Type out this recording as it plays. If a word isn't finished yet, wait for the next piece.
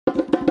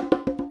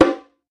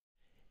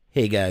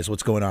Hey guys,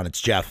 what's going on?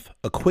 It's Jeff.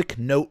 A quick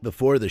note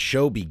before the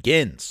show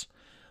begins.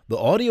 The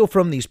audio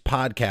from these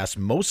podcasts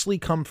mostly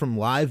come from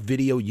live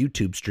video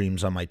YouTube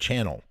streams on my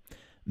channel.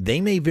 They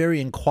may vary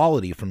in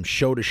quality from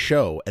show to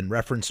show and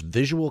reference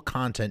visual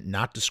content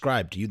not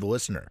described to you, the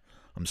listener.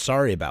 I'm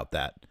sorry about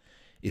that.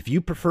 If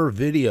you prefer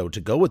video to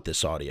go with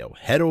this audio,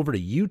 head over to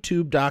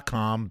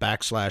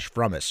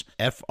youtube.com/Frumess,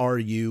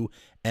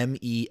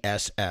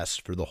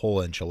 Frumess for the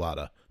whole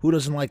enchilada. Who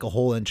doesn't like a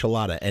whole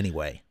enchilada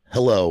anyway?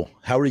 Hello,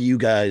 how are you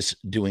guys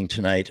doing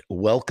tonight?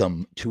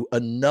 Welcome to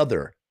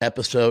another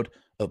episode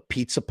of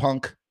Pizza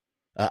Punk.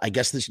 I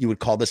guess you would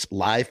call this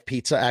live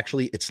pizza.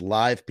 Actually, it's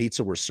live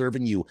pizza. We're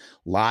serving you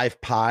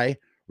live pie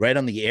right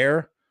on the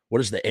air.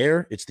 What is the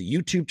air? It's the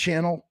YouTube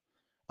channel.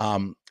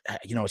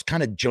 It's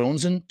kind of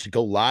jonesing to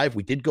go live.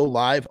 We did go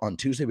live on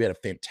Tuesday. We had a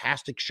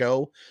fantastic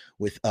show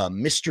with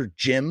Mr.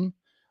 Jim,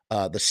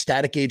 the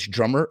Static Age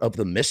drummer of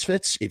the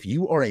Misfits. If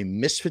you are a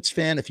Misfits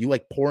fan, if you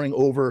like poring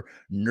over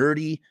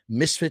nerdy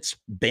Misfits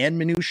band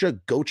minutia,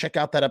 go check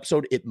out that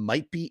episode. It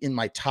might be in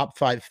my top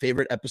 5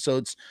 favorite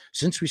episodes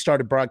since we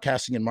started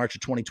broadcasting in March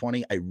of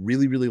 2020. I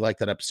really, really like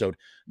that episode.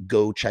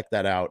 Go check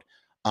that out.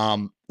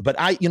 But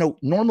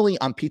normally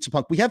on Pizza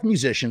Punk, we have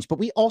musicians, but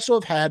we also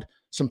have had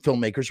some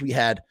filmmakers. We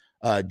had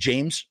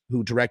James,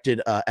 who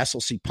directed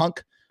SLC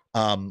Punk.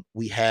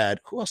 We had,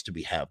 who else did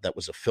we have that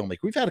was a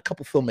filmmaker? We've had a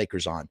couple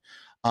filmmakers on.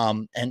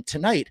 And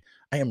tonight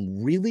I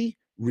am really,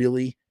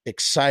 really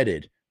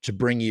excited to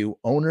bring you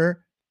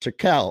owner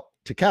Tekel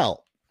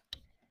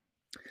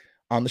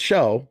on the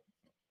show.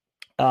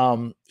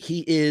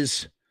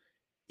 He's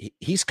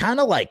kind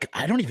of like,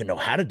 I don't even know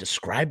how to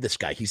describe this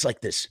guy. He's like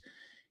this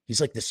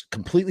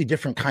completely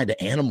different kind of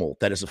animal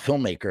that is a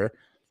filmmaker.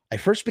 I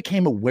first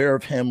became aware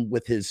of him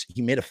with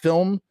he made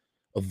a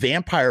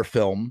vampire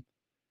film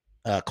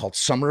called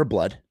Summer of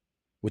Blood,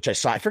 which I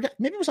saw. I forget,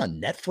 maybe it was on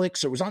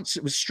Netflix or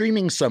it was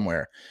streaming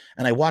somewhere.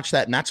 And I watched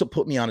that, and that's what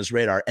put me on his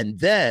radar. And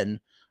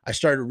then I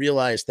started to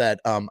realize that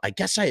I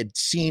guess I had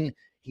seen,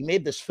 he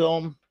made this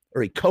film,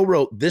 or he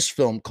co-wrote this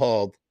film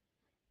called,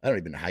 I don't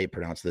even know how you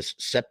pronounce this,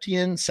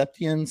 Septian,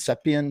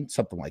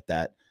 something like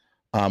that,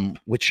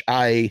 which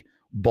I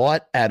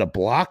bought at a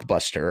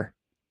Blockbuster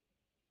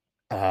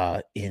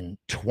in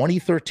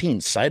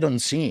 2013, sight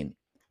unseen.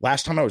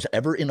 Last time I was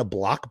ever in a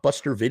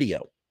Blockbuster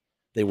video.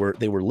 They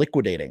were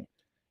liquidating.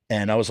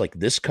 And I was like,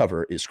 this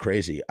cover is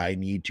crazy. I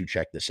need to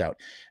check this out.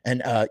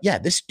 And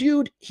this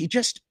dude, he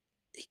just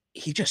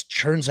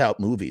churns out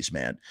movies,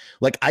 man.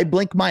 Like, I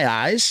blink my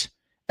eyes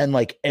and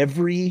like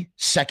every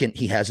second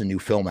he has a new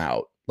film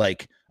out.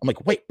 Like, I'm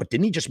like, wait, but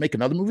didn't he just make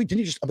another movie?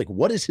 I'm like,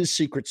 what is his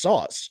secret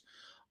sauce?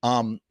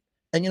 And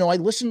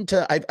I've listened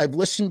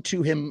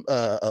to him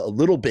a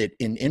little bit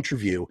in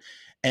interview,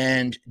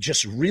 and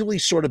just really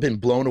sort of been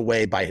blown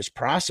away by his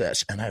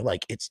process. And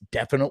it's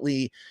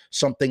definitely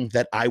something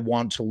that I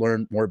want to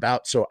learn more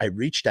about. So I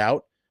reached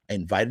out, I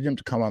invited him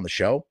to come on the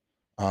show.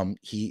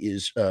 He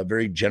is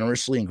very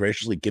generously and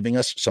graciously giving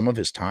us some of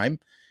his time.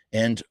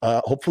 And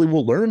hopefully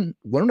we'll learn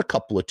a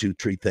couple of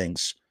 2-3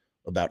 things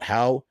about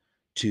how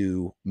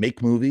to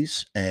make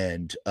movies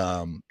and,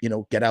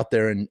 get out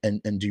there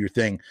and do your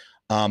thing.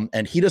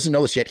 And he doesn't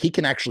know this yet. He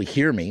can actually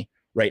hear me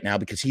right now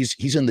because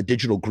he's in the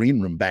digital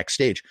green room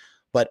backstage.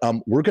 But I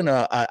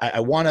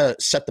want to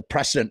set the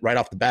precedent right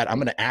off the bat. I'm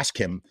going to ask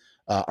him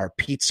our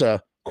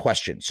pizza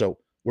question. So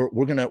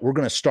we're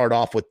gonna start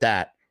off with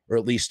that, or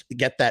at least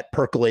get that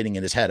percolating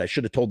in his head. I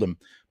should have told him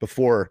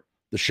before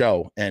the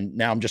show, and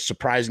now I'm just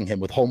surprising him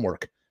with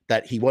homework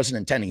that he wasn't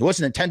intending. He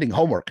wasn't intending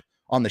homework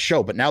on the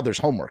show, but now there's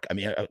homework. I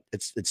mean,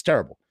 it's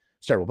terrible.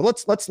 It's terrible.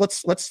 But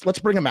let's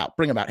bring him out.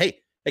 Bring him out. Hey,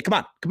 come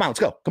on, let's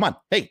go. Come on,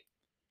 hey,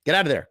 get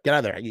out of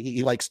there.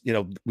 He likes,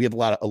 we have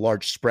a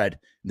large spread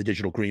in the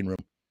digital green room.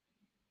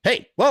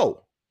 Hey,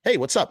 whoa. Hey,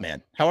 what's up,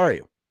 man? How are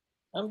you?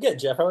 I'm good,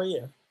 Jeff. How are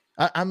you?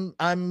 I am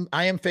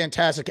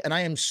fantastic. And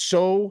I am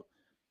so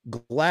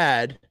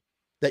glad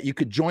that you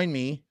could join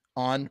me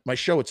on my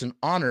show. It's an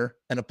honor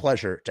and a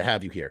pleasure to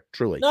have you here.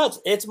 Truly. No,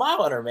 it's my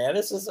honor, man.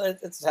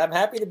 I'm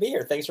happy to be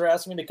here. Thanks for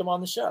asking me to come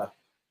on the show.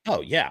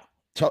 Oh yeah.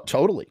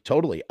 Totally.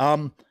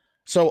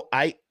 So can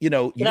I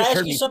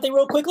ask you something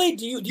real quickly?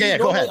 Do you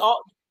go ahead.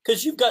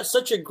 Because you've got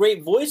such a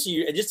great voice,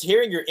 and just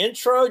hearing your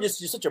intro, just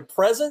such a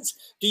presence.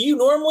 Do you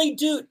normally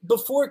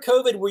before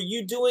COVID, were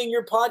you doing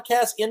your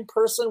podcast in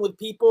person with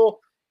people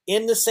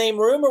in the same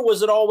room, or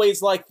was it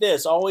always like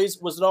this?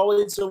 Was it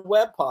always a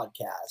web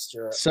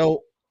podcast?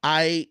 So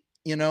I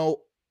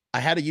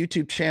had a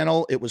YouTube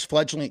channel. It was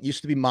fledgling. It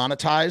used to be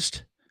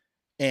monetized,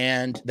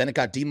 and then it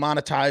got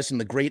demonetized in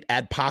the great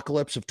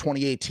adpocalypse of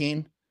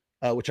 2018,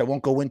 which I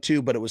won't go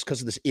into, but it was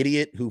because of this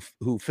idiot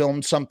who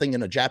filmed something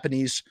in a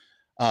Japanese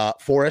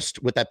forest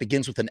that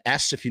begins with an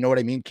S, if you know what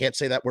I mean. Can't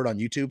say that word on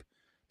YouTube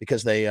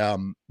because they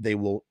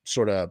will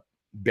sort of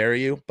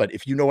bury you. But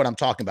if you know what I'm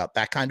talking about,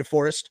 that kind of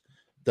forest,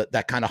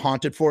 that kind of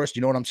haunted forest,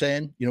 you know what I'm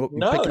saying? You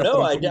know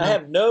what? I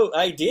have no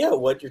idea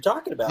what you're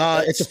talking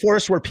about. It's a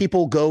forest where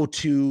people go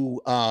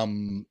to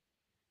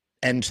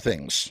end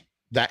things,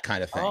 that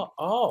kind of thing.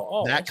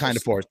 Oh, that kind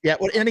of forest. Yeah.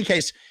 Well, in any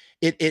case,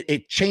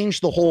 it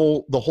changed the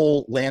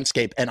whole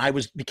landscape. And I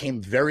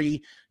became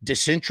very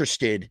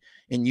disinterested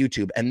in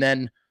YouTube. And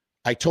then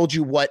I told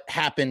you what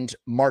happened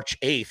March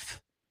 8th,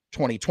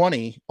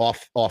 2020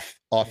 off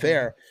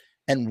air.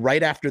 And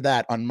right after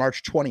that, on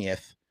March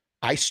 20th,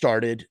 I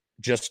started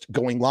just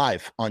going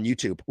live on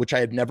YouTube, which I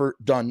had never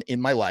done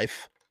in my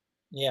life.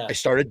 Yeah. I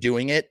started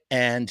doing it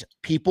and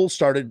people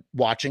started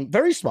watching.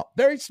 Very small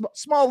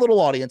little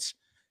audience,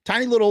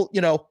 tiny little,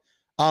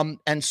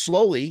 and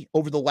slowly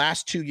over the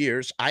last 2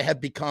 years, I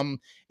have become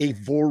a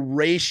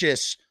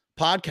voracious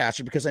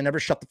podcaster because I never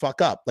shut the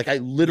fuck up. Like I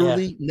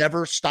literally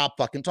never stop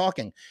fucking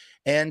talking.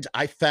 And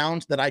I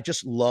found that I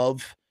just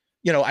love,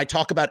 I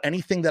talk about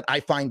anything that I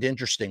find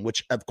interesting,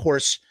 which of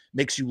course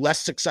makes you less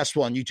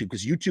successful on YouTube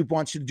because YouTube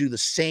wants you to do the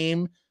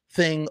same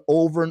thing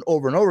over and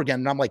over and over again.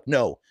 And I'm like,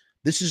 no,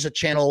 this is a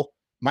channel.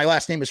 My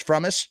last name is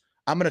Frumess.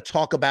 I'm going to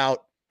talk about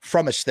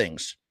Frumess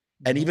things.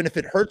 And even if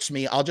it hurts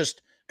me, I'll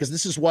just, because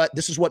this is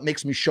what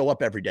makes me show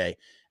up every day.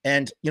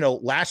 And,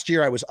 last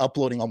year I was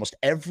uploading almost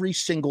every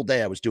single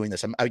day. I was doing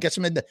this. I guess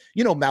I'm in the,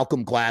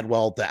 Malcolm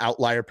Gladwell, the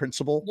outlier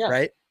principle,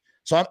 right?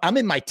 So I'm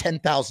in my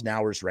 10,000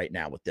 hours right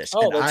now with this.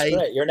 Oh, and that's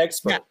great. You're an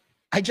expert. Yeah,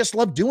 I just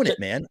love doing it,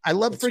 man. I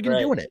love friggin'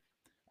 doing it.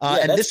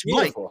 And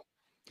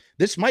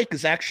this mic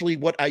is actually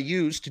what I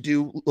use to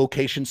do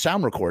location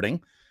sound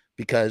recording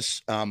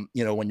because, when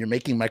you're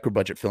making micro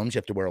budget films, you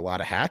have to wear a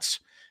lot of hats.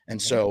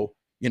 And so,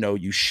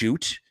 you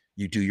shoot,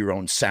 you do your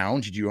own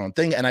sound, you do your own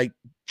thing. And I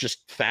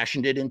just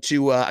fashioned it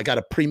into, I got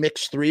a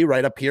Premix 3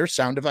 right up here,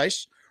 sound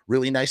device,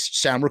 really nice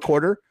sound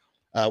recorder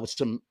with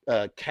some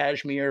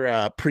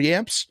cashmere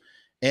preamps.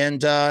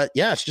 And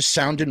it's just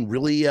sounding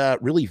really,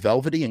 really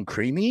velvety and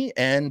creamy.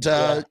 And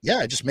I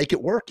just make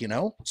it work,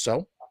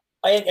 so.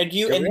 And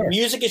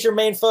music is your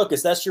main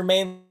focus. That's your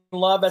main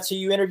love. That's who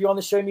you interview on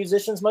the show,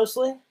 musicians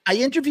mostly? I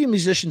interview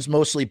musicians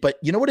mostly, but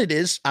you know what it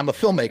is? I'm a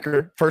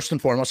filmmaker, first and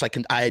foremost. I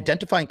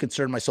identify and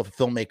consider myself a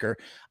filmmaker.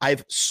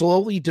 I've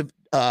slowly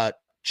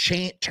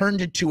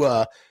turned into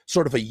a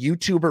sort of a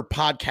YouTuber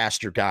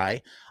podcaster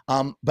guy.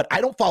 But I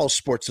don't follow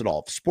sports at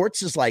all.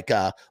 Sports is like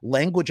a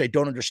language I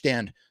don't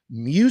understand.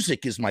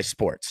 Music is my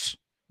sports.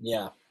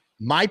 Yeah.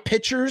 My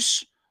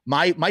pitchers,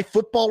 my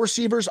football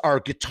receivers are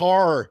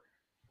guitar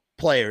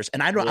players.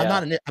 And I'm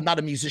not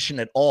a musician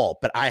at all,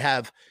 but I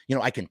have,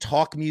 I can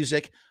talk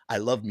music. I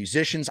love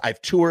musicians. I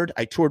toured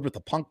with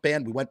a punk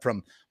band. We went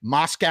from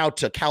Moscow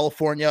to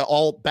California,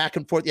 all back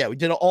and forth. Yeah, we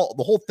did the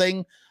whole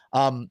thing.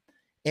 What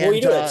were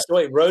you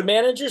doing? Road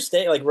manager,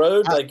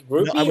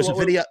 groupie? No, I was a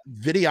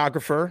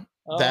videographer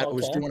that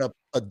was doing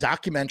a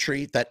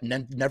documentary that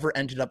never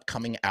ended up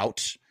coming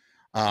out.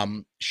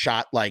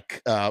 Shot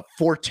like 4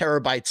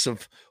 terabytes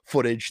of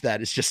footage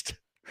that is just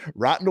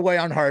rotting away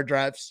on hard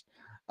drives.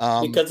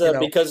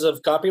 Because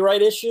of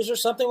copyright issues or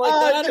something like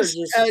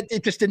that?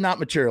 It just did not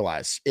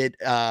materialize.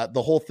 The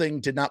whole thing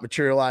did not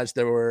materialize.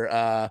 There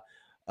were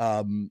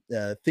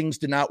things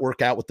did not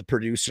work out with the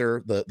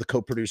producer, the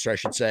co-producer, I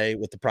should say,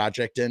 with the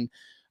project. And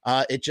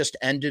it just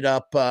ended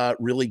up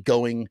really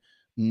going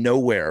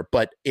nowhere.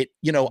 But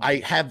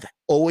I have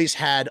always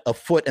had a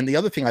foot. And the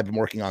other thing I've been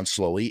working on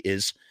slowly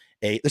is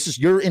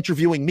you're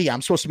interviewing me.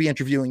 I'm supposed to be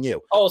interviewing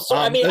you. Oh, so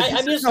I'm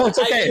just. No, it's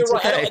okay. You're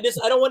right.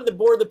 I don't want to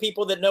bore the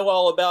people that know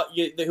all about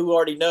you, who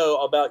already know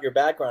about your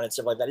background and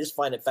stuff like that. I just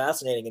find it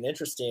fascinating and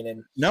interesting.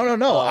 And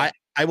no.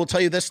 I will tell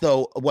you this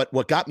though.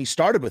 What got me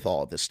started with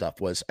all of this stuff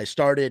was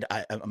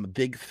I'm a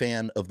big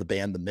fan of the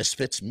band The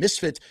Misfits.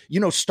 Misfits,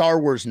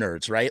 Star Wars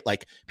nerds, right?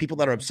 Like people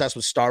that are obsessed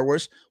with Star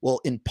Wars. Well,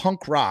 in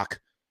punk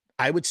rock,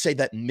 I would say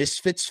that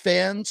Misfits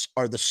fans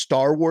are the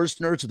Star Wars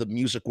nerds of the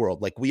music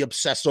world. Like we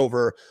obsess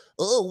over,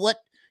 what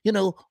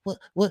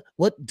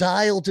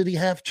dial did he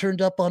have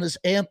turned up on his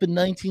amp in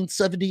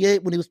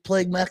 1978 when he was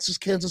playing Max's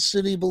Kansas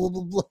City, blah,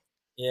 blah, blah.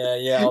 Yeah.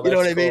 You know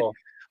what I mean?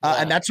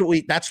 And that's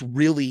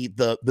really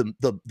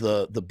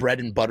the bread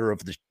and butter of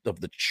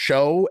the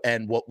show,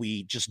 and what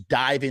we just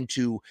dive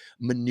into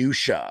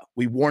minutia.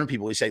 We warn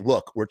people, we say,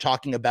 look, we're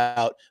talking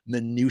about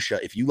minutia.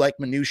 If you like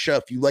minutia,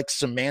 if you like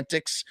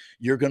semantics,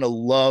 you're going to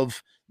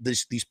love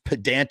these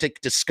pedantic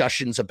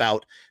discussions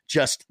about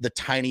just the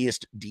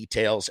tiniest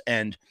details.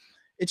 And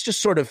it's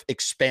just sort of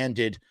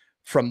expanded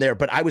from there.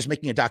 But I was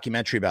making a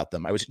documentary about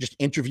them. I was just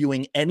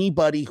interviewing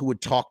anybody who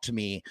would talk to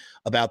me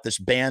about this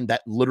band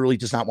that literally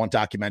does not want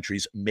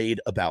documentaries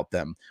made about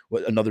them.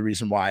 Another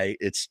reason why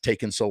it's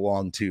taken so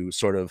long to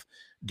sort of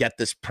get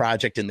this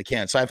project in the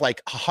can. So I have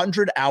like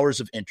 100 hours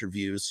of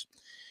interviews,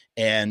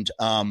 and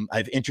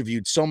I've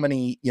interviewed so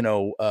many,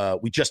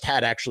 we just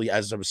had, actually,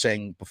 as I was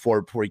saying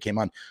before he came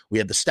on, we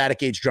had the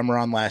Static Age drummer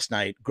on last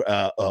night,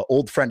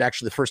 old friend,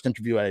 actually the first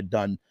interview I had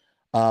done.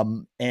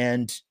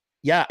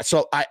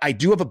 So I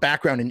do have a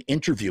background in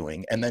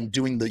interviewing and then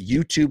doing the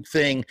YouTube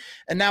thing.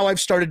 And now I've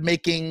started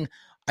making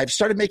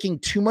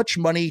too much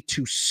money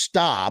to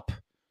stop,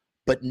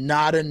 but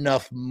not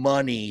enough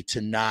money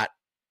to not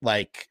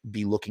like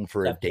be looking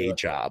for a day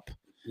job.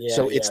 Yeah,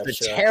 so it's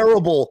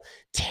terrible,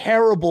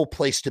 terrible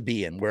place to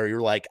be in, where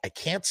you're like, I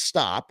can't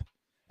stop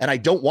And I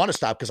don't want to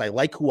stop because I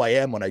like who I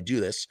am when I do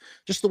this.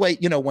 Just the way,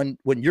 you know, when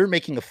you're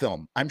making a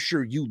film, I'm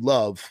sure you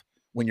love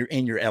when you're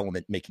in your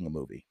element making a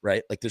movie,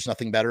 right? Like there's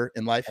nothing better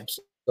in life.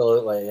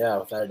 Absolutely. Yeah,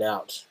 without a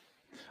doubt.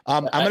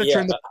 I'm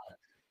going to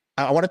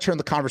I want to turn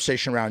the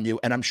conversation around you,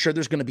 and I'm sure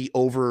there's going to be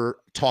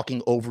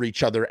talking over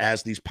each other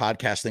as these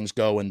podcast things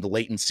go and the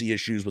latency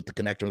issues with the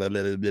connector. Blah,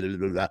 blah, blah,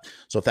 blah, blah.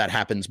 So if that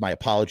happens, my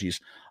apologies.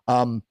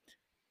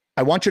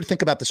 I want you to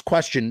think about this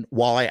question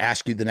while I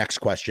ask you the next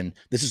question.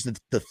 This is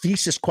the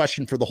thesis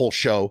question for the whole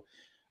show.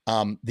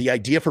 The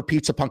idea for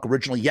Pizza Punk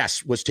originally,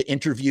 yes, was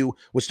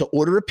to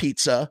order a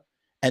pizza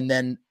and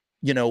then,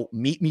 you know,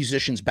 meet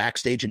musicians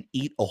backstage and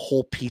eat a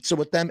whole pizza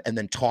with them and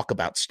then talk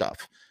about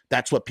stuff.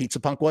 That's what Pizza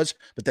Punk was.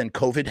 But then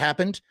COVID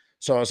happened.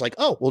 So I was like,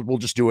 oh, well, we'll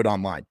just do it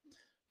online.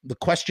 The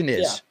question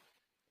is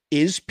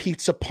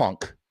Pizza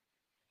Punk?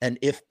 And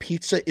if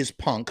pizza is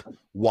punk,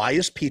 why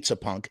is pizza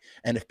punk?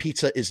 And if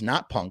pizza is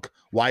not punk,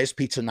 why is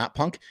pizza not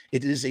punk?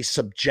 It is a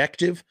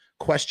subjective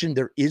question.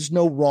 There is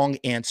no wrong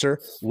answer.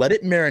 Let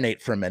it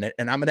marinate for a minute.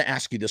 And I'm going to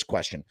ask you this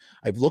question.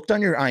 I've looked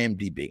on your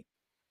IMDb.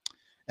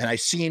 And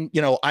I've seen,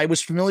 you know, I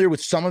was familiar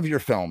with some of your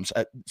films.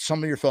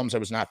 Some of your films I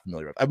was not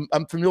familiar with.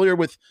 I'm familiar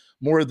with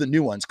more of the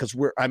new ones because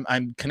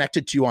I'm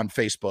connected to you on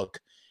Facebook,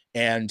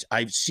 and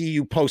I see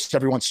you post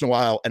every once in a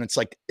while. And it's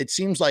like, it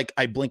seems like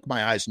I blink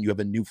my eyes and you have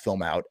a new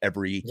film out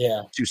every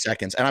 2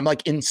 seconds. And I'm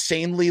like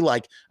insanely,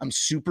 like, I'm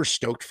super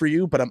stoked for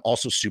you, but I'm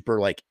also super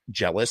like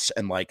jealous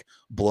and like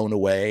blown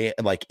away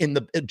and like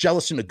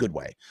jealous in a good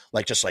way.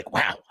 Like, just like,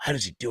 wow, how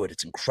does he do it?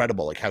 It's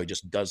incredible. Like how he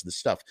just does this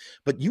stuff.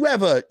 But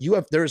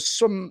there's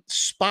some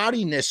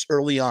spottiness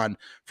early on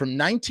from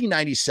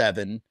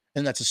 1997.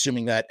 And that's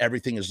assuming that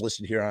everything is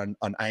listed here on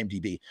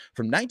IMDb.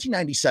 From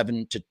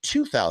 1997 to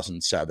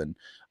 2007,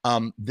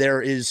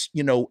 there is,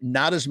 you know,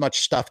 not as much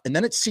stuff. And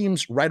then it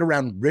seems right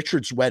around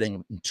Richard's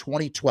wedding in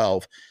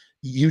 2012,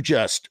 you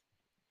just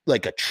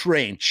like a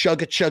train,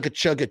 chugga,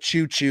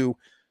 choo choo,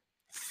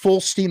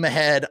 full steam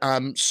ahead,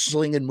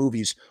 slinging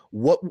movies.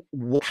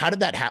 How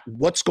did that happen?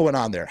 What's going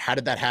on there? How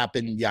did that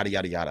happen? Yada,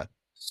 yada, yada.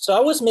 So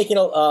I was making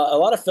a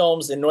lot of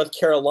films in North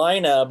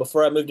Carolina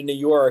before I moved to New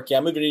York. Yeah,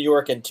 I moved to New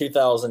York in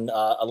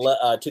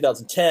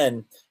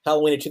 2010,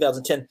 Halloween of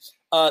 2010.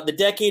 The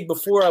decade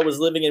before, I was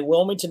living in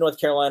Wilmington, North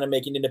Carolina,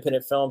 making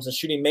independent films and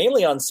shooting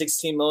mainly on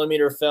 16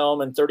 millimeter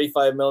film and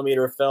 35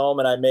 millimeter film.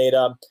 And I made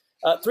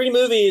 3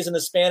 movies in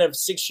the span of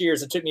 6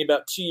 years. It took me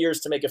about 2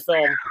 years to make a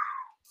film.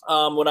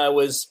 When I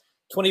was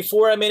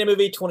 24, I made a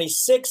movie.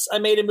 26, I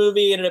made a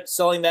movie. Ended up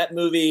selling that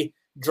movie,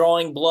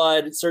 Drawing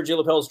Blood, Sergio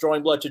Lopez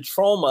Drawing Blood, to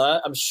Troma.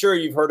 I'm sure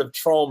you've heard of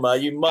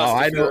Troma. You must. Oh,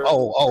 I know.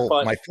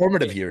 My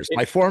formative years.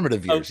 Yes,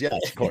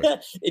 of course.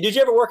 Did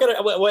you ever work on it?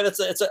 Well,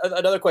 it's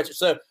another question.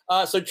 So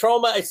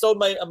Troma, I sold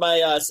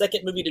my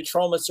second movie to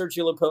Troma,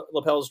 Sergio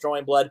Lopez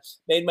Drawing Blood.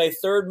 Made my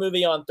third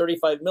movie on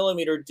 35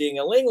 millimeter,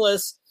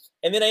 Ding-a-Lingless.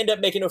 And then I ended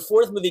up making a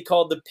fourth movie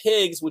called The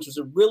Pigs, which was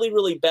a really,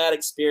 really bad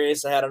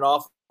experience. I had an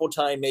awful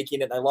time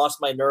making it. I lost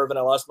my nerve and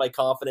I lost my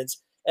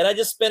confidence. And I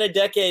just spent a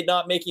decade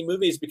not making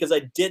movies because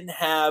I didn't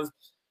have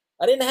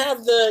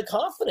the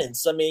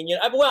confidence. I mean, you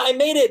know, I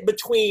made it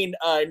between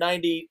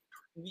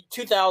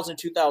 2000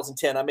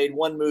 2010. I made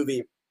one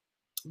movie,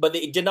 but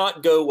it did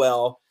not go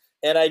well.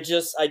 And I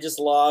just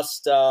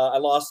lost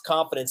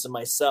confidence in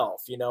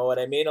myself. You know what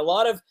I mean? I'm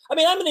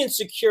an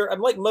insecure. I'm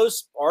like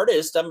most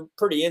artists. I'm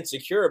pretty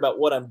insecure about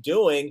what I'm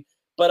doing.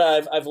 But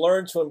I've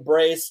learned to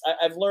embrace.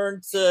 I've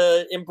learned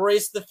to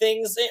embrace the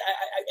things. I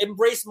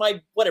embrace my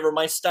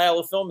style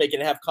of filmmaking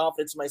and have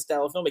confidence in my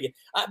style of filmmaking.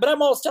 But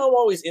I'm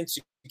always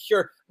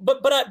insecure. But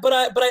I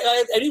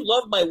do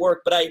love my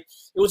work. But it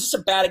was just a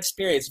bad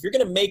experience. If you're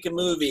going to make a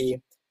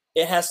movie,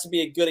 it has to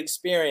be a good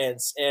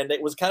experience. And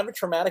it was kind of a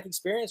traumatic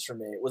experience for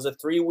me. It was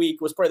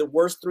was probably the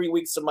worst 3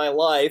 weeks of my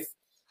life.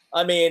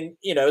 I mean,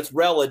 you know, it's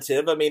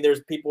relative. I mean, there's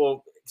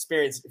people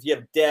experience, if you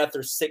have death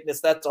or sickness,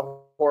 that's a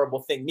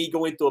horrible thing. Me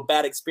going through a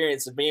bad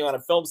experience of being on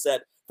a film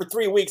set for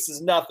 3 weeks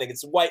is nothing.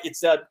 It's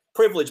a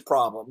privilege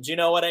problem. Do you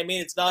know what I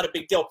mean? It's not a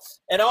big deal.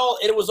 And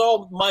it was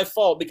all my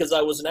fault because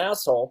I was an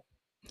asshole.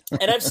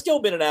 And I've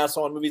still been an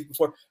asshole in movies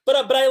before, but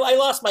I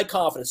lost my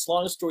confidence.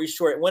 Long story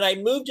short, when I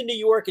moved to New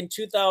York in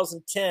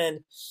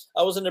 2010,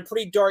 I was in a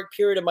pretty dark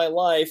period of my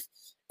life.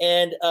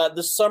 And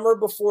the summer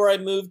before I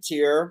moved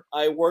here,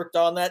 I worked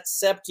on that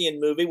Septien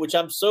movie, which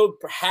I'm so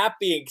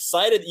happy and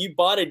excited that you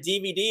bought a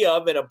DVD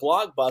of in a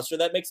Blockbuster.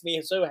 That makes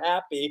me so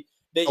happy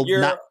that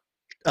you're.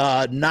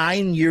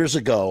 9 years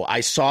ago,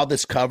 I saw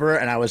this cover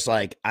and I was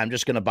like, I'm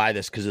just going to buy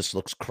this because this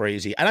looks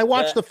crazy. And I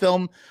watched the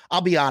film.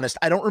 I'll be honest,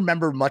 I don't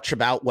remember much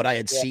about what I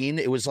had seen.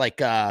 It was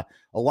like a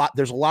lot.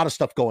 There's a lot of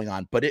stuff going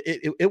on, but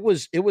it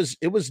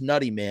was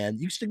nutty, man.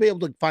 You used to be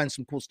able to find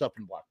some cool stuff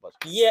in Blockbuster.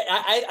 Yeah,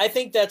 I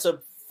think that's a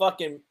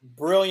fucking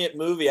brilliant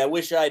movie. I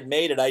wish I had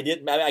made it. I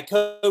didn't. I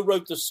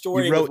co-wrote the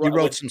story. You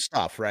wrote some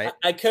stuff, right?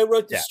 I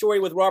co-wrote the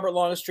story with Robert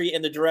Longstreet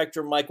and the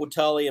director Michael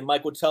Tully, and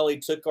Michael Tully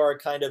took our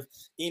kind of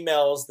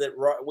emails that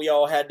we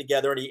all had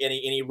together, and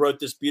he wrote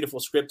this beautiful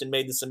script and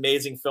made this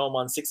amazing film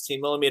on 16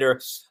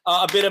 millimeter.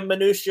 A bit of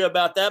minutia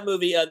about that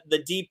movie. The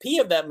DP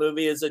of that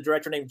movie is a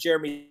director named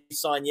Jeremy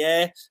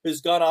Saulnier,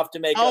 who's gone off to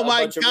make. Oh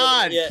my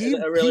God!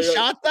 He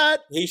shot that.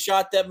 He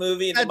shot that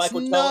movie. And That's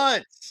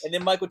nuts. And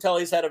then Michael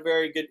Tully's had a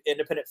very good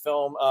independent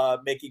film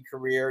making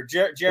career.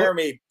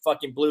 Jeremy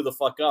fucking blew the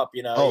fuck up,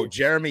 you know. Oh,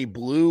 Jeremy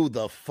blew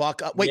the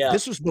fuck up. Wait,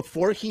 this was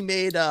before he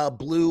made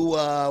Blue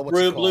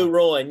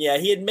Ruin. Yeah,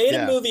 he had made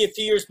a movie a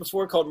few years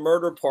before called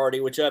Murder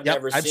Party, which I've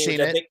never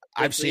seen.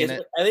 I've seen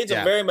it. I think it's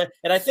a very much,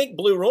 and I think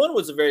Blue Ruin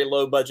was a very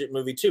low budget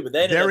movie too. But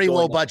very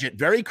low budget,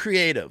 very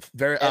creative.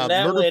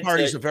 Murder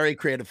Party is a very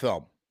creative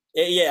film.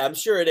 Yeah, I'm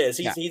sure it is.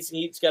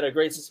 He's got a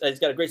great sense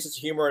of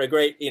humor and a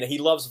great, he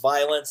loves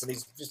violence, and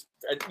he's just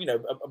a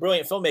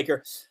brilliant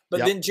filmmaker. But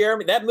then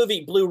Jeremy, that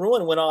movie Blue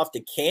Ruin went off to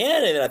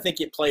Cannes, and I think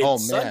it played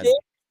Sundance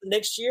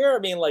next year. I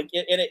mean, like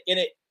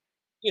it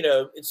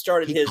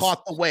started. He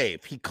caught the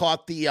wave. He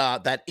caught the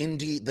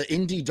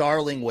indie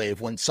darling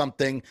wave when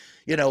something,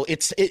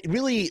 it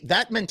really,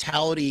 that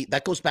mentality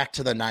that goes back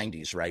to the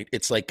 90s, right?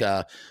 It's like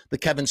the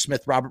Kevin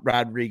Smith, Robert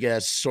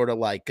Rodriguez sort of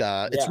like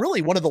it's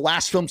really one of the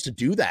last films to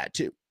do that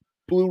too.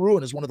 Blue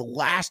Ruin is one of the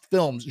last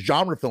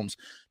genre films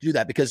to do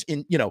that, because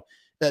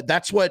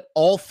that's what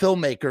all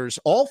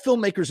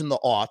filmmakers in the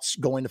aughts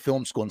going to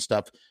film school and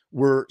stuff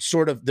were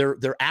sort of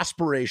their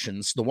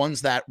aspirations. The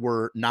ones that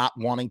were not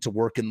wanting to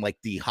work in like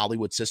the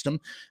Hollywood system,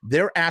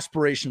 their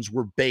aspirations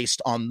were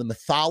based on the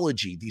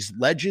mythology, these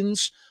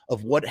legends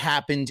of what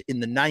happened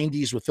in the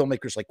 90s with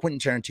filmmakers like Quentin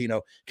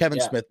Tarantino, Kevin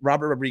Smith,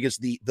 Robert Rodriguez,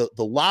 the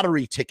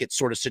lottery ticket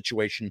sort of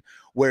situation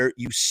where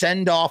you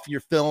send off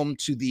your film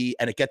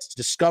and it gets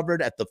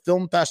discovered at the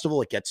film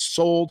festival, it gets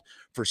sold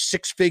for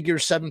 6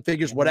 figures, 7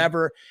 figures,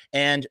 whatever.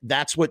 And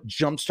that's what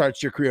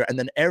jumpstarts your career. And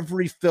then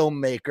every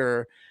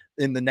filmmaker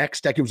in the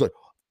next decade was like,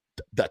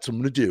 that's what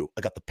I'm going to do.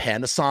 I got the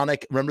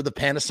Panasonic. Remember the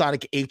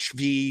Panasonic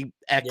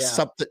HVX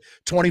something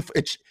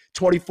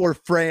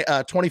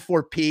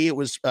 24p. It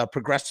was a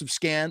progressive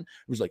scan.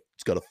 It was like,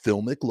 it's got a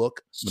filmic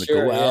look. I'm going to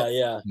go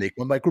out, make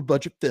my micro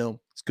budget film.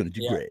 It's going to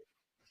do great.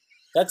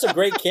 That's a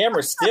great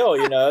camera still,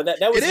 that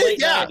was late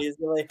 90s.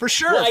 Really. For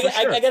sure. Well,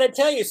 I got to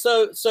tell you,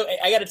 so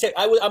I got to tell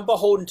you, I'm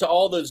beholden to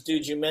all those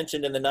dudes you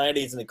mentioned in the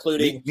 90s, and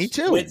including me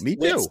too. Whit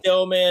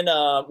Stillman,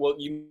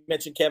 you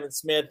mentioned Kevin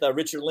Smith,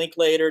 Richard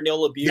Linklater,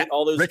 Neil LaBute,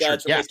 all those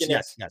guys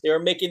they were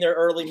making their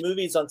early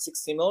movies on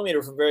 16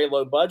 millimeter for very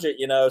low budget.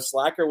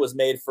 Slacker was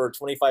made for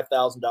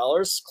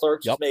 $25,000.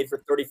 Clerks was made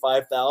for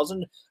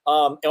 $35,000.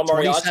 El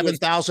Mariachi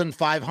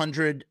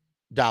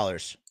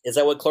 $27,500. Is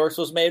that what Clerks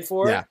was made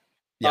for? Yeah.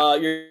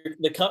 In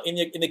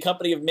the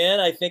Company of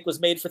Men, I think,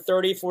 was made for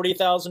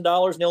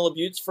 $40,000. Neil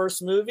LaBute's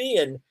first movie,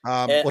 and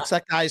what's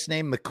that guy's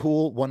name?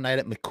 McCool. One Night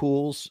at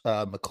McCool's,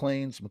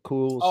 McCool's.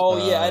 Oh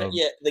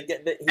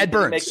Ed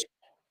Burns.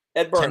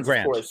 Ed Burns,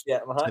 of course. Yeah,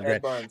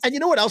 Ed Burns. And you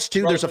know what else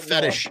too? There's a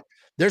fetish.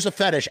 There's a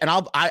fetish, and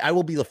I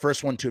will be the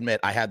first one to admit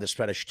I had this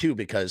fetish too,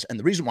 and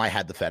the reason why I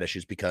had the fetish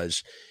is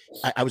because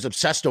I was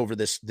obsessed over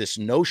this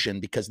notion,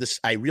 because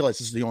I realized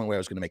this is the only way I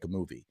was going to make a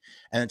movie,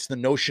 and it's the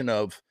notion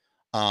of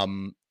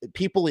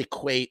people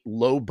equate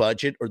low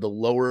budget, or the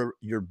lower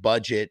your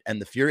budget,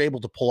 and if you're able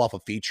to pull off a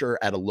feature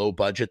at a low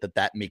budget,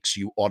 that makes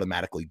you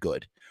automatically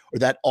good, or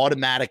that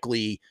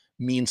automatically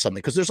means something.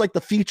 Because there's like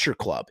the feature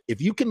club.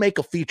 If you can make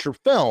a feature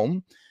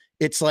film,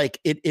 it's like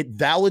it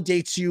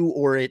validates you,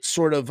 or it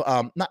sort of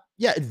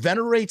it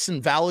venerates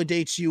and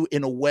validates you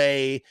in a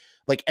way.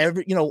 Like a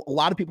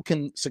lot of people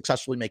can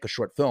successfully make a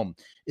short film.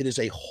 It is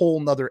a whole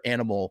nother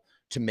animal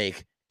to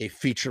make a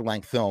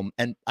feature-length film.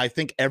 And I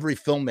think every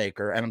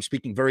filmmaker, and I'm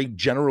speaking very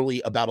generally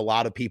about a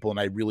lot of people, and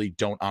I really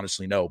don't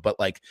honestly know, but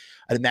like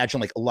I'd imagine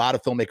like a lot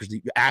of filmmakers,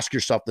 you ask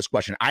yourself this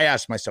question. I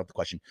asked myself the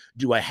question,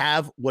 do I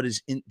have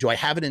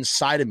it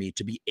inside of me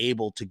to be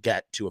able to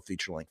get to a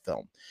feature-length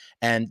film?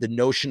 And the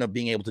notion of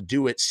being able to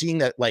do it, seeing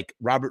that like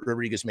Robert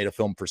Rodriguez made a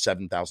film for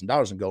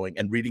 $7,000 and going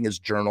and reading his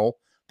journal,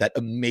 that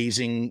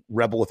amazing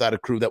Rebel Without a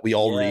Crew that we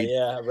all read.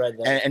 Yeah, I read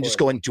that. And just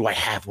going, do I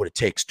have what it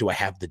takes? Do I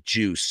have the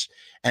juice?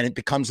 And it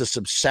becomes this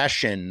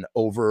obsession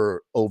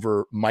over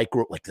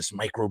this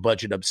micro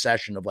budget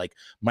obsession of like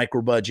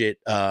micro budget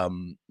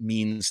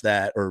means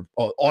that, or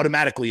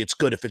automatically it's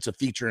good if it's a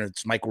feature and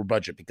it's micro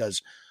budget,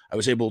 because I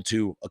was able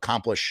to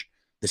accomplish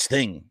this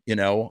thing,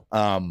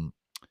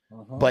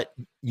 But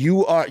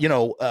you are,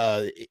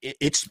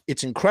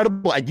 it's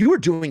incredible. And you are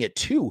doing it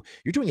too.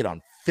 You're doing it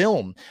on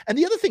film. And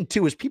the other thing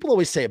too is people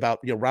always say about,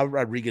 Robert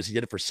Rodriguez, he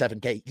did it for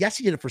 $7K. Yes,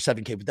 he did it for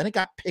 $7K, but then it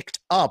got picked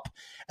up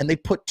and they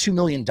put $2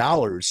 million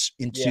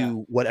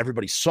into what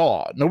everybody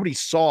saw. Nobody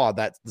saw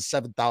that the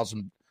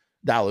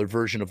 $7,000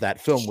 version of that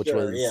film, which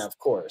was of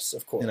course.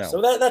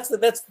 So that's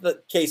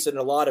the case in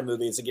a lot of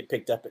movies that get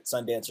picked up at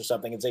Sundance or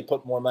something, is they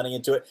put more money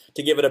into it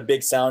to give it a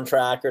big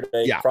soundtrack or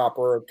a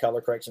proper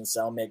color correction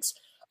sound mix.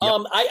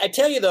 Yep. I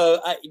tell you though,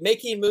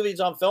 making movies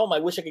on film, I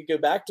wish I could go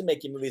back to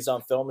making movies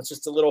on film. It's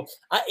just a little,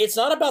 it's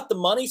not about the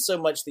money so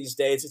much these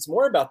days. It's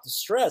more about the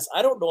stress.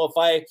 I don't know if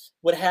I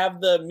would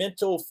have the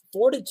mental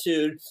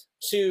fortitude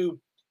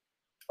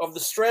of the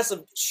stress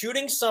of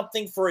shooting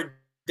something for a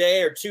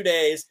day or 2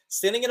 days,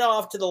 sending it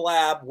off to the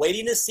lab,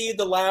 waiting to see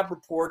the lab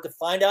report to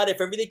find out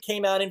if everything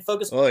came out in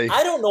focus. Oy.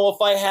 I don't know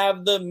if I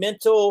have the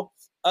mental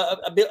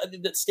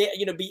ability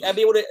to be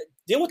able to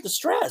deal with the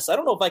stress. I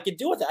don't know if I could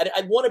do with it.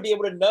 I'd want to be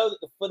able to know that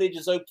the footage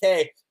is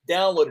okay,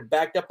 downloaded,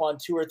 backed up on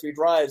 2 or 3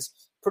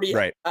 drives. Pretty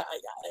right. I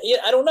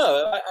don't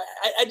know.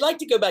 I'd like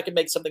to go back and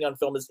make something on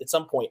film at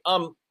some point.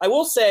 I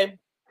will say,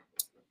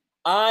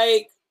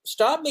 I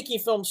stopped making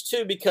films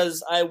too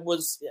because I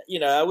was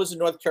in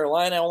North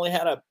Carolina. I only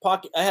had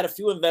I had a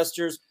few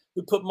investors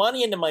who put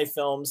money into my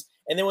films,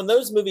 and then when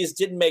those movies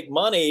didn't make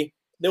money,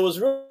 there was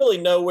really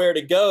nowhere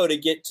to go to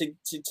get to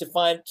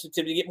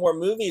get more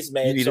movies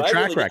made. You need a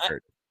track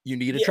record. You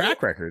need a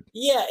track record.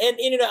 Yeah, and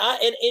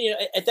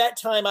at that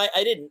time I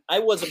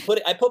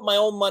put my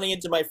own money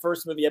into my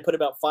first movie. I put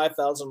about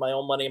 $5,000 of my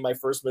own money in my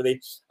first movie.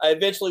 I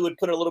eventually would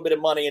put a little bit of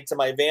money into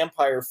my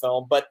vampire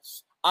film, but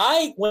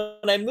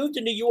when I moved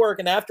to New York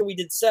and after we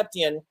did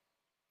Septian,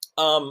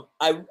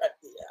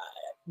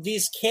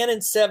 these Canon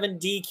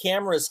 7D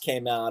cameras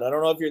came out. I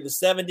don't know if you're the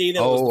 7D,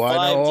 then was the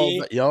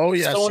 5D. Oh,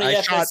 yes.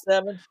 Sony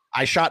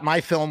FS7.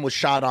 My film was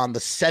shot on the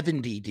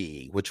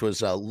 70D, which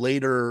was a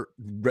later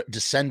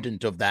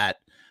descendant of that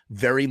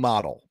very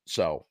model.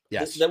 So,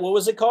 yes. What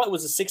was it called? It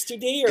was a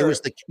 60D? It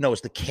was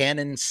the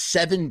Canon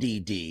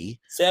 70D.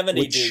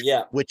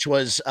 70D, which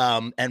was,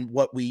 and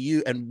what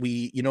we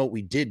what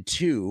we did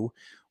too,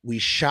 we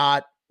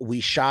shot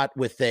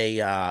with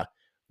a,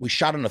 we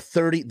shot on a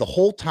 30, the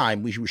whole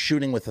time we were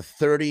shooting with a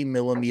 30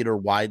 millimeter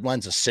wide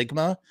lens, a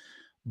Sigma,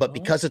 but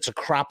because it's a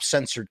crop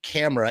censored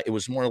camera, it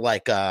was more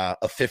like a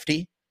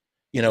 50,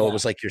 it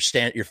was like your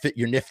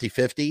nifty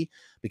 50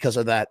 because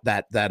of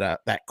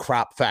that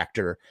crop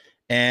factor.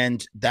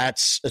 And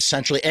that's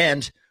essentially,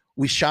 and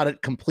we shot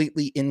it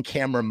completely in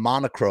camera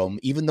monochrome,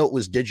 even though it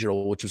was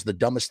digital, which was the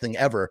dumbest thing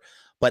ever.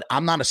 But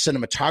I'm not a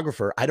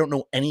cinematographer. I don't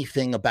know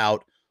anything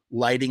about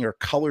lighting or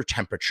color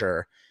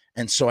temperature.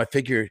 And so I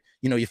figure,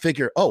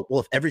 oh, well,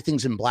 if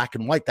everything's in black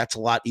and white, that's a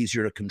lot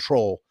easier to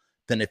control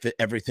than if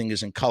everything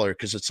is in color.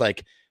 Cause it's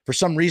like, for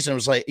some reason, it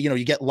was like,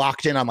 you get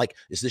locked in. I'm like,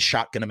 is this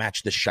shot going to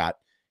match this shot?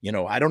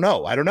 I don't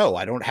know. I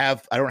don't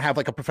have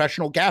like a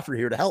professional gaffer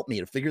here to help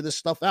me to figure this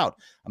stuff out.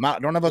 I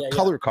don't have a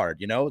color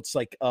card, it's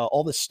like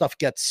all this stuff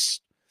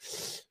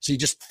so you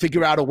just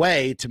figure out a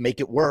way to make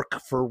it work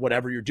for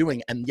whatever you're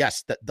doing. And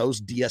yes, those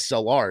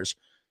DSLRs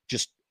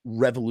just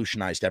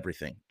revolutionized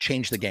everything,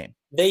 changed the game.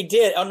 They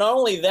did. Not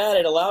only that,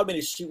 it allowed me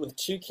to shoot with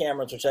 2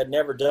 cameras, which I'd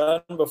never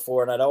done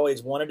before, and I'd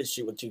always wanted to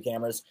shoot with 2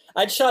 cameras.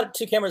 I'd shot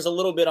 2 cameras a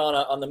little bit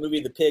on the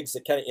movie The Pigs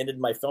that kind of ended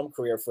my film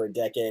career for a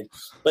decade.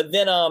 But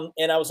then,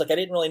 and I was like, I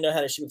didn't really know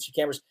how to shoot with 2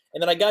 cameras.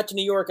 And then I got to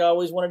New York. I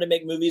always wanted to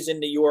make movies in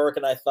New York,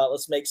 and I thought,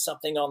 let's make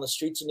something on the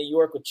streets of New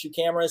York with 2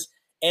 cameras.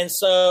 And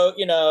so,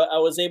 I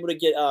was able to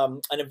get an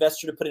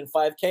investor to put in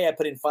 $5K. I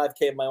put in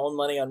 $5K of my own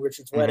money on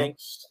Richard's wedding.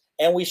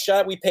 And we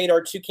paid our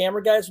 2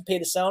 camera guys, we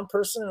paid a sound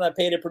person, and I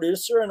paid a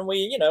producer, and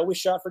we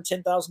shot for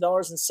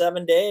 $10,000 in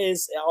 7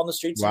 days on the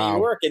streets of New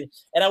York. And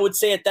I would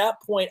say at that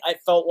point, I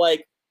felt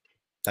like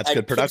that's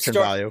good production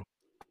value.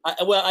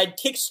 I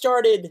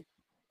kickstarted,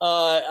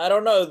 I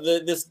don't know,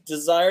 this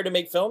desire to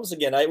make films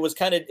again. I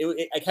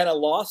kind of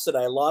lost it.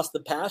 I lost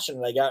the passion,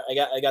 and I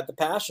got the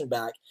passion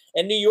back.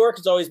 And New York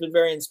has always been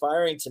very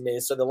inspiring to me.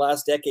 So the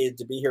last decade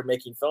to be here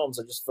making films,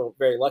 I just felt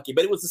very lucky.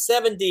 But it was the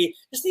 7D,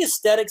 just the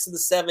aesthetics of the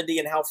 7D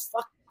and how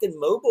fucking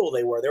mobile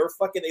they were. They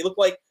look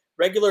like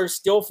regular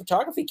still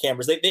photography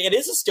cameras. It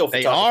is a still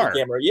photography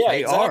camera. Yeah,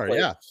 they exactly. are,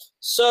 yeah.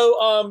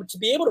 So to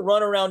be able to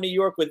run around New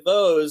York with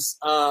those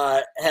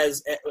it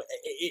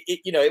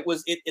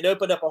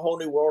opened up a whole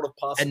new world of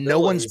possibilities. And no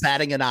one's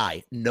batting an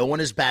eye. No one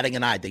is batting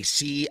an eye. They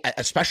see,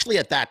 especially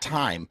at that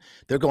time,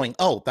 they're going,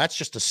 oh, that's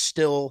just a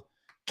still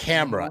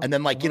camera. And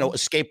then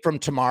Escape from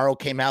Tomorrow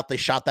came out. They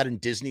shot that in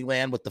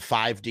Disneyland with the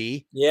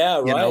 5D.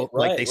 Yeah,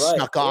 right. They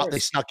snuck off. They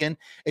snuck in.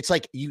 It's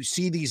like you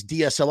see these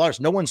DSLRs.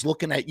 No one's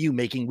looking at you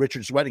making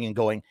Richard's Wedding and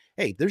going,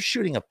 hey, they're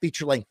shooting a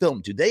feature-length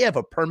film. Do they have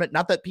a permit?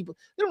 Not that people,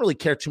 they don't really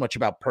care too much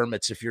about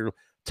permits if you're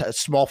a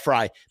small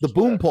fry. The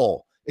boom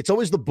pole. It's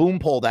always the boom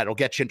pole that'll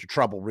get you into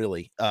trouble,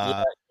 really.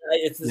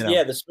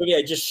 This movie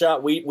I just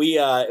shot. We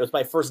it was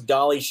my first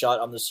dolly shot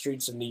on the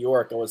streets of New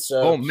York. I was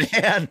so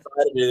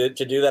excited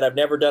to do that. I've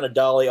never done a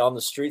dolly on the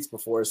streets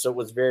before, so it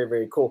was very,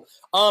 very cool.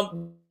 So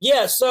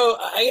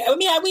let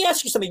me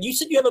ask you something. You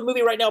said you have a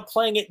movie right now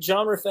playing at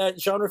Genre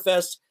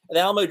Fest at the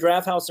Alamo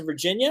Drafthouse in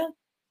Virginia.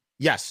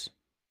 Yes.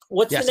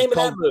 What's the name of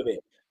that movie?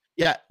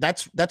 Yeah,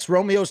 that's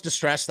Romeo's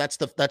Distress. That's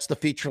the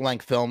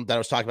feature-length film that I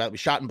was talking about. We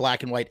shot in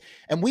black and white,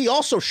 and we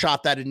also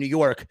shot that in New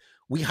York.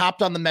 We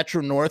hopped on the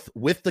Metro North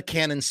with the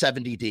Canon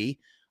 70D.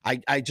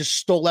 I just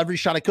stole every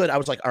shot I could. I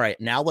was like, all right,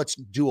 now let's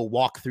do a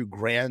walk through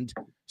Grand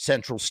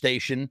Central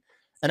Station.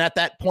 And at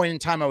that point in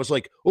time, I was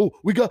like, oh,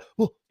 we got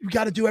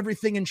to do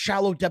everything in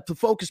shallow depth of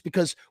focus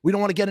because we don't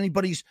want to get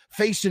anybody's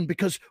face in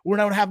because we're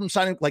not having them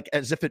signing, like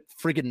as if it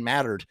friggin'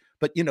 mattered.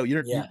 But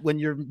when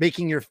you're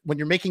making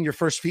your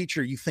first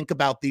feature, you think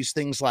about these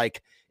things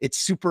like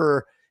it's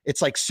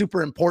like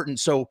super important.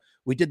 So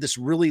we did this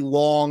really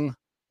long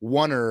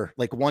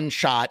one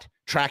shot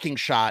tracking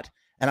shot.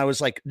 And I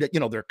was like, there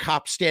are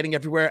cops standing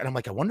everywhere. And I'm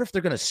like, I wonder if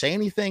they're going to say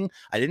anything.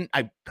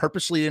 I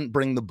purposely didn't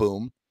bring the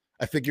boom.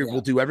 I figured we'll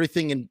do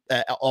everything and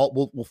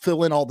we'll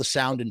fill in all the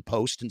sound in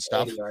post and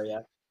stuff.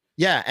 ADR,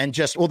 yeah. And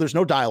there's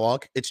no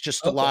dialogue. It's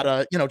just a lot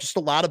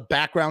of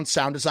background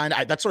sound design.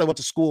 That's what I went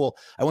to school.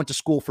 I went to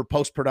school for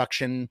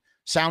post-production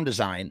sound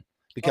design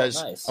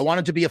because I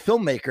wanted to be a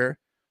filmmaker,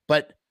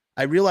 but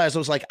I realized I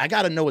was like, I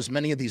got to know as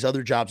many of these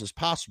other jobs as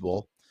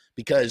possible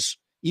because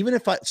even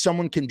if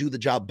someone can do the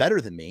job better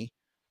than me,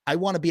 I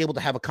want to be able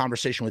to have a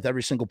conversation with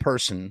every single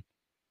person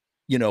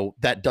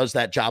that does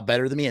that job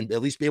better than me and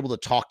at least be able to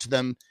talk to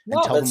them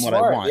and tell them what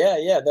I want.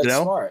 Yeah. That's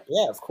smart.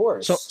 Yeah, of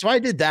course. So I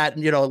did that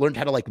and, I learned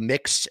how to like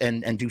mix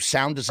and do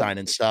sound design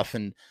and stuff.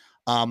 And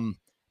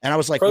I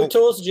was like, Pro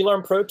Tools. Did you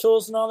learn Pro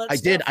Tools and all that? I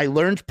did. I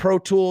learned Pro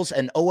Tools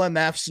and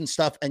OMFs and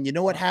stuff. And you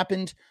know what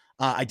happened?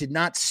 I did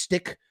not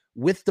stick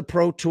with the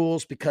Pro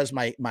Tools because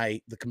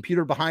the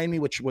computer behind me,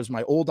 which was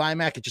my old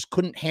iMac, it just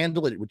couldn't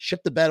handle it. It would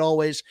shit the bed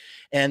always.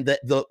 And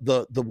the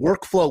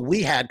workflow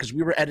we had, because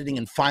we were editing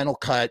in Final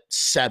Cut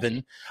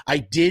 7,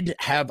 we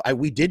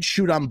did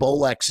shoot on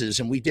Bolexes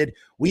and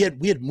we had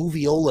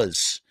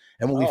Moviolas.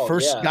 And when we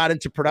first got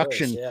into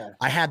production,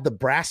 I had the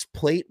brass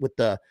plate with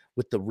the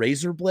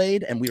razor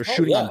blade, and we were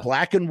shooting on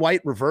black and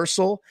white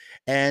reversal.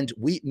 And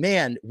but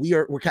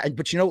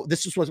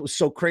this is what was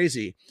so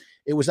crazy.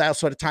 It was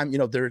also at a time,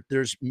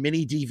 there's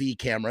mini DV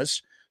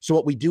cameras. So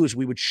what we do is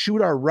we would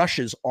shoot our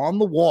rushes on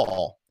the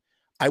wall.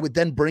 I would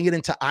then bring it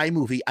into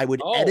iMovie. I would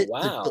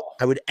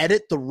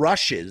edit the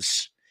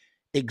rushes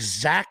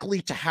exactly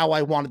to how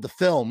I wanted the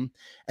film.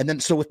 And then,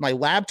 so with my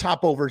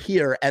laptop over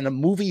here and a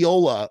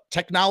Moviola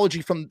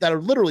technology that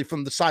are literally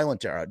from the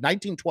silent era,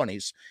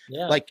 1920s,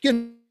 like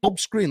bulb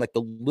screen, like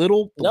the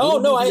little.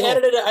 I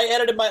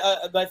edited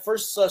my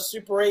first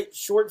Super 8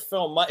 short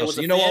film. It was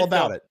all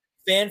about it.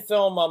 Fan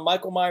film,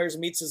 Michael Myers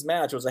Meets His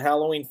Match. It was a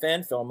Halloween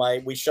fan film.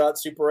 We shot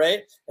Super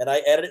 8 and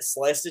I edited,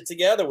 sliced it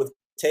together with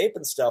tape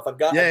and stuff. I've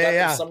got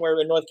them somewhere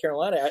in North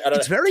Carolina.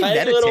 It's very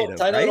meditative,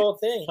 tiny little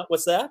thing.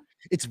 What's that?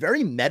 It's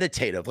very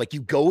meditative. Like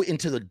you go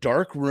into the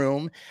dark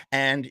room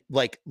and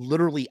like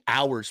literally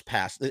hours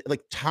pass.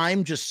 Like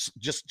time just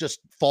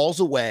falls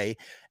away,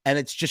 and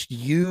it's just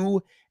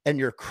you and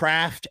your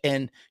craft,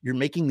 and you're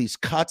making these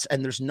cuts,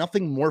 and there's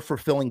nothing more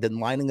fulfilling than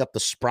lining up the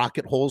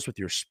sprocket holes with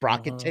your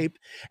sprocket tape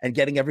and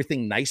getting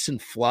everything nice and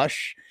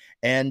flush.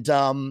 And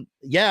but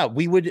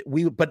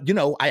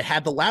I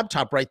had the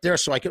laptop right there,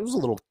 so it was a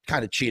little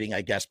kind of cheating,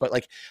 I guess, but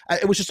like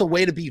it was just a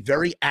way to be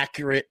very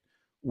accurate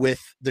with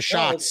the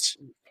shots,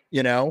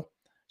 Why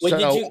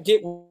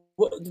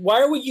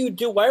were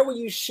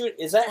you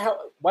shooting?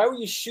 Why were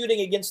you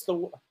shooting against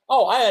the?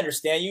 Oh, I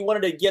understand. You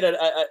wanted to get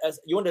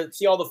you wanted to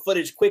see all the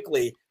footage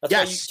quickly. That's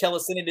why you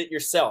telecined it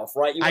yourself,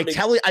 right?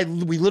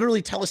 We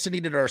literally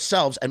telecined it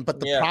ourselves.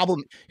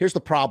 Here's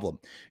the problem.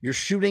 You're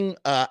shooting,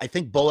 I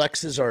think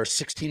Bolexes are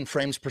 16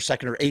 frames per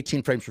second or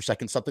 18 frames per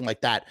second, something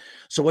like that.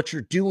 So what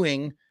you're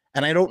doing,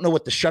 and I don't know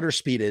what the shutter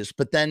speed is,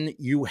 but then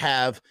you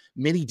have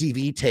mini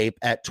DV tape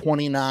at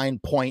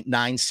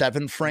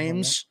 29.97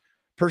 frames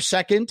per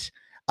second.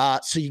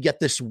 So you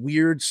get this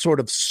weird sort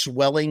of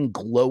swelling,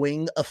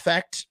 glowing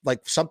effect.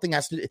 Like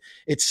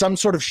it's some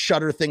sort of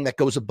shutter thing that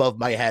goes above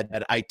my head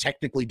that I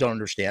technically don't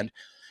understand.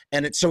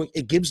 And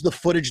it gives the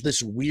footage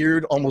this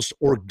weird, almost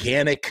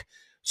organic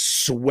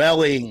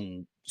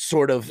swelling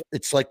sort of,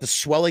 it's like the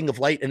swelling of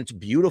light, and it's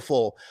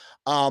beautiful.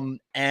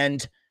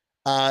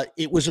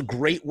 It was a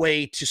great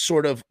way to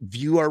sort of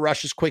view our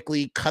rushes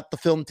quickly, cut the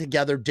film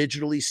together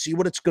digitally, see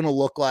what it's going to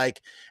look like.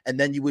 And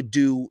then you would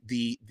do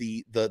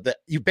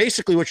you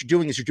basically, what you're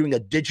doing is you're doing a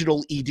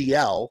digital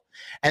EDL,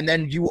 and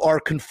then you are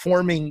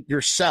conforming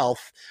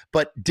yourself,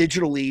 but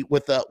digitally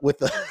with a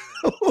with a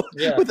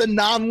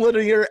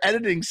nonlinear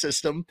editing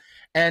system.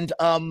 And,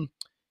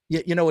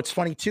 what's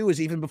funny too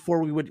is even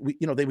before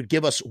they would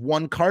give us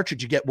one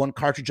cartridge. You get one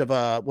cartridge of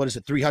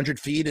 300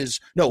 feet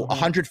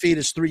 100 feet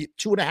is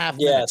 2.5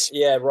 minutes.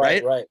 Yeah,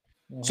 right.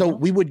 Mm-hmm. So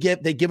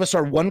they give us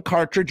our one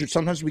cartridge, or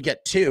sometimes we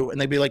get two,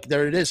 and they'd be like,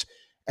 there it is.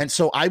 And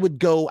so I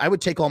would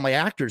take all my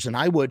actors, and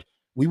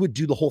we would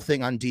do the whole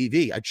thing on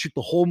DV. I'd shoot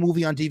the whole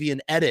movie on DV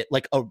and edit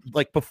like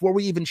before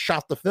we even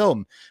shot the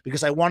film,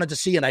 because I wanted to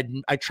see, and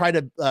I try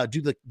to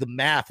do the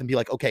math and be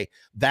like, okay,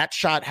 that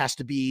shot has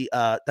to be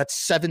that's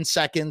 7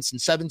 seconds,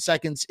 and 7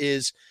 seconds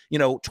is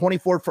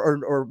 24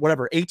 or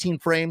whatever, 18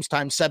 frames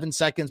times 7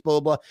 seconds, blah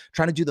blah blah.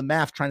 Trying to do the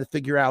math, trying to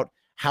figure out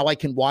how I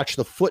can watch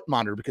the foot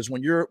monitor, because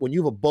when you have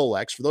a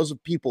Bolex, for those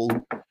of people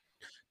who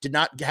did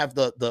not have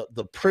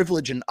the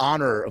privilege and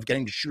honor of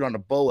getting to shoot on a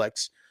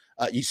Bolex,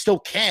 You still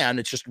can.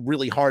 It's just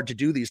really hard to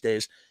do these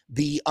days.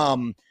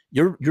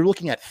 You're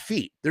looking at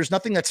feet. There's no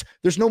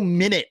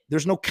minute.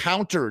 There's no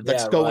counter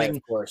that's going. Right,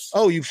 of course.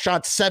 Oh, you've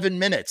shot 7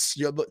 minutes.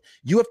 But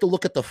you have to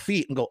look at the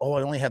feet and go, oh,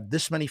 I only have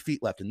this many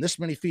feet left, and this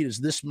many feet is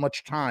this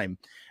much time.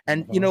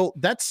 And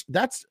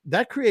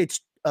that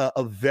creates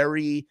a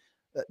very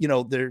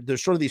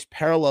there's sort of these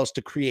parallels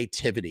to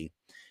creativity.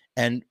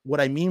 And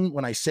what I mean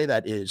when I say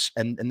that is,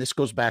 and this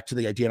goes back to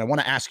the idea, and I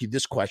want to ask you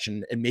this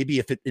question, and maybe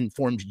if it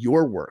informed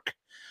your work,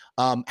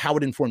 how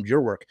it informed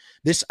your work,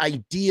 this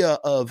idea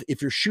of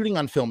if you're shooting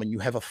on film and you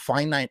have a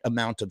finite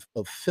amount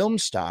of film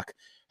stock,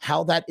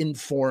 how that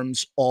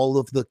informs all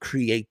of the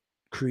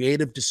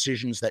creative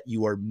decisions that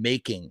you are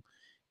making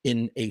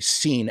in a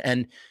scene.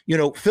 And,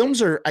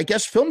 films are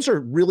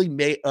really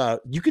made,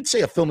 you could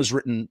say a film is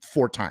written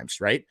 4 times,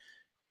 right?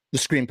 The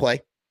screenplay,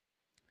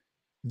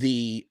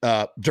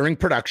 during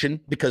production,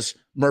 because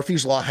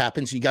Murphy's Law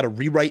happens, you got to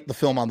rewrite the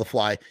film on the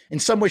fly in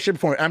some way, shape, or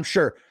form. I'm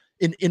sure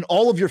in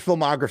all of your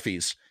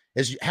filmographies,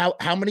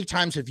 how many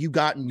times have you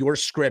gotten your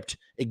script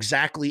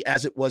exactly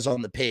as it was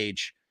on the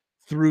page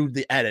through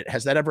the edit?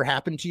 Has that ever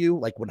happened to you?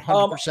 Like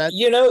 100%?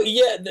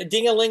 The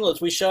Ding-a-Ling-Lings,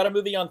 we shot a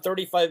movie on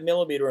 35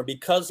 millimeter, and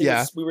because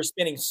we were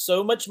spending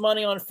so much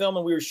money on film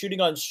and we were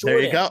shooting on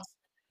short ends. Go.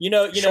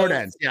 Short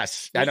ends.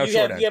 Yes, I know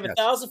short ends. You have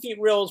 1,000 feet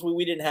reels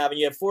we didn't have, and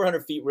you have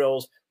 400 feet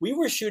reels. We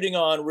were shooting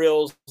on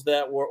reels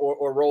that were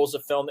or rolls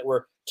of film that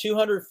were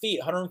 200 feet,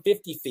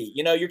 150 feet.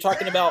 You're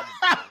talking about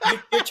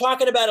you're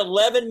talking about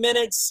 11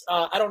 minutes.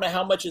 I don't know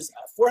how much is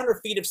 400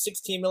 feet of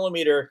 16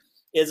 millimeter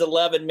is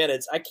 11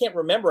 minutes. I can't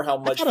remember how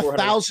much. I thought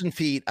 1,000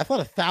 feet. I thought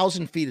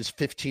 1,000 feet is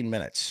 15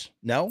 minutes.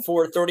 No,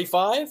 for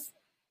 35.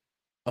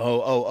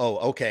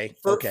 Okay.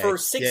 For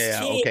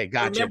 16, okay,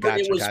 gotcha.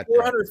 It was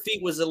 400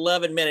 feet was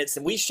 11 minutes,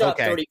 and we shot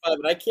 35,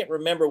 and I can't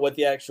remember what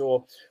the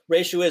actual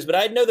ratio is, but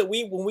I know that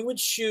when we would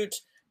shoot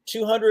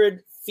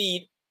 200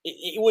 feet,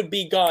 it would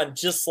be gone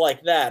just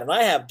like that. And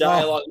I have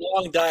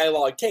long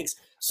dialogue takes.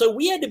 So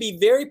we had to be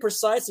very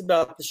precise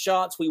about the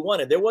shots we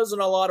wanted. There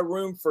wasn't a lot of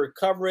room for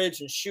coverage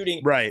and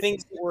shooting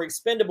things that were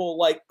expendable.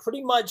 Like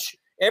pretty much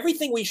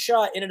everything we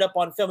shot ended up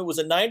on film. It was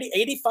a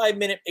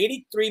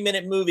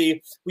 83-minute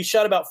movie. We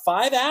shot about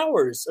 5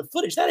 hours of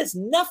footage. That is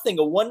nothing.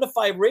 A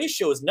 1-to-5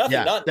 ratio is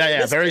nothing.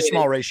 Very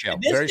small ratio.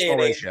 Very small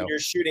ratio.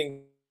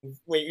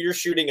 When you're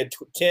shooting a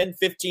 10,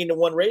 15 to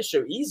 1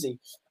 ratio, easy.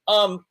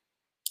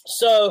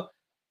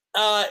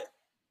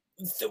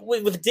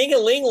 With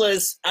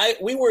Ding-a-Ling-Lings,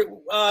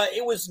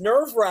 it was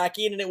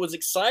nerve-wracking and it was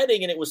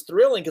exciting and it was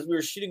thrilling because we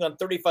were shooting on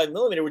 35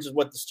 millimeter, which is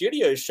what the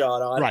studio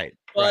shot on. Right.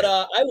 But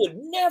I would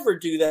never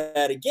do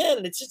that again.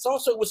 And it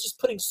was just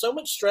putting so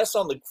much stress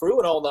on the crew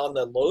and on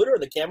the loader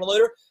and the camera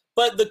loader.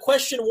 But the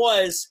question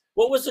was,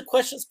 what was the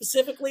question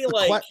specifically?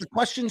 The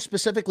question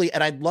specifically,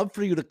 and I'd love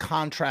for you to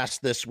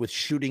contrast this with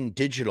shooting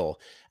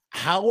digital.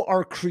 How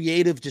are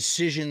creative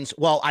decisions?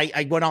 Well,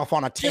 I went off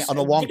on a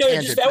long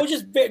tangent.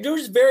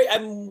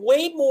 I'm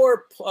way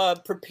more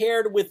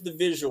prepared with the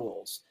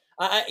visuals.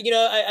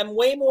 I'm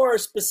way more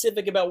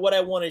specific about what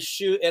I want to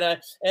shoot, and I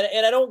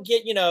don't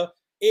get,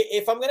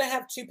 if I'm going to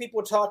have 2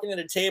 people talking at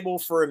a table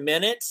for a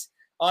minute,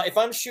 if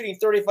I'm shooting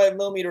 35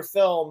 millimeter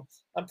film,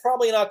 I'm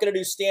probably not going to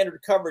do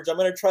standard coverage. I'm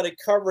going to try to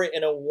cover it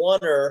in a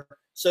oneer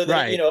so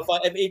that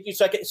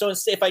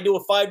if I do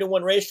a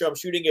 5-to-1 ratio, I'm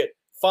shooting it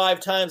 5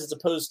 times as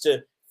opposed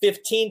to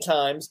 15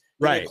 times,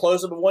 right?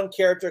 Close up on one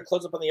character,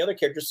 close up on the other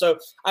character. So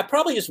I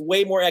probably just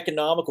way more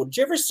economical. Did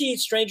you ever see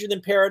Stranger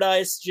Than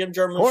Paradise? Jim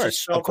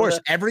Jarmusch? Of course.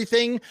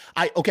 Everything.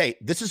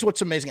 This is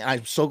what's amazing.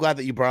 I'm so glad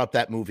that you brought up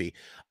that movie.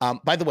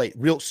 By the way,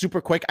 real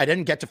super quick. I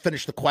didn't get to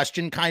finish the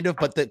question, kind of,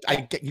 but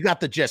you got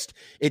the gist.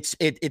 It's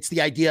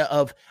the idea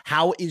of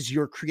how is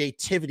your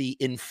creativity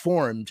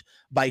informed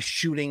by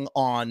shooting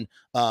on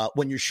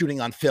when you're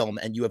shooting on film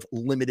and you have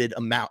limited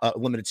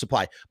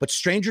supply. But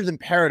Stranger Than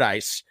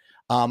Paradise.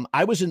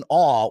 I was in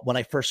awe when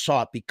I first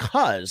saw it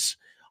because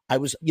I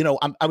was in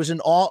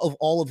awe of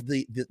all of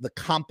the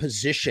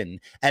composition,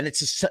 and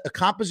it's a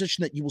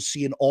composition that you will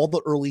see in all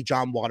the early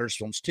John Waters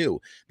films too.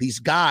 These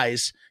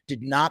guys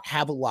did not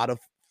have a lot of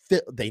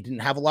they didn't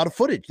have a lot of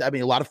footage. I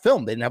mean, a lot of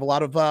film. They didn't have a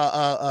lot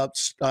of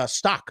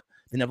stock.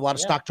 They didn't have a lot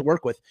of stock to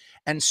work with.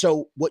 And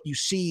so what you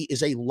see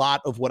is a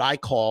lot of what I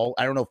call,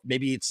 I don't know if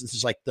maybe this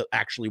is like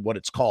actually what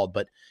it's called,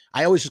 but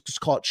I always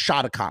just call it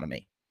shot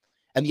economy.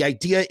 And the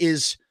idea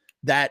is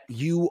that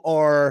you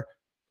are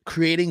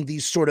creating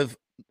these sort of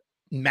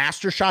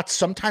master shots.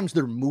 Sometimes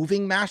they're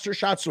moving master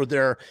shots, or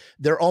they're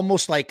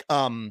almost like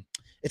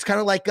it's kind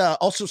of like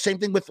also same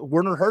thing with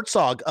Werner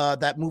Herzog,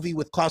 that movie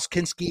with Klaus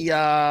Kinski,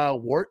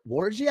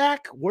 Wozniak.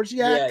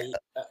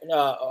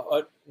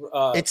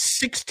 It's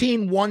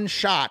 16 one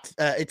shot.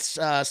 It's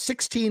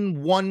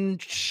 16 one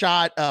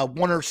shot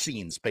one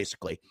scenes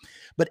basically,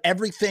 but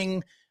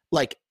everything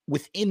like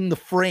within the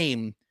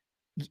frame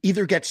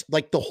either gets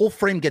like the whole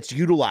frame gets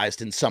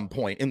utilized in some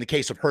point. In the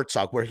case of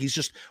Herzog, where he's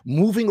just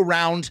moving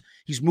around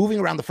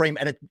the frame,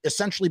 and it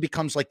essentially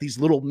becomes like these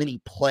little mini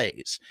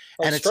plays.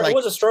 And it's like,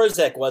 what was a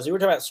Strozek was? You were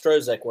talking about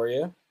Strozek, were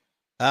you?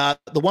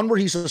 The one where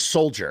he's a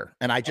soldier,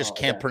 and I just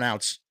can't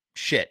pronounce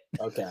shit.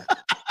 Okay.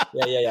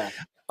 Yeah.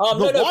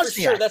 The no, for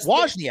sure. That's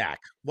Wozniak.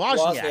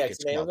 Wozniak's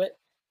It's the name called. of it.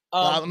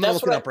 I'm gonna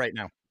look it up right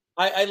now.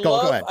 I Go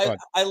love ahead.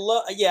 I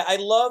love I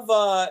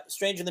love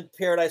Stranger Than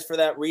Paradise for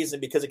that reason,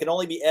 because it can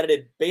only be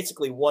edited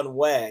basically one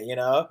way, you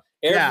know.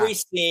 Every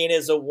scene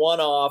is a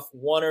one-off,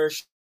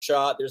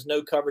 shot. There's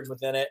no coverage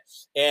within it,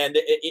 and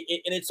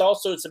it's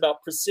also, it's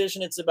about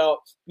precision. It's about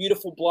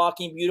beautiful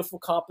blocking, beautiful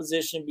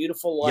composition,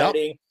 beautiful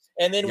lighting.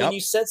 And then when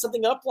you set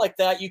something up like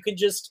that, you can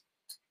just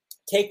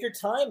take your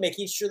time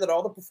making sure that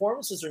all the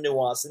performances are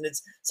nuanced, and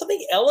it's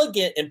something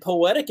elegant and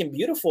poetic and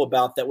beautiful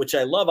about that, which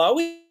I love. I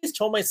always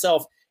told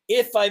myself,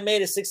 if I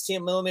made a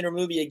 16 millimeter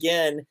movie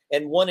again,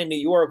 and one in New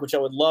York, which I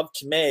would love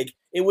to make,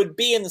 it would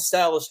be in the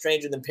style of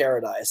Stranger Than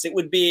Paradise. It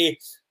would be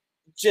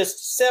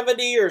just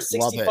 70 or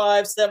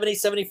 65, 70,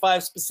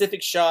 75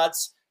 specific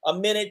shots, a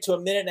minute to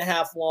a minute and a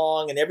half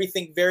long, and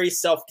everything very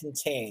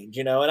self-contained,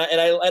 you know. And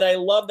I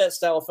love that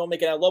style of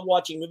filmmaking. I love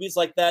watching movies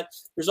like that.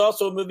 There's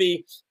also a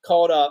movie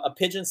called A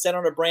Pigeon Sent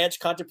on a Branch,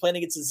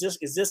 Contemplating Its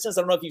Existence.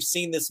 I don't know if you've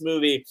seen this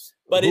movie,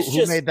 but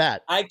who made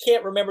that? I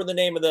can't remember the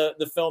name of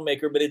the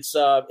filmmaker, but it's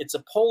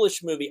a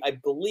Polish movie, I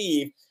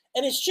believe,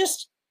 and it's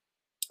just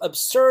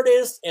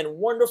absurdist and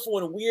wonderful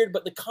and weird,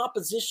 but the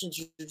compositions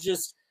are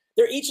just,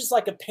 they're each is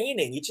like a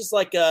painting, each is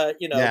like a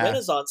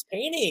Renaissance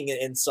painting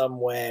in some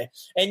way,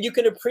 and you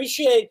can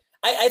appreciate.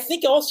 I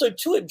think also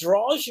too, it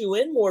draws you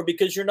in more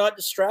because you're not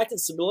distracted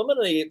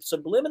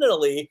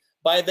subliminally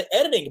by the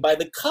editing, by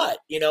the cut.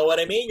 You know what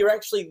I mean? You're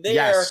actually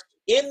there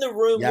in the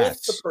room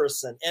with the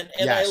person,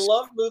 and I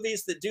love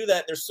movies that do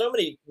that. There's so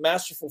many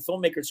masterful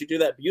filmmakers who do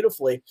that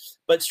beautifully.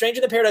 But Stranger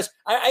Than Paradise,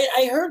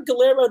 I heard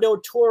Guillermo del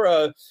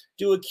Toro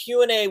do a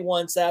Q&A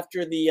once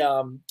after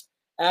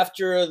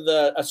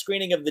a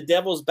screening of The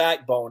Devil's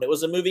Backbone. It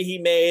was a movie he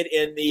made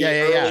in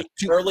the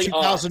early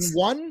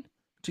 2001.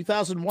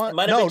 2001. It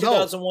might have been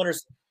 2001 or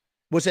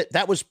was it?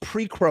 That was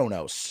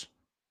pre-Chronos.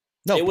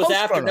 No, it was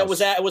after. No,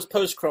 it was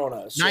post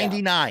Chronos.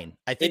 99.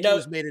 I think it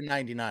was made in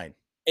 99.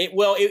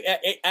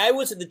 I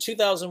was at the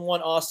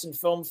 2001 Austin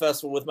Film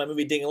Festival with my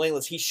movie Ding-a-Ling.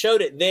 He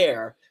showed it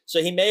there,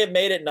 so he may have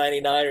made it in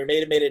 99 or may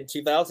have made it in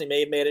 2000. He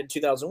may have made it in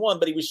 2001,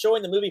 but he was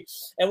showing the movie.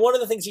 And one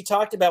of the things he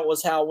talked about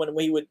was how when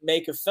we would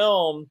make a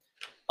film,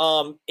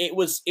 it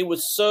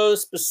was so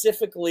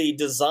specifically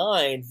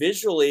designed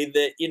visually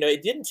that, you know,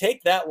 it didn't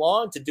take that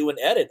long to do an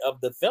edit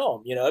of the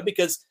film, you know,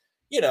 because,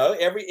 you know,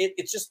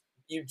 it's just,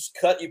 you're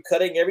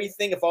cutting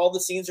everything. If all the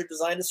scenes are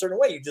designed a certain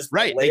way, you just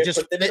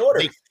put them in order.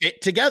 They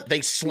fit together.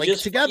 They slink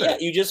together. Yeah,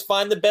 you just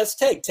find the best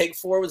take. Take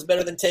 4 was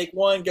better than take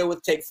 1. Go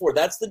with take 4.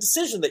 That's the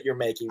decision that you're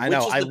making. I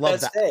know. I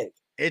love that. Take.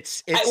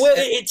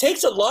 It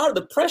takes a lot of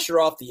the pressure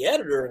off the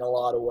editor in a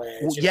lot of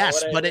ways.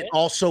 Yes, but it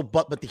also,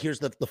 but here's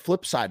the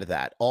flip side of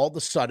that. All of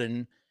a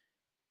sudden,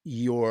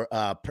 your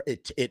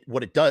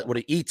what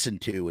it eats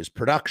into is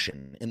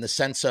production, in the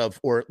sense of,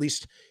 or at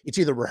least it's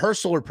either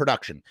rehearsal or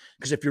production.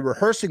 Because if you're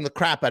rehearsing the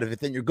crap out of it,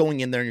 then you're going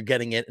in there and you're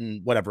getting it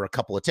in whatever, a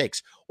couple of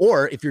takes.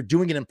 Or if you're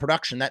doing it in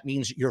production, that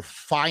means you're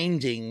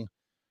finding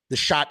the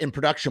shot in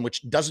production,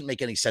 which doesn't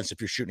make any sense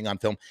if you're shooting on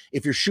film.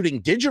 If you're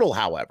shooting digital,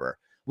 however,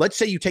 let's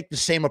say you take the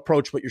same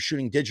approach, but you're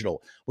shooting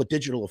digital. What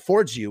digital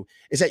affords you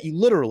is that you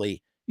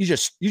literally, you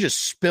just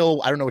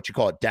spill, I don't know what you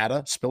call it,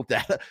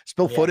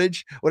 spill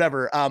footage,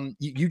 whatever.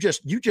 You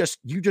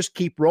just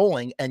keep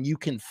rolling, and you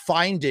can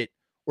find it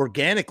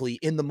organically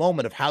in the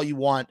moment of how you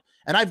want.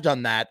 And I've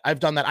done that. I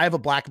have a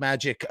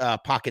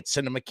Blackmagic Pocket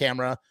Cinema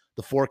camera,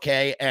 the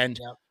 4K, and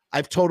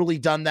I've totally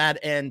done that.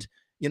 And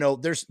you know,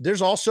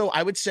 there's also,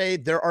 I would say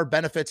there are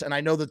benefits, and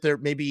I know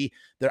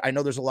that I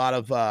know there's a lot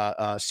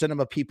of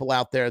cinema people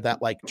out there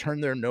that like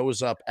turn their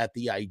nose up at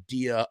the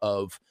idea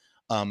of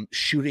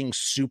shooting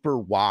super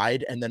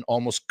wide and then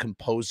almost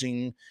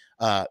composing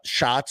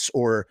shots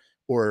or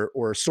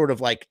sort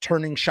of like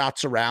turning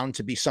shots around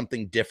to be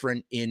something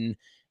different in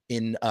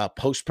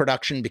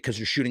post-production, because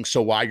you're shooting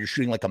so wide. You're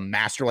shooting like a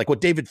master, like what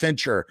David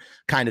Fincher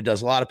kind of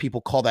does. A lot of people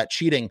call that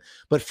cheating,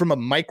 but from a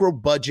micro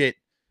budget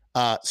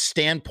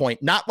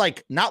standpoint, not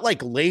like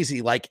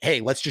lazy, like,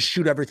 hey, let's just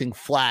shoot everything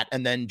flat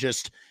and then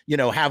just, you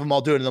know, have them all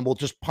do it and then we'll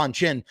just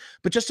punch in,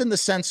 but just in the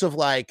sense of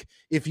like,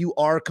 if you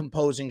are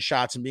composing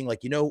shots and being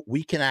like, you know,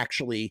 we can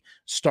actually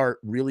start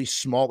really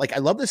small. Like, I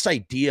love this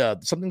idea.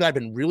 Something that I've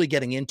been really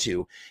getting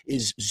into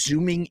is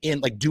zooming in,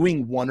 like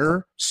doing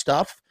oneer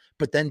stuff,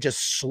 but then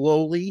just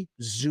slowly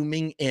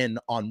zooming in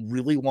on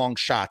really long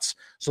shots,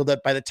 so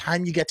that by the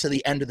time you get to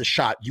the end of the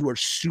shot, you are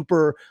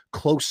super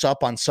close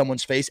up on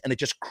someone's face and it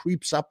just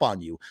creeps up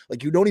on you.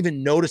 Like, you don't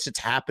even notice it's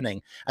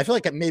happening. I feel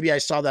like maybe I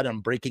saw that on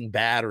Breaking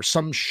Bad or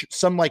some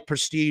like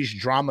prestige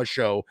drama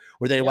show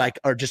where they like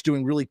are just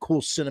doing really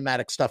cool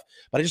cinematic stuff.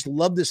 But I just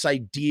love this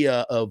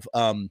idea of,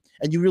 and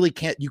you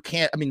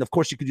can't, I mean, of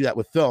course you could do that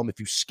with film if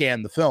you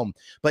scan the film,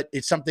 but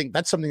that's something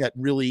that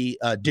really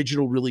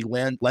digital really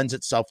lends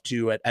itself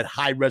to at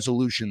high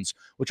resolutions,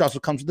 which also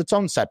comes with its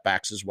own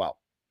setbacks as well.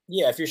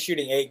 Yeah, if you're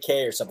shooting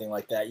 8K or something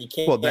like that, you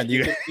can't. Well, then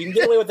you can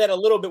get away with that a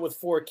little bit with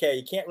 4K.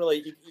 You can't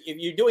really, if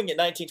you're doing it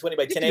 1920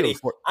 by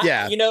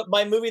 1080. You know,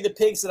 my movie The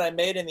Pigs that I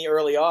made in the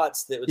early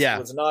aughts, that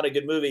was not a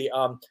good movie.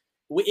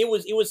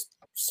 it was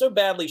so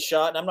badly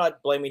shot, and I'm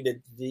not blaming the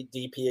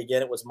DP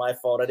again. It was my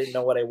fault. I didn't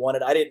know what I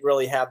wanted. I didn't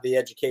really have the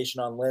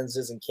education on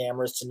lenses and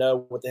cameras to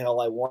know what the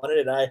hell I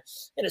wanted,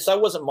 and so I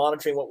wasn't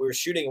monitoring what we were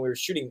shooting, and we were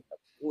shooting,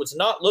 it was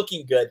not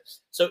looking good.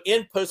 So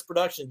in post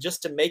production,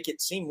 just to make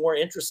it seem more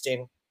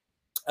interesting,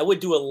 I would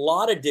do a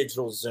lot of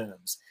digital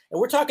zooms, and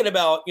we're talking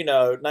about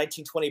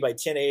 1920 by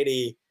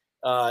 1080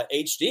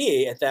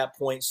 HD at that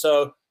point.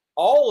 So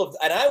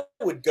and I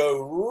would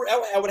go,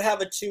 I would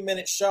have a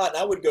 2-minute shot, and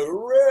I would go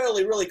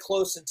really, really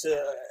close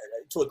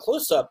to a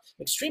close up,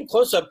 extreme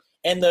close up,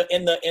 and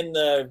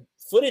the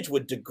footage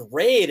would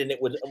degrade, and it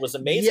was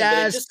amazing.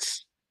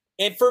 Yes.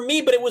 And for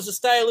me, but it was a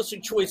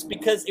stylistic choice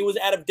because it was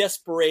out of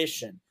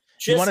desperation.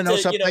 You want to know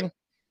something?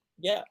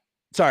 Yeah.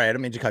 Sorry, I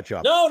don't mean to cut you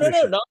off. No.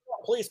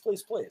 Please.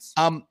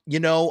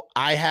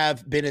 I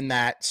have been in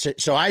that.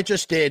 So I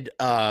just did.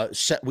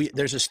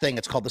 There's this thing.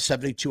 It's called the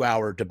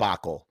 72-hour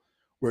debacle,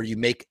 where you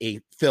make a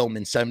film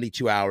in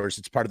 72 hours.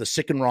 It's part of the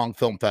Sick and Wrong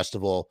Film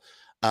Festival.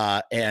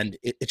 And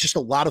it's just a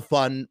lot of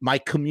fun. My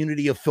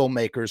community of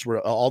filmmakers were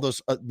all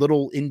those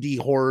little indie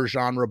horror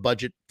genre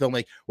budget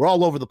filmmakers. We're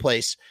all over the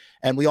place,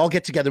 and we all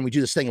get together and we do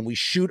this thing, and we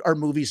shoot our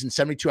movies in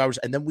 72 hours,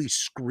 and then we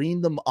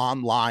screen them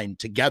online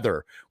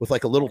together with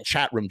like a little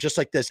chat room just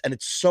like this. And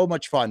it's so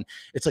much fun.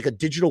 It's like a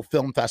digital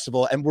film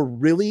festival, and we're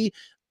really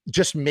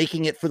just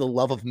making it for the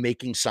love of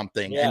making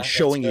something and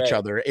showing each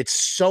other. It's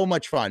so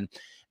much fun.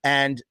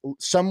 And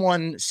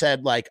someone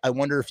said, like, I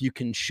wonder if you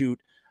can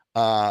shoot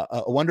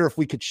I wonder if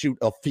we could shoot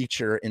a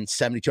feature in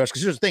 72 hours.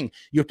 Because here's the thing,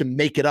 you have to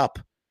make it up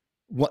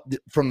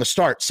from the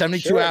start.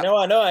 72 hours. No,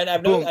 I know. I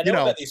know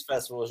about these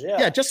festivals. Yeah.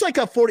 Yeah. Just like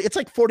it's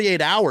like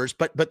 48 hours.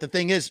 But the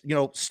thing is,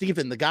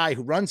 Steven, the guy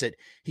who runs it,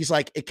 he's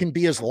like, it can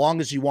be as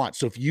long as you want.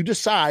 So if you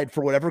decide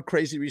for whatever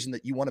crazy reason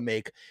that you want to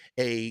make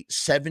a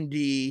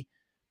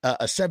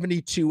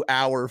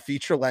 72-hour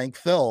feature length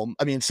film,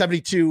 a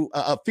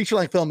feature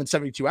length film in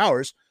 72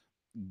 hours,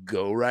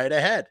 go right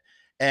ahead.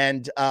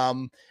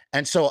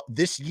 And so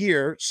this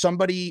year,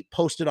 somebody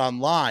posted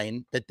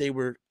online that they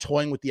were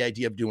toying with the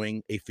idea of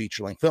doing a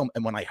feature-length film.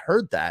 And when I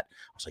heard that,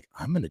 I was like,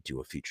 I'm going to do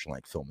a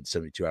feature-length film in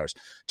 72 hours.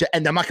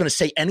 And I'm not going to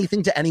say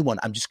anything to anyone.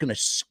 I'm just going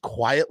to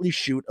quietly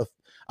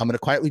I'm going to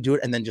quietly do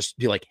it and then just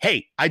be like,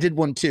 hey, I did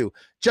one too.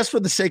 Just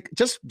for the sake,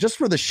 just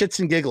for the shits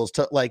and giggles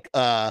to like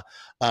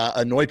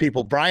annoy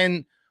people.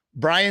 Brian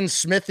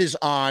Smith is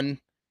on.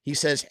 He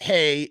says,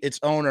 hey,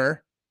 it's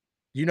Owner.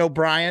 You know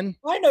Brian?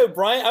 I know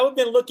Brian. I've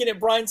been looking at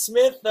Brian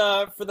Smith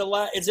for the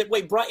last.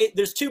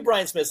 There's two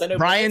Brian Smiths. I know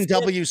Brian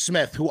W.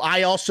 Smith, who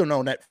I also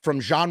know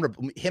from Genre.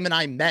 Him and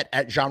I met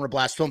at Genre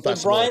Blast Film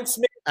Festival. Brian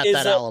Smith at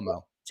that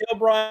Alamo. Tell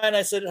Brian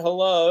I said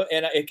hello,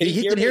 and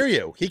he can hear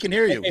you. He can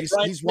hear you. He's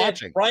Smith,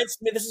 watching. Brian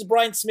Smith. This is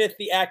Brian Smith,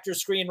 the actor,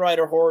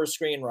 screenwriter, horror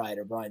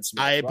screenwriter. Brian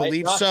Smith. I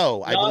believe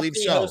so. I believe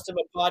so. Host of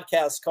a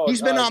podcast called.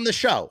 He's been on the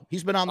show.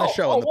 He's been on the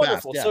show in the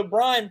wonderful. past. Yeah. So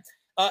Brian.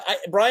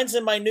 Brian's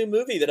in my new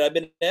movie that I've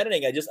been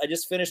editing. I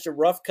just finished a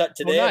rough cut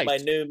today of my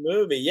new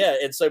movie. Yeah,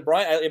 and so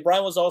Brian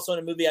was also in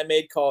a movie I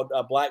made called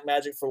Black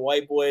Magic for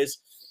White Boys.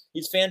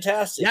 He's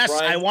fantastic. Yes,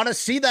 Brian, I want to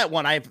see that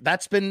one.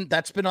 That's been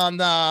on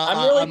the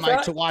on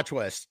my to watch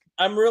list.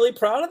 I'm really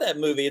proud of that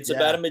movie. It's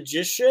about a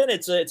magician.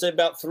 It's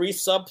about 3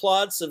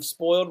 subplots of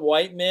spoiled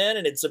white men,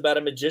 and it's about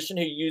a magician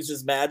who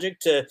uses magic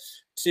to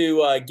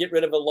get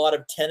rid of a lot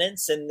of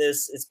tenants. And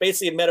it's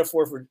basically a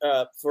metaphor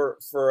for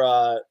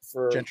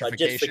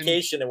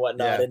gentrification and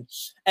whatnot. Yeah.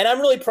 And I'm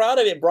really proud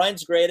of it.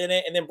 Brian's great in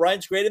it, and then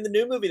Brian's great in the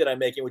new movie that I'm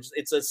making, which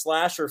it's a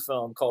slasher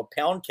film called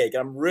Pound Cake.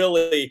 I'm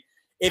really.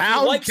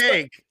 Pound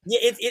Cake.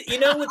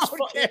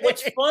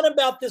 What's fun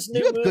about this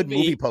new movie? Good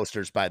movie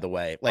posters, by the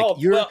way.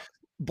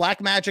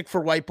 Black Magic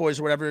for White Boys,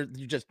 or whatever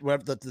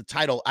the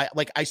title.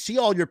 I see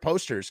all your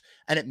posters,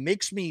 and it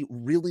makes me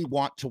really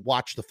want to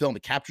watch the film.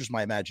 It captures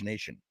my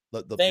imagination.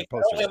 The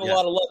posters. I don't have a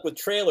lot of luck with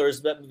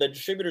trailers, but the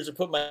distributors who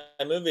put my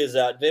movies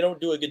out, they don't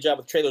do a good job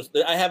with trailers.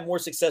 I have more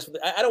success with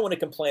it. I don't want to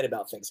complain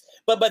about things,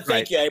 but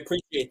thank you. I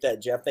appreciate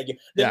that, Jeff. Thank you.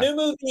 The new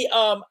movie,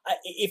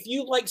 if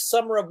you like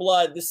Summer of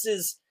Blood, this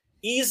is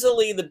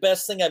easily the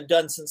best thing I've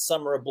done since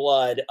Summer of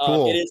Blood.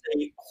 Cool. It is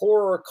a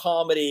horror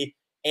comedy.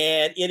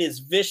 And it is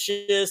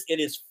vicious. It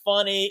is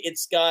funny.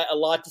 It's got a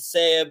lot to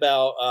say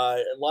about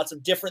lots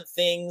of different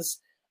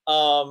things.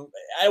 I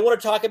don't want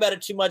to talk about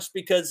it too much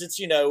because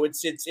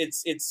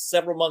it's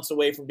several months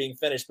away from being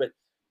finished. But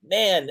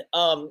man,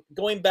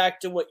 going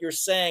back to what you're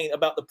saying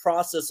about the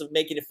process of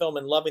making a film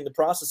and loving the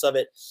process of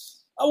it.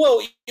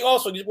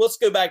 Let's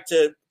go back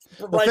to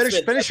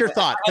finish your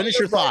thought. Finish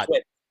your thought.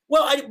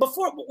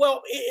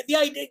 The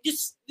idea,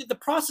 just the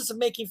process of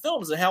making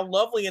films and how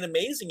lovely and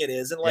amazing it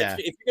is. And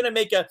if you're going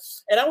to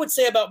and I would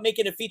say about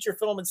making a feature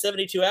film in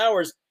 72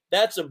 hours,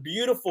 that's a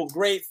beautiful,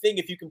 great thing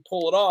if you can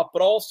pull it off.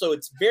 But also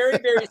it's very,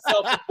 very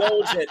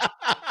self-indulgent,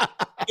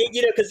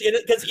 because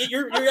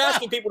you're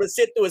asking people to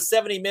sit through a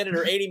 70-minute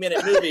or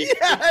 80-minute movie.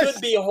 Yes. It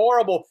could be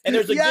horrible. And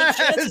there's a good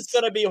chance it's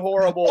going to be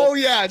horrible. Oh,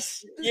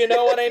 yes. You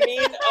know what I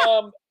mean?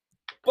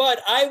 But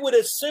I would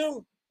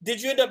assume,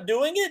 did you end up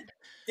doing it?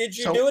 Did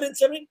you do it in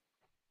 70?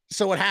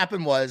 So what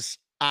happened was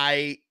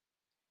I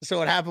So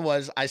what happened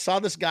was I saw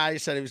this guy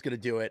said he was going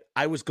to do it.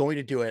 I was going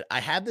to do it. I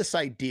had this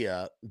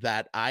idea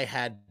that I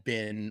had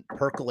been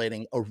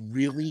percolating a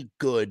really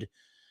good,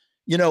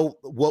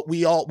 what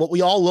we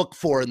all look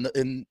for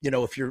in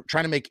if you're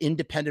trying to make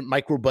independent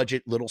micro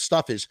budget little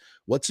stuff is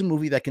what's a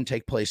movie that can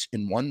take place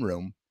in one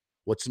room.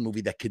 What's a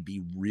movie that could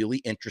be really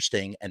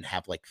interesting and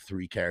have like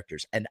 3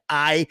 characters? And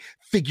I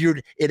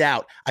figured it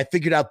out. I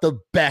figured out the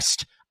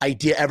best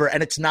idea ever.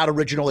 And it's not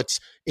original. It's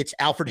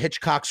Alfred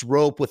Hitchcock's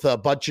Rope with a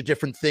bunch of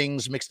different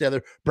things mixed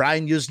together.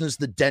 Brian Yuzna's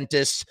The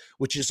Dentist,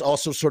 which is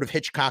also sort of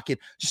Hitchcockian.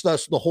 Just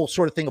the whole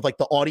sort of thing of like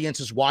the audience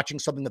is watching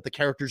something that the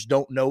characters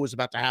don't know is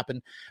about to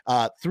happen.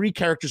 3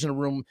 characters in a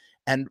room.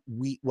 And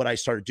what I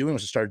started doing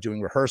was I started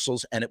doing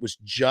rehearsals, and it was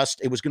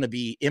going to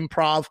be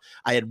improv.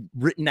 I had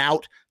written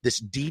out this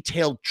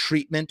detailed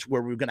treatment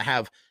where we were going to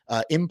have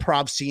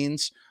improv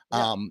scenes.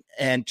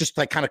 And just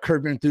like kind of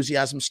Curb Your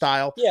Enthusiasm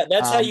style. Yeah,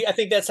 I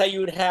think that's how you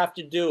would have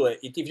to do it.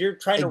 If you're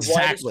trying to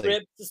write a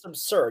script, it's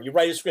absurd. You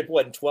write a script,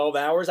 what, in 12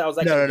 hours? I was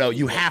like, no.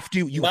 You have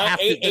to.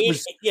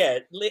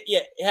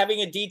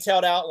 Having a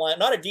detailed outline,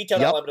 not a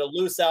detailed outline, but a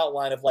loose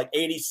outline of like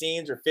 80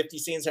 scenes or 50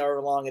 scenes,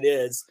 however long it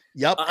is.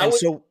 Yep.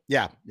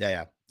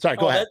 Sorry,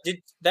 go ahead.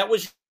 That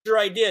was your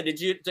idea. Did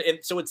you?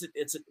 So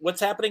it's what's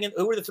happening? And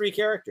who were the 3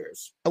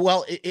 characters?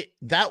 Well, it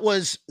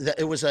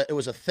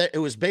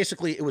was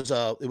basically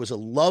a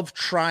love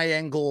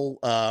triangle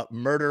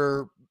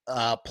murder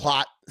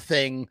plot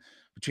thing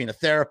between a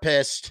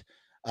therapist.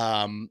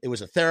 It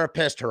was a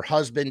therapist, her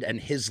husband, and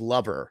his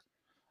lover.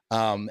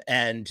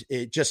 And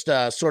it just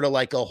sort of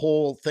like a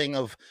whole thing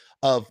of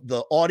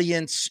the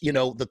audience,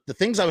 the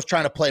things I was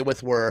trying to play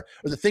with or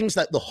the things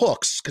that the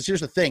hooks, because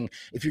here's the thing,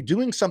 if you're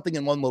doing something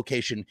in one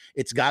location,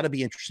 it's got to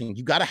be interesting.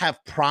 You got to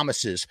have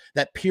promises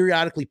that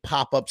periodically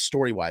pop up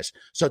story-wise.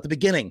 So at the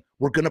beginning,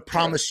 we're going to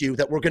promise you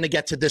that we're going to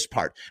get to this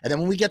part. And then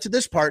when we get to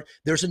this part,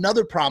 there's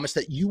another promise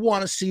that you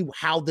want to see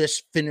how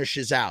this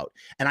finishes out.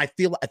 And I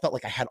felt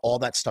like I had all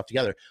that stuff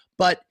together,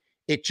 but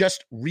it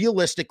just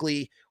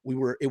realistically,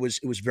 it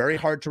was very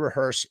hard to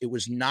rehearse. It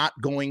was not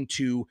going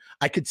to,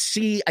 I could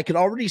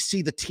already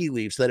see the tea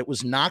leaves that it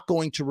was not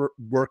going to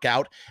work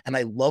out. And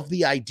I love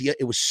the idea.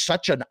 It was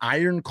such an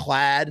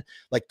ironclad,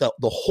 like the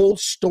whole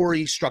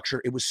story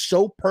structure. It was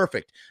so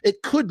perfect.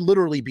 It could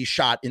literally be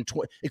shot it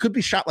could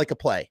be shot like a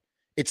play.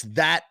 It's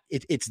that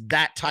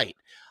tight.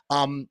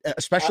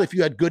 Especially if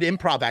you had good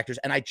improv actors.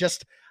 And I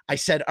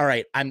said, all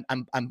right, I'm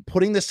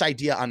putting this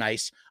idea on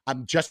ice.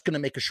 I'm just going to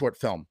make a short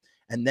film.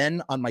 And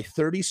then on my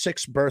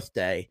 36th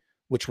birthday,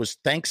 which was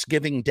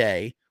Thanksgiving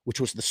Day,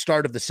 which was the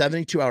start of the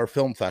 72-hour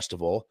film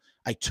festival,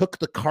 I took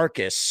the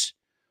carcass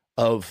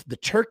of the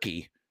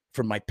turkey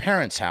from my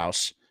parents'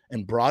 house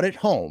and brought it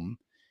home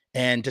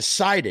and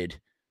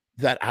decided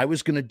that I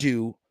was going to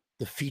do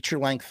the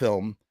feature-length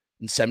film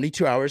in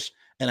 72 hours.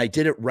 And I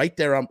did it right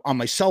there on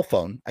my cell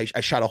phone.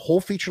 I shot a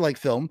whole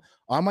feature-length film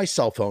on my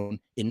cell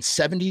phone in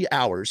 70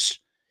 hours.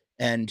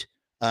 And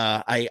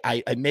I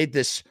made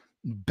this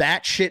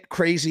batshit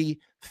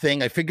crazy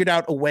thing. I figured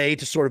out a way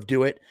to sort of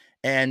do it,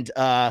 and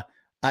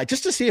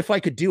just to see if I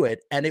could do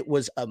it. And it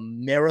was a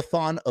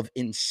marathon of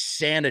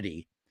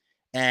insanity,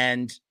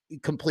 and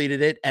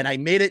completed it. And I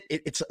made it.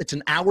 It's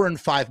an hour and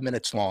 5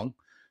 minutes long.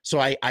 So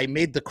I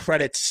made the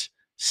credits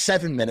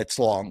 7 minutes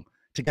long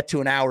to get to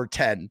an hour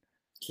 10.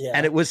 Yeah.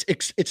 And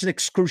it's an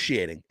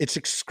excruciating. It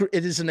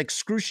is an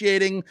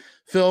excruciating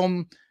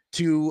film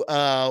to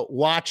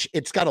watch.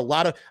 It's got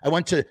I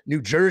went to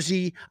New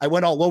Jersey. I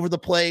went all over the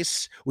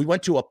place. We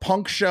went to a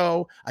punk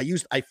show.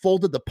 I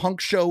folded the punk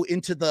show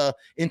into the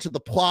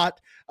plot.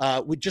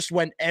 We just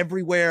went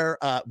everywhere,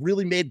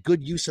 really made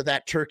good use of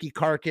that turkey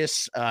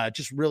carcass,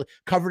 just really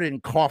covered it in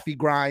coffee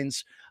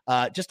grinds,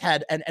 and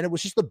it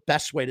was just the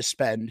best way to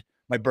spend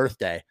my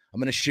birthday. I'm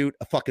going to shoot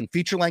a fucking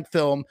feature-length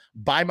film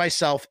by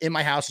myself in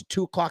my house at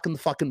 2:00 in the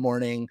fucking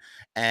morning.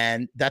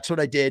 And that's what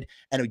I did.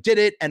 And we did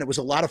it. And it was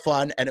a lot of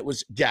fun. And it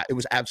was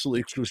absolutely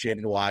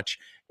excruciating to watch.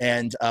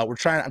 And I'm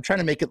trying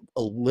to make it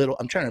a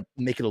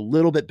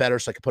little bit better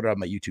so I can put it on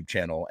my YouTube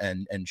channel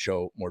and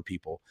show more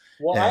people.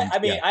 Well,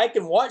 I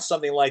can watch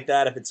something like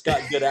that if it's got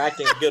good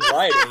acting and good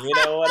writing. You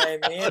know what I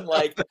mean?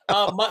 Like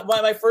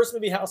my first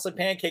movie, House of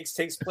Pancakes,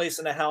 takes place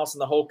in a house,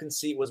 and the whole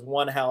conceit was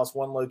one house,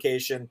 one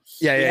location.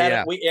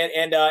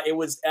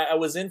 I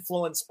was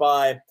influenced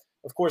by,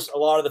 of course, a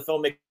lot of the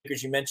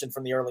filmmakers you mentioned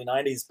from the early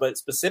 90s, but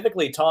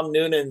specifically Tom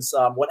Noonan's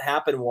What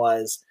Happened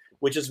Was,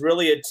 which is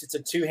really it's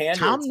a two-hander.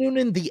 Tom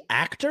Noonan, the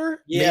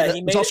actor? Yeah,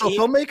 he's also a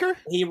filmmaker?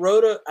 He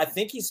wrote I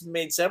think he's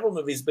made several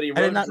movies, but he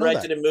wrote and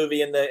directed a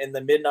movie in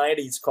the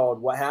mid-90s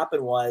called What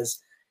Happened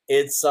Was.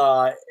 It's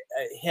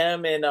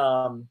him and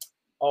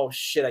oh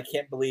shit, I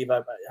can't believe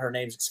her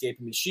name's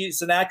escaping me.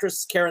 She's an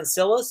actress, Karen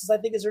Sillis, I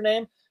think is her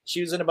name.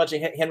 She was in a bunch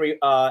of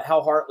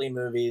Hal Hartley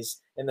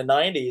movies in the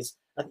 90s.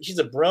 I think she's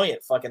a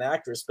brilliant fucking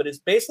actress, but it's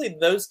basically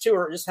those two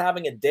are just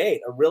having a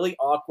date, a really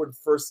awkward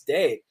first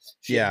date.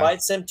 She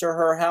invites him to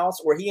her house,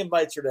 or he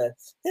invites her to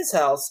his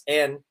house,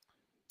 and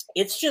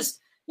it's just,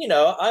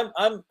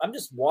 I'm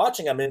just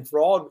watching. I'm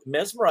enthralled,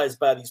 mesmerized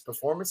by these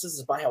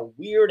performances, by how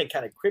weird and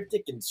kind of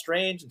cryptic and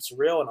strange and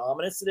surreal and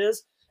ominous it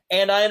is.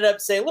 And I ended up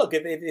saying, look,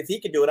 if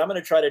he can do it, I'm going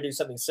to try to do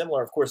something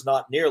similar. Of course,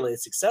 not nearly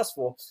as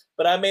successful,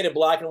 but I made a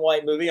black and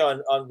white movie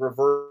on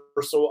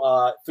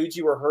reversal,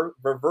 Fuji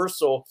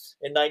reversal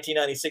in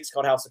 1996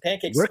 called House of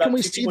Pancakes. Where can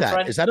we see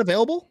that? Is that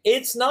available?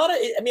 It's not.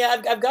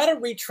 I've got to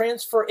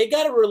retransfer. It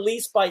got a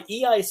release by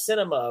EI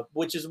Cinema,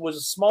 which was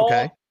a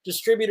small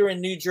distributor in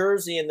New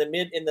Jersey in the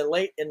mid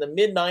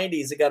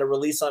 90s. It got a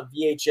release on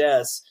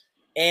VHS.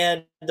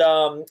 And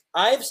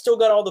I've still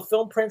got all the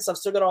film prints. I've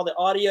still got all the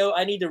audio.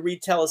 I need to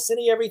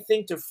re-telecine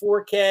everything to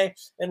 4K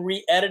and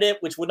re-edit it,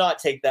 which would not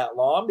take that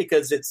long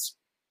because it's,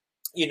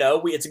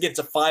 it's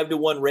a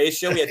 5-to-1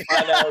 ratio. We had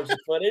 5 hours of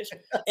footage,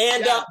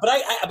 and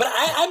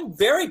I'm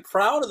very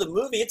proud of the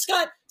movie. It's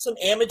got some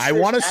amateur. I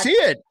want to see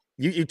it.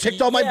 You ticked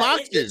all my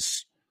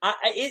boxes.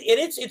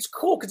 It's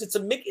cool because it's a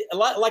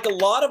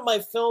lot of my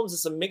films.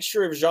 It's a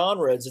mixture of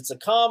genres. It's a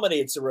comedy.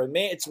 It's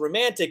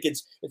romantic.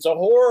 It's a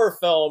horror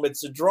film.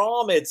 It's a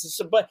drama.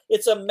 But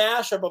it's a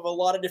mashup of a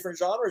lot of different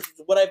genres.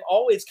 What I've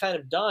always kind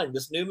of done.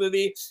 This new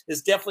movie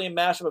is definitely a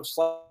mashup of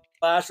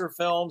slasher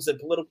films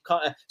and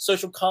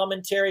social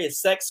commentary and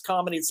sex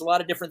comedy. It's a lot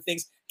of different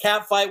things.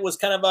 Catfight was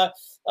kind of a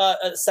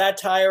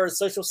satire, a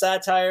social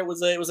satire. It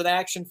was an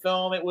action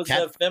film. It was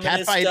a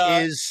feminist.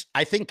 Catfight is,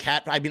 I think,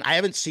 I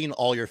haven't seen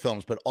all your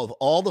films, but of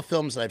all the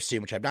films that I've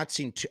seen, which I've not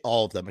seen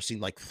all of them, I've seen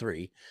like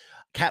 3.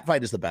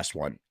 Catfight is the best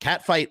one.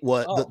 Catfight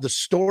was the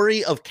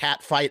story of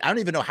Catfight. I don't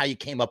even know how you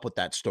came up with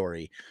that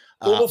story.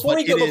 Well, before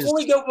we go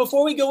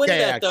into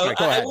that, though,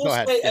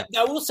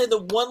 I will say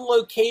the one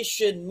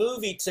location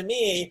movie to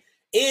me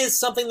is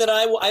something that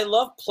I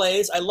love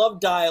plays. I love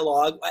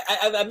dialogue.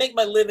 I make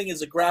my living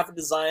as a graphic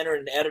designer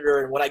and editor.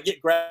 And when I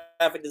get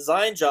graphic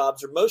design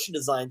jobs or motion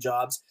design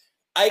jobs,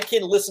 I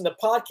can listen to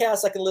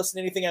podcasts. I can listen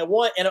to anything I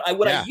want. And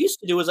I used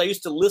to do is I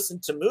used to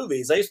listen to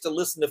movies. I used to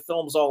listen to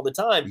films all the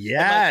time.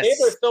 Yes.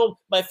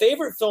 My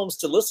favorite films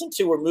to listen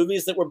to were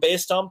movies that were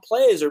based on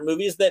plays or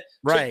movies that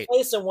took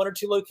place in 1 or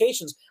 2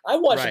 locations. I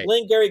watched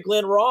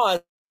Glenn Ross,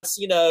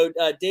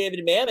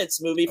 David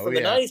Mamet's movie from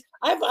the 90s.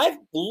 I've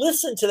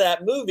listened to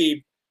that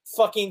movie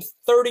fucking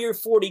 30 or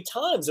 40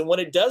 times. And what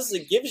it does is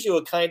it gives you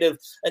a kind of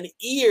an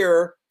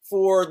ear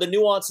for the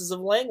nuances of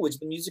language,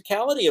 the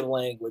musicality of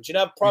language.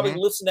 I've probably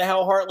listened to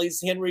Hal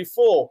Hartley's Henry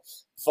Full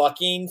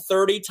fucking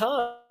 30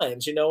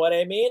 times. You know what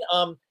I mean?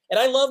 And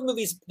I love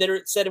movies that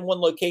are set in one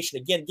location.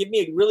 Again, give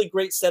me a really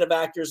great set of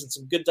actors and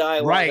some good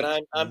dialogue,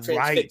 and I'm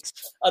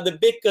transfixed. The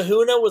Big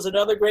Kahuna was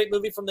another great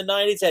movie from the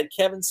 90s. It had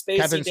Kevin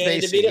Spacey, Danny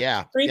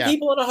DeVito, 3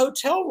 people in a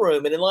hotel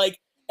room, and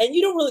they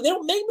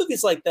don't make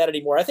movies like that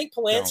anymore. I think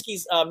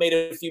Polanski's made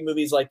a few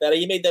movies like that.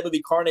 He made that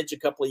movie Carnage a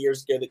couple of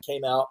years ago that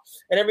came out.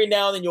 And every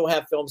now and then you'll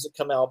have films that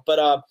come out.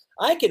 But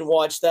I can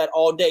watch that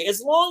all day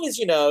as long as,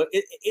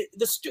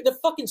 the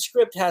fucking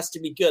script has to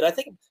be good. I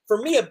think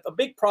for me, a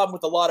big problem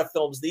with a lot of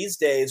films these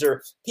days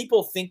are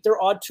people think they're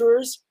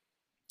auteurs.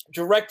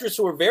 Directors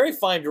who are very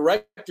fine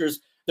directors,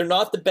 they're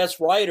not the best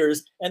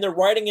writers, and they're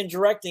writing and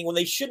directing when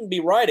they shouldn't be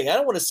writing. I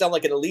don't want to sound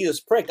like an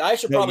elitist prick. I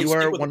should probably. You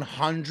are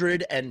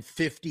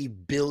 150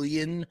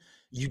 billion.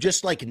 You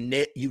just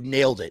you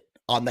nailed it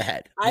on the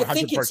head. I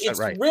think it's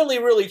really,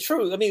 really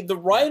true. I mean, the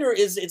writer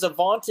is a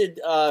vaunted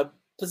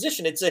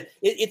position. It's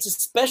a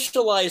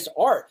specialized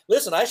art.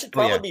 Listen, I should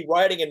probably be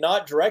writing and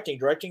not directing.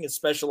 Directing is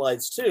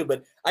specialized too,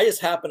 but I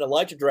just happen to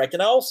like to direct.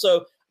 And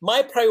also,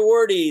 my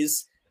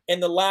priorities in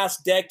the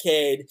last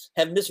decade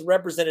have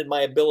misrepresented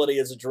my ability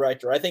as a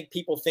director. I think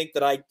people think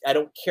that I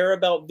don't care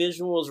about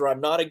visuals, or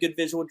I'm not a good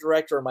visual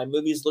director, or my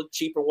movies look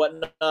cheap or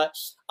whatnot.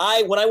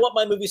 When I want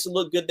my movies to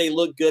look good, they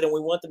look good, and we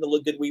want them to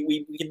look good.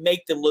 We can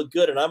make them look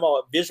good, and I'm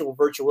all visual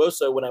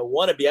virtuoso when I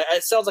want to be.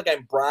 It sounds like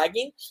I'm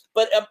bragging,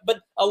 but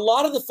a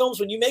lot of the films,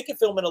 when you make a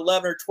film in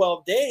 11 or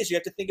 12 days, you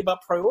have to think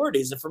about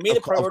priorities. And for me,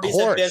 the priorities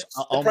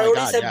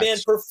have been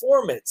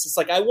performance. It's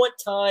like I want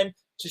time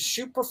to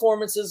shoot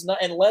performances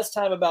and less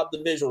time about the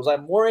visuals.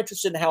 I'm more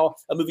interested in how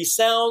a movie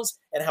sounds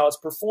and how it's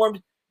performed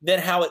than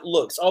how it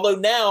looks. Although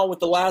now with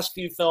the last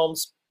few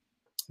films,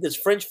 this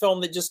French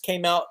film that just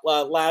came out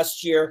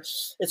last year,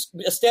 it's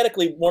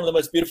aesthetically one of the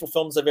most beautiful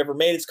films I've ever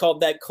made. It's called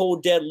That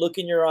Cold Dead Look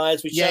in Your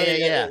Eyes. It's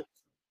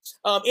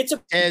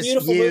a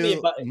beautiful movie.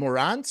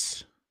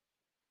 Morantz?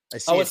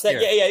 It's that?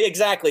 Yeah,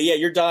 exactly. Yeah,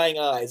 Your Dying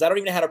Eyes. I don't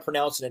even know how to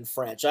pronounce it in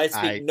French. I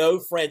speak no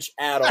French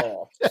at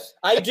all.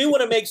 I do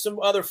want to make some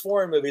other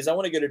foreign movies. I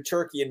want to go to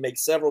Turkey and make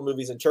several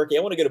movies in Turkey. I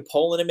want to go to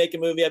Poland and make a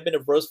movie. I've been to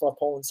Wrocław,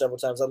 Poland several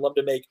times. I'd love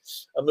to make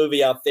a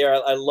movie out there.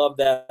 I love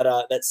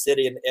that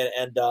city, and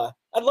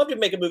I'd love to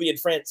make a movie in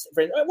France.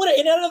 In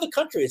another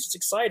country. It's just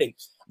exciting.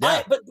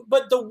 Yeah.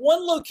 But the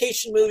one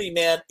location movie,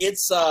 man,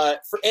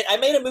 I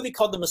made a movie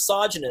called The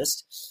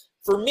Misogynist.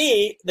 For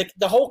me,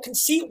 the whole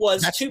conceit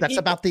was that's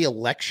about the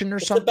election or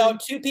something? It's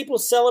about 2 people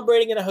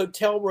celebrating in a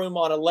hotel room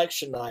on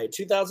election night,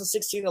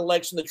 2016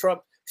 election, the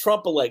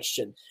Trump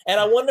election. And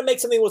I wanted to make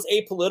something that was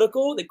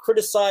apolitical, that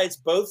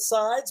criticized both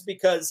sides,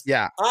 because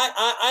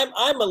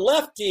I'm a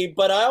lefty,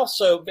 but I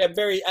also am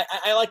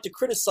I like to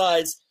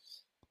criticize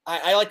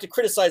I like to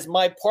criticize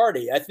my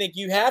party. I think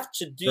you have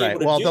to be able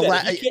to Well, do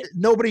that.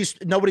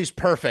 Nobody's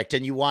perfect,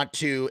 and you want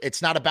to.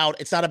 It's not about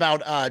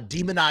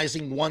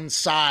demonizing one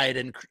side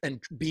and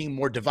being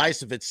more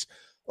divisive. It's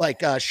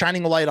like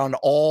shining a light on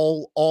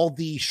all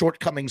the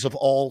shortcomings of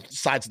all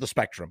sides of the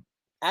spectrum.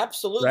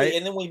 Absolutely. Right?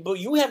 And then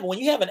when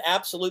you have an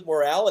absolute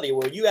morality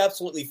where you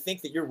absolutely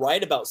think that you're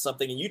right about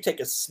something and you take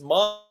a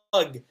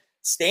smug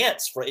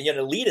stance for an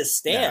elitist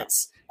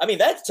stance. Yeah. I mean,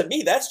 to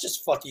me, that's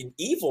just fucking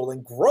evil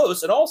and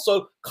gross, and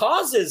also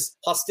causes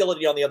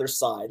hostility on the other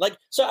side. Like,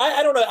 so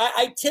I don't know.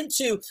 I tend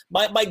to,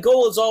 my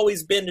goal has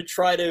always been to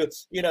try to,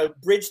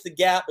 bridge the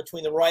gap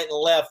between the right and the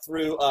left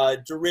through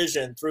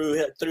derision,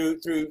 through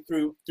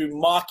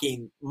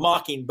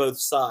mocking both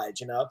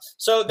sides,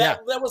 So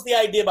that was the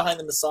idea behind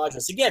The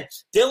Misogynist. Again,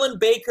 Dylan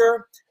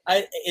Baker,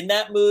 in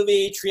that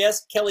movie,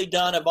 Trieste Kelly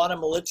Dunn, Ivana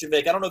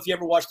Milicevic. I don't know if you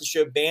ever watched the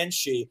show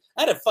Banshee.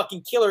 I had a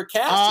fucking killer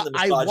cast in The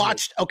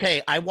Misogynist.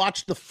 I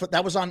watched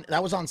that was on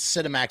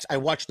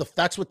Cinemax.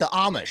 That's with the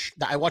Amish.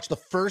 I watched the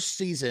first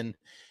season,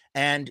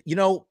 and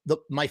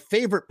my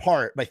favorite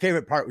part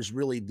was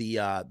really the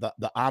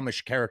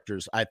Amish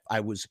characters. I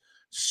was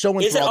so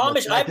enthralled.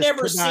 Is it Amish? I've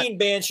never seen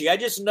Banshee. I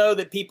just know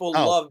that people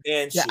love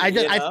Banshee. Yeah, I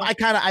did.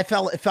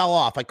 It fell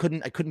off. I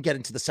couldn't get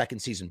into the second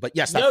season. But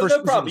yes, no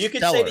problem. You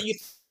could say that you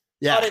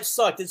thought it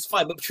sucked. It's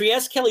fine. But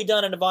Trieste Kelly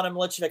Dunn and Ivana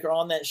Milicevic are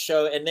on that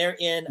show, and they're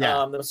in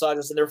The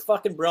Misogynist, and they're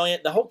fucking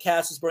brilliant. The whole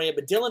cast is brilliant,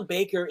 but Dylan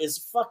Baker is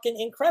fucking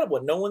incredible.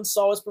 No one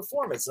saw his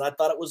performance, and I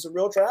thought it was a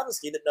real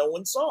travesty that no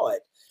one saw it.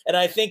 And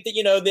I think that,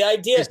 the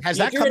idea... Has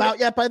that come out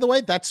yet, by the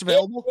way? That's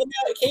available?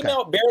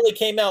 It barely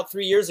came out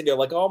 3 years ago,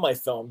 like all my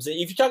films.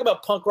 If you talk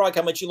about punk rock,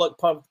 how much you like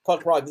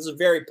punk rock, this is a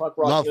very punk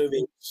rock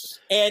movie.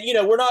 And,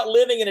 we're not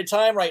living in a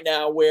time right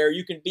now where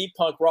you can be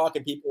punk rock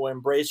and people will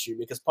embrace you,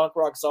 because punk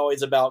rock's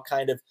always about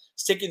kind of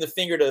sticking the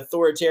finger to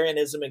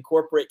authoritarianism and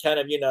corporate kind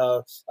of, you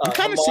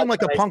kind of seem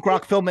like a punk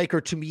rock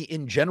filmmaker to me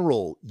in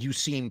general. You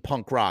seem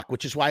punk rock,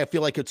 which is why I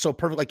feel like it's so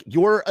perfect. Like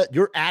your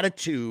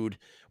attitude,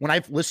 when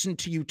I've listened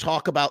to you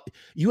talk about,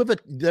 your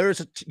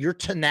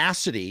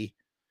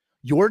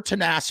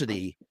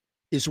tenacity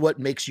is what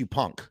makes you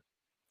punk.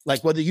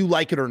 Like, whether you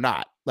like it or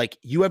not, like,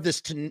 you have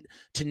this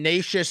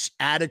tenacious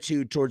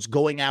attitude towards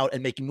going out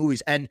and making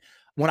movies. And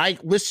when I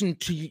listen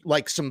to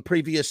like some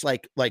previous,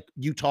 like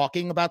you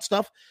talking about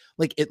stuff,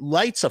 like, it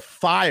lights a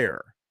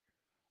fire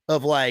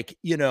of like,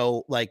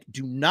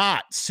 do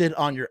not sit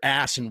on your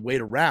ass and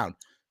wait around.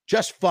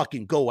 Just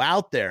fucking go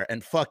out there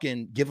and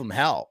fucking give them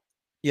hell.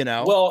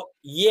 Well,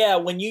 yeah,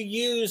 when you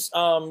use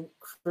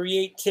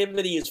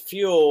creativity as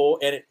fuel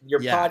and your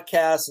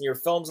podcasts and your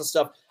films and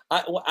stuff,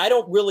 I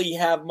don't really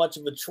have much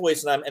of a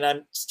choice, and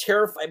I'm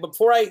terrified.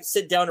 Before I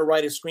sit down to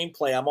write a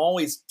screenplay, I'm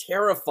always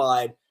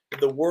terrified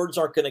that the words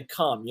aren't going to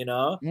come,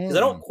 because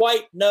I don't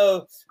quite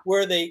know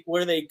where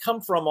they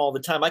come from all the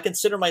time. I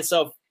consider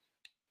myself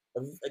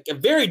a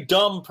very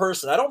dumb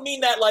person. I don't mean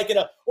that like in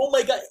a, oh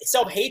my God,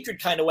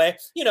 self-hatred kind of way.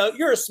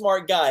 You're a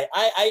smart guy.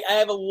 I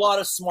have a lot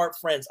of smart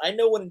friends. I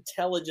know what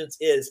intelligence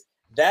is.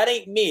 That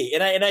ain't me.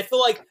 And I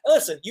feel like,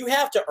 listen, you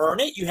have to earn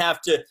it. You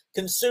have to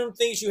consume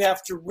things. You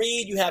have to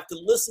read. You have to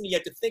listen. You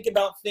have to think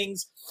about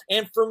things.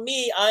 And for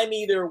me, I'm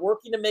either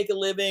working to make a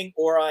living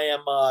or I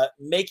am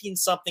making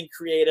something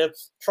creative,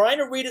 trying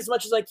to read as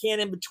much as I can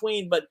in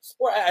between.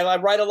 Or I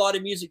write a lot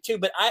of music too.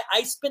 But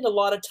I spend a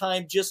lot of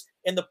time just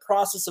in the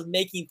process of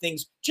making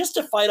things just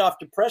to fight off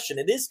depression.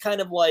 It is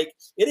kind of like,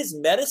 it is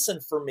medicine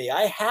for me.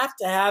 I have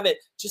to have it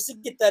just to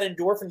get that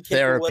endorphin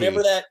kick or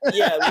whatever that,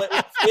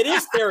 it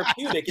is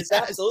therapeutic. It's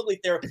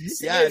absolutely therapeutic.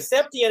 Yes.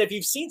 Septien, if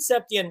you've seen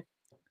Septien,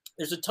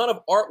 there's a ton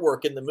of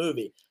artwork in the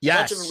movie.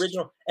 Yes. A bunch of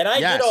original. And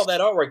I did all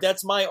that artwork.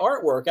 That's my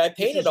artwork. I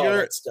painted all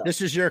that stuff. This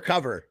is your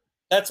cover.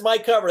 That's my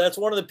cover. That's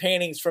one of the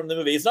paintings from the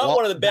movie. It's not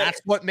one of the best. That's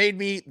what made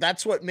me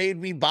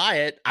buy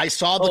it. I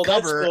saw the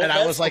cover and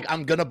I was like,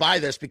 I'm gonna buy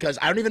this because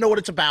I don't even know what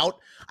it's about.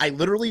 I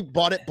literally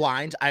bought it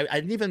blind. I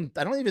don't even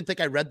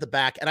think I read the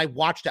back, and I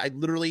watched it.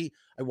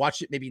 I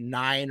watched it maybe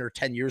 9 or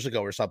 10 years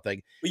ago or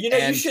something. But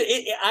you should.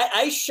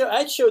 I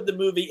showed the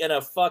movie in a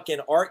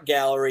fucking art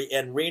gallery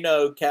in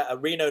Reno,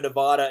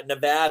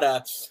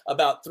 Nevada,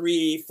 about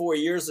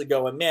 3-4 years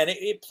ago, and man,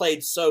 it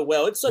played so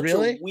well. It's such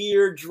a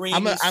weird dream.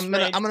 I'm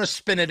gonna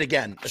spin it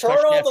again. Turn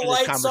all the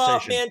lights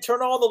off, man.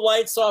 Turn all the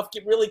lights off.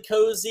 Get really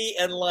cozy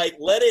and like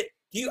let it.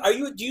 Do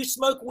you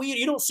smoke weed?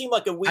 You don't seem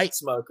like a weed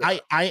smoker.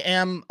 I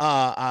am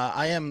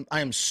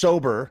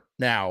sober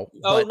now.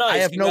 Oh, nice. I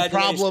have no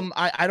problem.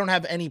 I don't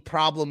have any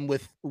problem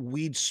with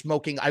weed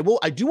smoking. I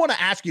do want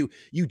to ask you,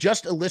 you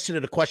just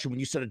elicited a question when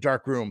you said a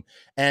dark room,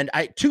 and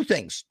 2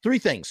 things, 3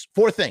 things,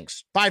 4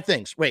 things, 5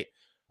 things. Wait.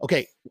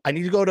 Okay. I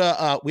need to go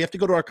to, we have to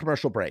go to our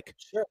commercial break.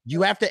 Sure.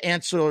 You have to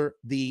answer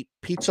the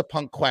Pizza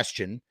Punk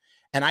question.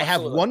 And I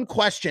have one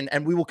question,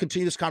 and we will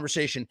continue this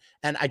conversation.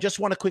 And I just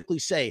want to quickly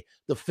say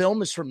the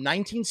film is from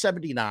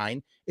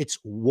 1979. It's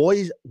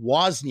Wozniak.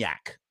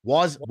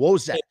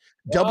 Wozniak.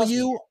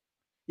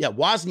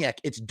 Wozniak.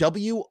 It's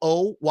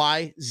Woyzeck.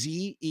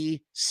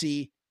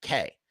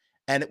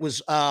 and it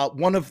was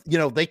one of,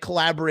 they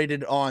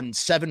collaborated on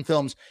 7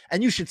 films,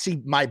 and you should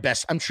see My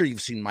Best. I'm sure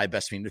you've seen My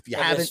Best Fiend. If you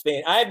haven't,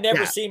 I've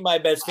never seen My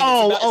Best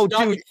Fiend.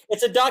 Dude,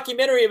 it's a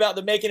documentary about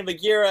the making of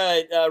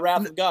Akira,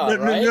 Wrath of God,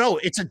 right? No,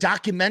 it's a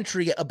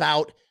documentary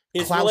about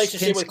his Klaus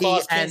relationship Kinski with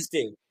Klaus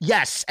Kinski.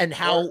 Yes, and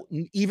how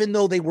even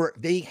though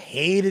they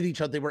hated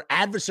each other, they were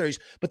adversaries,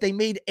 but they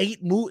made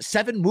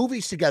 7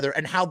 movies together,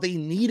 and how they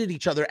needed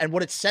each other, and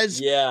what it says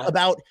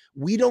about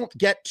we don't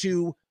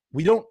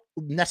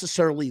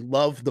necessarily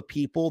love the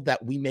people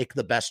that we make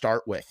the best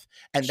art with,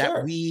 and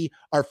that we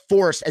are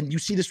forced. And you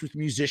see this with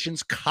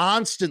musicians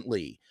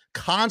constantly.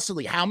 How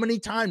many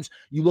times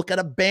you look at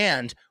a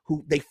band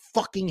who they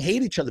fucking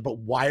hate each other, but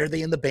why are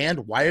they in the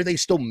band? Why are they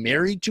still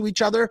married to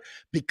each other?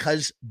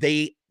 Because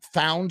they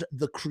found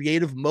the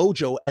creative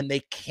mojo, and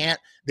they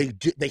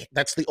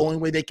that's the only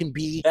way they can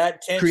be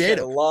that tension,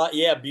 creative.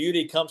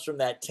 Beauty comes from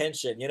that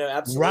tension,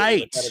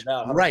 absolutely.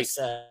 Right.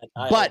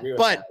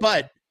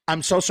 But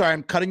I'm so sorry,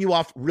 I'm cutting you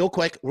off real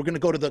quick. We're going to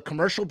go to the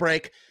commercial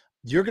break.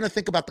 You're going to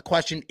think about the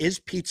question, is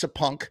pizza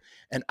punk?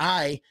 And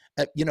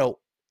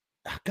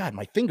God,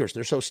 my fingers,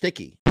 they're so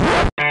sticky.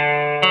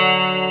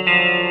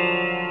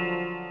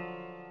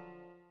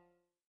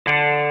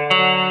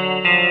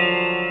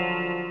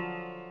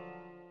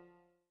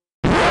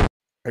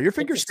 Are your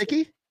fingers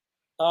sticky?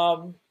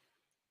 Feel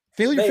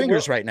your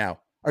fingers right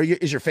now.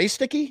 Is your face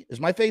sticky? Is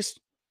my face?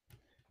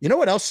 You know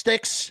what else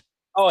sticks?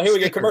 Oh, here we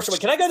go. Commercial.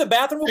 Can I go to the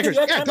bathroom? Go to the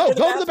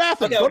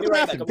bathroom. Go to the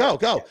bathroom.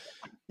 Go.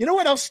 You know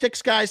what else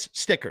sticks, guys?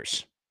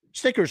 Stickers.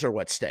 Stickers are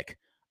what stick.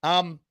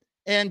 And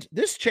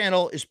this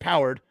channel is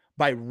powered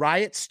by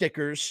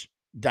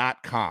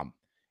riotstickers.com.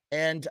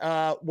 And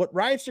what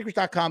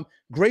riotstickers.com,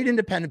 great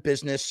independent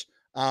business,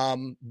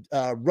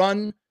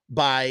 run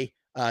by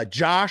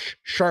Josh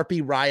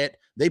Sharpie Riot.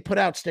 They put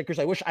out stickers.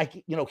 I wish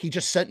he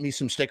just sent me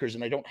some stickers,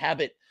 and I don't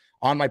have it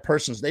on my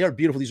persons. They are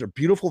beautiful. These are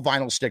beautiful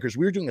vinyl stickers.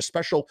 We're doing a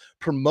special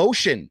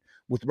promotion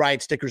with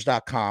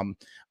riotstickers.com.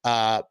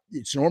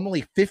 It's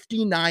normally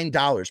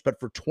 $59, but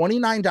for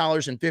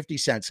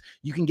 $29.50,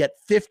 you can get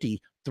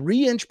 50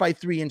 3-inch by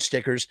 3-inch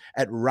stickers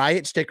at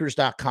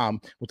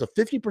riotstickers.com with a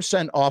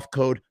 50% off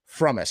code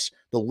from us.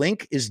 The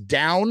link is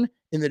down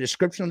in the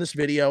description of this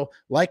video.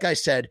 Like I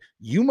said,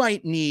 you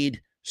might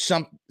need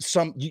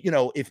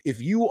if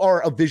you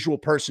are a visual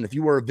person, if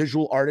you are a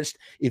visual artist,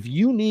 if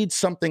you need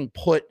something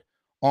put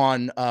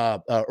on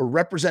or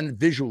represented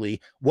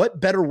visually, what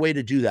better way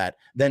to do that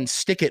than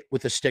stick it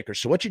with a sticker?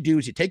 So what you do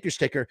is you take your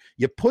sticker,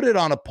 you put it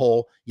on a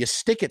pole, you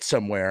stick it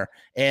somewhere,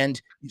 and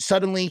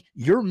suddenly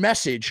your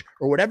message,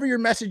 or whatever your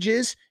message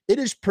is, it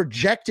is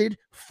projected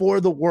for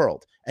the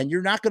world. And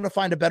you're not going to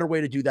find a better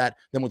way to do that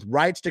than with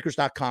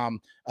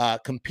riotstickers.com.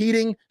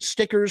 Competing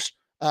stickers,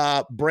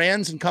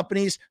 brands and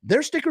companies,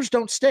 their stickers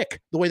don't stick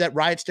the way that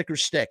Riot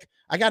stickers stick.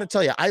 I got to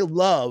tell you, I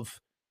love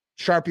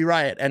Sharpie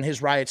Riot and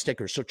his Riot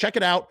stickers. So check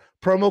it out.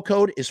 Promo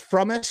code is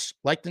FRUMUS,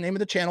 like the name of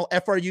the channel,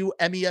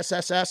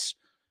 FRUMESSS.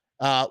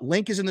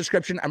 Link is in the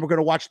description. And we're going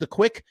to watch the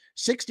quick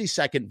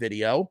 60-second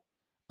video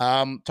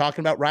talking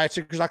about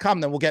riotstickers.com.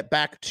 Then we'll get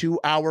back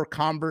to our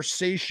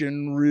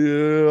conversation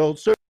real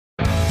soon.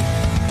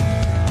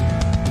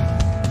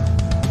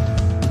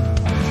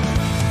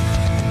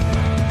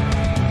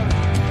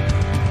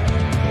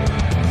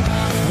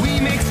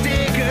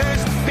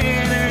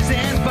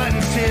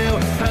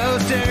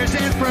 Posters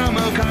and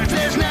promo cards,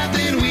 there's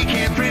nothing we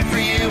can't print for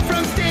you.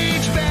 From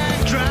stage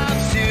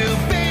backdrops to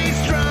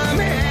bass drum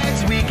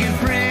heads, we can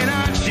print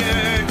on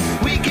shirts,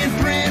 we can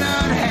print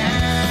on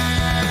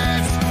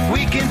hats,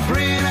 we can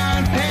print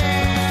on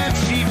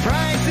pants. Cheap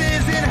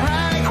prices and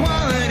high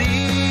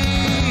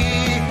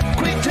quality,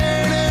 quick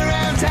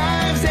turnaround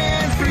times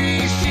and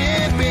free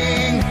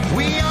shipping.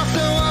 We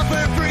also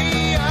offer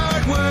free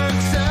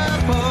artwork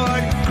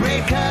support,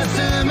 great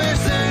customer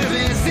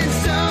service, and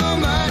so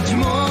much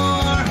more.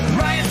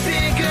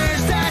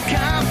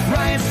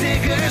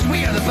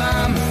 We are the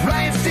bomb.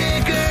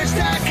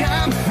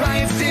 Riotstickers.com.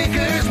 Riot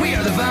Stickers, we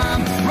are the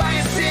bomb.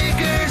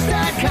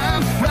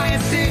 Riotstickers.com.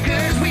 Riot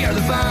Stickers, we are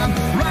the bomb.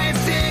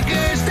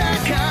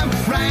 Riotstickers.com.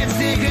 Riot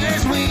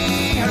Stickers,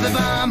 we are the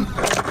bomb.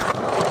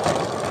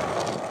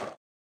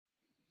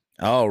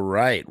 All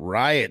right,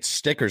 Riot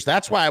Stickers.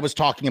 That's why I was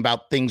talking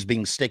about things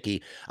being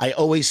sticky. I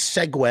always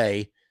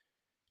segue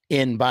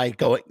in by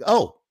going,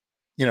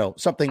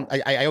 something.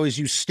 I always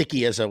use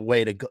sticky as a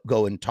way to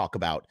go and talk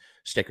about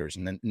stickers,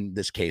 and then in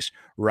this case,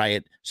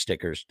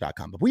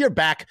 riotstickers.com. But we are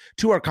back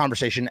to our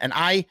conversation, and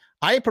I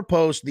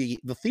proposed the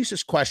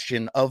thesis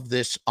question of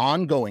this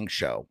ongoing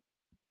show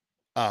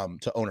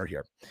to Owner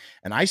here,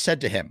 and I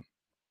said to him,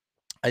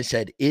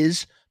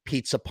 is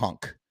pizza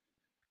punk?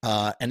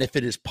 And if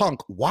it is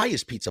punk, why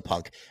is pizza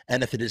punk?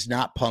 And if it is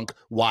not punk,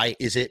 why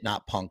is it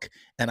not punk?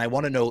 And I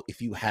want to know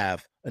if you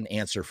have an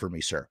answer for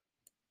me, sir.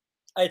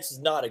 It's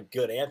not a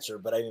good answer,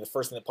 but I think the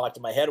first thing that popped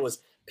in my head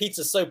was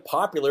pizza's so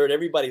popular and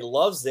everybody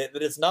loves it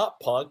that it's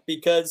not punk,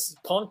 because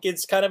punk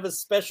is kind of a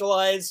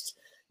specialized,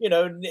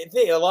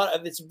 thing. A lot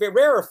of it's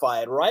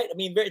rarefied, right? I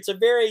mean, it's a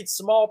very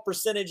small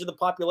percentage of the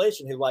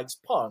population who likes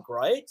punk,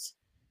 right?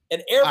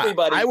 and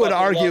everybody. I would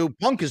argue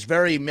punk is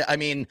very. I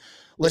mean,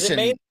 listen.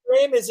 Is it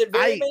mainstream? Is it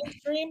very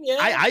mainstream? Yeah.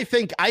 I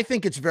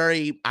think it's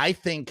very.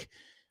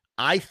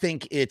 I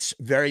think it's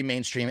very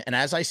mainstream. And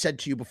as I said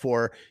to you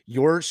before,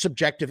 your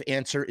subjective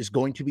answer is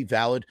going to be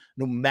valid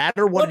no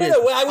matter what it is.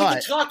 We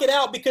can talk it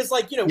out because,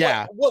 like, you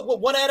know,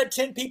 what 1 out of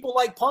 10 people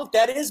like punk?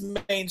 That is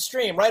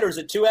mainstream, right? Or is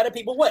it 2 out of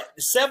people? What?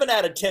 7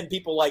 out of 10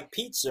 people like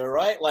pizza,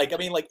 right? Like, I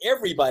mean, like,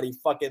 everybody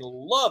fucking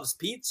loves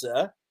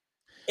pizza.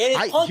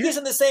 And punk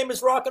isn't the same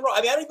as rock and roll.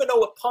 I mean, I don't even know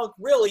what punk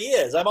really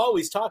is. I'm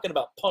always talking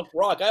about punk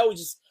rock. I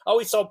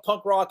always saw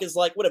punk rock as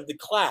like whatever, the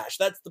Clash.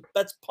 That's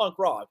punk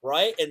rock,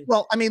 right? And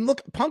well, I mean,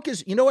 look, punk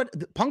is, you know what?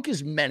 Punk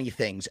is many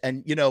things,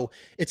 and you know,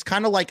 it's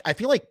kind of like, I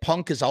feel like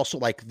punk is also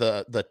like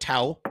the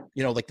Tao.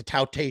 You know, like the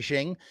Tao Te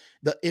Ching.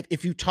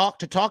 If you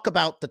talk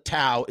about the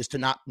Tao is to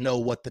not know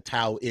what the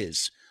Tao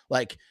is.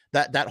 Like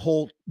that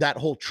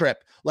whole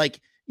trip. Like,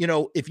 you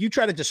know, if you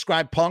try to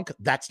describe punk,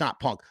 that's not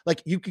punk.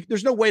 Like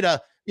there's no way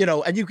to, you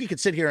know, and you could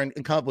sit here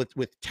and come up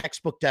with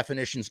textbook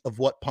definitions of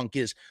what punk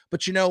is.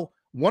 But, you know,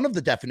 one of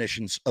the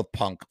definitions of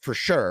punk, for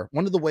sure,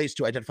 one of the ways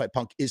to identify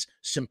punk is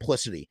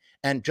simplicity.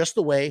 And just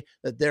the way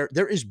that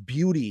there is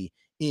beauty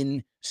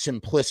in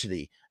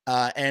simplicity.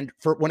 And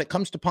for when it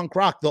comes to punk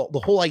rock,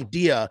 the whole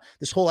idea,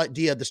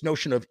 this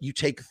notion of you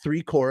take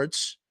 3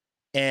 chords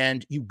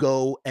and you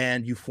go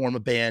and you form a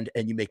band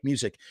and you make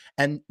music.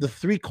 And the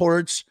 3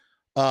 chords,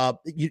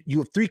 you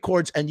have 3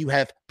 chords and you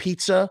have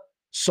pizza,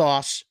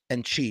 sauce,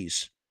 and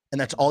cheese. And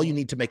that's all you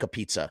need to make a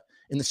pizza.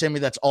 In the same way,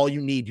 that's all you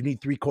need. You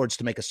need 3 chords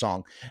to make a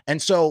song. And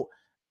so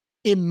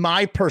in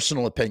my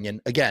personal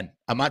opinion, again,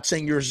 I'm not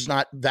saying yours is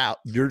not valid.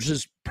 Yours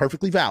is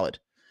perfectly valid.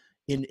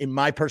 In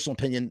my personal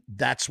opinion,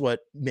 that's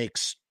what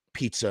makes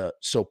pizza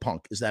so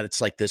punk, is that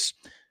it's like this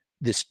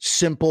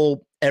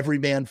simple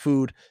everyman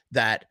food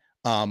that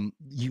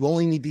you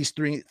only need these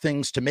 3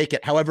 things to make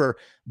it. However,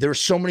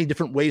 there's so many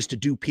different ways to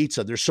do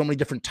pizza. There's so many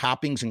different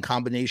toppings and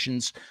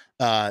combinations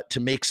to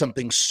make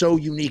something so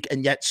unique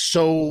and yet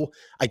so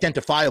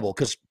identifiable,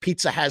 because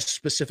pizza has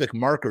specific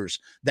markers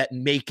that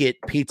make it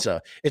pizza.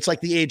 It's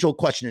like the age-old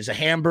question, is a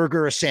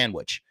hamburger a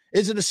sandwich?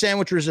 Is it a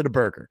sandwich or is it a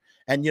burger?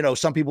 And, you know,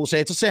 some people say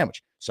it's a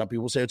sandwich. Some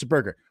people say it's a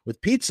burger. With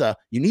pizza,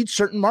 you need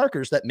certain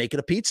markers that make it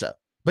a pizza.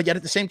 But yet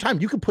at the same time,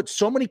 you can put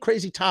so many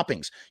crazy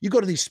toppings. You go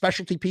to these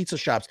specialty pizza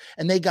shops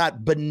and they got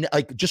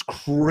like just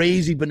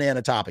crazy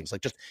banana toppings,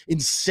 like just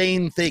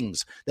insane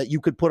things that you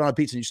could put on a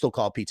pizza and you still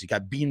call it pizza. You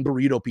got bean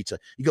burrito pizza.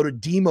 You go to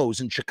Dimo's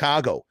in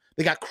Chicago.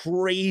 They got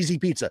crazy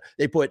pizza.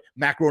 They put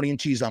macaroni and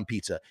cheese on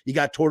pizza. You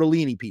got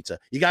tortellini pizza.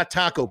 You got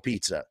taco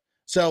pizza.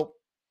 So,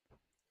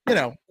 you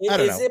know, I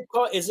don't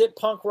know. Is it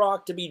punk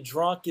rock to be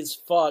drunk as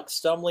fuck,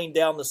 stumbling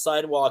down the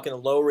sidewalk in the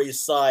Lower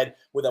East Side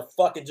with a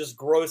fucking just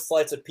gross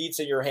slice of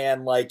pizza in your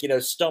hand, like, you know,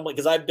 stumbling?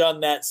 Because I've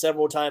done that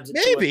several times.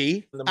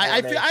 Maybe.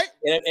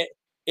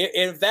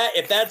 If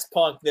that's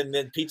punk, then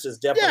pizza's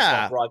definitely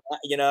punk rock.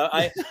 You know,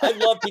 I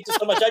love pizza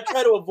so much. I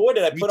try to avoid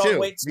it. I put on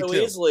weight so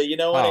easily. You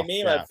know what I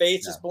mean? My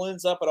face just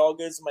balloons up. It all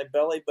goes in my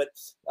belly. But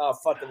I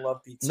fucking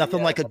love pizza.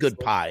 Nothing like a good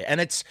pie,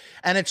 and it's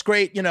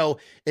great. You know,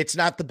 it's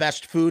not the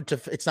best food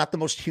it's not the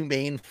most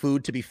humane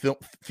food to be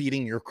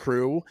feeding your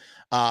crew,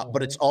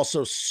 but it's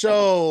also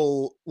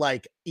so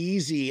like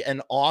easy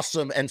and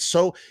awesome, and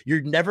so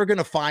you're never going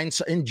to find,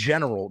 in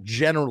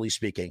generally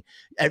speaking,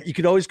 you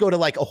could always go to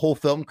like a whole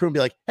film crew and be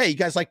like, hey, you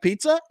guys like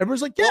pizza?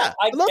 Everyone's like, yeah.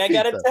 Well, I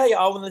gotta tell you,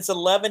 when it's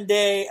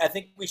 11-day, I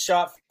think we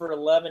shot for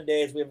 11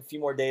 days. We have a few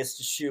more days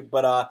to shoot,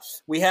 but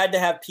we had to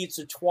have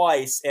pizza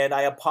twice, and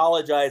I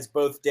apologize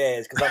both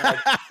days because I'm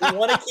like, we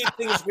want to keep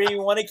things green, we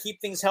want to keep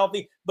things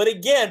healthy. But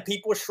again,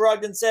 people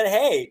shrugged and said,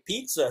 hey,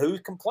 pizza, who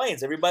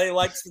complains? Everybody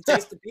likes the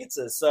taste of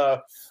pizza. So,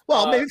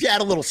 well, maybe if you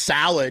add a little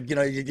salad, you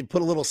know, you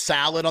put a little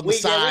salad on the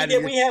side.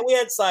 We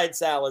had side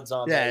salads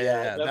on there.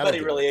 Yeah.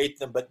 Nobody really ate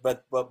them, but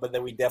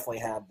then we definitely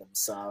had them.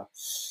 So,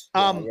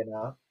 you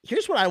know.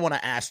 Here's what I want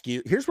to ask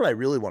you. Here's what I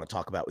really want to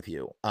talk about with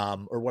you,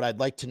 or what I'd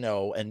like to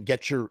know and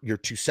get your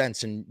 2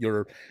 cents. And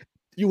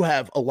you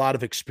have a lot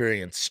of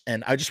experience,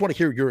 and I just want to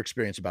hear your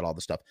experience about all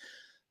this stuff.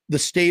 The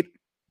state,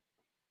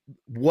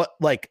 what,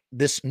 like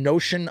this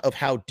notion of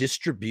how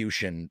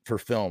distribution for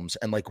films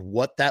and like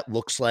what that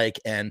looks like,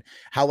 and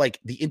how like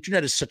the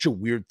internet is such a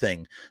weird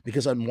thing,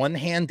 because on one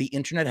hand, the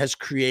internet has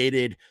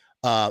created,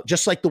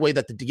 just like the way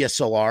that the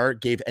DSLR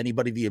gave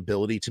anybody the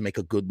ability to make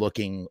a good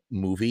looking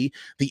movie,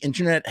 the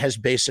internet has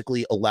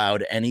basically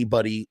allowed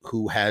anybody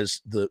who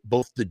has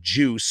both the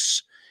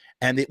juice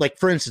and like,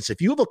 for instance,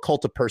 if you have a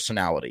cult of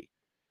personality,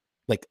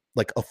 like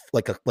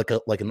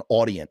an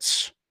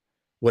audience,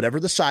 whatever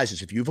the size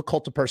is, if you have a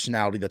cult of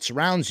personality that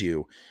surrounds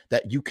you,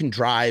 that you can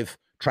drive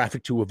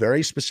traffic to a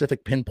very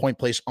specific pinpoint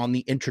place on the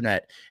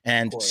internet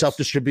and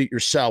self-distribute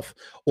yourself,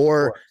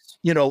 or,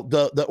 you know,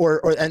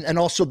 and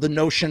also the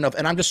notion of,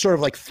 and I'm just sort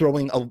of like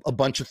throwing a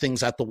bunch of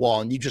things at the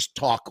wall and you just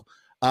talk,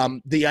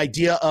 the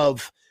idea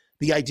of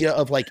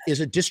like, is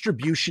a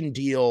distribution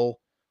deal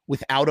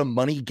without a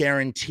money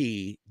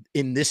guarantee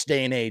in this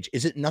day and age,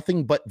 is it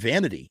nothing but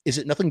vanity? Is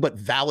it nothing but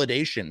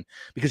validation?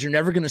 Because you're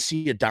never going to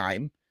see a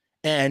dime.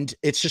 And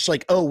it's just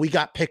like, oh, we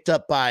got picked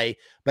up by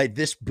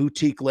this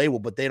boutique label,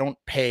 but they don't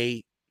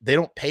pay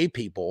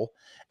people.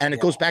 And it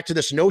goes back to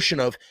this notion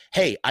of,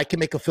 hey, I can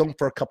make a film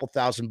for a couple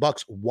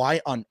 $1,000. Why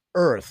on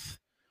earth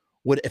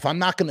if I'm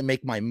not going to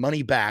make my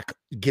money back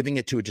giving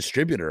it to a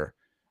distributor,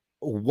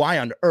 why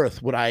on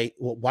earth wouldn't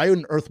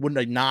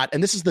I not?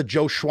 And this is the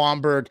Joe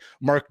Schwamberg,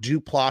 Mark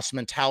Duplass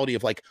mentality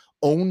of like,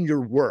 own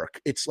your work.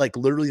 It's like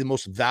literally the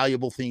most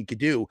valuable thing you could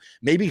do.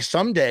 Maybe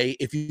someday,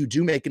 if you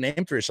do make a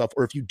name for yourself,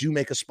 or if you do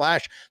make a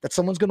splash, that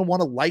someone's going to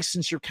want to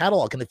license your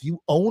catalog. And if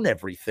you own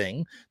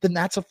everything, then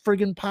that's a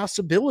friggin'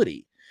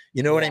 possibility.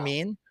 You know what I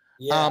mean?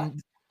 Yeah.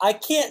 I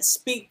can't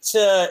speak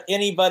to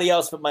anybody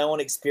else but my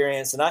own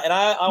experience, and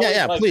I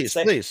always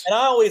please. And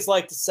I always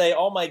like to say,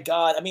 "Oh my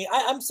God!" I mean,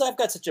 I've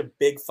got such a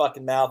big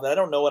fucking mouth that I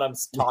don't know what I'm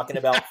talking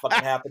about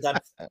fucking half the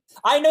time.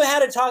 I know how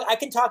to talk. I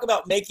can talk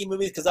about making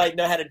movies because I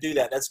know how to do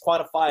that. That's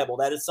quantifiable.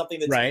 That is something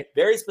that's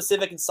very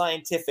specific and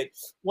scientific.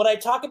 When I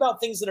talk about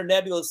things that are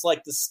nebulous,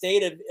 like the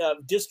state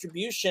of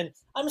distribution,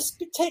 I'm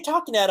just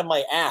talking out of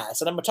my ass,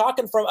 and I'm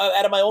talking from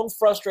out of my own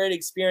frustrated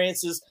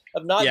experiences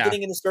of not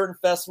getting into certain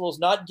festivals,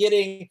 not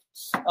getting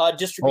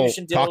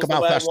distribution deals. Talk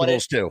about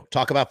festivals too.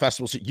 Talk about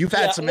festivals. You've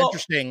had some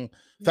interesting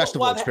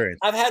festival experience.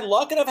 I've had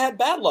luck and I've had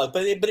bad luck,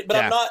 but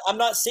I'm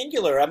not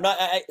singular.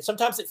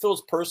 Sometimes it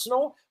feels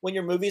personal when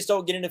your movies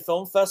don't get into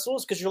film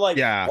festivals because you're like,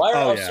 why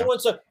are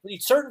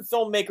certain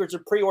filmmakers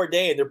are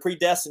preordained, they're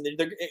predestined,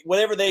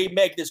 whatever they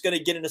make is going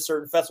to get into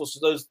certain festivals,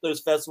 so those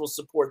festivals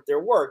support their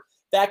work.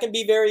 That can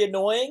be very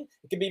annoying.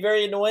 It can be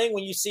very annoying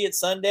when you see at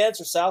Sundance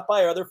or South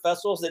by or other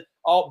festivals that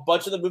a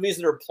bunch of the movies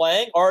that are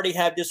playing already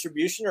have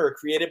distribution or are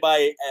created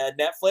by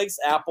Netflix,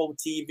 Apple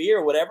TV,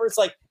 or whatever. It's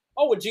like,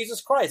 oh, well,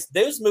 Jesus Christ,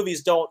 those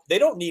movies don't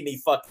need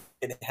any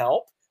fucking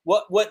help.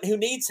 Who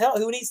needs help?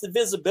 Who needs the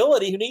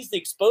visibility? Who needs the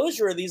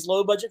exposure of these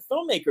low budget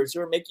filmmakers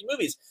who are making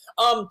movies?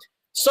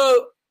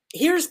 So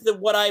here's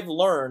what I've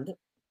learned.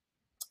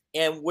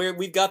 And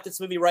we've got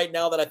this movie right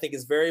now that I think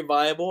is very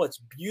viable.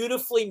 It's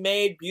beautifully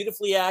made,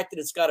 beautifully acted.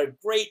 It's got a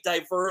great,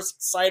 diverse,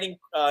 exciting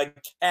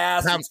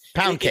cast.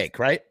 Pound Cake,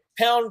 right?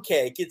 Pound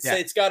Cake.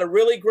 It's got a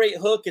really great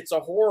hook. It's a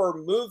horror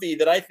movie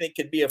that I think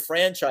could be a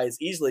franchise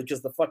easily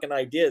because the fucking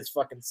idea is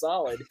fucking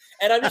solid.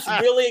 And I'm just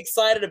really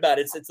excited about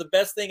it. It's the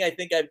best thing I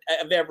think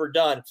I've ever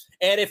done.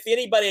 And if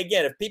anybody,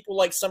 again, if people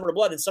like Summer of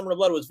Blood, and Summer of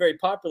Blood was very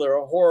popular,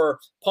 a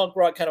horror, punk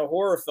rock kind of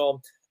horror film,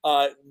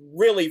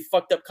 really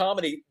fucked up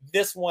comedy.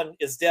 This one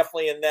is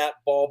definitely in that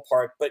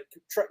ballpark, but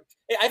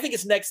I think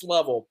it's next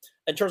level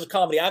in terms of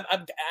comedy. I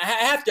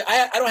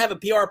don't have a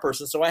PR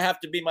person, so I have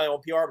to be my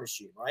own PR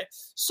machine, right?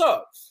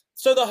 So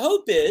the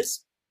hope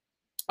is,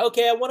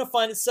 okay, I want to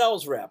find a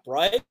sales rep,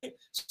 right?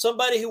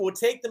 Somebody who will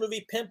take the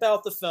movie, pimp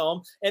out the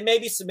film, and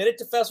maybe submit it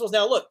to festivals.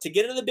 Now, look, to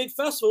get into the big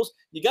festivals,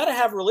 you got to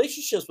have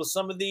relationships with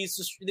some of these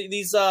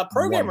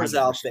programmers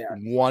out there.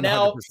 100%.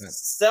 Now,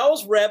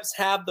 sales reps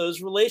have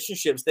those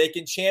relationships. They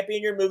can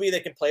champion your movie. They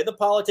can play the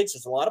politics.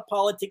 There's a lot of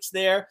politics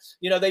there.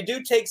 They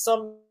do take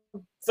some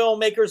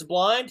filmmakers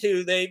blind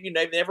who they've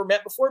never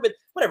met before, but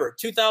whatever.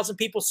 2,000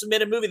 people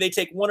submit a movie. They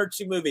take one or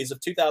two movies of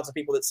 2,000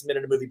 people that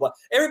submitted a movie blind.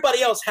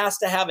 Everybody else has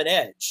to have an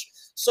edge.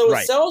 So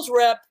a sales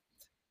rep,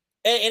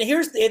 and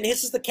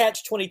this is the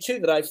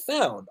catch-22 that I've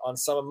found on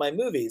some of my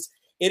movies.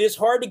 It is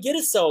hard to get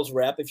a sales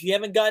rep if you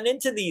haven't gotten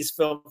into these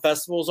film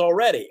festivals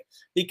already,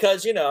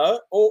 because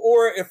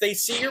or if they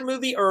see your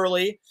movie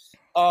early,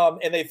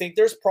 and they think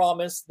there's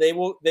promise, they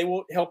will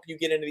help you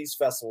get into these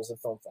festivals and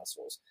film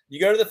festivals. You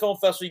go to the film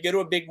festival, you go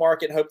to a big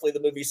market, and hopefully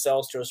the movie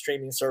sells to a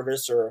streaming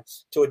service or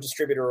to a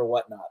distributor or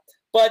whatnot.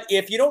 But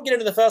if you don't get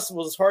into the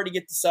festivals, it's hard to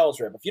get the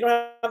sales rep. If you don't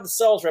have the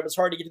sales rep, it's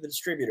hard to get to the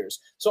distributors.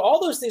 So all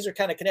those things are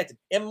kind of connected,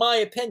 in my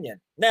opinion.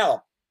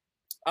 Now,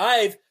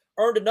 I've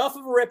earned enough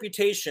of a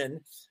reputation.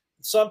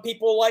 Some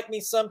people like me,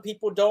 some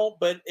people don't,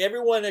 but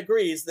everyone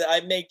agrees that I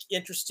make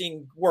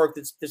interesting work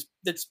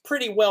that's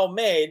pretty well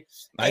made.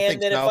 I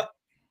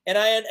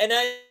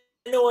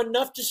know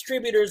enough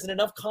distributors and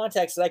enough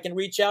contacts that I can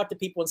reach out to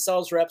people and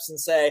sales reps and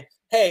say,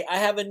 hey, I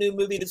have a new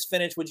movie that's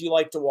finished. Would you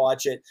like to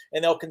watch it?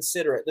 And they'll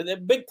consider it. The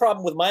big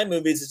problem with my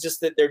movies is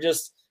just that they're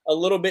just a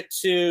little bit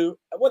too,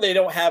 they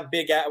don't have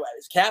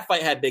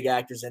Catfight had big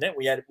actors in it.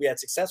 We had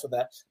success with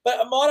that.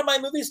 But a lot of my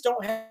movies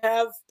don't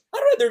have, I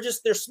don't know,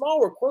 they're small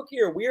or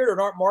quirky or weird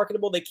or aren't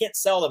marketable. They can't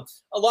sell them.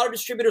 A lot of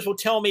distributors will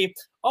tell me,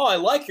 oh, I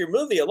like your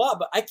movie a lot,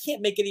 but I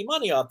can't make any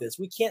money off this.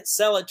 We can't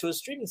sell it to a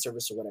streaming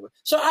service or whatever.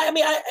 So I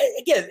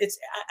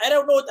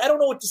don't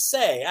know what to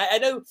say. I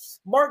know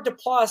Mark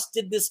Duplass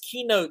did this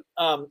keynote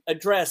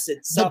address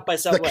at South by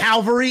Southwest. The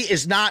Calvary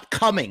is not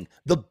coming.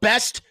 The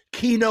best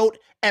keynote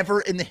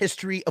ever in the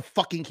history of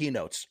fucking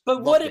keynotes.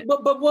 But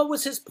what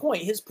was his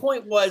point? His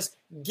point was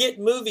get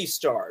movie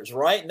stars,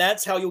 right? And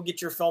that's how you'll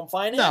get your film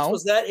financed.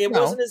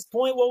 Wasn't his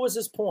point? What was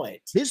his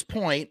point? His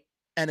point,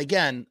 and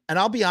again, and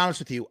I'll be honest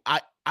with you, I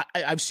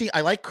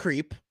like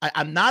Creep.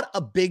 I'm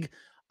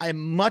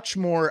much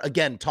more,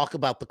 again, talk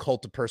about the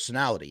cult of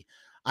personality.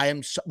 I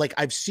am so, like,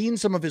 I've seen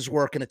some of his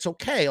work and it's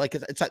okay. Like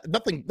it's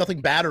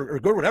nothing bad or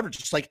good or whatever.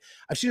 Just like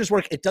I've seen his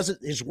work.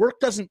 His work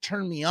doesn't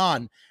turn me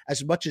on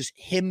as much as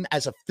him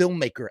as a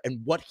filmmaker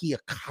and what he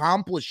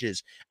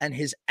accomplishes and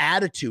his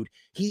attitude.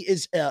 He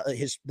is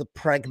the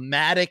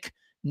pragmatic,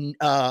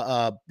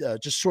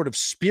 just sort of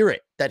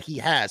spirit that he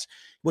has.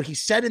 What he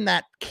said in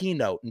that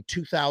keynote in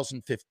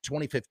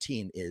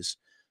 2015 is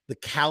the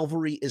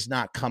cavalry is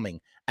not coming.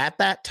 At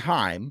that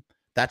time,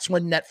 that's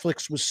when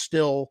Netflix was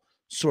still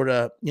sort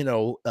of,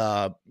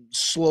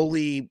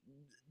 slowly,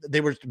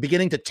 they were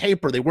beginning to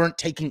taper. They weren't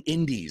taking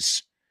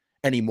indies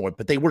anymore,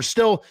 but they were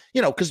still,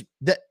 because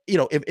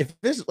if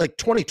this is like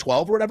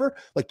 2012 or whatever,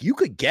 like you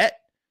could get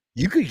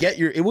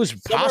it was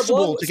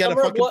possible to get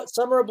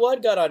Summer of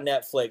Blood got on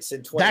Netflix in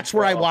 2012. That's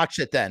where I watched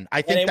it then.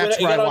 I think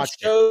that's where I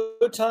watched it.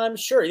 Showtime,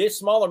 sure. These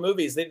smaller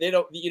movies, they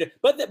don't,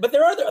 but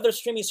there are other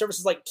streaming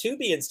services like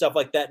Tubi and stuff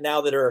like that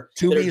now that are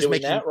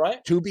doing that,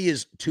 right? Tubi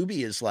is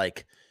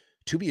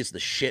the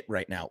shit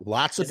right now.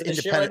 Lots of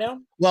independent. Right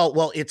now?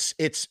 Well, it's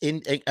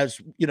in, as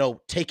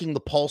taking the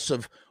pulse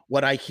of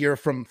what I hear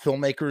from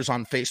filmmakers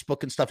on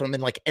Facebook and stuff. I'm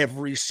in like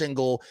every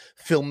single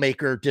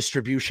filmmaker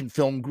distribution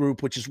film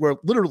group, which is where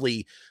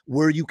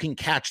you can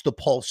catch the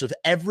pulse of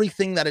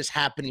everything that is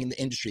happening in the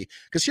industry.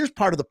 Because here's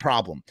part of the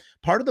problem.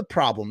 Part of the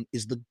problem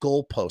is the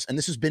goalpost, and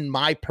this has been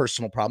my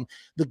personal problem.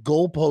 The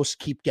goalposts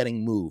keep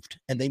getting moved,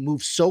 and they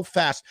move so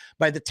fast.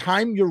 By the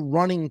time you're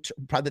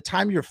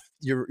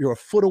a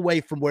foot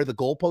away from where the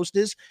goalpost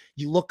is,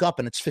 you look up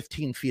and it's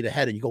 15 feet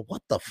ahead, and you go,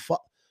 "What the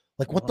fuck?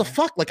 Like what the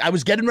fuck? Like I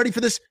was getting ready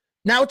for this."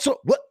 Now it's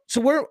what? So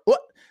where?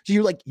 What? So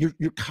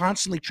you're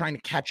constantly trying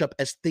to catch up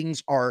as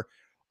things are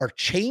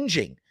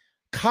changing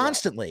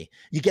constantly.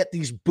 You get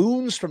these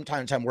booms from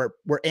time to time where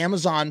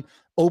Amazon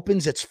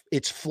opens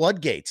its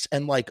floodgates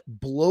and like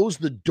blows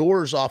the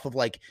doors off of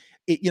like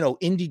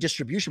indie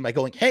distribution by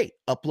going, hey,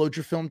 upload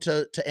your film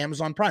to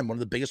Amazon Prime, one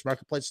of the biggest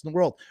marketplaces in the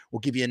world. We'll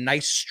give you a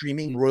nice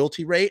streaming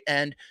royalty rate,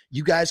 and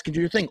you guys can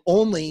do your thing.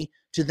 Only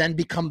to then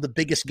become the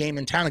biggest game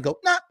in town and go,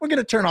 nah, we're going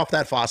to turn off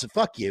that faucet.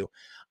 Fuck you.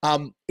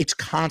 It's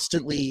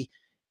constantly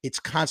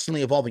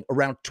evolving.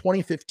 Around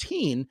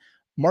 2015,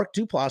 Mark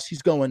Duplass,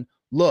 he's going,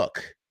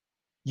 look,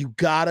 you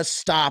got to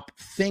stop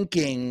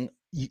thinking.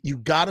 You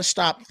got to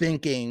stop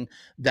thinking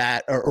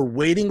that or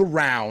waiting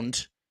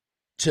around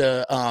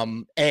to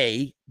that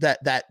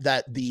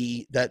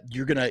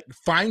you're going to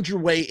find your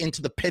way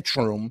into the pitch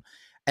room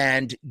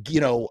and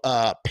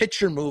pitch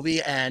your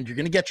movie, and you're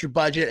going to get your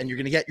budget, and you're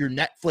going to get your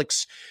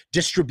Netflix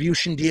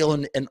distribution deal,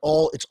 and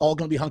it's all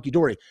going to be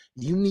hunky-dory.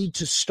 You need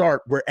to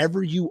start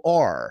wherever you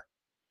are.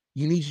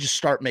 You need to just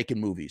start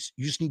making movies.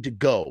 You just need to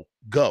go,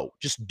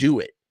 just do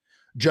it.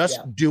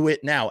 Do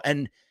it now.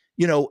 And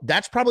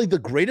that's probably the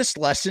greatest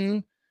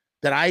lesson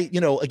that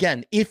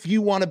again, if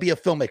you want to be a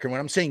filmmaker, when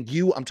I'm saying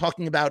you, I'm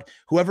talking about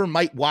whoever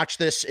might watch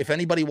this. If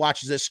anybody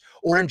watches this,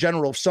 or in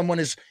general, if someone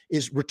is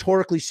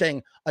rhetorically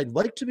saying, I'd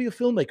like to be a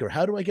filmmaker,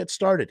 how do I get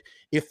started?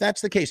 If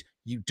that's the case,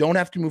 you don't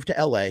have to move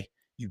to LA.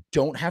 You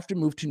don't have to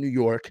move to New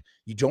York.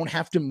 You don't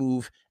have to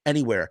move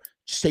anywhere.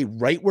 Stay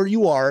right where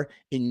you are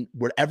in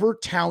whatever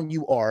town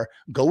you are.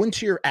 Go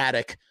into your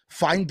attic,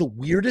 find the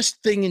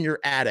weirdest thing in your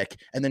attic,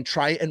 and then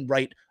try and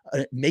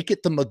make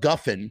it the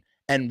MacGuffin,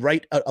 and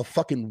write a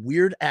fucking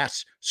weird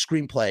ass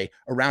screenplay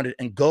around it,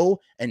 and go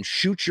and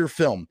shoot your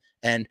film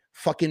and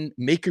fucking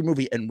make your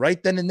movie. And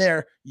right then and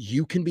there,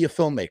 you can be a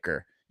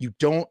filmmaker. You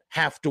don't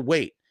have to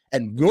wait.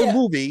 And your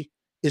movie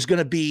is going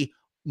to be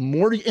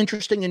more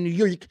interesting in New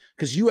York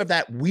because you have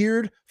that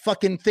weird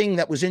fucking thing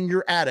that was in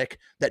your attic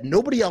that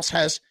nobody else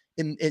has.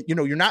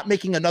 You're not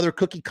making another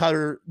cookie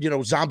cutter,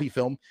 zombie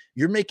film.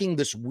 You're making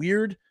this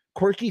weird,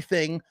 quirky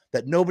thing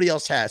that nobody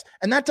else has.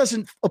 And that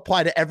doesn't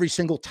apply to every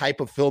single type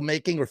of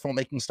filmmaking or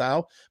filmmaking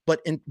style,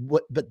 but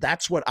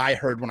that's what I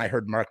heard when I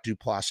heard Mark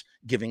Duplass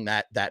giving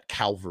that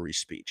Calvary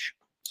speech.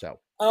 So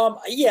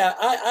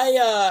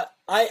I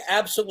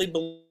absolutely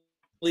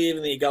believe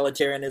in the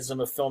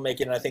egalitarianism of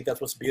filmmaking, and I think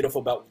that's what's beautiful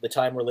about the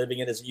time we're living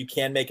in is you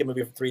can make a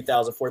movie for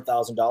 $3,000,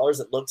 $4,000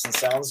 that looks and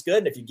sounds good.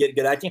 And if you get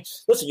good acting,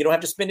 listen, you don't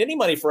have to spend any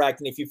money for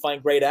acting. If you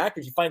find great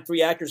actors, you find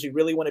 3 actors who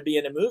really want to be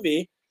in a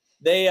movie,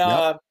 they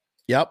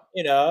Yep.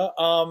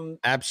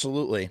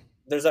 Absolutely.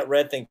 There's that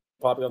red thing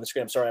popping on the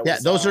screen. I'm sorry.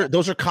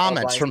 Those are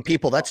comments from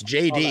people. That's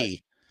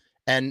JD.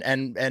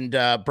 And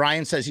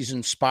Brian says he's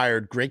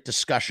inspired. Great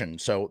discussion.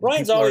 So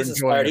Brian's always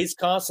inspired. He's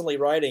constantly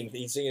writing.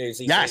 He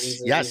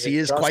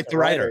is quite the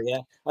writer. Yeah.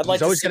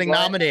 He's always getting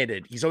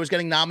nominated. He's always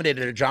getting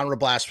nominated at John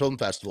Rablas Film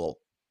Festival.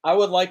 I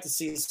would like to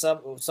see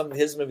some of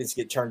his movies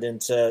get turned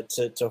into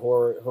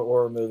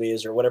horror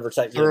movies or whatever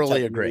type of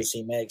movies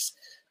he makes.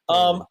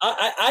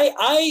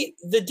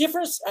 The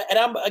difference, and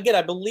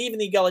I believe in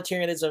the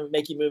egalitarianism of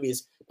making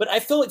movies, but I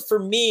feel like for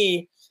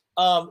me,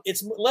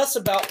 it's less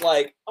about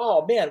like,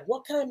 oh man,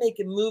 what can I make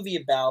a movie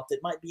about that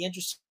might be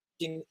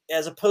interesting,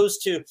 as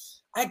opposed to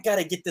I got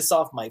to get this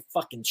off my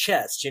fucking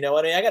chest. I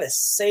got to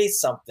say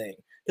something,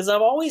 because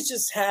I've always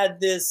just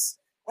had this,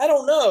 I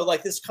don't know,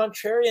 like this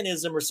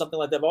contrarianism or something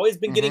like that. I've always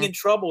been getting in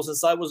trouble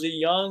since I was a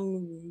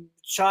young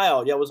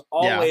child. I was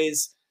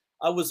always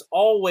I was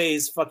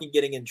always fucking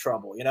getting in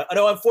trouble. You know,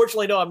 no,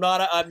 unfortunately, no, I'm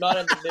not in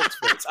the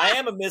Misfits. I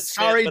am a misfit.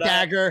 Sorry,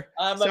 Dagger.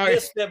 I'm a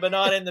misfit, but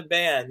not in the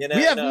band. You know,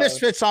 we have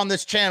misfits on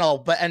this channel,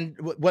 but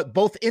what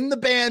both in the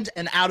band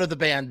and out of the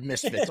band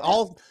misfits,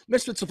 all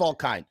misfits of all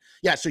kind.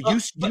 Yeah. So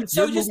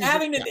just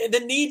having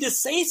the need to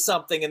say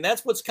something, and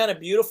that's what's kind of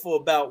beautiful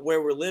about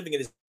where we're living.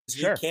 Is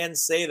you can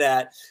say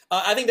that.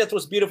 I think that's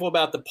what's beautiful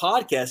about the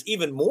podcast,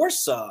 even more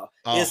so,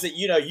 is that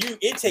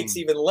it takes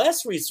even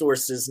less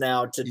resources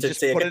now to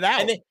say put it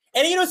out.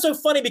 And it's so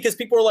funny because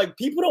people are like,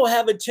 people don't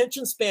have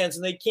attention spans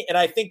and they can't. And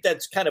I think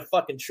that's kind of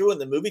fucking true in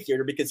the movie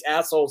theater because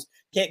assholes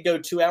can't go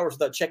 2 hours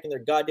without checking their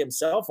goddamn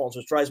cell phones,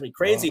 which drives me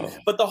crazy.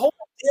 But the whole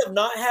idea of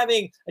not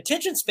having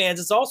attention spans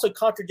is also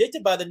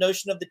contradicted by the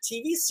notion of the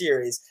TV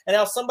series and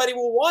how somebody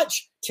will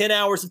watch 10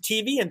 hours of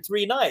TV in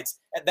 3 nights.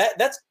 And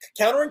that's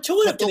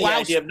counterintuitive to the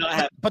idea of not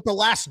having. But The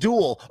Last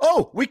Duel.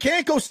 Oh, we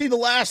can't go see The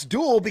Last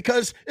Duel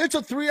because it's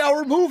a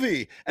 3-hour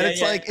movie. And I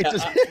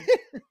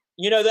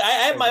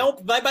have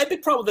my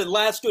big problem with The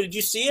Last Duel. Did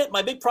you see it?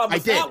 My big problem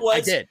with that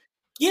was,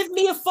 give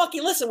me a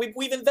fucking, listen,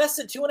 we've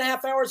invested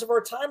 2.5 hours of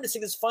our time to see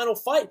this final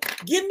fight.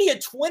 Give me a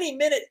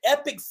 20-minute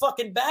epic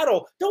fucking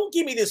battle. Don't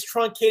give me this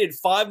truncated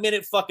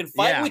 5-minute fucking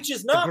fight, which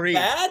is not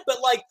bad,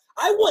 but like,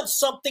 I want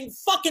something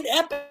fucking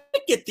epic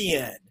at the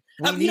end.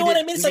 You know what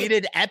I mean? We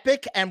needed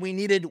epic, and we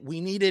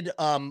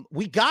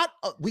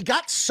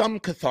got some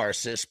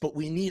catharsis, but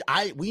we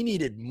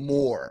needed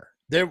more.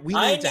 We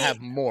need to have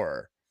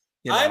more.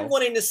 I'm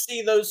wanting to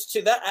see those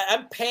two.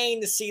 I'm paying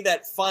to see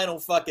that final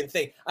fucking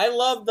thing. I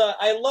love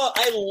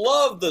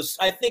this.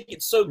 I think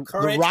it's so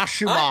current. The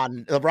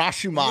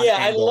Rashomon. Yeah,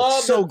 angle. I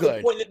love so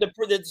good.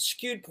 The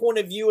skewed point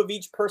of view of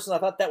each person. I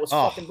thought that was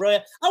fucking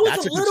brilliant. I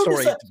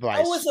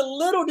was a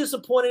little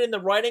disappointed in the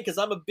writing because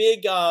I'm a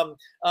big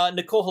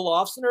Nicole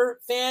Holofcener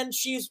fan.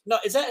 Is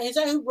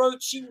that who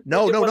wrote?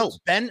 No.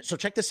 Ben. So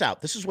check this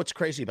out. This is what's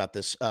crazy about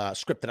this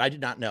script that I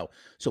did not know.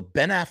 So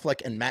Ben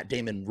Affleck and Matt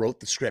Damon wrote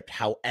the script.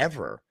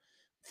 However,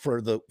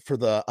 for the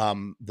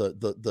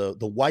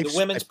wife's, the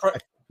women's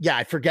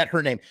I forget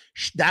her name.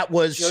 That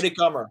was Jodie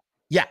Comer.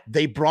 Yeah,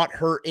 they brought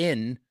her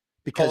in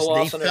because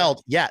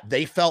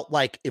they felt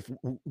like if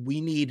we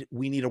need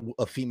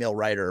a female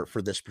writer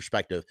for this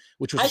perspective,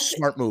 which was a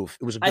smart move.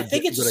 It was I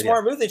think it's a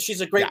smart move, and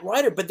she's a great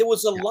writer. But there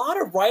was a lot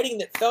of writing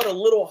that felt a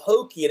little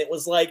hokey, and it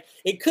was like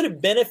it could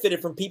have benefited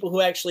from people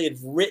who actually had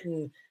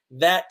written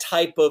that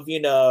type of,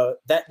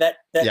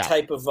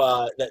 type of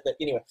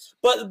anyway.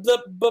 But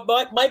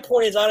my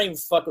point is, I don't even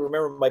fucking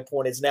remember what my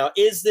point is now.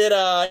 Is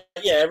that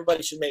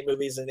everybody should make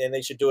movies and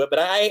they should do it. But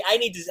I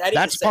need to.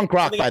 That's punk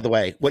rock, by the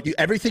way.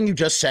 Everything you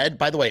just said,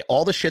 by the way,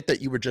 all the shit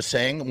that you were just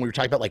saying when we were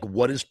talking about like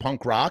what is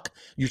punk rock,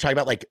 you're talking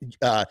about like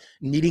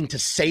needing to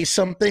say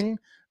something.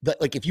 That,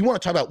 like, if you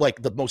want to talk about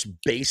like the most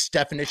base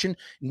definition,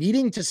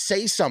 needing to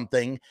say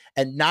something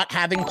and not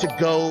having to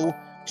go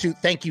to,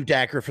 thank you,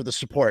 Dagger, for the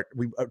support.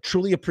 We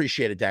truly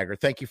appreciate it, Dagger.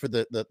 Thank you for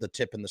the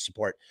tip and the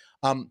support.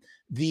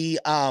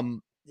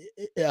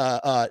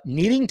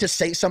 Needing to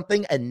say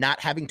something and not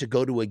having to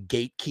go to a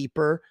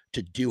gatekeeper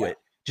to do it.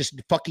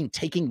 Just fucking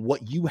taking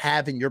what you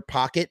have in your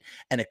pocket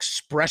and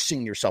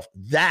expressing yourself.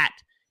 That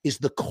is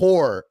the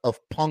core of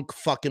punk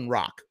fucking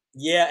rock.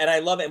 Yeah, and I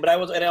love it.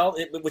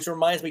 But which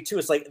reminds me too,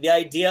 it's like the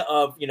idea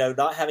of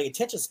not having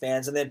attention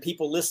spans, and then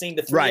people listening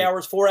to 3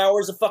 hours, 4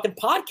 hours of fucking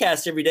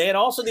podcasts every day, and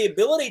also the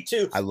ability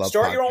to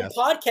start your own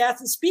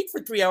podcast and speak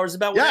for 3 hours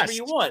about whatever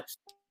you want.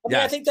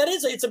 I think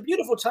it's a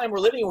beautiful time we're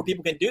living in where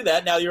people can do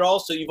that. Now you've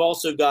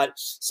also got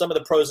some of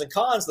the pros and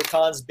cons. The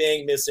cons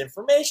being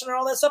misinformation and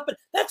all that stuff, but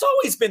that's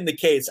always been the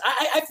case.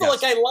 I feel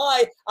like I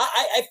lie.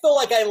 I feel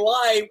like I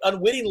lie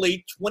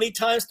unwittingly 20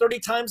 times,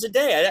 30 times a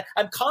day.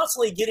 I'm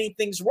constantly getting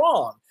things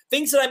wrong.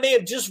 Things that I may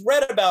have just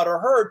read about or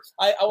heard,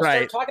 I'll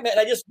start talking about,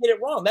 and I just get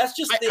it wrong. That's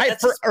just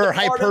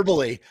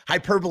hyperbole.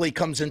 Hyperbole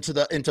comes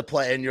into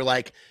play, and you're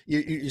like,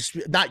 you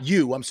not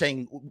you. I'm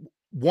saying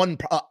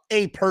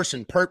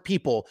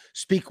people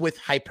speak with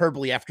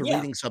hyperbole after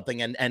reading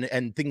something,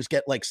 and things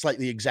get like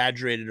slightly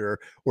exaggerated or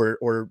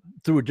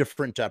through a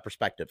different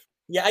perspective.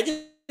 Yeah, I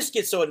just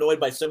get so annoyed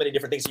by so many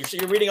different things.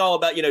 You're reading all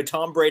about,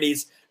 Tom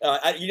Brady's.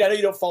 I know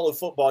you don't follow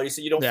football. You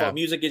say you don't follow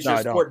music is your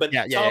sport, but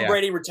Tom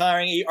Brady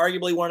retiring,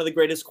 arguably one of the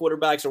greatest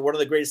quarterbacks or one of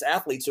the greatest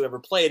athletes who ever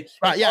played.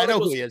 Right? I know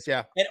who he is.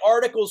 Yeah, and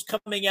articles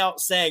coming out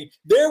saying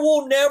there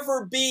will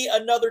never be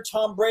another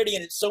Tom Brady,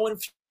 and it's so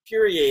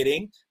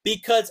infuriating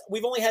because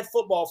we've only had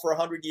football for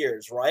 100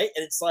 years, right?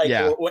 And it's like,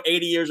 or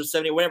 80 years or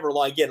 70, whatever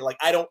long. Again, like,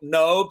 I don't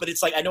know, but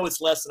it's like, I know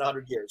it's less than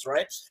 100 years,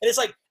 right? And it's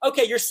like,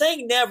 okay, you're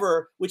saying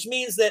never, which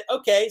means that,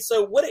 okay,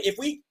 so what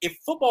if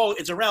football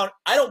is around?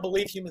 I don't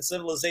believe human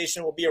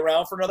civilization will be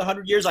around for another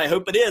 100 years. I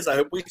hope it is. I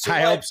hope we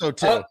survive. I hope so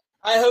too.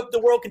 I hope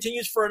the world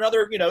continues for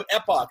another,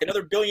 epoch,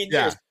 another billion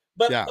years.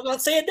 But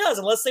let's say it does,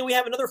 and let's say we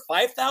have another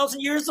 5,000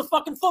 years of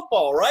fucking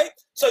football, right?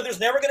 So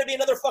there's never going to be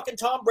another fucking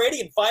Tom Brady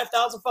in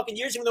 5,000 fucking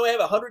years, even though we have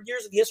 100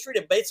 years of history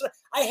to base it.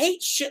 I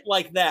hate shit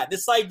like that.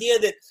 This idea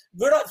that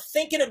we're not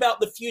thinking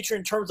about the future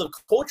in terms of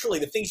culturally,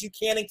 the things you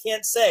can and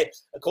can't say,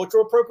 a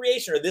cultural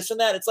appropriation or this and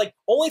that. It's like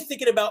only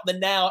thinking about the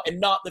now and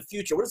not the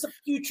future. What is the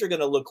future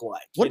going to look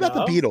like? What about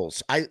the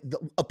Beatles?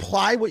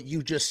 Apply what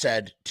you just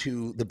said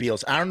to the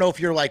Beatles. I don't know if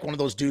you're like one of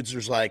those dudes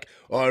who's like,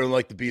 oh, I don't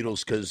like the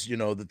Beatles because, you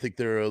know, they think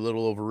they're a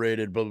little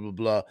overrated, blah, blah,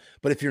 blah.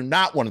 But if you're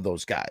not one of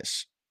those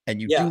guys and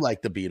you do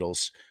like the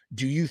Beatles,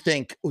 do you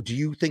think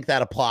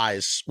that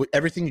applies with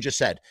everything you just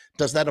said?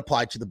 Does that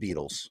apply to the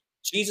Beatles?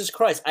 Jesus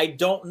Christ, I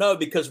don't know,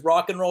 because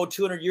rock and roll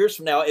 200 years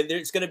from now,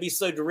 it's going to be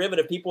so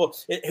derivative. People,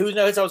 who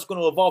knows how it's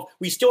going to evolve.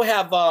 We still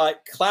have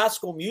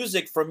classical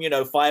music from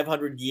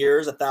 500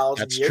 years, 1,000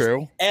 That's years. That's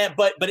true. And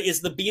but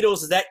is the Beatles,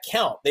 does that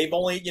count? They've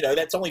only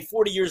that's only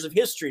 40 years of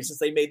history since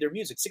they made their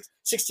music.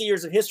 60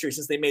 years of history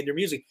since they made their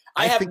music.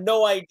 I have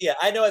no idea.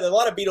 I know a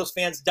lot of Beatles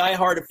fans,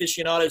 diehard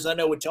aficionados, I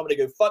know would tell me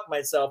to go fuck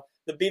myself.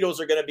 The Beatles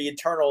are going to be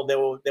eternal. They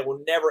will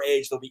never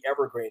age. They'll be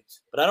evergreen.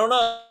 But I don't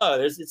know.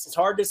 It's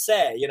hard to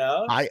say,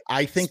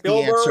 I think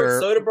Spielberg, the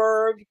answer,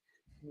 Soderbergh,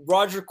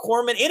 Roger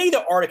Corman, any of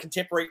the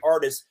contemporary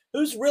artists,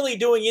 who's really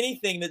doing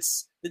anything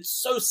that's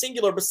so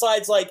singular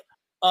besides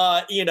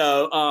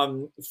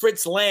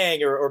Fritz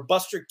Lang or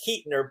Buster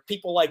Keaton or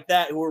people like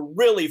that who are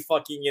really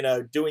fucking,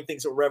 doing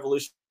things that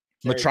revolutionary.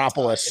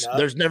 Metropolis. Time,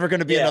 There's never going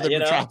to be another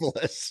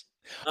Metropolis.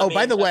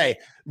 By the way,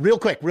 real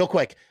quick,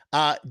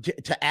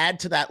 to add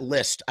to that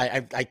list,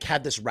 I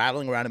had this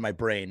rattling around in my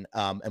brain,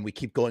 and we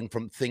keep going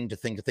from thing to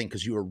thing to thing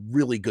because you are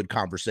really good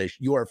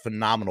conversation. You are a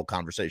phenomenal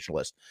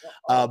conversationalist.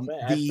 I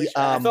feel like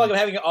I'm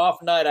having an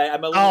off night.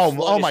 I'm a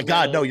little oh my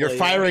God, no, you're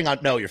firing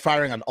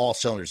on all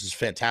cylinders. It's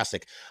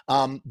fantastic.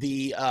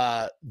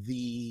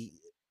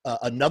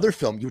 Another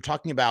film you were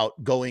talking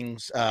about going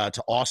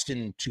to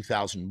Austin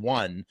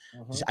 2001.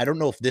 I don't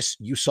know if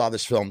you saw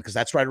this film, because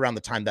that's right around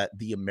the time that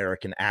The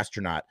American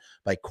Astronaut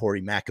by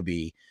Corey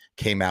Maccabee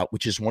came out,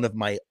 which is one of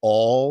my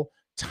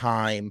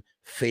all-time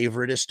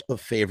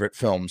favorite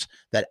films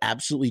that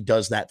absolutely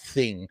does that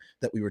thing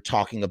that we were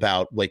talking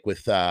about, like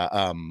with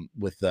Jim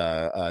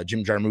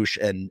Jarmusch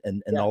and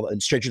all,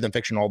 and Stranger Than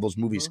Fiction, all those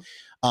movies.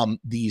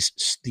 These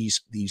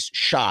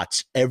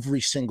shots,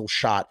 every single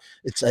shot,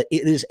 it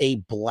is a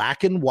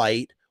black and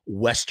white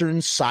Western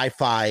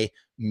sci-fi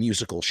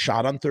musical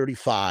shot on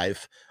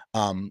 35.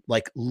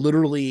 Like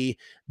literally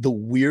the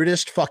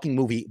weirdest fucking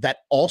movie that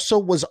also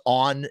was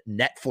on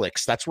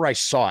Netflix. That's where I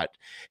saw it.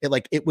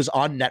 It was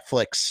on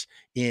Netflix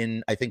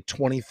in, I think,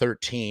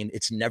 2013.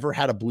 It's never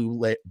had a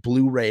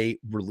Blu-ray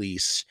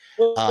release.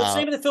 What's the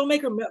name of the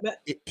filmmaker?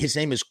 His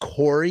name is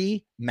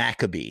Corey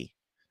Maccabee.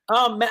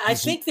 I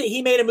think that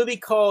he made a movie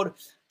called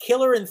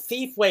Killer and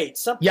Thief. Wait,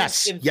 something.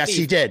 Yes,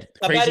 he did.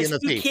 Crazy and the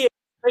Thief.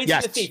 Crazy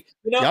and the Thief.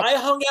 I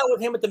hung out with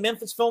him at the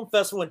Memphis Film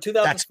Festival in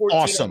 2014. That's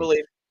awesome. I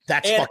believe.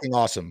 That's fucking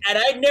awesome. And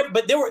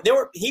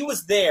he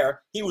was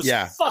there. He was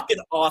fucking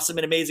awesome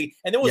and amazing.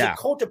 And there was a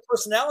cult of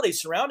personality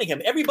surrounding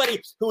him.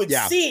 Everybody who had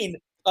seen,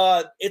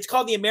 it's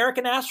called The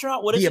American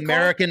Astronaut. What is it called? The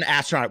American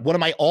Astronaut. One of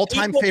my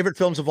all-time favorite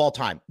films of all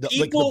time. The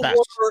best.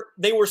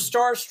 They were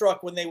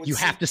starstruck when they would. You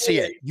have to see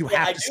it. You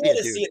have to see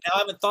it. See it now. I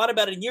haven't thought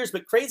about it in years,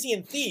 but Crazy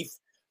and Thief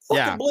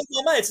fucking blew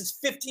my mind. It's this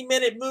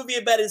 50-minute movie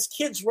about his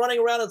kids running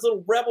around as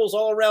little rebels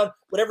all around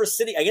whatever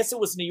city. I guess it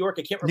was New York.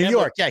 I can't remember. New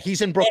York. Yeah,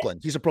 he's in Brooklyn.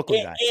 He's a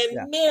Brooklyn guy.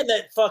 And man,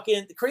 that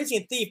fucking Crazy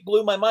and Thief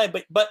blew my mind.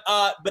 But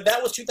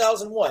that was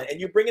 2001, and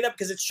you bring it up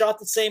because it's shot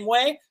the same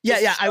way.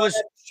 Yeah. I was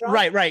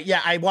right.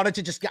 Yeah, I wanted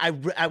to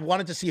I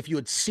wanted to see if you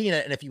had seen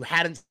it, and if you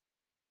hadn't.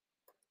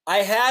 I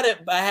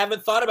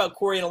haven't thought about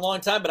Corey in a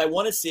long time, but I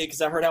want to see it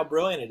because I heard how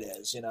brilliant it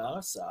is.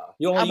 So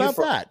how about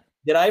that?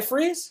 Did I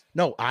freeze?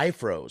 No, I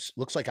froze.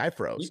 Looks like I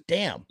froze.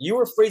 Damn. You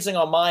were freezing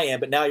on my end,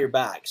 but now you're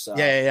back. So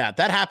yeah.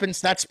 That happens.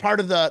 That is part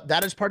of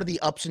the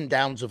ups and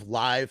downs of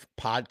live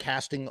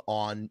podcasting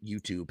on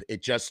YouTube.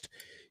 It just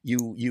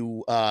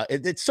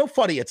it's so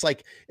funny. It's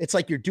like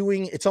you're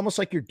doing. It's almost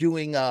like you're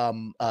doing.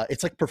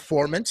 It's like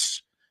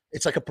performance.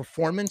 It's like a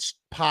performance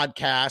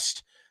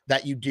podcast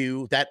that you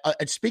do that.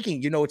 And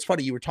speaking, it's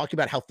funny. You were talking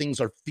about how things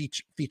are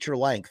feature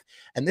length,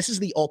 and this is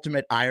the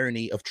ultimate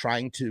irony of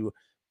trying to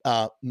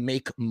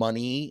make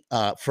money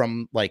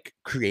from like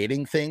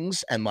creating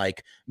things and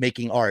like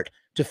making art.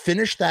 To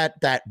finish that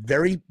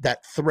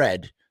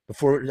thread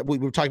before we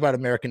were talking about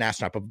American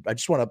Astronaut, but I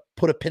just want to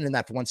put a pin in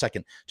that for 1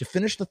 second. To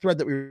finish the thread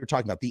that we were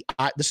talking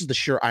about, this is the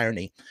sheer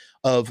irony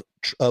of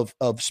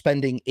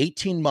spending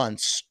 18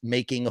 months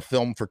making a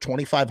film for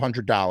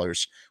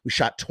 $2,500. We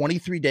shot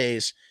 23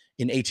 days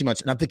in 18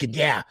 months. And I'm thinking,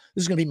 this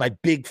is going to be my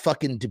big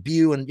fucking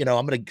debut. And,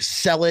 I'm going to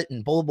sell it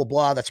and blah, blah,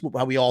 blah. That's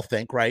how we all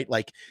think, right?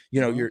 Like,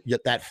 you're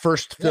that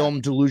first film,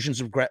 delusions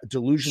of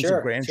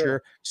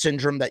grandeur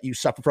syndrome that you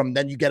suffer from.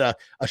 Then you get a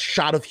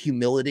shot of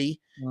humility.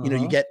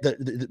 You get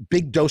the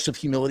big dose of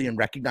humility and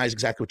recognize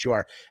exactly what you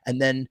are.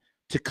 And then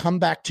to come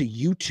back to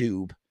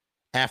YouTube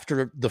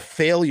after the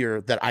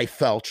failure that I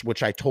felt,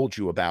 which I told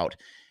you about,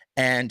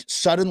 and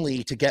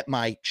suddenly to get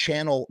my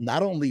channel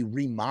not only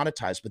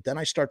remonetized, but then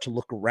I start to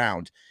look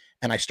around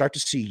and I start to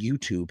see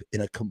YouTube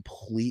in a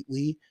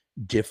completely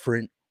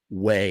different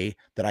way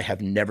that I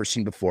have never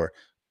seen before.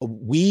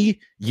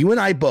 You and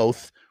I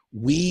both,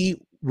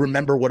 we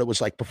remember what it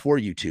was like before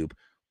YouTube.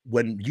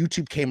 When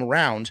YouTube came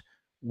around,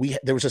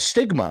 there was a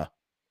stigma.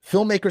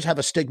 Filmmakers have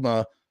a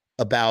stigma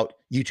about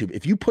YouTube.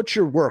 If you put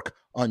your work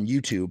on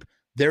YouTube,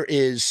 there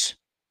is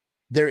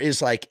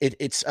like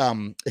it's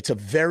a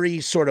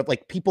very sort of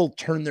like people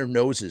turn their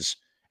noses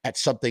at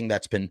something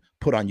that's been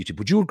put on YouTube.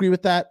 Would you agree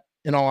with that,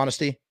 in all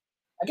honesty?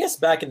 I guess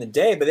back in the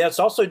day, but that's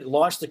also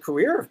launched the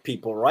career of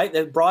people, right?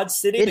 The Broad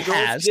City, the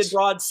girls did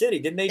Broad City,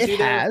 didn't they? Do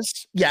their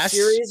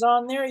series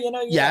on there? You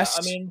know, yes.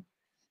 I mean,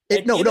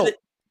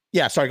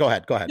 yeah. Sorry, go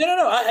ahead.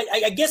 No.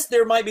 I guess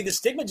there might be the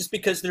stigma just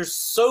because there's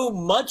so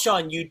much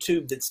on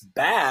YouTube that's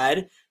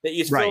bad that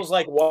it feels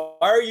like, why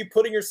are you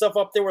putting yourself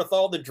up there with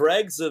all the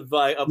dregs of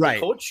the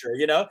culture?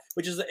 You know,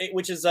 which is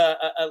an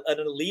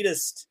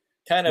elitist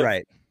kind of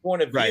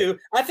point of view.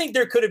 I think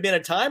there could have been a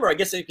time, or I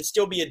guess it could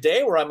still be a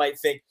day where I might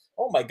think,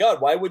 oh my God,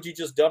 why would you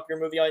just dump your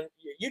movie on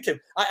YouTube?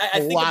 I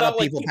think lot about of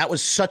people. That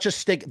was such a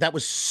stigma.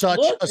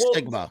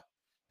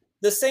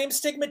 The same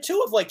stigma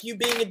too of like you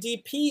being a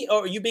DP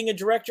or you being a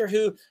director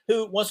who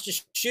wants to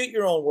shoot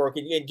your own work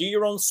and do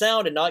your own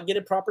sound and not get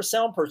a proper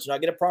sound person,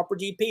 not get a proper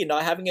DP, and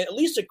not having at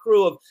least a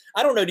crew of,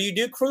 I don't know, do you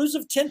do crews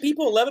of 10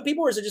 people, 11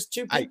 people, or is it just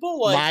 2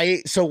 people?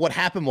 So what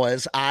happened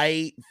was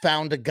I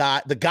found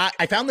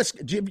I found this.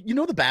 Do you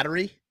know The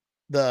Battery,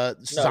 the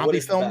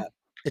zombie film?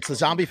 It's the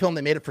zombie film.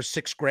 They made it for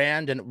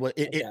 $6,000, and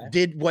it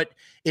did what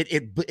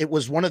it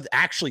was one of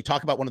actually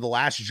talk about one of the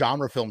last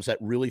genre films that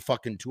really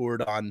fucking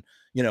toured on,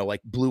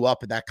 like blew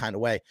up in that kind of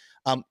way.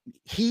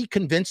 He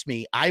convinced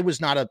me. I'm a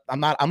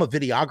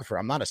videographer.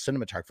 I'm not a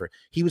cinematographer.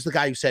 He was the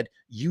guy who said,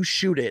 "You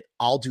shoot it,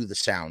 I'll do the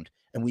sound,"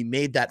 and we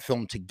made that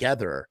film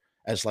together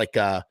as like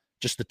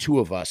just the two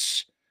of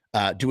us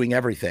doing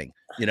everything.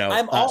 So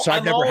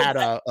I've never had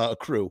a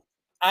crew.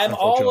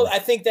 I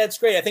think that's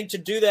great. I think to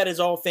do that is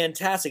all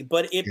fantastic.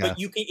 But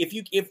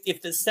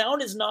if the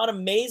sound is not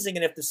amazing,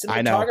 and if the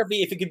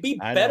cinematography, if it could be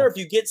better, if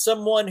you get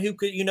someone who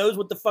knows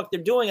what the fuck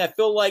they're doing, I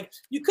feel like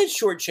you could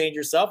shortchange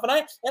yourself.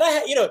 And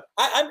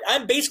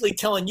I'm basically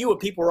telling you what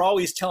people are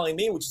always telling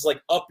me, which is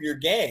like, up your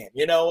game.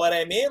 You know what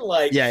I mean?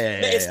 Like,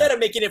 instead of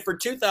making it for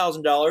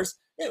 $2,000,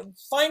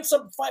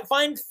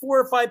 find 4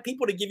 or 5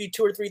 people to give you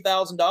 $2,000 or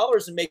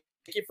 $3,000 and make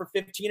it for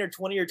 $15,000 or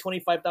 $20,000 or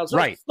 $25,000.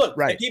 Right. Look,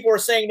 people are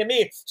saying to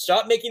me,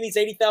 stop making these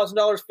 $80,000,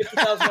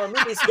 $50,000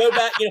 movies. Go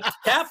back.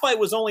 Catfight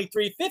was only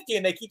 $350,000,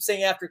 and they keep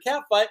saying after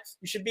Catfight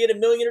you should be at $1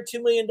 million or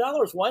 $2 million.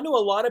 Well, I know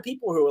a lot of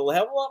people who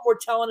have a lot more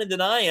talented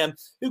than I am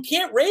who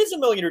can't raise $1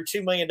 million or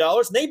 $2 million.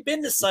 And they've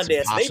been to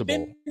Sundance, they've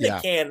been to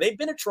Cannes, they've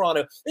been to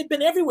Toronto, they've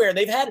been everywhere, and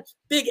they've had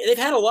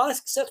a lot of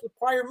success with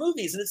prior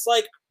movies. And it's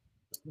like,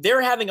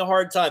 they're having a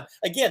hard time.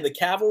 Again, the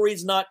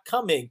cavalry's not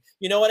coming.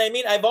 You know what I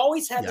mean? I've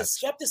always had the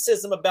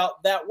skepticism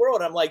about that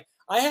world. I'm like,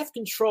 I have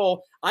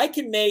control. I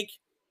can make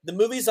the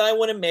movies I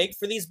want to make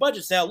for these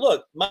budgets. Now,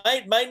 look,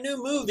 my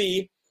new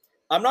movie,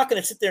 I'm not going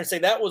to sit there and say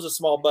that was a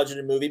small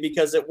budgeted movie,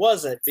 because it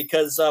wasn't,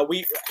 because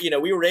we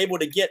were able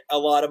to get a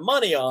lot of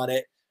money on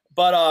it.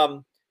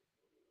 But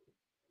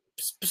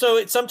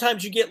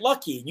sometimes you get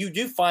lucky. You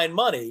do find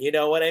money, you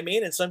know what I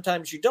mean? And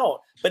sometimes you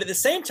don't. But at the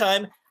same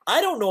time,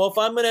 I don't know if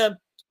I'm going to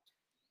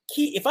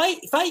if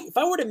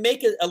I were to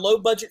make a low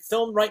budget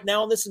film right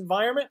now in this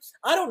environment,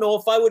 I don't know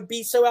if I would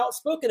be so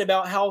outspoken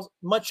about how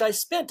much I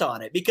spent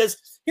on it. Because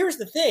here's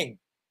the thing.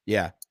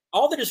 Yeah.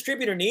 All the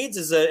distributor needs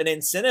is an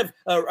incentive,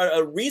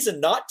 a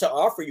reason not to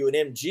offer you an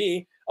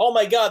MG. Oh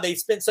my God, they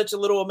spent such a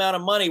little amount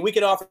of money. We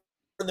could offer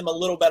them a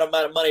little bit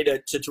amount of money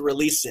to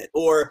release it.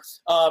 Or,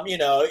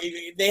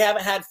 they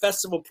haven't had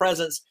festival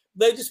presence.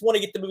 They just want to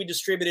get the movie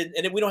distributed,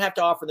 and we don't have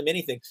to offer them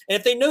anything. And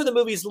if they know the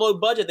movie's low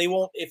budget, they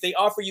won't. If they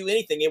offer you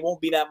anything, it won't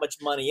be that much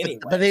money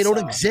anyway. But they don't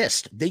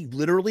exist. They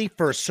literally,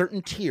 for a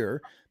certain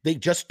tier, they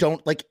just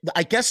don't like.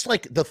 I guess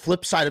like the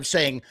flip side of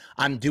saying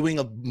I'm doing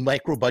a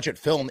micro budget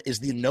film is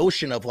the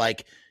notion of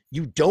like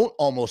you don't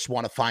almost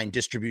want to find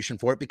distribution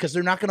for it because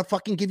they're not going to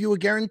fucking give you a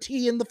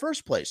guarantee in the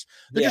first place.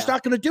 They're just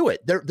not going to do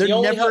it. They're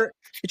never.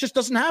 It just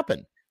doesn't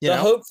happen. The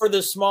hope for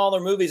the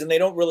smaller movies, and they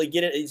don't really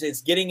get it,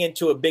 it's getting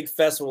into a big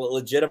festival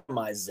that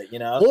legitimizes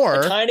it, Or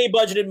a tiny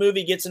budgeted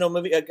movie gets into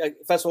a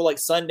festival like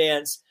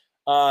Sundance.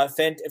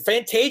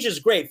 Fantasia is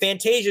great.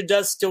 Fantasia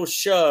does still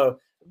show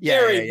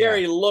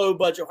very low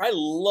budget. I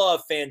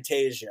love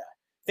Fantasia.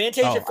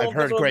 I've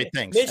heard great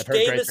things. Mitch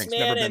Davis,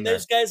 man, and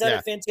those guys out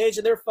of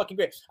Fantasia, they're fucking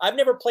great. I've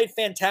never played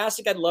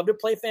Fantastic. I'd love to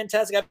play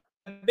Fantastic.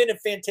 I've been to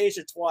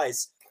Fantasia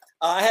twice.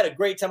 I had a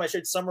great time. I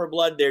showed Summer of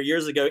Blood there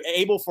years ago.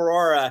 Abel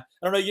Ferrara,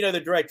 I don't know, the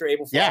director,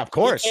 Abel Ferrara. Yeah, of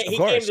course. He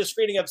came to the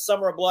screening of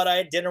Summer of Blood. I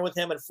had dinner with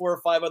him and 4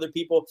 or 5 other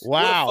people.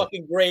 Wow. What a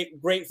fucking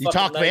great You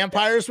talked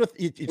vampires with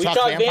you? We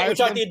talked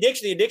The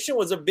Addiction. The Addiction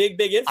was a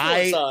big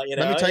influence on,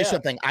 Let me tell you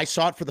something. I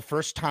saw it for the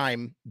first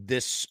time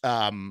this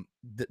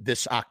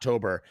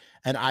October,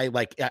 and I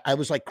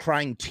was like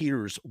crying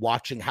tears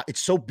watching how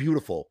it's so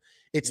beautiful.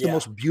 It's the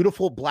most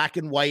beautiful black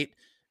and white.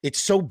 It's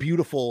so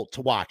beautiful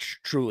to watch,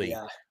 truly.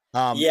 Yeah.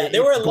 Yeah,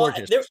 there were a lot.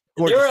 Gorgeous, There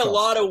gorgeous were a film.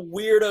 lot of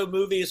weirdo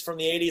movies from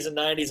the 80s and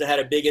 90s that had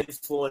a big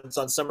influence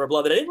on Summer of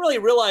Love that I didn't really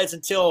realize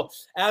until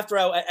after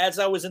as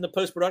I was in the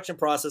post-production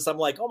process. I'm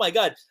like, oh my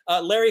god,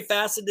 Larry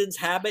Fassenden's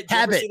Habit. Did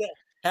you ever see that?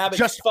 Habit.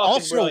 Just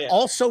fucking brilliant.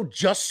 also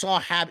just saw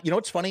Habit. You know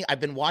what's funny? I've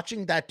been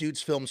watching that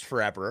dude's films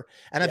forever,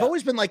 and I've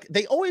always been like,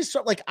 they always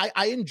like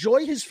I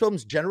enjoy his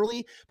films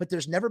generally, but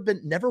there's never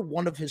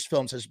one of his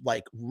films has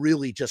like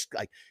really just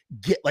like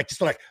get like just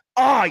like,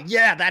 oh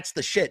yeah, that's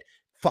the shit.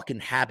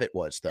 Fucking Habit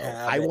was though.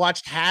 I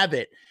watched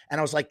Habit and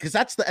I was like, because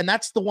that's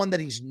the one that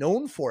he's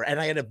known for, and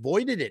I had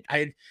avoided it.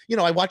 I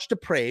watched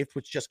Depraved,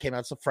 which just came out.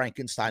 It's a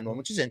Frankenstein one,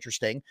 which is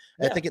interesting.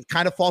 I think it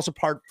kind of falls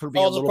apart for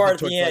being a little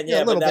bit.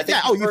 A little bit.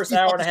 Yeah. The first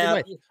hour and a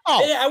half.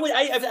 Oh, yeah,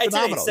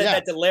 I said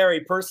that to Larry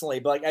personally,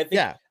 but like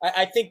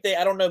I think they.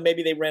 I don't know.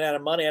 Maybe they ran out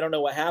of money. I don't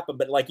know what happened,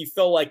 but like you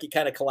feel like it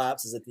kind of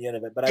collapses at the end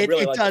of it. But I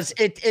really does.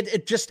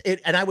 It just.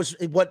 And I was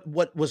what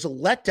was a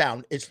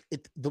letdown is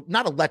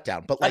not a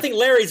letdown, but like, I think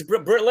Larry's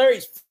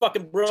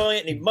fucking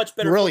brilliant and he's much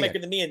better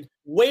filmmaker than me and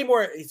way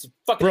more. He's a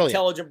fucking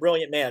intelligent,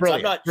 brilliant man. So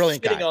I'm not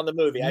shitting on the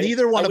movie.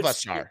 Neither one of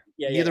us are.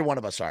 Neither one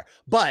of us are.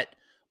 But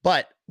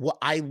what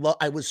I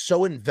was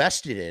so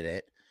invested in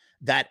it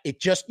that it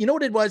just, you know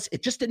what it was?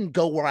 It just didn't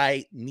go where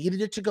I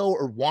needed it to go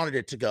or wanted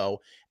it to go.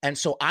 And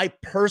so I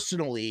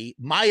personally,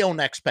 my own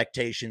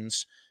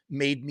expectations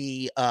made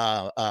me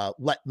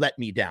let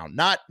me down.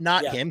 Not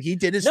him. He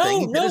did his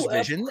thing. He did his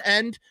vision.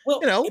 And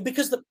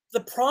because the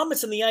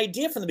promise and the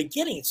idea from the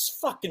beginning, it's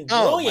fucking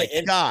brilliant. Oh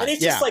my God, and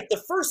it's just like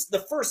the first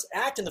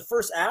act and the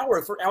first hour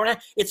and a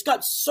half, it's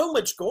got so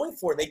much going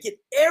for it. They get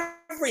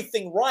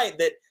everything right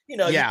that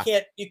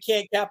you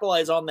can't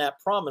capitalize on that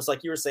promise,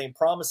 like you were saying,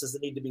 promises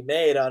that need to be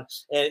made on,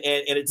 and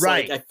it's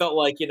like I felt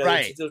like it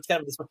was kind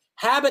of this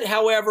Habit,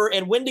 however,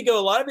 and Wendigo,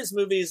 a lot of his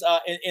movies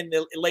in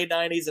the late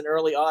 90s and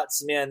early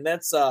aughts, man,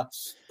 that's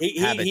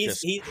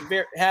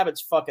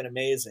Habit's fucking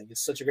amazing.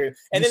 It's such a great.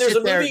 And then there's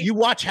a movie you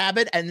watch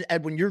Habit, and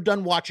when you're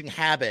done watching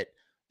Habit,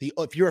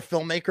 if you're a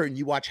filmmaker and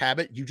you watch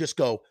Habit, you just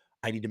go,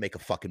 I need to make a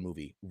fucking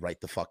movie right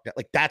the fuck down.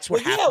 Like that's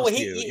what happens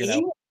to you. You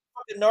know?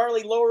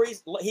 Gnarly Lower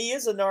East. He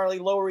is a gnarly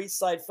Lower East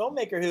Side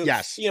filmmaker who,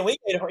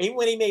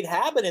 when he made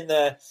Habit in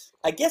the,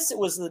 I guess it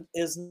was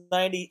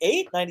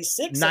 98,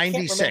 96,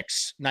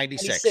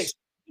 96.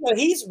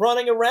 He's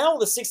running around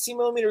with a 16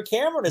 millimeter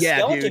camera and a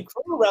skeleton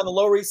crew around the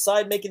Lower East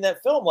Side making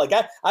that film. Like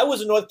I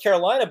was in North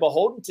Carolina,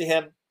 beholden to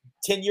him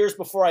 10 years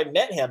before I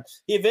met him.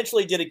 He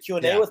eventually did a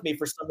Q&A with me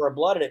for Summer of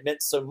Blood, and it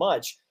meant so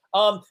much.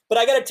 But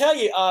I got to tell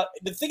you,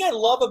 the thing I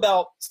love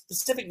about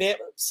some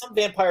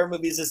vampire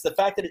movies is the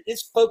fact that it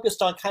is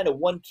focused on kind of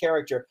one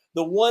character,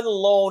 the one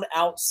lone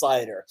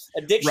outsider.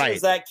 Addiction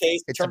is that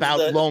case. It's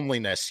about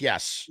loneliness.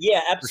 Yes.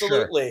 Yeah,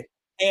 absolutely.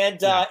 Sure. And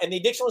the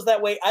Addiction was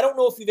that way. I don't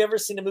know if you've ever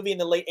seen a movie in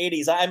the late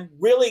 80s. I'm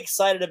really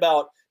excited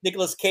about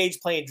Nicolas Cage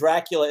playing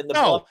Dracula in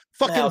the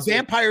fucking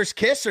Vampire's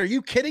Kiss. Are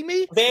you kidding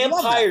me?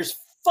 Vampire's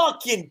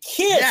fucking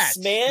Kiss,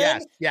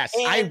 man. Yes.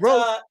 And, I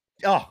wrote.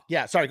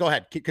 Sorry. Go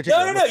ahead.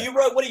 Continue. No. You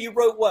wrote what? You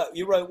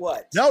wrote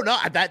what? No.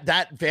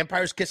 That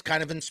Vampire's Kiss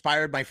kind of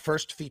inspired my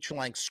first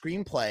feature-length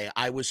screenplay.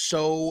 I was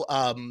so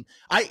I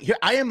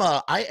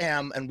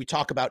am, and we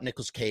talk about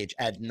Nicolas Cage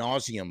ad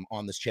nauseum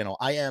on this channel.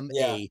 I am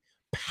a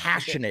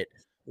passionate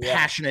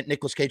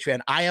Nicolas Cage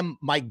fan.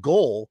 My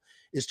goal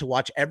is to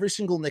watch every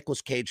single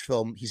Nicolas Cage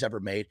film he's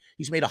ever made.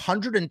 He's made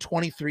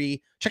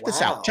 123. Check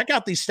this out. Check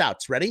out these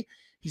stats. Ready?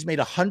 He's made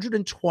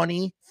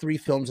 123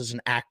 films as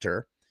an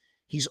actor.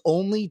 He's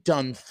only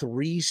done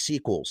 3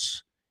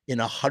 sequels in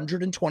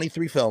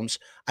 123 films.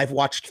 I've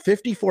watched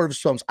 54 of his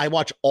films. I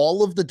watch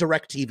all of the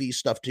DirecTV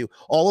stuff too.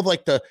 All of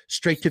like the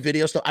straight to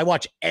video stuff. I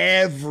watch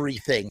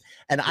everything,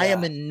 and I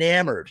am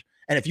enamored.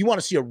 And if you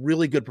want to see a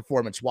really good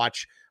performance,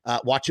 watch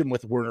him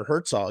with Werner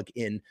Herzog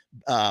in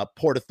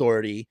Port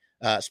Authority.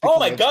 Oh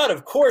my God!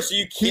 Of course, are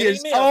you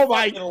kidding me? Oh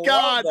my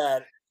God,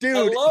 dude!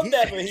 I love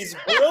that. He's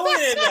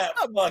brilliant in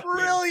that.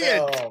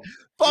 Brilliant. Film.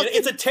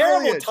 It's a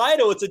terrible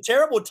title. It's a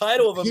terrible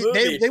title of a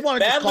movie. They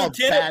want to Bad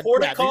Lieutenant,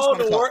 Portico,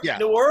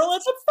 New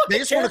Orleans. They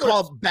just want to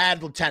call it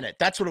Bad Lieutenant.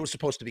 That's what it was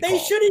supposed to be called. They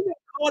should even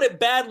call it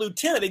Bad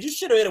Lieutenant. They just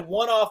should have had a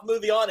one-off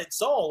movie on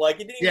its own. Like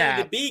it didn't even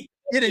need to be.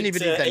 It didn't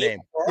even need that name.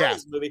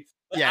 Movie.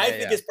 But I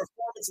think his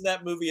performance in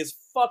that movie is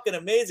fucking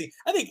amazing.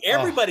 I think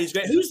everybody's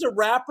great. Who's the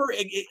rapper?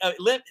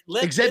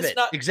 Exhibit.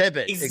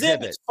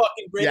 Exhibit's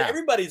fucking great. Yeah.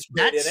 Everybody's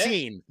great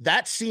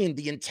That scene,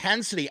 the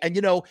intensity, and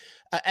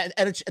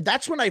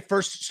that's when I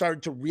first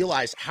started to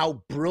realize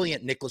how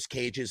brilliant Nicolas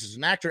Cage is as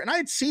an actor. And I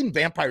had seen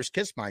Vampire's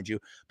Kiss, mind you,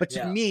 but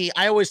to me,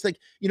 I always think,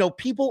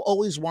 people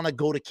always want to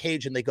go to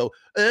Cage and they go,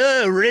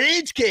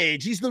 Rage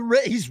Cage. He's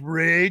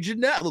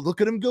raging now.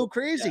 Look at him go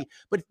crazy. Yeah.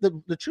 But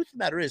the truth of the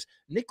matter is,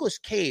 Nicolas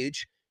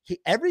Cage,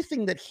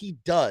 everything that he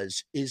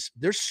does is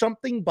there's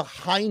something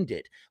behind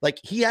it. Like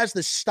he has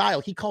this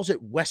style. He calls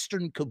it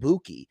Western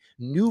kabuki,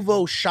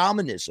 nouveau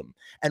shamanism.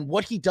 And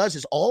what he does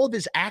is all of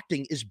his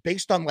acting is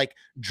based on like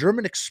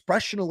German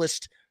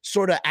expressionist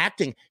sort of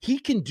acting. He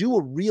can do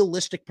a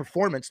realistic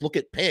performance. Look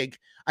at Pig.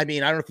 I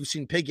mean, I don't know if you've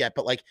seen Pig yet,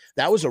 but like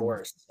that was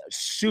a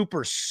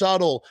super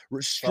subtle,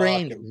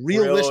 restrained,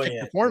 realistic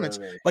performance.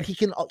 Movie. But he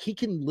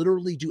can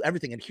literally do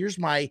everything. And here is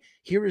my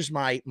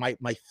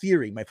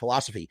theory, my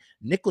philosophy.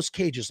 Nicolas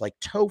Cage is like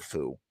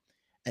tofu,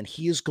 and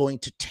he is going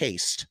to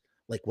taste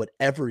like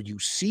whatever you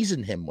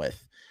season him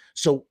with.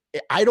 So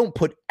I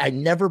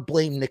never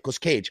blame Nicolas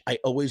Cage. I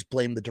always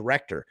blame the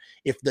director.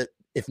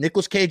 If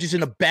Nicolas Cage is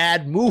in a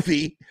bad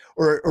movie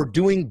or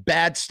doing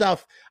bad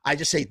stuff, I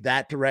just say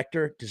that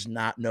director does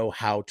not know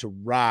how to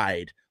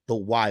ride the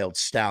wild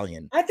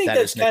stallion. I think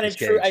that's kind of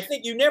true. I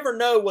think you never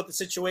know what the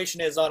situation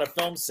is on a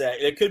film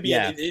set. It could be,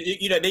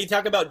 they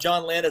talk about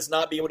John Landis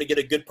not being able to get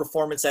a good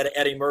performance out of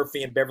Eddie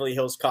Murphy in Beverly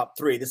Hills Cop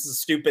 3. This is a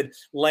stupid,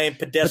 lame,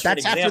 pedestrian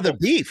example. After the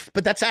beef.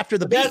 But that's after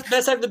the beef.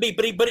 That's after the beef.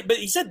 But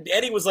he said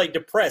Eddie was like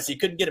depressed. He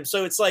couldn't get him.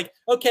 So it's like,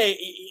 okay,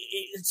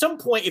 at some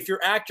point, if your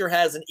actor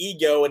has an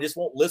ego and just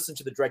won't listen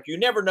to the director, you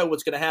never know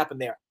what's going to happen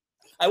there.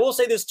 I will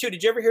say this too.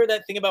 Did you ever hear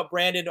that thing about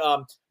Brandon,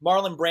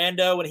 Marlon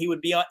Brando, when he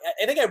would be on?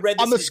 I think I read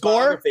this on the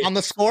score. On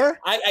the score,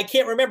 I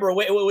can't remember.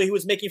 He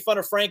was making fun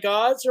of Frank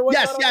Oz or what?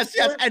 Yes.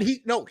 And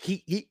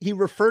he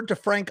referred to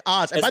Frank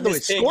Oz. And by the way,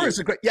 Score is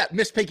a great. Yeah,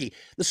 Miss Piggy.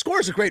 The Score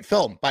is a great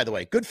film, by the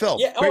way. Good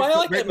film. Yeah. Great, I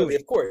like that movie,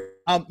 of course.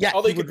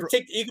 Although you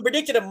can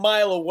predict it a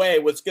mile away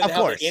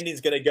how the ending's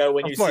going to go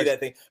when you see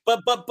that thing.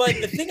 But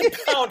the thing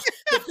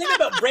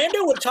about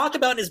Brando would talk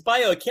about in his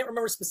bio, I can't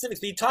remember specifics,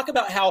 but he talked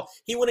about how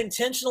he would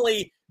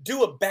intentionally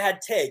do a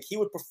bad take. He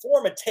would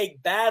perform a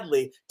take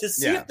badly to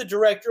see if the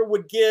director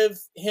would give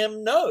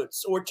him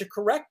notes or to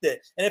correct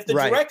it. And if the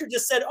director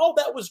just said, "Oh,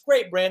 that was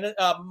great, Brandon,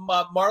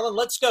 Marlon,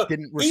 let's go,"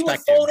 he would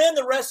phone in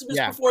the rest of his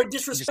before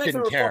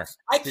disrespectful.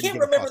 I can't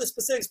remember the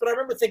specifics, but I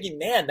remember thinking,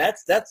 "Man,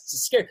 that's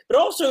scary." But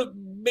also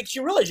makes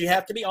you realize you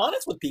have to be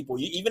honest with people.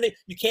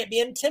 You can't be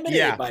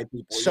intimidated by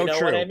people. So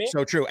true. What I mean?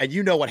 So true. And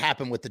you know what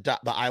happened with the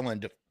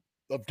island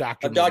of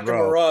Dr.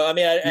 Moreau. I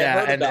mean, I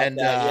heard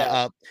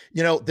about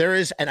that. There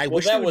is, and I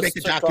wish they would make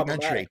a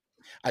documentary.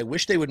 I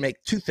wish they would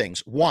make two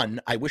things.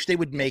 One, I wish they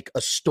would make a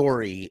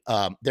story.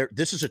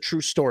 This is a true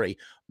story.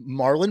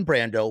 Marlon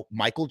Brando,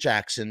 Michael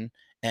Jackson,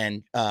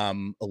 and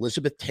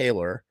Elizabeth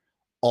Taylor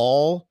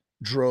all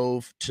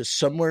drove to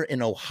somewhere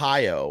in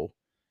Ohio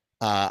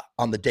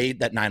on the day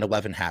that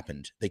 9/11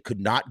 happened. They could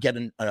not get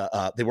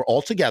they were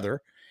all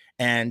together,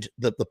 and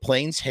the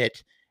planes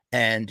hit.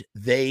 And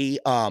they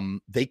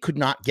could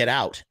not get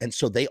out. And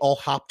so they all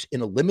hopped in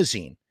a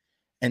limousine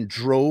and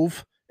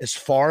drove as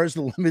far as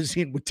the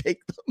limousine would take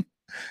them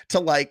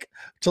to like,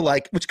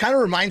 which kind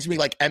of reminds me,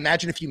 like,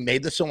 imagine if you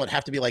made this film, it'd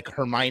have to be like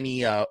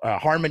Harmony, like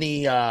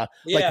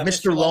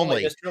Mr.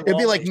 Lonely. It'd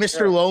be like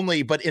Mr.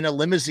 Lonely, but in a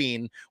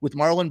limousine with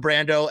Marlon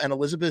Brando and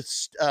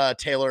Elizabeth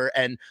Taylor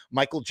and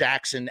Michael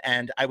Jackson.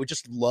 And I would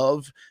just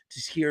love to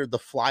hear the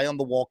fly on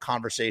the wall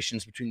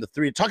conversations between the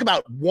three. Talk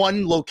about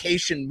one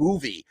location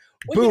movie.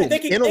 Boom!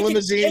 In a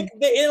limousine.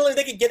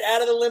 They could get out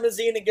of the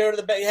limousine and go to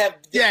the back. Have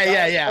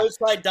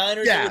roadside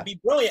diners. It would be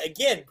brilliant.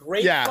 Again,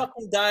 great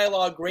fucking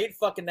dialogue, great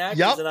fucking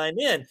actors, and I'm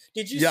in.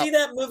 Did you see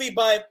that movie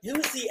by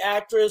who's the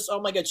actress? Oh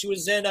my god, she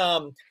was in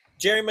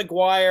Jerry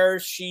Maguire.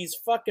 She's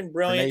fucking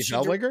brilliant.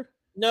 Renee Zellweger?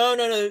 No,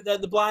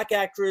 the black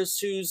actress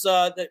who's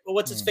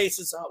what's his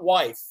face's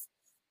wife.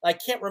 I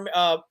can't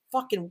remember.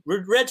 Fucking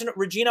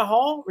Regina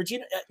Hall.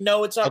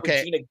 No, it's not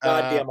Regina.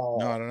 Goddamn Hall.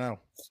 No, I don't know.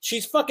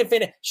 She's fucking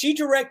fantastic. She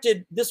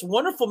directed this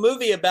wonderful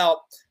movie about.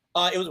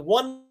 It was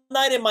One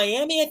Night in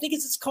Miami, I think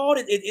it's called.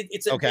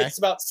 It's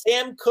about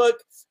Sam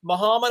Cooke,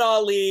 Muhammad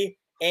Ali,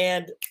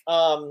 and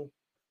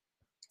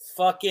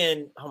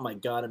fucking. Oh my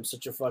god, I'm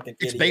such a fucking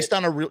idiot. It's based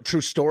on a real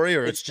true story,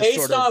 or it's just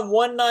based sort of... on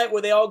one night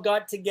where they all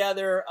got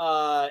together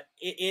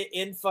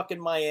in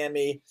fucking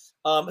Miami.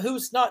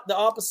 Who's not the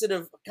opposite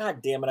of,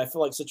 god damn it, I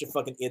feel like such a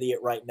fucking idiot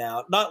right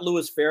now. Not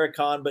Louis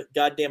Farrakhan, but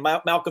goddamn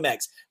Malcolm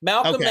X.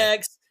 Malcolm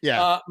X,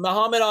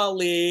 Muhammad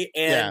Ali,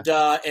 and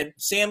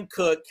Sam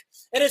Cooke.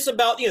 And it's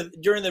about,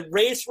 during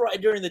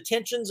the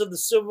tensions of the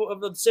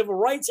civil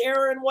rights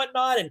era and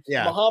whatnot, and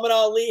Muhammad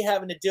Ali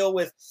having to deal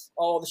with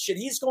all the shit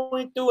he's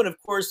going through. And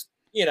of course,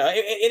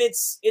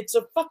 it's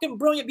a fucking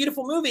brilliant,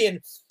 beautiful movie. And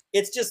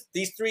it's just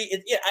these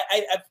three,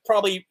 I've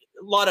probably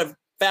a lot of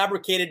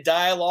fabricated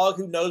dialogue.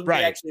 Who knows what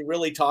they actually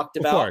really talked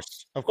about?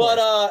 Of course. But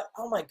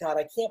oh my god,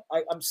 I can't.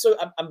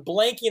 I'm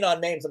blanking on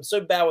names. I'm so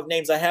bad with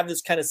names. I have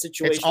this kind of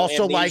situation.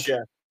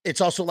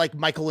 It's also like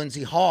Michael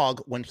Lindsay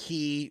Hogg when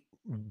he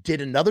did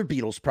another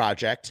Beatles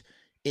project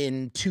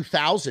in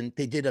 2000.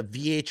 They did a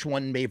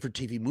VH1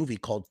 made-for-TV movie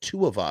called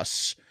Two of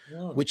Us,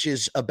 which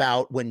is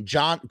about when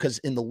because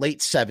in the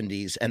late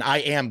 70s,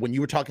 and when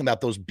you were talking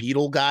about those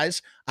Beatle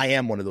guys, I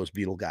am one of those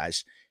Beatle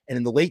guys. And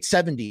in the late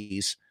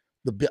 70s,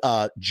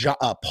 Paul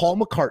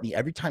McCartney,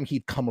 every time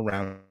he'd come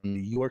around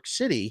New York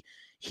City,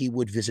 he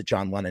would visit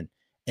John Lennon.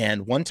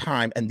 And one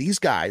time, and these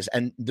guys,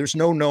 and there's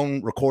no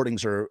known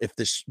recordings or if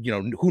this,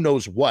 who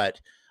knows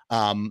what.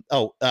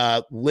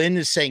 Lynn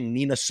is saying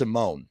Nina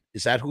Simone.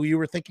 Is that who you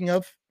were thinking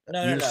of?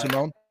 No,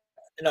 Simone?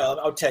 No,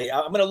 I'll tell you.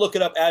 I'm going to look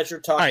it up as you're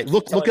talking. All right,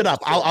 look it up.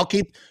 I'll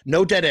keep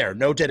no dead air.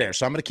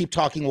 So I'm going to keep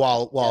talking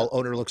while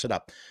owner looks it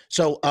up.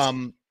 So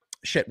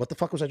shit, what the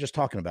fuck was I just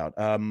talking about?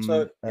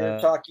 So you're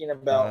talking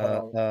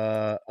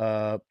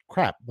about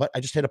crap. What? I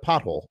just hit a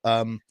pothole.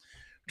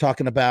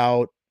 Talking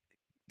about,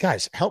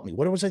 guys, help me.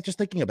 What was I just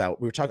thinking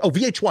about? We were talking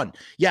VH1.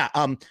 Yeah,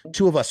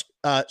 two of us.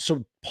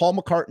 So Paul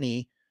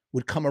McCartney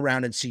would come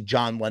around and see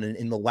John Lennon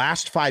in the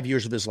last 5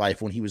 years of his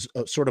life when he was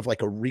sort of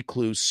like a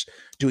recluse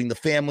doing the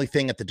family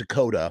thing at the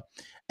Dakota.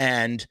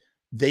 And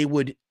they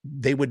would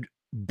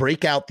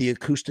break out the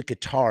acoustic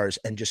guitars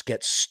and just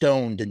get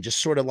stoned and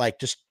just sort of like,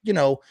 just, you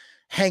know,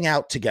 hang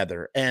out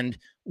together. And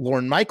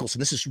Lorne Michaels,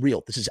 and this is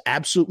real, this is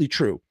absolutely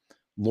true.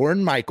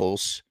 Lorne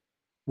Michaels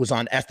was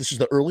on this is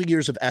the early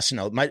years of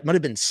SNL. It might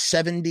have been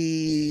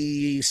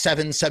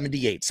 77,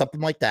 78, something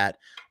like that.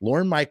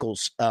 Lorne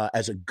Michaels,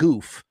 as a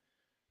goof,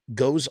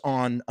 goes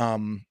on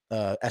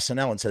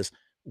SNL and says,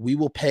 we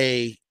will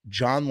pay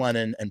John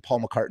Lennon and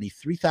Paul McCartney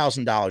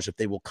 $3,000 if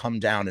they will come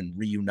down and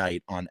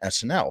reunite on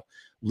SNL.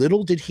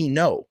 Little did he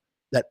know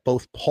that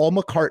both Paul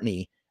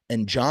McCartney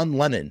and John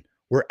Lennon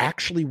were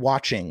actually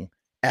watching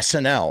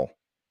SNL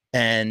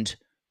and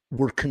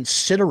were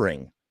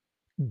considering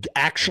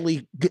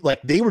actually,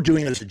 like, they were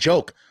doing it as a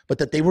joke, but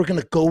that they were going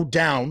to go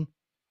down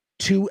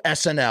to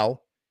SNL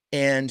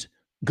and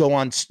go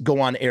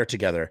on air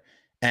together.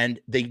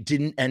 And they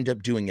didn't end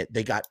up doing it.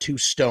 They got too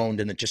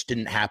stoned and it just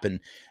didn't happen.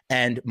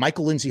 And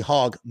Michael Lindsay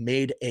Hogg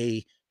made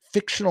a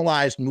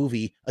fictionalized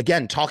movie,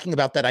 again, talking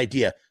about that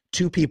idea,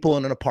 two people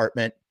in an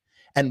apartment.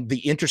 And the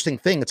interesting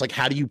thing, it's like,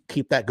 how do you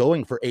keep that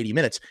going for 80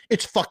 minutes?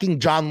 It's fucking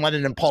John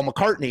Lennon and Paul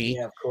McCartney,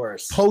 yeah, of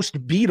course,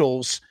 post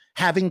Beatles,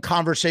 having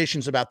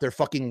conversations about their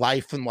fucking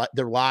life and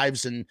their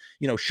lives. And,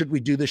 you know, should we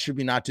do this? Should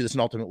we not do this?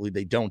 And ultimately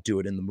they don't do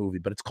it in the movie,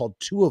 but it's called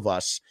Two of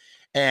Us.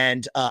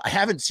 And I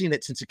haven't seen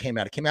it since it came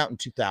out. It came out in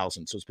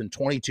 2000. So it's been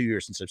 22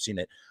 years since I've seen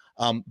it.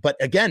 But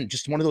again,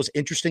 just one of those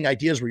interesting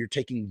ideas where you're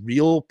taking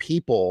real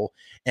people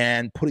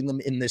and putting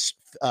them in this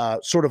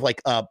sort of like,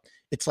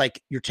 it's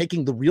like you're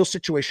taking the real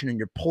situation and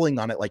you're pulling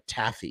on it like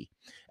taffy,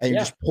 and you're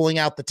just pulling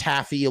out the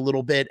taffy a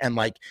little bit. And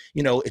like,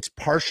 you know, it's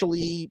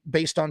partially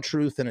based on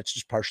truth and it's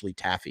just partially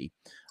taffy.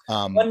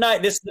 One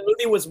night, the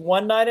movie was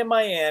One Night in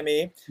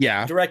Miami.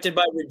 Yeah. Directed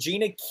by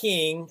Regina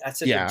King. I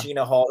said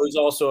Regina Hall, who's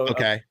also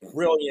a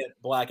brilliant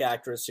black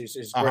actress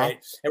who's great.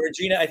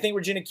 And I think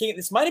Regina King,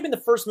 this might have been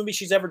the first movie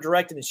she's ever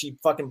directed, and she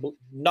fucking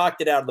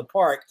knocked it out of the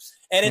park.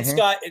 And it's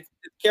got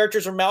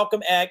characters are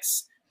Malcolm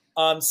X,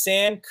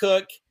 Sam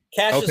Cooke,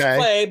 Cassius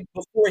Clay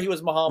before he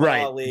was Muhammad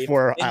Ali,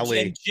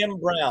 and Jim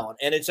Brown.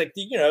 And it's like,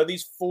 you know,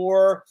 these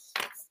four,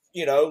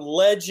 you know,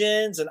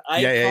 legends and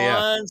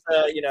icons,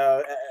 you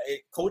know,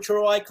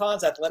 cultural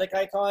icons, athletic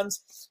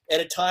icons at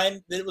a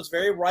time that it was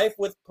very rife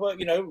with,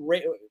 you know,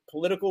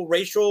 political,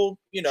 racial,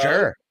 you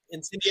know,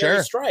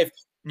 incendiary strife.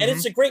 And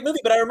it's a great movie.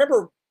 But I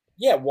remember,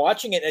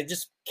 watching it and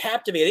just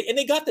captivated. And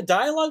they got the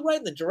dialogue right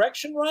and the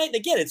direction right. And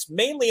again, it's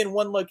mainly in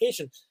one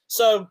location.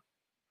 So,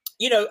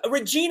 you know,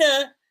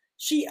 Regina,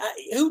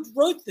 who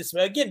wrote this?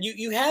 Again,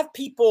 you have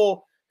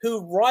people who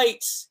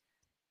write.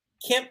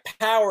 Kemp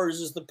Powers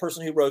is the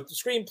person who wrote the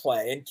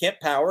screenplay, and Kemp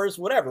Powers,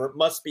 whatever,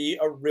 must be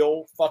a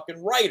real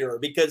fucking writer,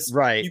 because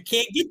you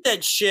can't get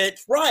that shit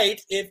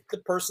right if the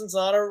person's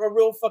not a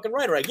real fucking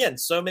writer. Again,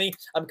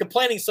 I'm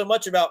complaining so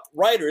much about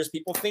writers.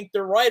 People think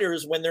they're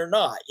writers when they're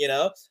not, you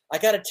know. I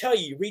got to tell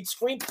you, read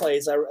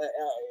screenplays.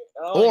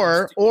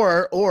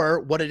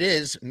 Or what it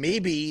is,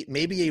 maybe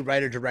a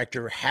writer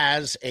director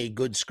has a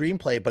good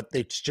screenplay, but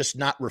it's just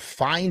not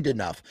refined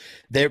enough.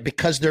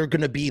 Because they're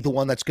going to be the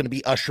one that's going to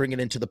be ushering it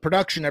into the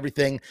production, everything,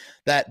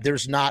 that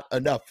there's not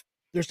enough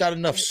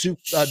soup,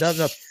 not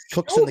enough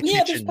cooks in the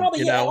kitchen. There's probably,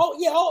 you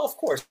know? of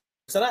course.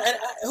 And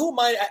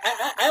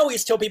I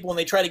always tell people when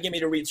they try to get me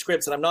to read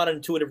scripts that I'm not an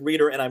intuitive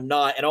reader, and I'm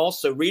not. And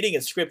also, reading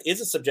a script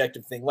is a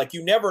subjective thing. Like,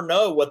 you never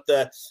know what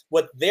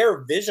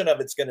their vision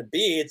of it's going to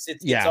be.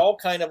 It's all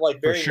kind of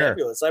like very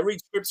nebulous. I read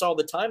scripts all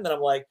the time that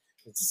I'm like,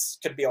 this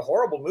could be a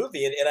horrible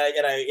movie, and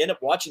I end up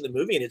watching the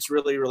movie and it's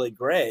really, really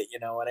great. You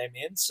know what I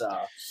mean? So,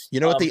 you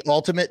know what, the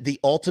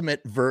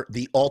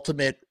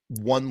ultimate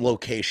one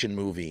location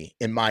movie,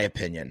 in my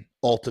opinion,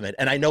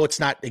 and I know it's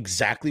not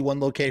exactly one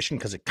location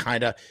because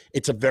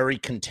it's a very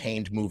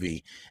contained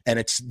movie, and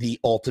it's the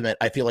ultimate.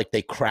 I feel like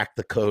they cracked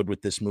the code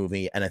with this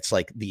movie, and it's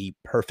like the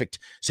perfect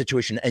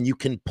situation. And you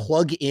can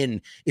plug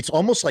in, it's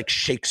almost like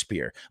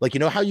Shakespeare. Like, you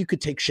know how you could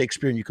take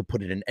Shakespeare and you could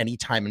put it in any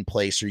time and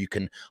place, or you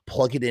can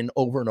plug it in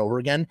over and over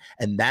again.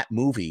 And that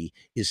movie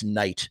is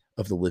Night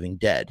of the Living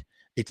Dead.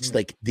 It's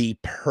like the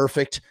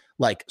perfect,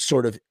 like,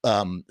 sort of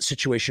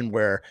situation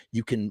where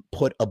you can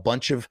put a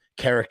bunch of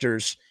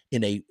characters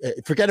in a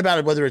forget about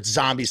it, whether it's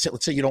zombies.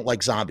 Let's say you don't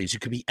like zombies.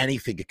 It could be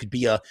anything. It could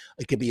be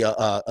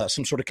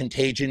some sort of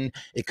contagion.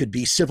 It could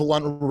be civil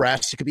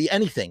unrest. It could be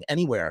anything,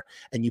 anywhere.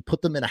 And you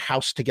put them in a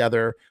house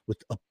together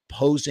with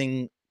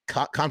opposing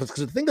conflicts.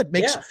 Because the thing that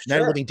makes Night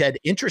of the Living Dead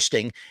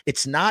interesting,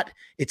 it's not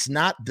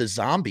the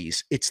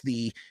zombies. It's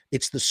the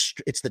It's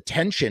the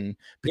tension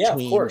Yeah, of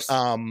course.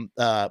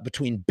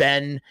 between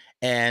Ben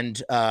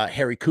and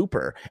Harry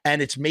Cooper,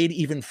 and it's made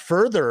even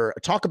further.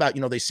 Talk about,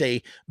 they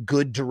say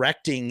good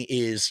directing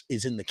is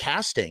in the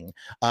casting,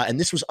 and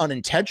this was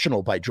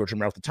unintentional by George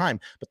Romero at the time,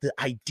 but the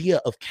idea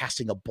of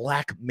casting a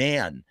black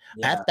man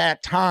at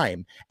that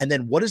time, and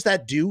then what does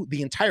that do?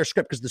 The entire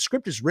script, because the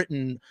script is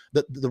written,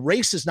 the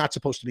race is not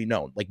supposed to be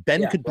known. Like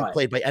Ben could be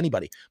played by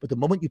anybody, but the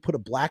moment you put a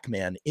black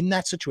man in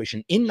that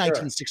situation in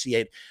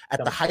 1968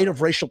 at the height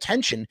of racial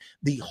tension,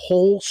 the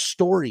whole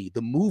story,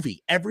 the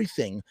movie,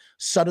 everything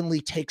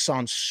suddenly takes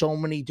on so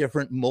many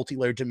different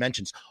multi-layered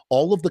dimensions.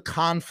 All of the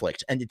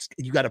conflict, and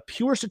you got a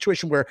pure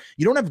situation where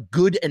you don't have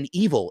good and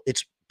evil.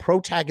 It's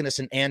protagonist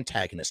and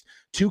antagonist,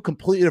 two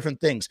completely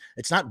different things.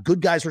 It's not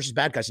good guys versus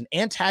bad guys. An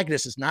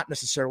antagonist is not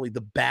necessarily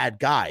the bad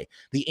guy.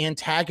 The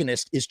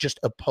antagonist is just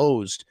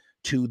opposed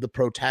to the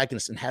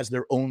protagonist and has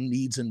their own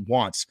needs and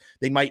wants.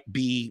 They might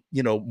be,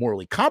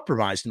 morally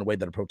compromised in a way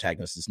that a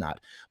protagonist is not,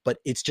 but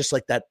it's just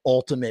like that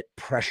ultimate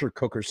pressure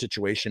cooker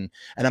situation.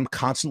 And I'm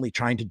constantly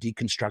trying to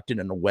deconstruct it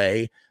in a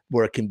way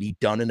where it can be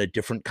done in a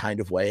different kind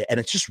of way. And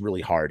it's just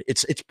really hard.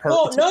 It's perfect.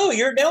 Oh, no,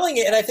 you're nailing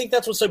it. And I think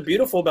that's what's so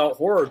beautiful about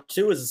horror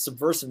too, is the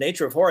subversive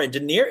nature of horror. And De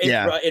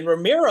Niro and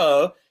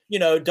Romero,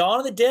 Dawn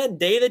of the Dead,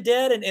 Day of the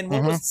Dead, and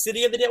what was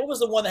City of the Dead? What was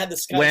the one that had the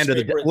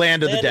skyscraper?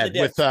 Land of the Dead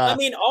with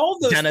all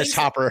those Dennis things,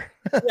 Hopper.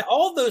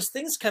 all those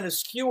things kind of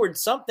skewered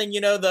something.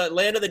 The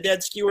Land of the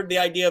Dead skewered the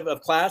idea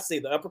of class,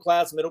 the upper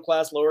class, middle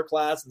class, lower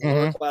class, and the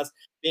lower class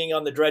being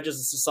on the dredges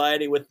of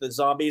society with the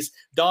zombies.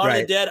 Dawn of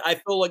the Dead, I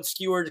feel like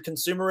skewered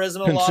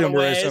consumerism a lot of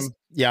ways.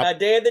 Yeah.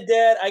 Day of the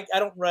Dead, I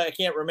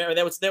can't remember.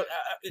 That was Day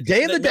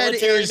of the Dead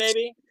is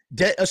maybe.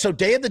 So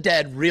Day of the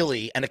Dead,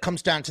 really, and it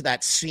comes down to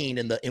that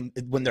scene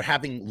when they're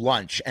having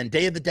lunch. And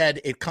Day of the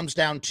Dead, it comes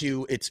down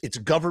to it's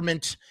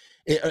government.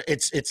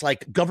 It's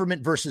like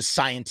government versus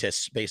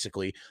scientists,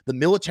 basically. The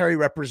military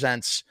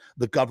represents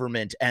the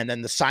government, and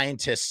then the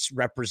scientists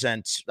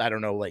represent, I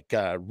don't know, like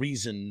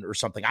reason or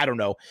something. I don't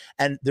know.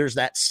 And there's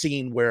that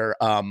scene where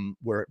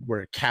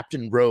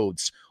Captain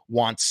Rhodes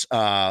wants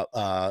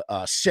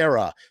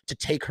Sarah to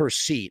take her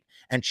seat,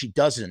 and she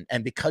doesn't.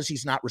 And because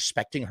he's not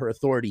respecting her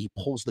authority, he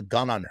pulls the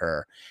gun on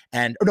her.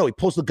 He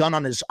pulls the gun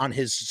on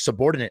his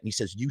subordinate, and he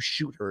says, "You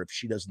shoot her if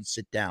she doesn't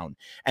sit down."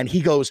 And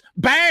he goes,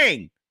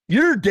 "Bang!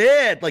 You're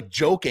dead," like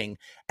joking.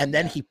 And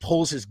then he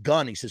pulls his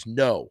gun. He says,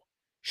 "No,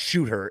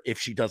 shoot her if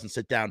she doesn't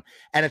sit down."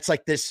 And it's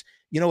like this,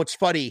 it's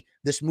funny.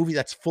 This movie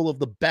that's full of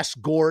the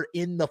best gore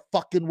in the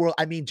fucking world.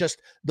 I mean,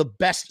 just the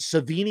best.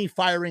 Savini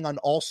firing on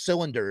all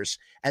cylinders,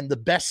 and the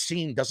best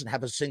scene doesn't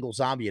have a single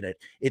zombie in it.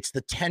 It's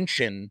the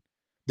tension.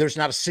 There's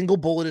not a single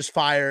bullet is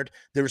fired.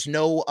 There's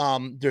no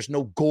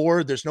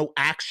gore. There's no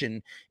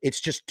action. It's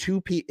just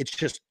two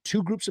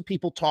groups of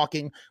people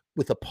talking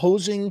with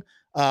opposing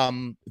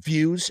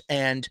views,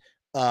 and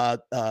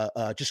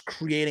just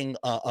creating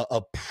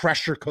a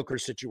pressure cooker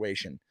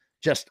situation.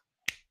 Just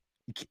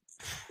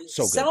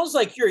so good. Sounds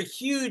like you're a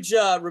huge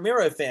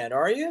Romero fan,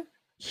 are you?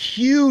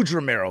 Huge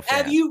Romero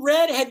fan. Have you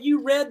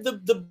read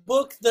the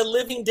book The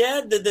Living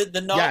Dead,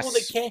 the novel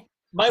that came?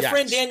 My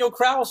friend Daniel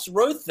Krauss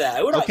wrote that.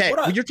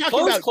 You're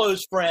talking about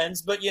close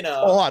friends, but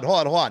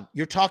Hold on.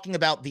 You're talking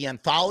about the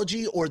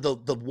anthology or the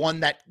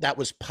one that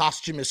was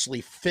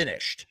posthumously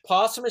finished?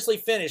 Posthumously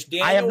finished.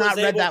 Daniel I have not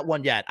read that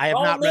one yet. I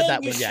read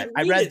that one yet.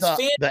 I read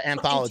the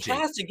anthology.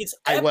 Fantastic. It's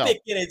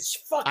epic and it's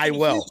fucking huge.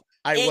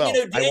 I will.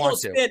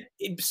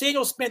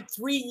 Daniel spent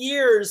 3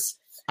 years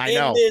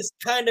in this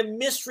kind of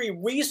mystery,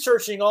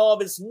 researching all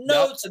of his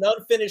notes and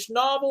unfinished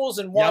novels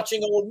and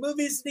watching old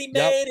movies that he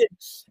made,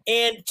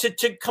 and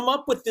to come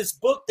up with this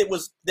book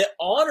that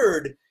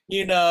honored,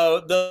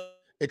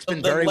 it's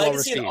been very well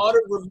received. And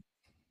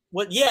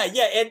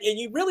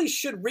you really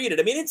should read it.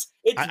 I mean, it's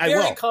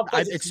very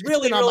complex. It's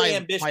really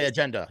ambitious. My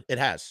agenda. It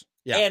has,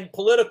 and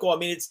political. I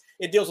mean,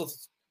 it deals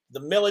with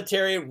the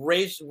military,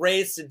 race.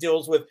 It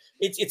deals with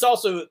it's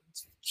also.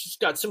 She's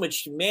got so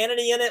much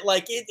humanity in it.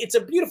 Like it's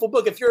a beautiful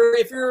book. If you're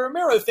a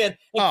Romero fan,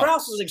 and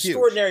Krauss was an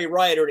extraordinary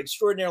writer and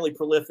extraordinarily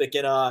prolific,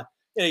 and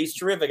he's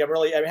terrific.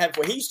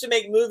 He used to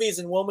make movies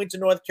in Wilmington,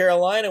 North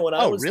Carolina when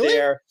I was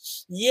there.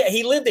 Yeah,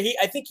 he lived there.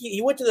 I think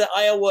he went to the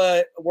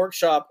Iowa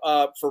workshop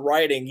for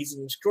writing. He's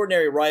an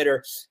extraordinary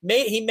writer.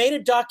 He made a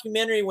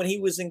documentary when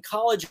he was in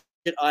college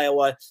at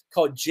Iowa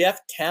called Jeff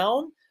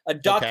Town. A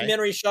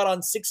documentary shot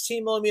on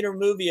 16 millimeter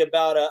movie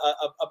about a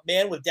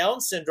man with Down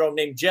syndrome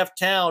named Jeff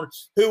Town,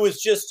 who was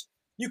just,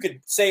 you could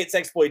say it's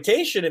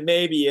exploitation, and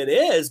maybe it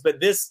is, but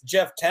this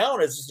Jeff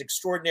Town is just an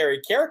extraordinary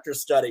character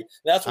study.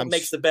 That's what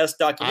makes the best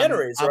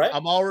documentaries, right?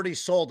 I'm already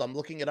sold. I'm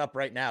looking it up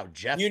right now.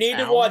 Jeff You need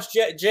Town. to watch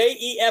Jeff,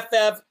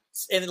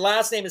 and the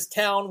last name is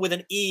Town with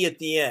an E at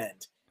the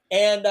end.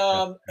 And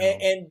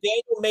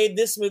Daniel made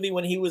this movie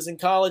when he was in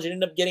college and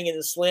ended up getting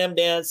into Slam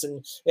Dance,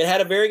 and it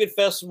had a very good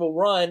festival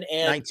run.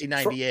 And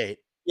 1998.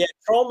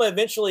 Troma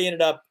eventually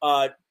ended up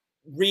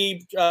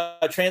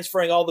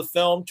transferring all the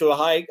film to a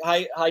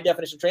high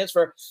definition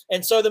transfer.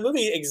 And so the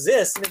movie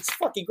exists and it's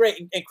fucking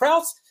great. And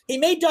Krauss, he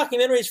made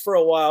documentaries for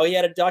a while. He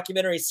had a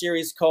documentary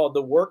series called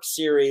the Work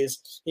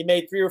Series. He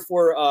made 3 or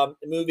 4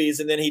 movies,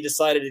 and then he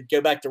decided to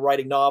go back to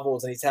writing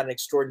novels, and he's had an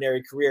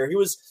extraordinary career.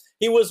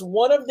 He was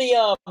one of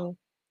the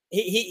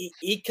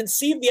he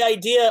conceived the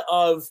idea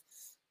of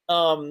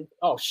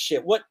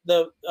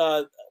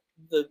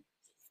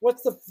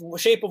what's the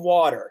Shape of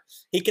Water?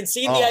 He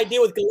conceived the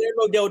idea with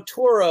Guillermo del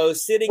Toro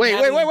sitting. Wait.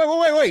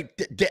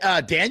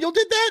 Daniel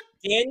did that?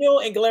 Daniel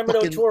and Guillermo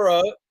del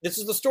Toro. This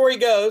is the story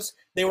goes.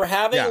 They were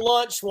having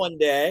lunch one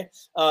day,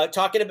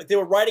 talking about. They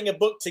were writing a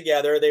book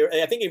together.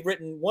 I think they've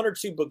written 1 or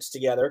 2 books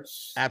together.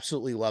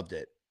 Absolutely loved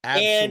it.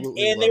 And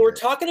they were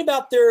talking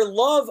about their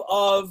love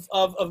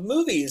of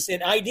movies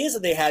and ideas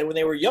that they had when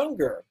they were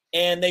younger.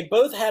 And they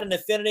both had an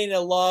affinity and a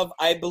love,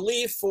 I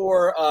believe,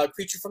 for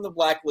Creature from the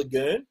Black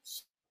Lagoon.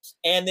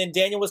 And then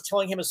Daniel was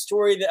telling him a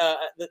story,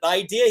 the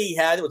idea he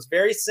had that was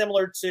very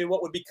similar to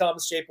what would become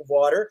Shape of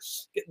Water.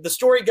 The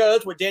story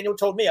goes, what Daniel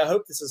told me, I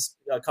hope this is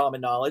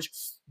common knowledge.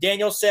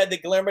 Daniel said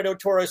that Guillermo del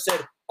Toro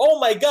said, "Oh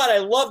my God, I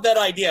love that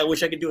idea. I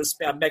wish I could do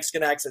a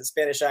Mexican accent,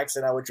 Spanish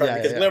accent. I would try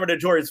because Guillermo del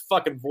Toro's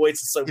fucking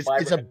voice is so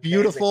vibrant. It's a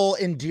beautiful,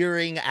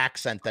 endearing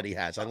accent that he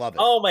has. I love it.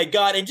 Oh my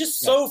God. And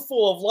just so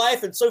full of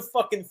life and so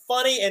fucking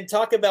funny and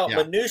talk about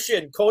minutia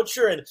and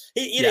culture. And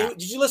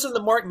did you listen to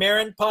the Mark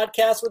Maron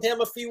podcast with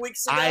him a few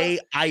weeks ago?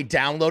 I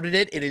downloaded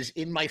it. It is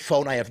in my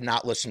phone. I have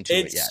not listened to it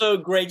yet. It's so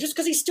great. Just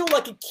because he's still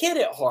like a kid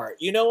at heart.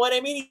 You know what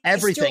I mean?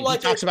 Everything he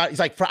talks about. He's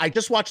like, I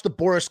just watched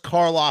the Boris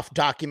Karloff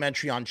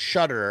documentary on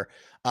Shudder.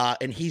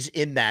 And he's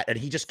in that, and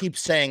he just keeps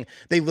saying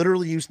they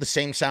literally use the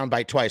same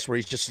soundbite twice, where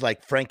he's just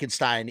like,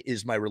 "Frankenstein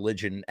is my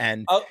religion,"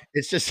 and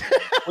it's just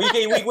we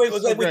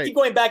keep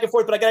going back and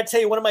forth. But I got to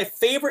tell you, one of my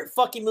favorite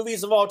fucking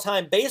movies of all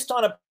time, based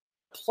on a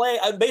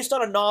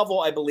novel,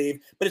 I believe,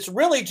 but it's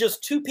really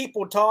just 2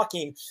 people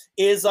talking,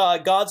 is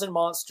Gods and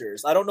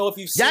Monsters. I don't know if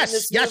you've seen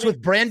this movie. Yes,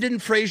 with Brandon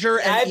Fraser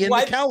and Ian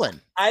McKellen.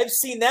 I've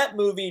seen that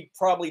movie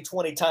probably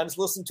 20 times,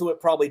 listened to it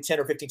probably 10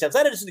 or 15 times.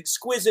 That is an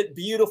exquisite,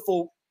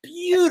 beautiful.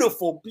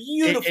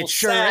 It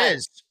sure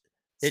is.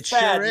 It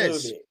sure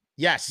is. Movie.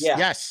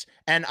 Yes.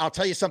 And I'll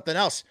tell you something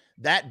else.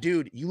 That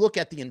dude, you look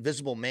at The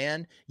Invisible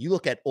Man, you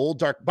look at Old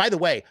Dark. By the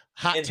way,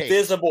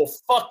 Invisible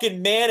fucking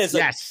Man is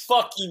a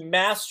fucking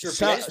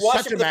masterpiece. I just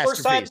watched it for the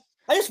first time.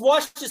 I just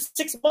watched it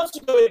 6 months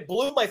ago. It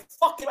blew my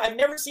fucking. I've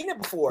never seen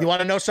it before. You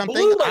want to know something?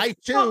 Blew my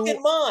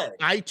fucking mind.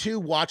 I too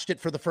watched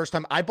it for the first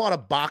time. I bought a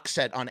box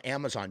set on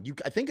Amazon.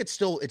 I think it's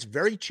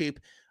very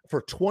cheap.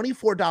 For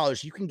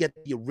 $24, you can get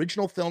the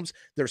original films.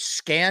 They're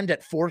scanned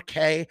at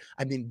 4K.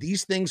 I mean,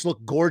 these things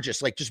look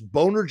gorgeous, like just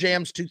Boner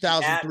Jams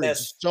 2003.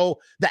 So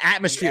the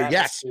atmosphere,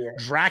 yes.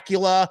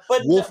 Dracula,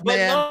 Wolfman.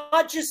 But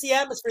not just the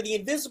atmosphere, the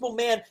Invisible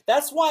Man.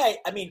 That's why,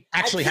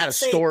 actually had a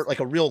story, like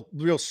a real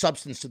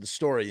substance to the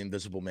story,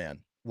 Invisible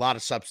Man. A lot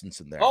of substance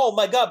in there. Oh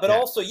my God. But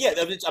also,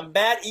 it's a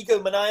mad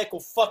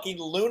egomaniacal fucking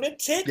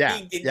lunatic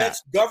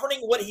that's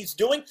governing what he's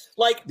doing.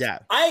 Like,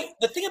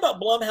 the thing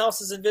about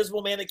Blumhouse's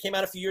Invisible Man that came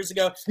out a few years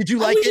ago. Did you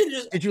like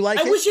it? Did you like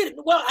it?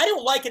 Well, I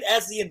don't like it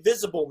as the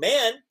Invisible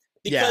Man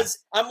because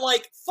I'm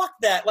like, fuck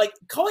that. Like,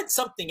 call it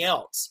something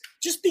else.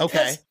 Just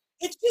because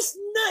it's just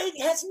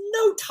it has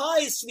no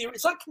ties to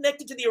it's not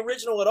connected to the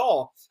original at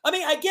all. I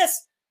mean, I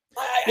guess.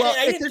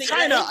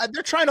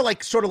 They're trying to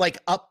like sort of like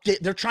update.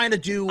 They're trying to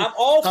do. I'm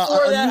all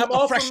for that. I'm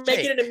all for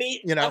making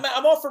it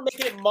I'm all for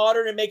making it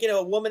modern and making it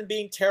a woman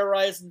being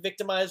terrorized and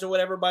victimized or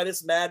whatever by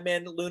this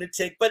madman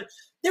lunatic. But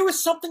there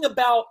was something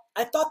about.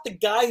 I thought the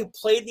guy who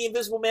played the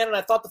Invisible Man, and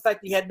I thought the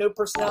fact that he had no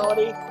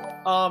personality,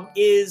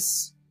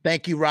 is.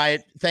 Thank you,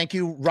 Riot. Thank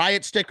you,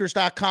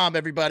 riotstickers.com,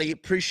 everybody.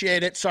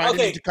 Appreciate it. Sorry, I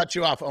didn't need to cut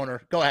you off,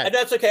 owner. Go ahead.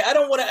 That's okay. I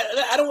don't want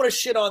to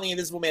shit on the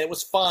Invisible Man. It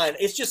was fine.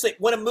 It's just like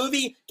when a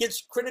movie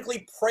gets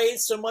critically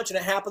praised so much, and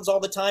it happens all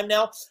the time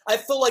now, I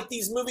feel like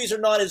these movies are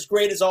not as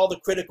great as all the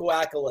critical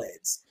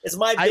accolades. It's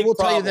my big problem.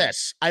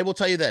 I will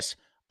tell you this.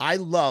 I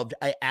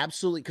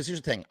absolutely, because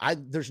here's the thing.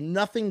 There's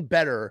nothing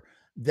better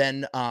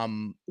than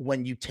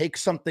when you take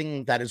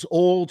something that is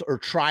old or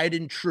tried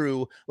and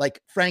true,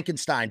 like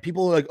Frankenstein.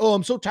 People are like, "Oh,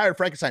 I'm so tired of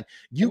Frankenstein."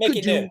 You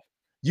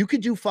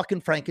could do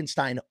fucking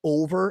Frankenstein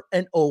over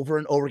and over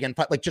and over again.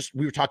 Like just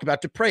we were talking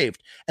about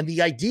Depraved, and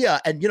the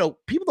idea, and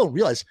people don't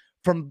realize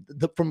from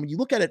you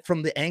look at it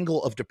from the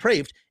angle of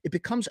Depraved, it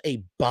becomes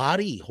a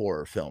body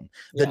horror film.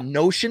 The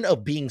notion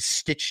of being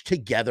stitched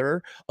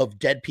together of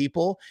dead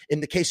people, in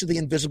the case of the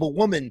Invisible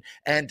Woman,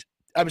 and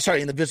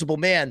Invisible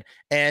Man,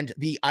 and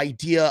the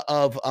idea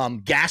of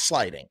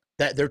gaslighting,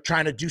 that they're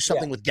trying to do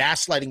something with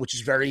gaslighting, which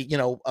is very,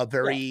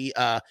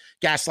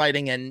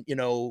 gaslighting and,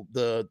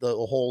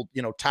 the whole,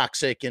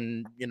 toxic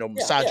and,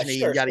 misogyny,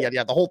 yada, yada,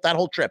 yada, that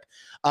whole trip.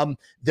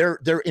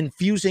 They're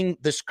infusing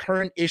this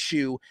current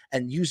issue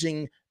and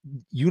using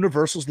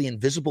Universal's The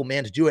Invisible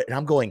Man to do it. And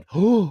I'm going,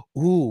 oh,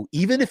 ooh,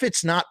 even if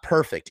it's not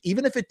perfect,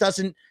 even if it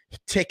doesn't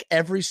tick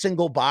every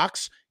single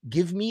box,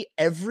 give me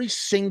every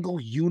single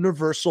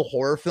Universal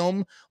horror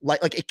film.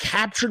 Like it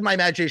captured my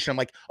imagination. I'm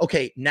like,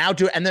 okay, now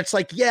do it. And it's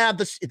like, yeah,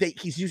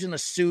 he's using a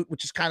suit,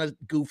 which is kind of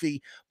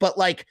goofy, but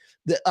like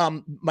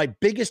my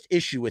biggest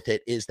issue with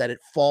it is that it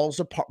falls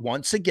apart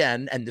once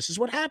again. And this is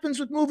what happens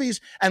with movies.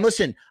 And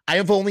listen, I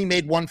have only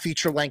made one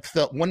feature length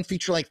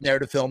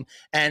narrative film,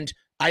 and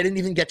I didn't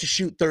even get to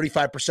shoot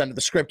 35% of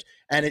the script,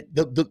 and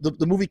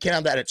the movie came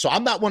out to edit. So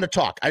I'm not one to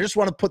talk. I just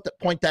want to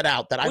point that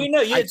out. That I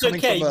know it's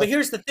okay, but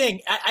here's the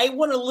thing: I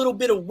want a little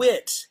bit of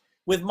wit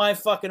with my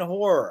fucking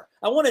horror.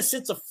 I want a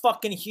sense of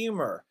fucking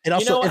humor. It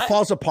also it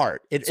falls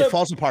apart. It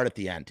falls apart at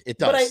the end. It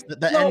does.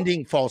 The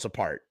ending falls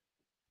apart.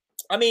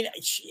 I mean,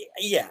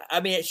 yeah.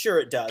 I mean, sure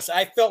it does.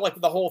 I felt like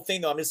the whole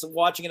thing, though. I'm just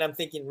watching it. I'm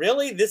thinking,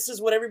 really, this is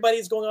what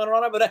everybody's going on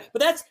around. But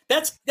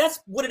that's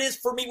what it is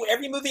for me.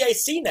 Every movie I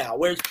see now,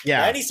 where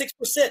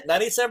 96%,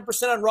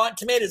 97% on Rotten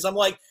Tomatoes, I'm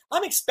like,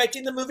 I'm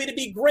expecting the movie to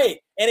be great,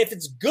 and if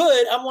it's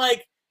good, I'm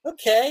like,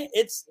 okay,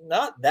 it's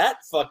not that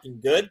fucking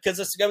good because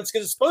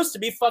it's supposed to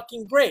be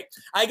fucking great.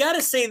 I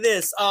gotta say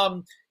this,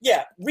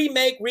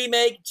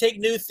 remake, take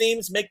new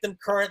themes, make them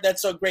current.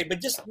 That's so great, but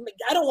just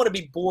I don't want to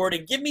be bored,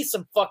 and give me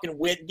some fucking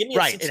wit. Give me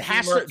a sense It of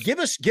has humor.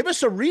 to give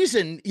us a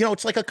reason. You know,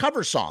 it's like a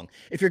cover song.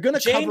 If you're going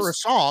to cover a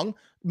song,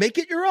 make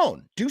it your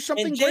own. Do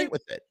something great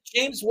with it.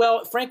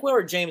 Frank Well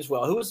or James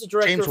Well? Who was the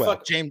director?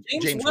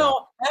 James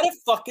Well had a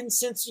fucking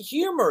sense of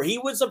humor. He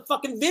was a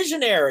fucking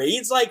visionary.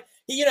 He's like,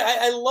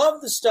 I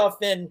love the stuff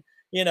in,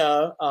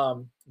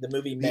 the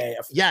movie May.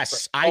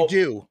 Yes, I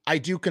do. I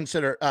do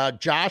consider,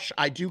 Josh,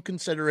 I do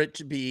consider it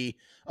to be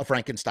a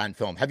Frankenstein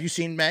film. Have you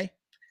seen May?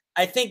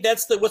 I think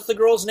what's the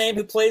girl's name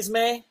who plays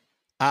May?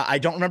 I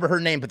don't remember her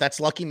name, but that's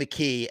Lucky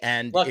McKee.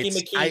 And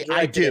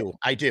I do.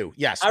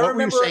 Yes. What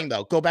were you saying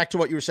though? Go back to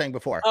what you were saying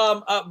before.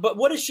 But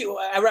what is she?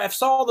 I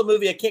saw the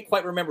movie. I can't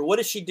quite remember. What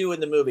does she do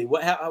in the movie?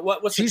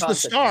 What's she's the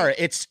star?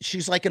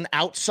 She's like an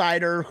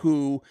outsider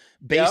who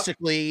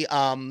basically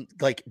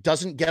like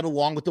doesn't get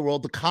along with the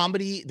world. The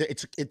comedy,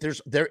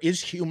 there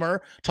is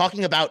humor.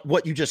 Talking about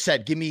what you just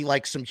said, give me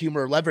like some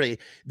humor, levity.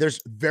 There's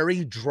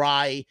very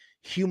dry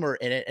humor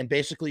in it, and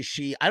basically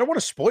I don't want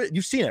to spoil it.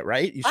 You've seen it,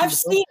 right? I've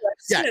seen it.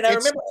 I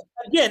remember,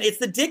 again, it's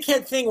the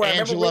dickhead thing where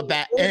Angela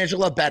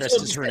Bettis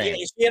is her name.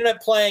 She ended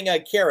up playing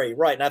Carrie,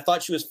 right? And I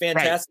thought she was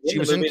fantastic. Right. She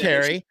was in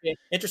Carrie.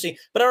 Interesting.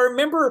 But I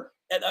remember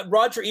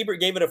Roger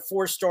Ebert gave it a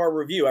 4-star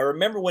review. I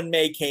remember when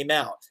May came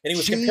out, and he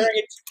was comparing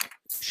it.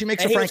 She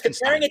makes a Frankenstein. Was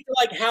comparing it to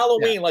like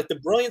Halloween, like the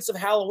brilliance of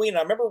Halloween. And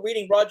I remember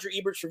reading Roger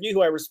Ebert's review,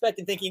 who I respect,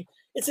 and thinking,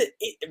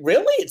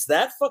 really? It's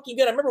that fucking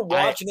good? I remember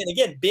watching it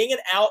again, being an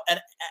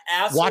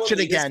asshole. Watch it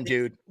again,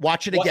 dude.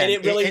 Watch it again.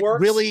 It really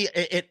works.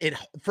 It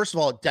first of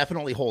all, it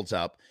definitely holds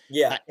up.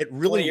 Yeah, it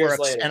really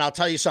works. And I'll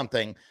tell you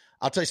something.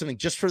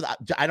 Just for that,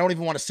 I don't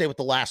even want to say what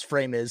the last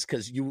frame is,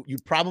 because you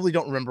probably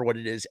don't remember what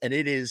it is. And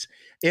it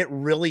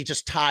really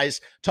just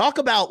ties. Talk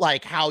about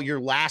like how your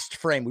last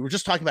frame, we were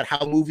just talking about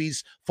how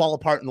movies fall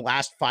apart in the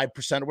last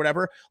 5% or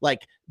whatever.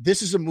 Like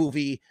this is a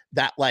movie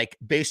that like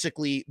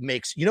basically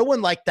makes,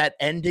 when like that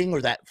ending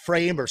or that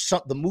frame or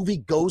the movie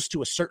goes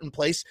to a certain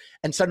place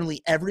and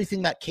suddenly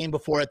everything that came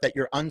before it that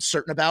you're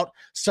uncertain about,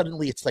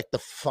 suddenly it's like the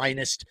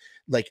finest,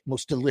 like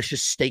most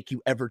delicious steak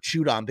you ever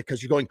chewed on,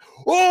 because you're going,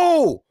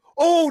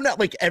 not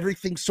like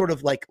everything sort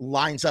of like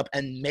lines up.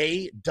 And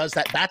May does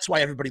that. That's why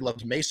everybody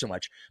loves May so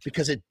much,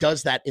 because it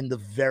does that in the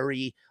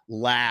very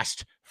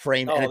last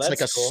frame. And it's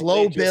like a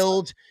slow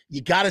build.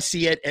 You got to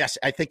see it. Yes,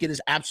 I think it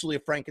is absolutely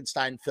a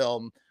Frankenstein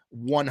film,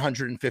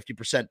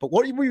 150%. But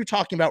what were you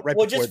talking about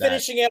before that?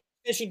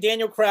 Finishing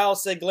Daniel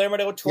Krause, Guillermo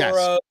del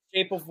Toro,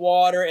 Shape of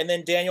Water, and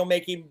then Daniel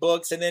making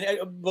books, and then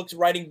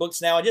writing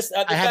books now.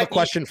 I have a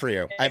question for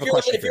you.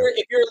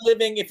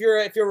 If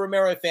you're a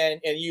Romero fan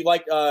and you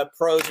like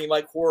prose and you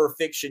like horror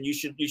fiction, you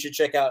should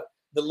check out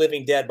The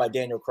Living Dead by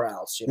Daniel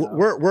Krause.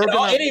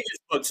 Any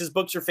of his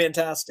books are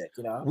fantastic.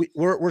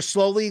 We're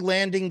slowly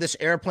landing this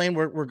airplane.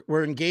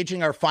 We're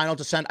engaging our final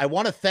descent. I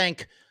want to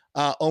thank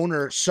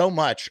owner so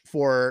much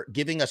for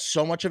giving us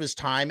so much of his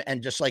time,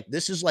 and just like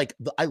this is like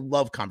I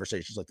love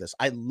conversations like this.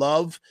 I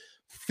love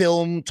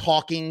film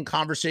talking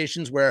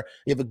conversations where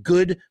you have a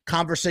good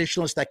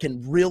conversationalist that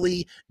can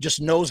really just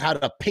knows how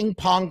to ping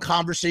pong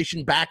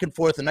conversation back and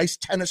forth, a nice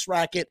tennis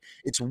racket.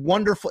 It's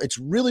wonderful. It's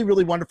really,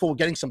 really wonderful. We're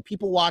getting some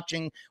people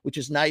watching, which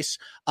is nice.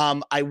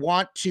 I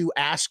want to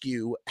ask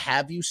you,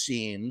 have you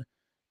seen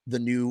the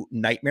new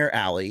Nightmare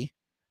Alley?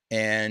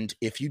 And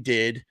if you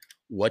did,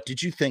 what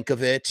did you think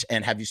of it?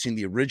 And have you seen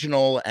the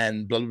original?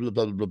 And blah, blah,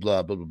 blah, blah,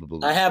 blah, blah, blah,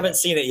 blah. I haven't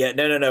seen it yet.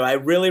 No. I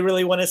really,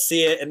 really want to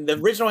see it. And the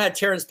original had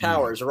Terrence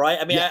Powers, right?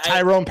 I mean,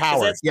 Tyrone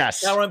Powers.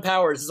 Yes. Tyrone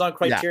Powers is on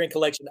Criterion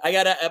Collection. I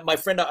got my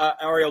friend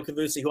Ariel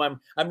Cavusi, who I'm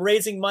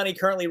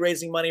currently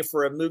raising money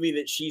for a movie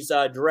that she's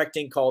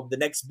directing called The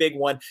Next Big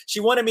One. She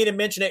wanted me to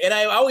mention it. And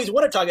I always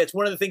want to talk. It's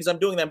one of the things I'm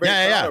doing that I'm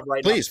very proud of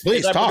right now.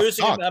 Please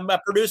talk. I'm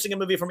producing a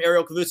movie from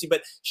Ariel Cavusi,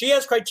 but she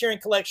has Criterion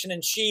Collection,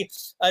 and she,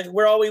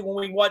 when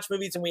we watch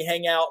movies and we hang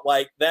hang out,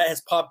 like that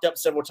has popped up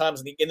several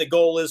times, and the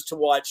goal is to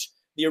watch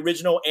the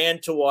original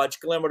and to watch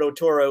Guillermo del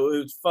Toro,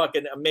 who's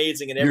fucking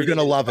amazing and everything. You're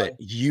gonna love it.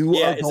 You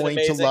are going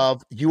to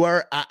love. You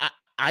are.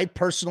 I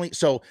personally.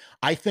 So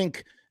I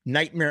think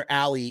Nightmare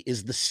Alley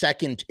is the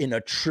second in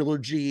a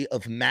trilogy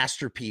of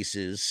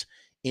masterpieces.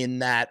 In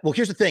that, well,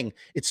 here's the thing.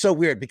 It's so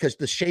weird because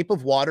The Shape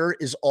of Water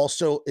is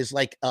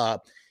like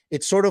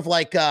it's sort of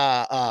like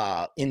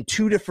in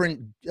two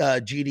different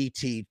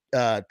GDT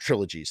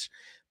trilogies,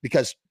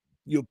 because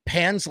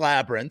Pan's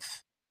Labyrinth,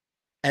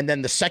 and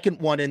then the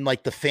second one in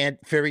like the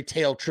fairy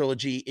tale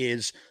trilogy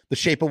is The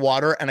Shape of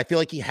Water, and I feel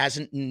like he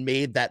hasn't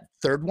made that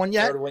third one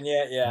yet.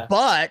 Yeah.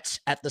 But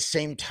at the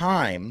same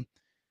time,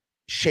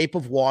 Shape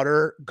of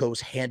Water goes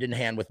hand in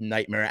hand with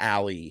Nightmare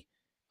Alley.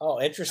 Oh,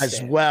 interesting.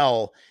 As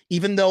well,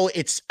 even though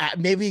it's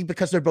maybe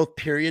because they're both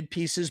period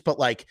pieces, but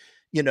like,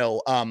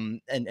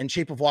 and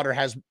Shape of Water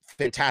has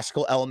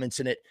fantastical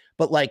elements in it,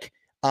 but like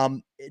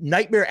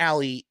Nightmare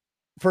Alley,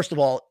 first of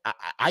all,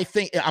 I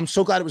think I'm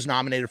so glad it was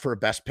nominated for a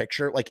Best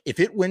Picture. Like if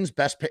it wins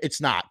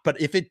it's not,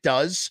 but if it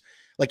does,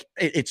 like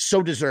it's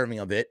so deserving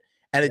of it.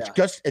 And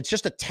it's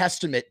just a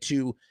testament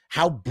to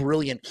how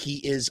brilliant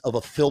he is of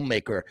a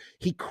filmmaker.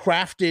 He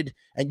crafted,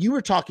 and you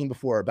were talking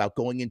before about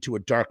going into a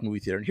dark movie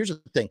theater. And here's the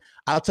thing.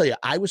 I'll tell you,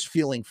 I was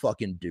feeling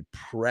fucking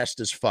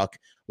depressed as fuck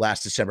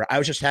last December. I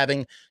was just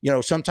having,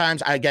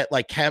 sometimes I get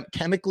like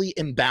chemically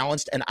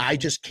imbalanced and I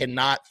just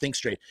cannot think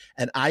straight.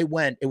 And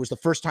it was the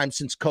first time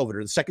since COVID,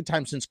 or the second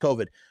time since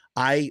COVID,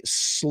 I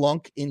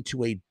slunk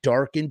into a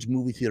darkened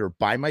movie theater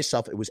by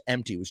myself. It was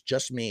empty. It was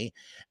just me.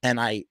 And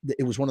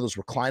it was one of those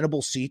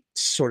reclinable seat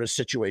sort of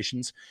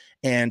situations.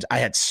 And I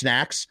had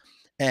snacks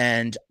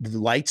and the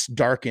lights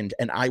darkened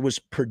and I was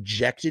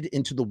projected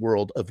into the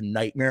world of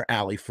Nightmare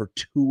Alley for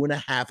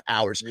 2.5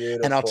 hours.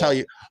 Beautiful. And I'll tell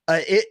you,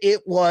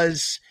 it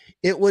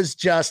was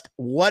just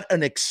what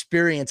an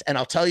experience. And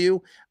I'll tell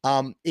you,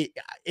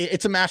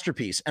 it's a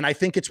masterpiece. And I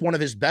think it's one of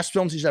his best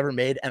films he's ever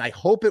made. And I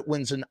hope it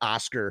wins an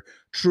Oscar,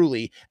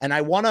 truly. And I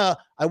want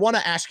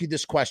to ask you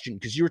this question,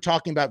 because you were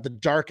talking about the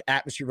dark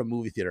atmosphere of a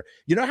movie theater.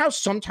 You know how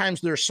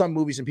sometimes there are some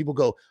movies and people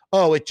go,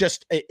 oh, it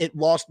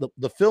lost,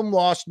 the film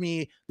lost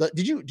me.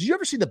 Did you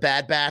ever see The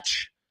Bad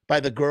Batch by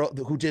the girl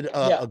who did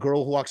A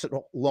Girl Who Walks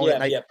Alone at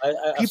Night? Yeah,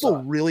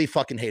 people really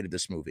fucking hated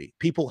this movie.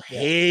 People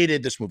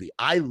hated this movie.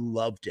 I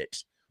loved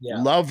it.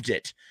 Loved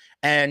it.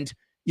 And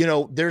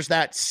there's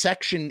that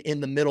section in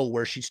the middle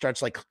where she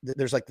starts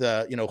there's like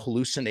the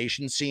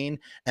hallucination scene,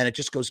 and it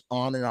just goes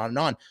on and on and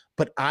on.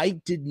 But I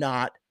did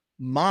not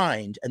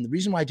mind, and the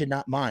reason why I did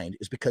not mind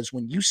is because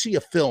when you see a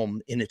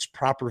film in its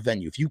proper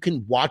venue, if you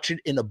can watch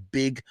it in a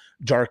big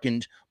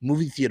darkened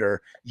movie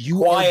theater,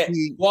 quiet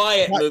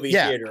movie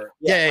theater.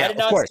 I did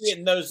not see it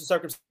in those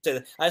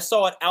circumstances. I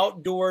saw it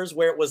outdoors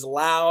where it was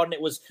loud and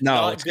it was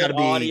not good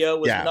audio. It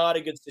was not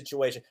a good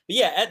situation.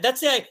 But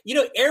that's it.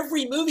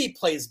 Every movie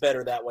plays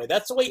better that way.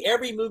 That's the way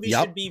every movie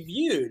should be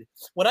viewed.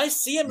 When I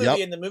see a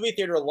movie in the movie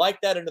theater like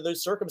that under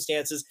those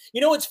circumstances,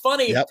 it's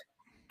funny.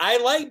 I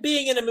like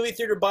being in a movie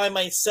theater by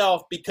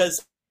myself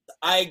because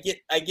I get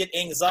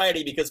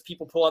anxiety because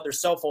people pull out their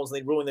cell phones and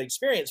they ruin the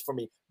experience for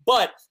me.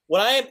 But when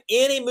I am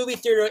in a movie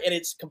theater and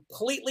it's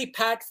completely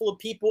packed full of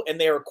people and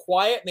they are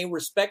quiet and they're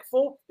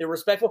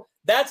respectful,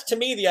 that's to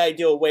me the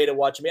ideal way to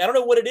watch me. I don't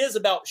know what it is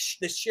about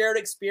the shared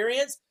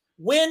experience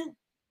when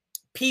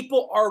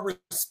people are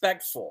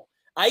respectful.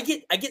 I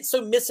get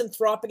so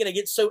misanthropic and I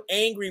get so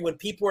angry when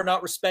people are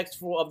not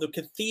respectful of the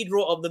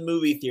cathedral of the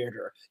movie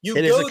theater.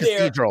 It is a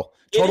cathedral.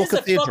 Total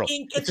cathedral.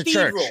 It's a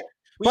church.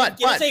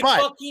 It's a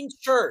fucking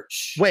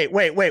church. Wait.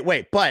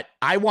 But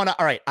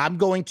I'm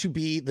going to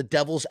be the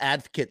devil's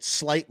advocate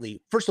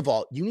slightly. First of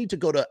all, you need to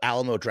go to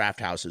Alamo Draft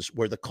Houses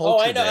where the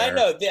culture. I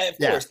know. Of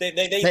course.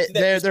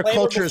 Their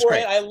culture is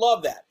great. I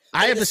love that.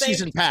 I have the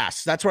season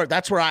pass. That's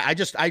where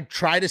I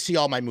try to see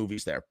all my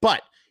movies there.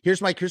 But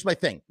here's my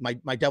thing,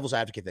 my devil's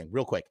advocate thing,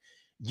 real quick.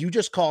 You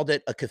just called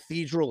it a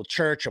cathedral, a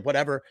church, or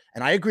whatever,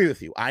 and I agree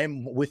with you. I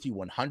am with you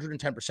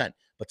 110%.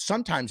 But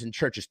sometimes in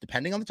churches,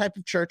 depending on the type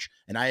of church,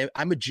 and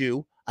I'm a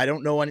Jew, I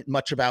don't know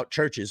much about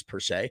churches per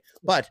se,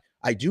 but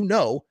I do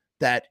know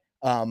that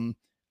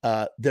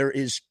there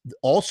is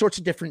all sorts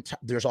of different.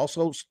 There's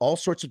also all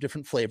sorts of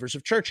different flavors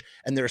of church,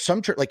 and there are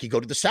some church, like you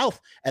go to the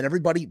South, and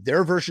everybody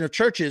their version of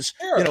church is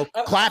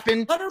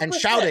clapping 100%. And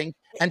shouting.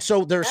 And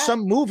so there's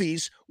some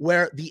movies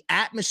where the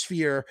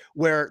atmosphere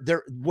where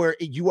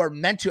you are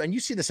meant to, and you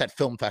see this at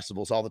film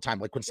festivals all the time,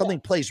 like when something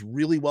plays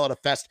really well at a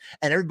fest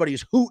and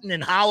everybody's hooting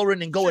and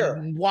hollering and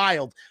going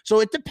wild.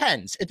 So it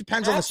depends. It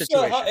depends on the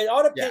situation. It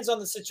all depends on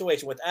the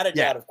situation, without a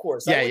doubt, of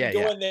course. I wouldn't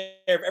go in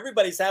there.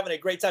 Everybody's having a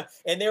great time,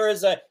 and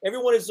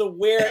everyone is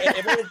aware,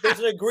 and there's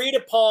an agreed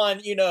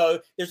upon,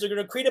 there's an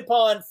agreed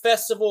upon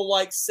festival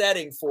like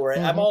setting for it.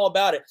 Mm-hmm. I'm all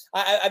about it.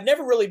 I've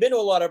never really been to a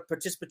lot of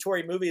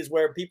participatory movies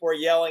where people are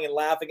yelling and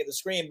laughing at the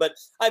screen, but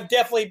I've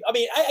definitely,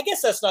 I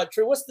guess that's not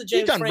true. What's the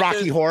James Franco?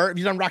 Rocky Horror? Have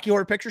you done Rocky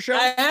Horror Picture Show?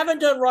 I haven't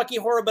done Rocky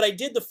Horror, but I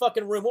did the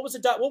fucking Room. What was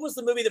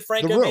the movie that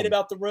Franco made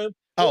about The Room?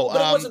 It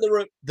wasn't The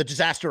Room. The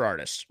Disaster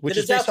Artist, which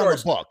is based on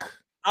the book.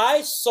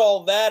 I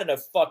saw that in a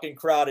fucking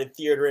crowded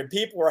theater, and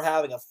people were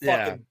having a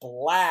fucking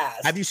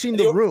blast. Have you seen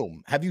The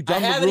Room? Have you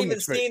done The Room? I haven't even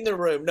seen The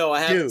Room. No,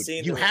 I haven't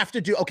seen The Room. You have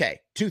to do, okay,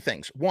 two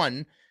things.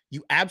 One,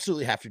 you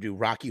absolutely have to do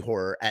Rocky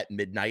Horror at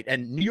midnight.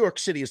 And New York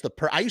City is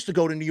I used to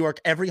go to New York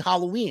every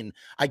Halloween.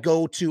 I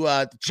go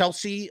to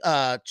Chelsea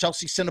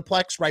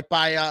Cineplex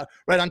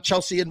right on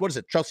Chelsea and what is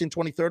it? Chelsea and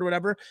 23rd or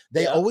whatever.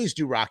 They always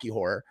do Rocky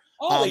Horror.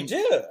 Oh, they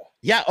do?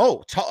 Yeah.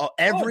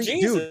 Every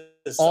dude.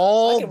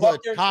 All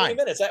the time.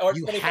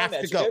 You have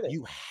to go.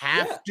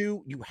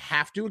 You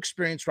have to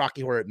experience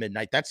Rocky Horror at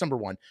midnight. That's number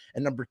one.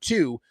 And number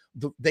two,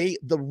 the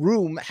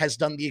Room has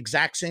done the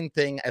exact same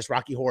thing as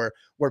Rocky Horror,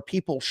 where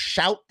people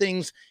shout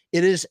things.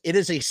 It is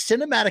a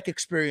cinematic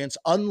experience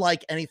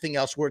unlike anything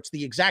else, where it's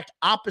the exact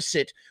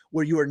opposite,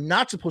 where you are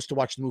not supposed to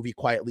watch the movie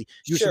quietly.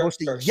 You're supposed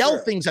to yell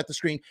things at the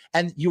screen,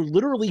 and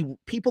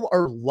people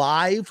are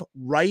live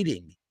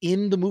writing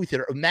in the movie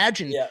theater.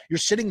 Imagine you're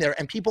sitting there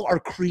and people are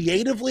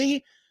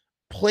creatively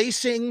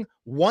placing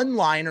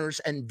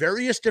one-liners and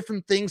various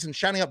different things and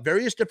shouting out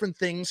various different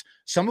things,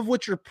 some of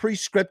which are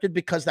pre-scripted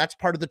because that's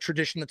part of the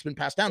tradition that's been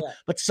passed down,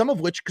 but some of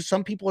which, because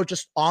some people are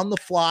just on the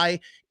fly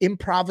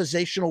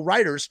improvisational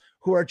writers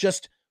who are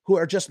just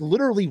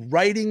literally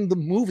writing the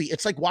movie.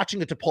 It's like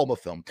watching a De Palma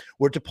film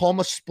where De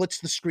Palma splits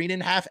the screen in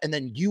half and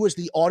then you as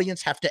the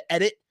audience have to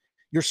edit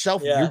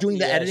yourself. You're doing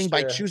the editing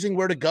by choosing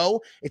where to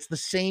go. It's the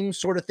same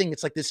sort of thing.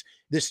 It's like this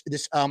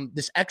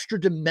extra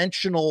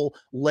dimensional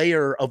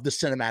layer of the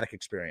cinematic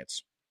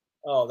experience.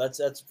 Oh,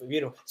 that's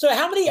beautiful. So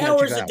how many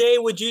hours a day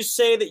would you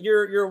say that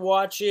you're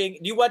watching?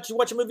 Do you watch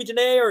a movie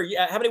today, or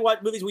how many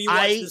movies will you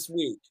watch this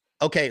week?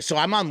 Okay, so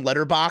I'm on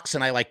Letterboxd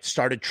and I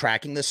started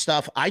tracking this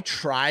stuff. I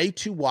try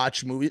to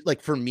watch movies.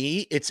 Like for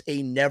me, it's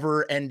a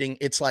never ending.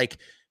 It's like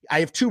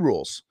I have two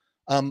rules.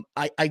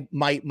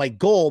 My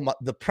goal,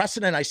 the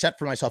precedent I set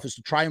for myself is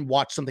to try and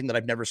watch something that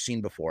I've never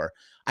seen before.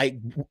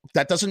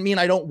 That doesn't mean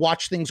I don't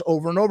watch things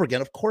over and over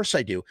again. Of course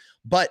I do,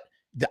 but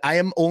there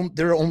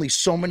are only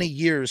so many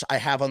years I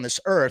have on this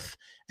earth,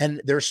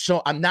 and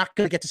I'm not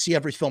going to get to see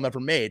every film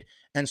ever made.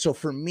 And so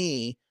for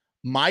me,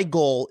 my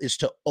goal is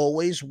to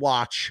always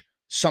watch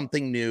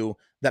something new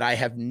that I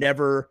have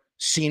never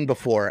seen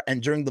before.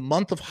 And during the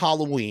month of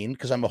Halloween,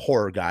 because I'm a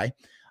horror guy,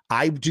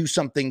 I do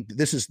something.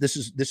 This is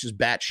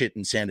batshit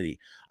insanity.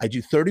 I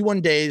do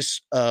 31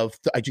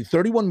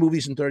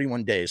 movies in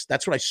 31 days.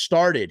 That's what I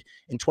started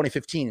in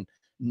 2015.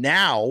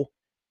 Now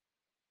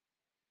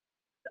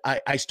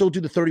I still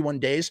do the 31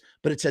 days,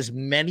 but it's as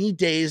many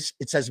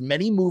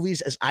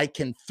movies as I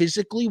can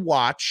physically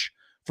watch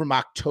from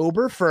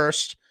October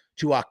 1st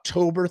to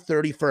October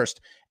 31st.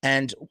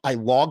 And I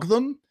log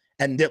them.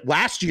 And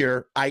last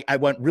year I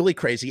went really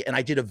crazy and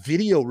I did a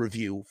video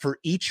review for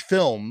each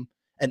film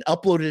and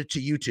uploaded it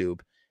to YouTube.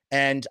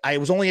 And I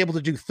was only able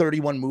to do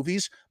 31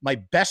 movies. My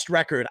best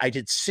record, I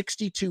did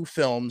 62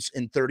 films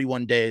in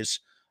 31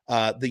 days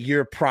the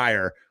year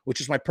prior, which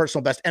is my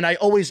personal best. And I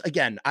always,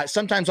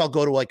 sometimes I'll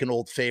go to like an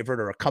old favorite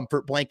or a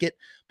comfort blanket,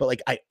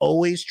 but I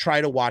always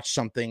try to watch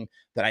something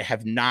that I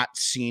have not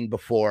seen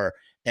before.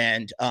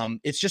 And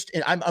it's just,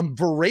 I'm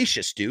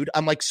voracious, dude.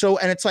 I'm like, so,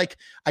 and it's like,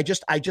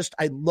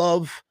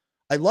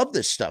 I love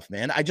this stuff,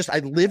 man. I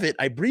live it.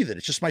 I breathe it.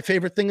 It's just my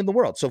favorite thing in the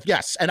world. So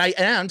yes.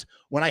 And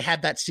when I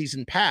had that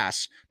season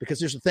pass, because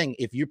there's the thing,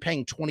 if you're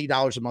paying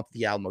 $20 a month at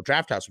the Alamo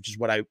Drafthouse, which is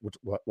what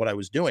I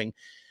was doing,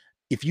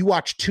 if you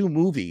watch two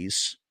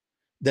movies,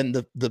 then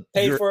the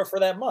pay for it for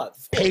that month.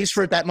 Pays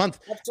for it that month.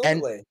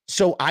 Absolutely. And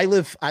so I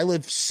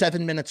live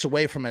 7 minutes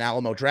away from an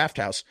Alamo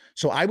Drafthouse.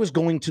 So I was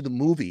going to the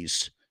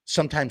movies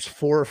sometimes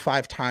 4 or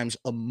 5 times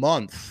a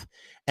month.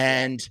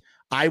 And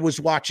I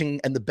was watching,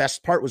 and the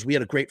best part was we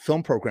had a great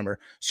film programmer.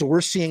 So we're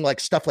seeing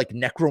stuff like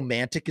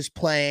Necromantic is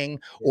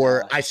playing,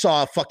 or I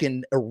saw a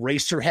fucking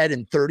Eraserhead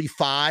in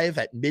 35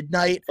 at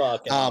midnight.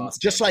 Awesome.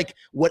 Just like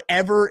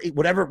whatever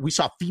we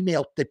saw.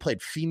 They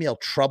played Female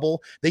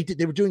Trouble. They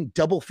were doing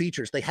double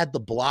features. They had the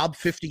Blob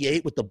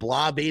 58 with the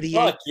Blob 88.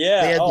 Fuck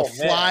yeah. They had the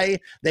Fly. Man.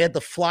 They had the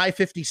Fly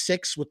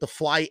 56 with the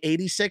Fly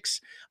 86.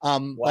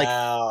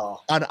 Wow.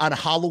 On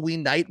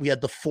Halloween night, we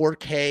had the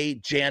 4K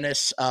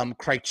Janus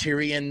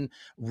Criterion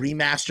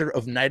remaster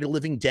of Night of the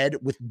Living Dead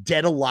with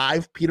Dead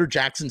Alive, Peter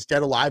Jackson's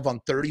Dead Alive on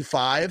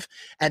 35.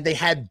 And they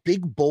had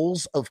big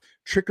bowls of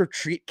trick or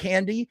treat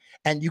candy,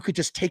 and you could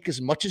just take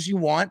as much as you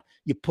want.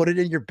 You put it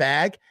in your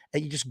bag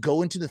and you just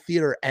go into the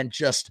theater and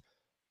just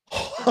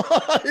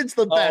it's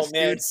the best. Oh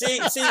man, dude. see,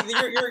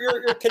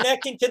 you're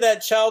connecting to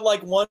that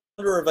childlike wonder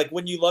of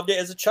when you loved it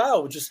as a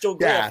child, which is still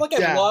great. I feel like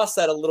I've lost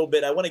that a little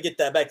bit. I want to get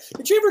that back.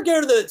 Did you ever go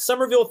to the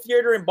Somerville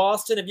Theater in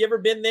Boston? Have you ever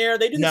been there?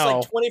 They do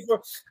this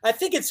 24. I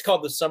think it's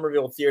called the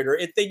Somerville Theater.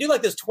 They do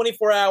this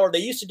 24-hour. They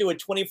used to do a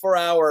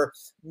 24-hour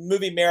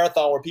movie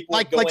marathon where people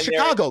would go in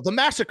Chicago, there. The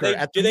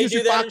Massacre. Do they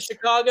do that in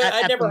Chicago?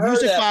 I never heard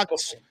of that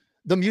before.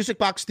 The Music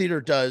Box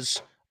Theater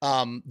does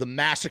the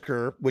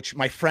Massacre, which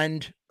my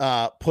friend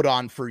put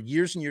on for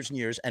years and years and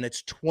years, and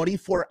it's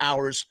 24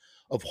 hours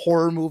of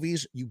horror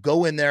movies. You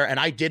go in there, and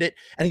I did it,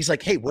 and he's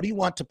like, hey, what do you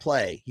want to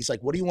play? He's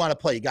like, what do you want to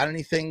play? You got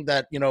anything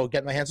that,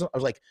 get my hands on? I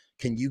was like,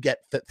 can you get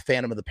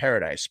Phantom of the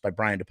Paradise by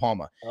Brian De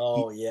Palma?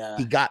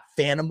 He got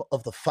Phantom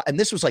of the and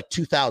this was like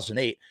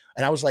 2008,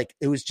 and I was like,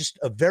 it was just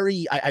a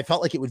very, I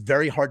felt like it was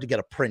very hard to get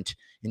a print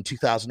in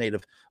 2008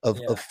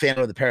 of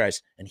Phantom of the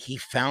Paradise, and he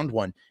found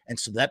one, and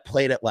so that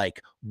played at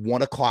like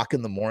 1 o'clock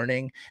in the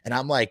morning, and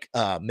I'm like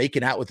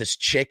making out with this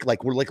chick,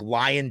 like we're like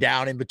lying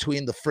down in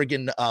between the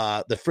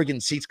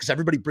friggin' seats because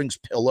everybody brings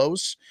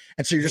pillows,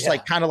 and so you're just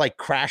like kind of like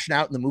crashing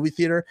out in the movie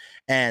theater,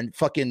 and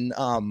fucking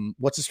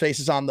what's his face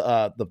is on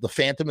the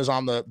Phantom is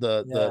on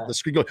the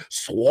screen going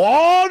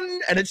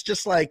Swan, and it's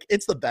just like,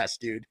 it's the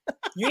best, dude.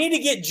 You need to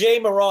get Jay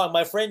Morong,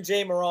 my friend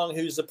Jay Morong,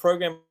 who's the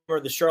programmer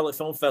of the Charlotte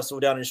Film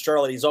Festival down in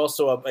Charlotte. He's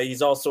also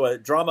a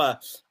drama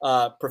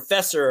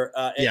professor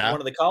at one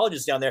of the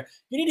colleges down there.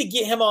 You need to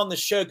get him on the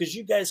show because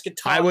you guys could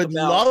talk. I would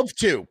love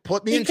to.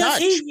 Put me in touch,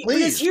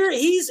 please. Because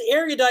he's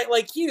erudite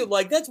like you.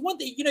 Like, that's one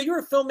thing. You know, you're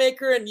a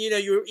filmmaker, and you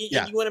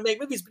want to make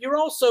movies, but you're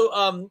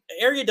also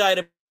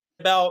erudite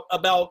about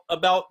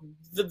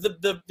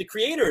the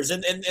creators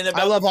and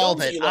about I love all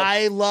of it.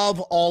 I love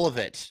all of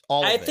it.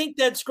 I think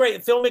that's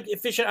great. Film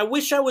efficient. I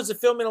wish I was a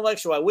film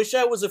intellectual. I wish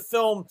I was a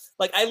film,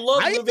 like, I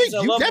love movies.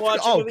 I love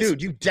watching movies.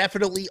 Dude, you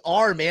definitely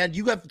are, man.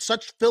 You have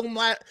such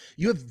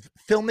you have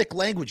filmic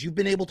language. You've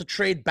been able to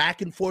trade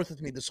back and forth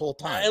with me this whole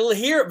time.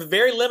 Here,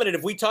 very limited.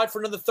 If we talked for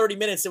another 30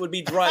 minutes, it would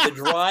be dry.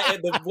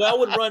 The well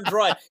would run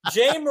dry.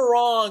 Jay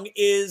Morong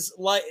is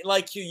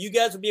like you. You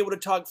guys would be able to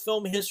talk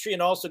film history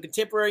and also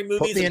contemporary movies.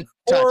 Put me in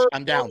touch.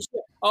 I'm down.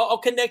 I'll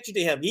connect you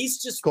to him.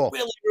 He's just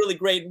really, really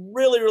great,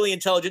 really, really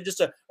intelligent.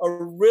 Just a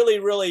really,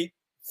 really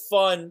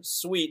fun,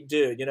 sweet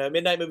dude. You know,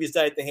 Midnight Movies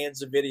died at the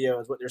hands of video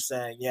is what they're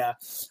saying. Yeah,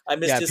 I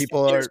miss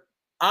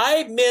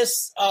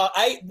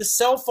the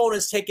cell phone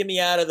has taken me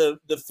out of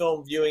the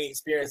film viewing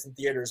experience in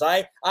theaters.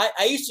 I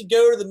used to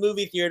go to the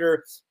movie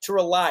theater to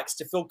relax,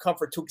 to feel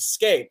comfort, to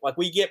escape. Like,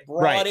 we get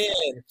brought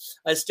in.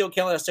 I still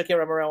can't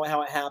remember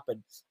how it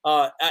happened.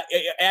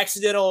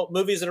 Accidental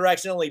movies that are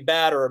accidentally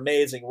bad are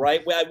amazing,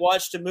 right? I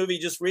watched a movie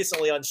just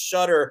recently on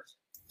Shudder.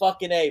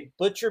 Fucking A,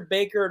 Butcher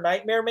Baker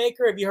Nightmare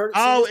Maker. Have you heard?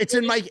 It's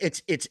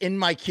in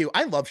my queue.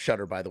 I love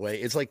Shudder, by the way.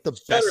 It's like the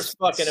Shudder's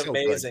best. Fucking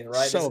amazing,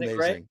 right? So Isn't amazing. It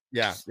great?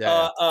 Yeah.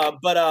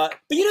 But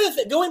you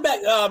know, going back,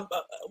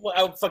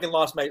 I fucking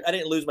I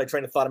didn't lose my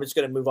train of thought. I'm just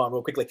going to move on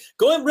real quickly.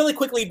 Going really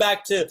quickly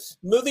back to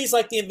movies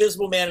like The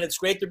Invisible Man, and it's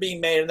great they're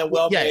being made and they're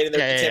well made and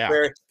they're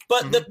contemporary.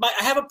 But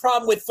I have a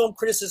problem with film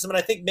criticism, and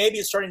I think maybe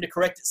it's starting to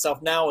correct itself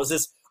now. Is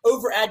this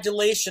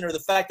over-adulation, or the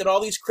fact that all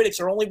these critics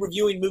are only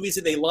reviewing movies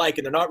that they like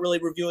and they're not really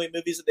reviewing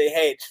movies that they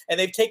hate, and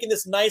they've taken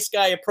this nice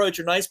guy approach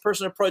or nice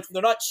person approach where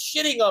they're not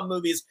shitting on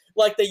movies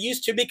like they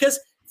used to, because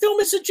film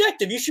is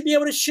subjective. You should be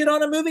able to shit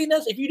on a movie.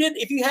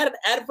 If you had an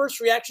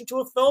adverse reaction to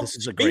a film,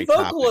 be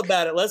vocal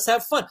about it. Let's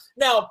have fun.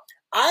 Now,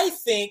 I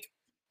think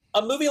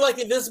a movie like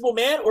The Invisible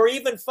Man, or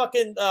even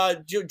fucking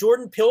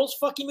Jordan Peele's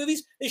fucking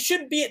movies, they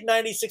shouldn't be at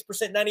 96%,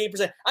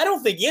 98%. I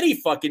don't think any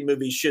fucking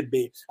movies should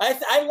be.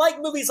 I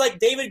like movies like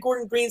David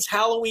Gordon Green's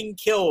Halloween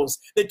Kills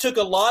that took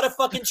a lot of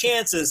fucking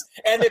chances,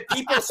 and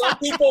that some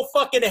people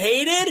fucking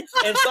hated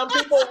and some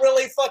people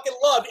really fucking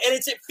loved. And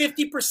it's at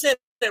 50%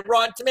 at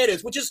Rotten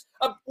Tomatoes, which is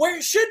where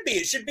it should be.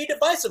 It should be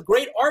divisive.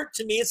 Great art,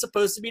 to me, is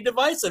supposed to be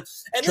divisive.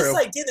 And this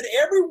idea that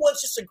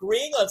everyone's just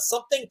agreeing on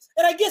something,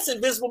 and I guess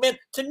Invisible Man,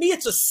 to me,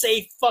 it's a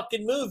safe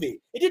fucking movie.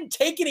 It didn't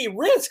take any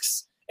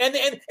risks. And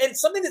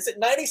something that's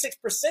at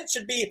 96%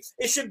 should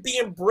be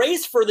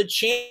embraced for the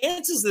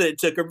chances that it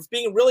took, of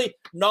being really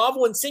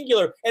novel and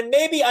singular. And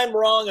maybe I'm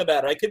wrong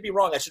about it. I could be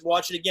wrong. I should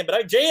watch it again.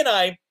 But Jay and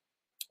I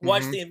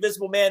watched The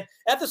Invisible Man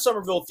at the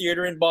Somerville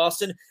Theater in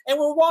Boston, and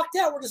we walked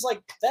out. We're just like,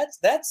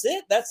 that's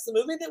it. That's the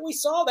movie that we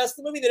saw. That's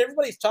the movie that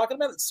everybody's talking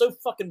about. It's so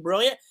fucking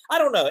brilliant. I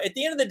don't know. At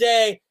the end of the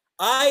day,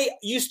 I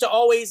used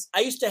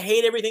to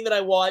hate everything that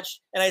I watched,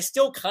 and I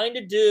still kind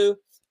of do.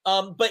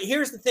 But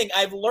here's the thing: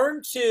 I've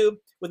learned to,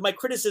 with my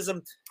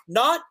criticism,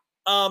 not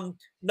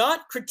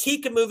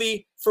critique a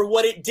movie for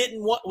what it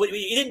didn't want.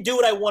 It didn't do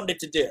what I wanted it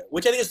to do,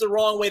 which I think is the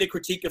wrong way to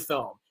critique a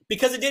film,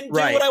 because it didn't do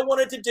what I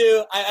wanted to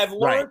do. I've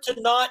learned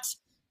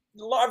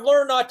I've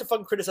learned not to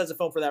fucking criticize a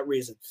film for that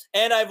reason.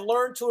 And I've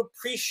learned to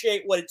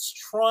appreciate what it's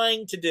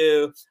trying to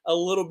do a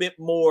little bit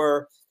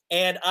more.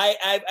 And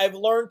I've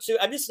learned to,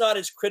 I'm just not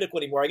as critical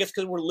anymore. I guess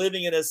because we're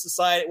living in a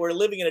society, we're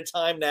living in a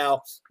time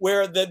now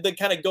where the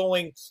kind of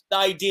the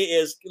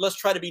idea is, let's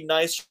try to be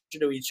nice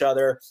to each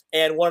other.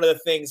 And one of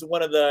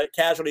the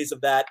casualties of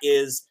that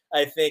is,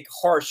 I think,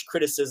 harsh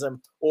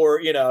criticism,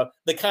 or,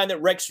 the kind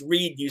that Rex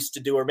Reed used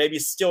to do, or maybe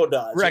still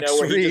does. Rex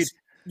Reed.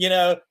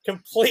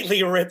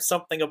 Completely rip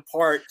something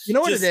apart. You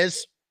know what it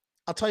is?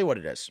 I'll tell you what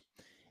it is.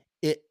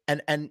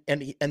 And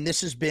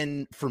this has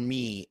been for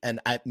me,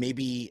 and I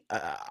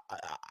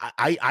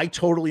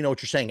totally know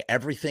what you're saying.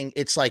 Everything,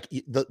 it's like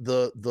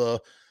the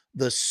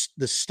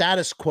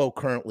status quo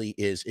currently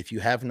is, if you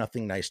have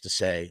nothing nice to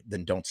say,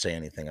 then don't say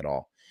anything at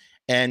all.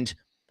 And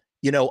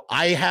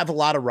I have a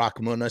lot of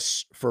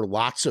Rachmaninoff for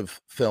lots of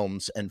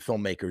films and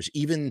filmmakers,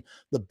 even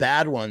the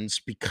bad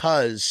ones,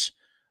 because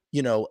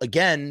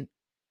again,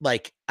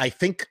 like I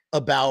think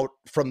about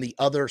from the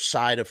other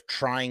side of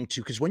trying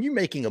to, because when you're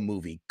making a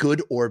movie,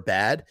 good or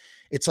bad,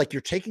 it's like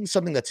you're taking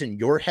something that's in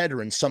your head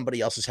or in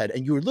somebody else's head,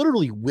 and you're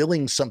literally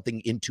willing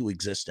something into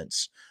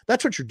existence.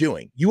 That's what you're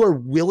doing. You are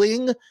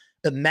willing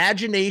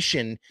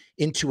imagination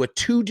into a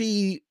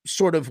 2D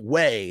sort of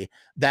way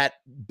that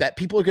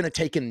people are going to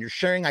take in, and you're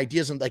sharing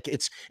ideas, and like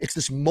it's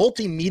this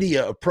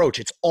multimedia approach.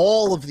 It's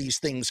all of these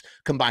things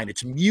combined.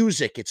 It's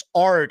music, it's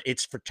art,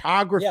 it's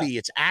photography,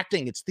 it's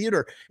acting, it's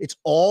theater, it's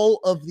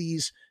all of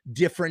these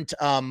different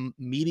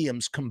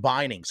mediums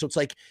combining. So it's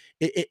like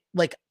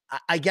like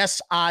I guess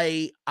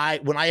I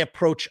when I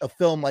approach a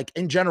film, like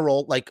in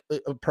general, like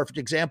a perfect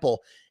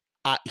example,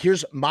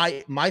 here's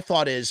my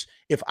thought is,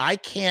 if I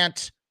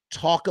can't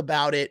talk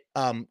about it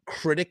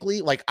critically,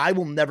 like I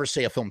will never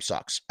say a film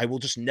sucks. I will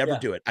just never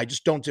do it. I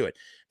just don't do it.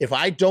 If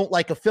I don't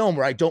like a film,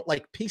 or I don't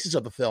like pieces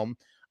of a film,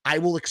 I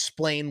will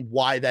explain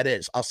why that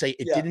is. I'll say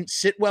it didn't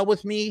sit well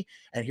with me,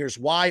 and here's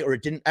why, or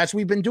it didn't, as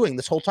we've been doing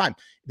this whole time.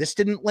 This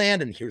didn't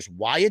land, and here's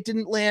why it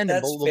didn't land.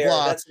 That's and blah, fair. blah,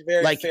 blah. That's a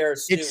very like, fair,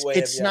 astute way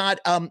it's of, not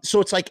so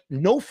it's like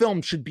no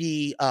film should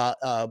be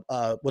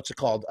what's it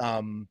called?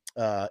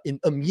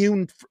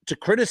 Immune to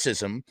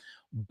criticism,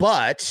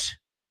 but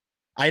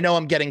I know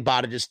I'm getting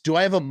botted. Do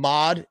I have a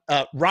mod?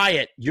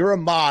 Riot, you're a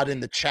mod in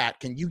the chat.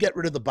 Can you get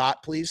rid of the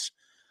bot, please?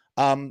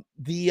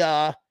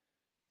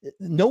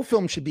 No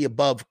film should be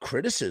above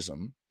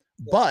criticism,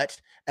 but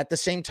at the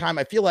same time,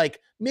 I feel like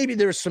maybe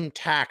there's some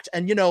tact.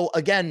 And, you know,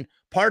 again,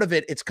 part of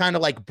it, it's kind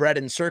of like bread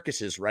and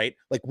circuses, right?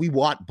 Like we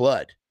want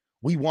blood.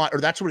 We want, or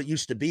that's what it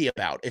used to be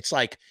about. It's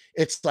like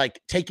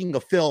taking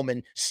a film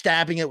and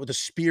stabbing it with a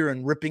spear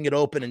and ripping it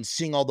open and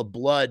seeing all the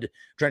blood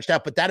drenched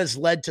out. But that has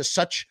led to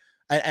such,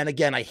 and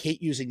again, I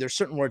hate using, there's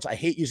certain words. I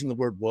hate using the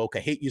word woke. I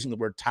hate using the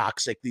word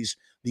toxic, these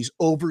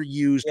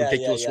overused,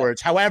 ridiculous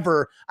words.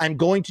 However, I'm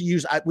going to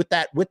use with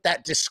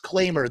that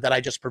disclaimer that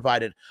I just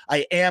provided,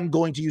 I am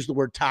going to use the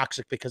word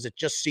toxic because it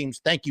just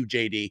seems, thank you,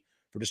 JD,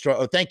 for destroying.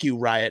 Oh, thank you,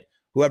 Riot,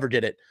 whoever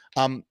did it.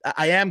 I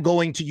am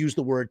going to use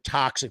the word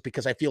toxic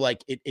because I feel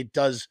like it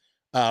does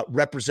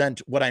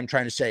represent what I'm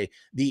trying to say.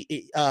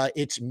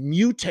 It's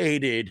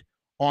mutated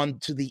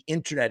onto the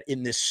internet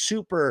in this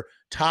super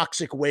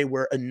toxic way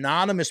where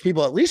anonymous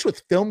people, at least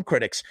with film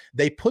critics,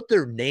 they put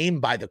their name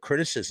by the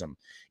criticism.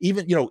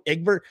 Even, you know,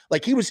 Egbert,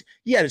 like he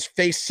had his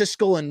face,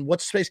 Siskel and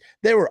what's his face,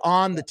 they were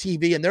on the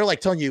TV and they're like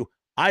telling you,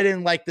 I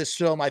didn't like this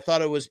film. I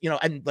thought it was, you know,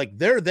 and like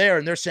they're there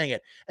and they're saying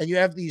it. And you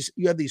have these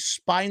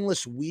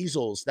spineless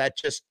weasels that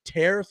just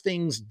tear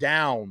things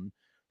down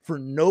for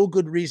no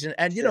good reason.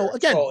 And, you know,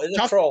 again,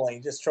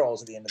 trolling, just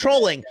trolls at the end of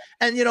trolling. The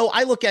day. And, you know,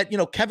 I look at, you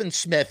know, Kevin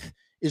Smith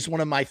is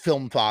one of my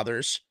film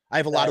fathers. I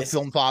have a lot of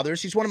film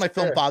fathers. He's one of my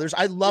film fathers.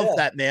 I love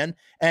that man.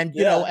 And,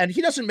 you know, and he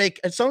doesn't make,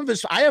 and some of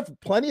his, I have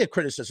plenty of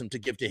criticism to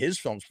give to his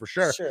films for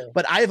sure.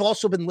 But I have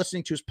also been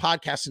listening to his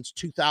podcast since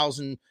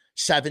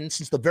 2007,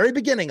 since the very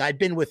beginning. I've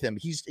been with him.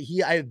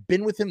 I've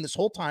been with him this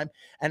whole time.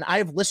 And I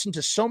have listened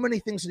to so many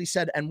things that he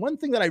said. And one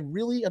thing that I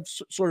really have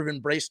sort of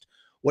embraced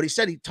what he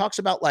said, he talks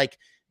about like,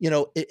 you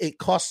know, it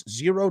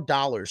costs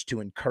 $0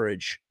 to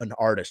encourage an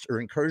artist or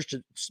encourage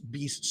to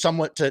be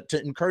somewhat to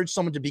encourage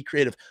someone to be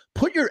creative.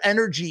 Put your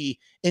energy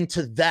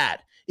into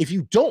that. If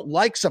you don't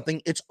like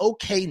something, it's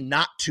okay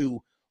not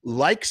to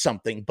like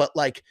something, but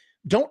like,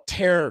 don't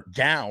tear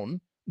down,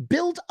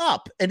 build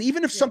up. And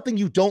even if something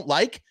you don't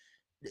like,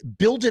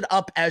 build it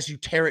up as you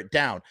tear it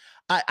down.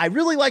 I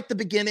really liked the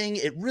beginning.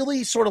 It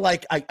really sort of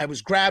like I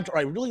was grabbed, or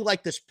I really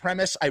liked this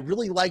premise. I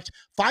really liked,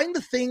 find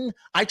the thing.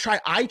 I try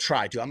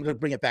to, I'm going to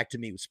bring it back to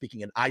me speaking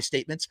in I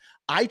statements.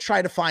 I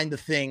try to find the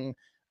thing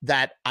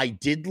that I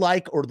did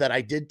like or that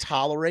I did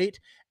tolerate.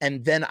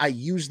 And then I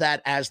use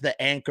that as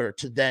the anchor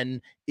to then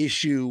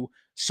issue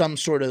some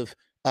sort of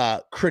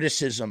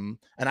criticism.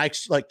 And I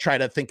like try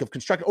to think of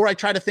constructive, or I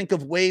try to think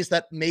of ways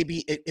that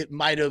maybe it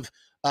might have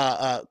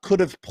could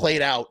have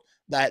played out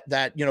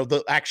that you know,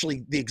 the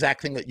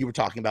exact thing that you were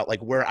talking about, like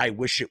where I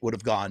wish it would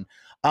have gone.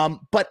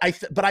 But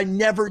I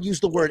never use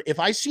the word. If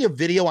I see a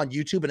video on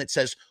YouTube and it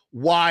says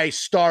why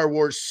Star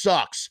Wars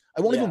sucks,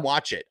 I won't even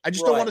watch it. I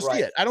just don't want to see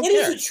it. I don't care.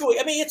 It is a choice.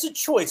 I mean, it's a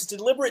choice. It's a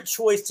deliberate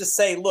choice to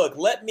say, look,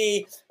 let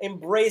me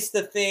embrace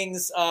the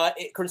things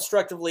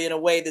constructively in a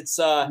way that's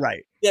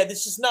right. Yeah,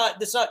 this is not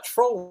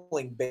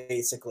trolling.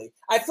 Basically,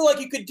 I feel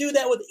like you could do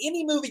that with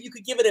any movie. You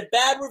could give it a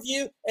bad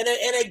review and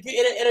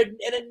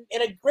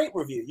a great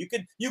review.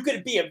 You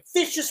could be a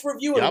vicious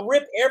review and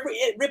rip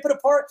it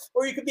apart,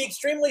 or you could be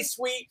extremely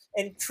sweet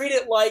and treat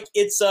it like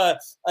it's an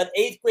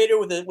 8th grader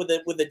with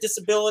a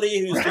disability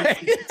who's trying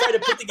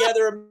to put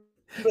together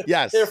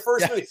their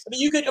first movie. I mean,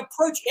 you could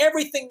approach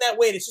everything that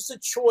way. And it's just a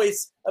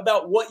choice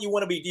about what you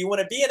want to be. Do you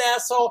want to be an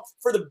asshole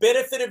for the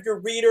benefit of your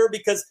reader?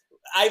 Because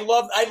I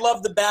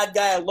love the bad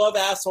guy. I love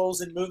assholes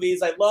in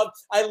movies. I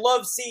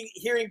love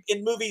hearing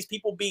in movies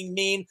people being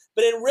mean,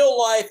 but in real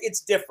life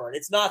it's different.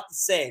 It's not the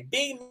same.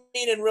 Being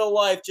mean in real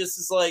life just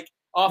is like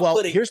off-putting.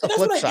 Well, here's the and that's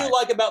flip what side. I do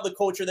like about the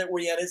culture that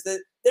we're in, is that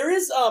there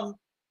is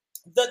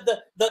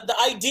the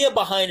idea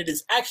behind it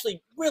is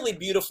actually really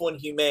beautiful and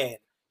humane.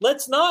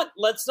 Let's not,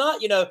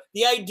 you know,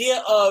 the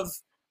idea of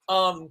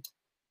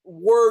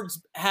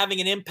words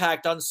having an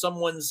impact on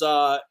someone's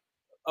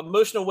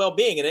emotional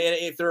well-being, and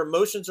if their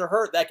emotions are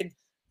hurt, that could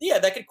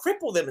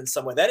cripple them in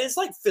some way. That is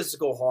like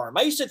physical harm.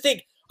 I used to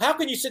think, how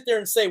can you sit there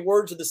and say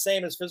words are the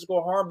same as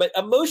physical harm? But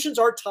emotions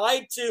are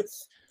tied to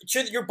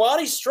your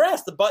body's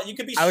stress. You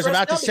could be. I was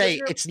about to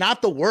say, it's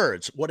not the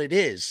words. What it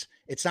is,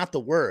 it's not the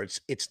words.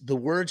 It's the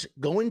words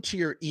going to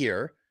your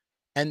ear,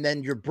 and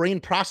then your brain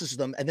processes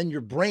them, and then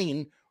your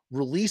brain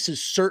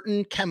releases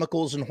certain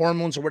chemicals and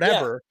hormones or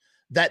whatever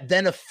that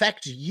then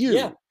affect you.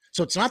 Yeah.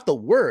 So it's not the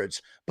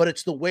words, but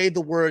it's the way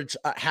the words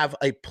have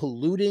a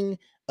polluting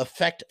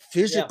effect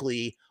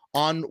physically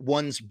on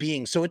one's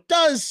being. So it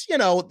does,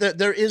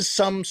 there is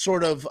some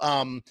sort of,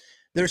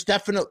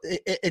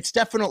 it's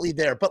definitely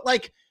there, but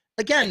like,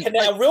 again,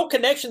 a real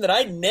connection that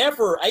I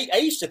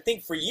used to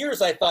think for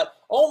years. I thought,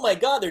 oh my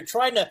God, they're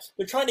trying to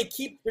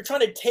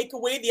take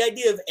away the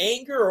idea of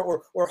anger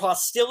or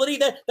hostility.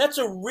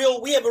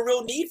 We have a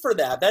real need for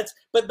that.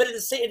 But at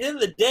the end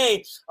of the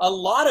day, a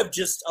lot of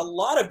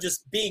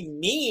just being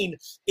mean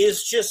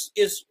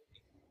is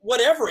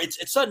whatever.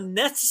 It's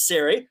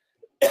unnecessary,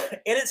 and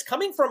it's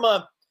coming from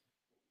a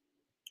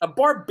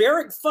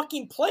barbaric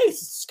fucking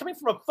place. It's coming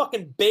from a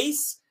fucking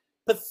base,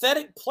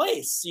 pathetic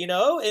place,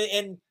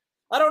 and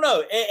I don't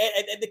know.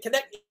 And the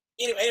connect.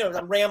 Anyway,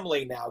 I'm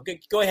rambling now.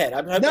 Go ahead.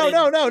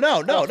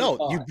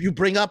 No. You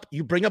bring up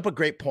a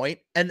great point.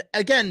 And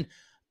again,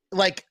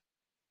 like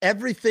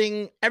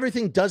everything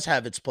does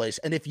have its place.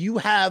 And if you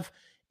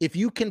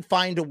can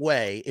find a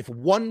way, if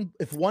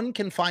one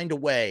can find a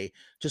way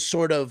to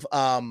sort of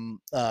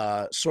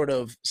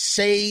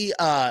say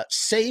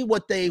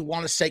what they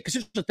want to say, because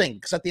here's the thing.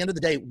 Because at the end of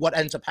the day, what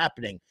ends up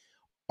happening?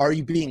 Are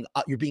you being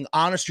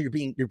honest, or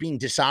you're being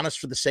dishonest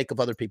for the sake of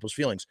other people's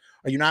feelings?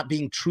 Are you not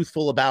being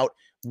truthful about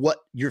what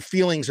your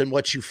feelings and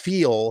what you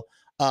feel?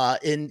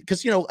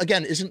 Because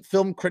again, isn't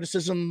film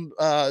criticism?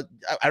 I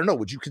don't know.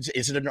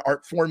 Is it an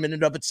art form in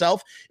and of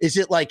itself? Is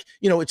it like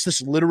it's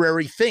this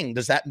literary thing?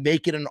 Does that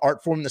make it an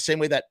art form in the same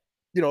way that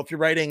if you're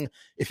writing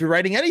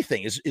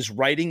anything, is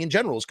writing in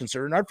general is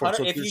considered an art form?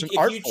 So if there's an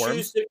art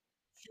form.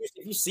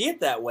 If you see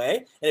it that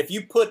way, and if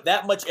you put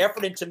that much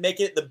effort into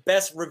making it the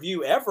best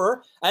review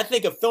ever, I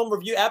think a film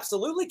review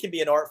absolutely can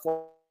be an art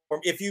form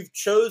if you've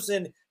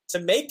chosen to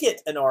make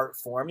it an art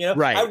form.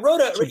 Right. I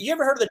wrote you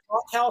ever heard of the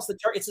Talk House?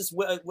 It's this.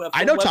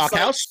 I know website. Talk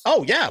House.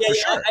 Oh yeah, for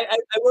sure. I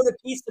wrote a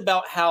piece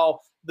about how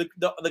the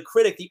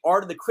critic, the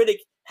art of the critic,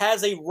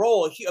 has a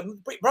role,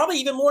 probably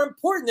even more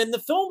important than the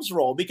film's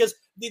role, because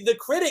the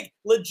critic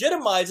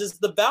legitimizes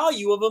the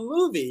value of a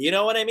movie. You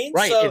know what I mean?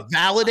 Right. So, it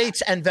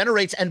validates and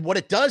venerates, and what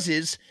it does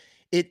is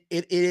it's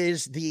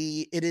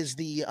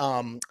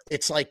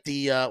like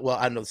the well,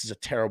 I don't know, this is a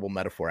terrible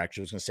metaphor.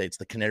 Actually, I was going to say it's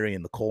the canary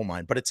in the coal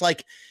mine, but it's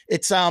like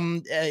it's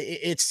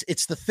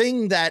the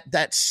thing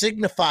that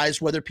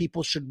signifies whether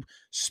people should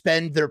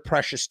spend their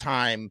precious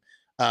time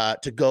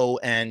to go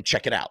and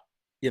check it out.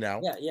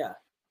 Yeah.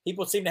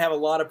 People seem to have a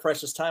lot of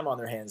precious time on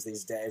their hands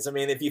these days. I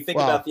mean, if you think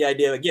about the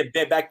idea, again,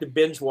 back to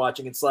binge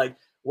watching, it's like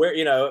where,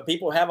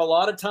 people have a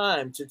lot of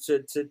time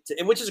to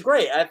which is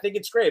great. I think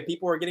it's great.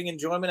 People are getting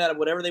enjoyment out of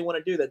whatever they want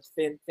to do. That's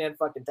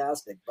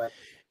fan-fucking-tastic. But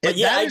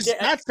yeah,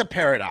 that's the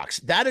paradox.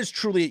 That is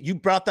truly, you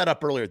brought that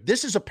up earlier.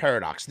 This is a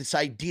paradox. This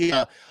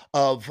idea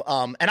of,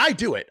 and I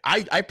do it.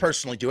 I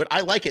personally do it.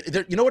 I like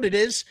it. You know what it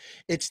is?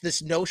 It's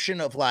this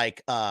notion of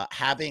like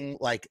having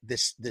like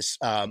this. It's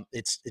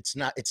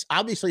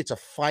obviously it's a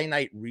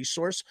finite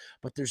resource,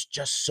 but there's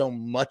just so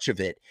much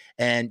of it,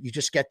 and you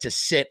just get to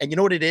sit. And you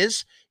know what it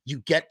is? You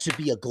get to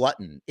be a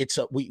glutton. Is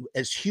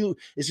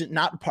it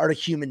not part of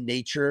human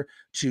nature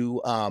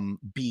to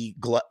be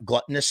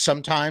gluttonous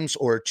sometimes,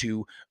 or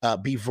to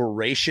be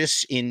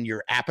voracious in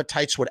your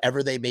appetites,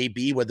 whatever they may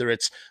be, whether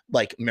it's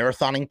like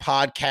marathoning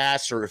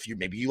podcasts, or if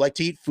maybe you like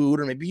to eat food,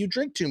 or maybe you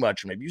drink too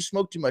much, or maybe you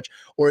smoke too much,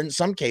 or in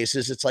some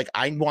cases it's like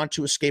I want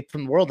to escape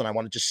from the world and I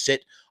want to just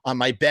sit on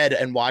my bed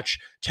and watch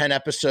 10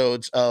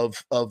 episodes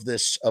of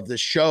this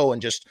show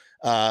and just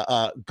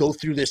go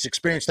through this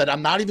experience that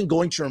I'm not even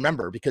going to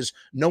remember, because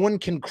no one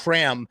can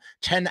cram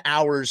 10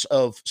 hours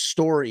of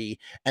story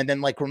and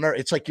then like remember.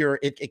 It's like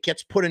it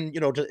gets put in,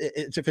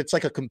 if it's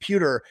like a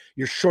computer,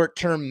 your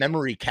short-term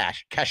memory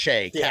cache,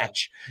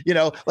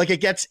 like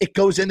it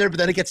goes in there, but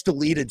then it gets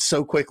deleted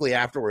so quickly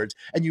afterwards,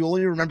 and you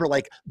only remember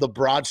like the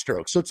broad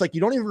strokes. So it's like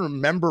you don't even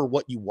remember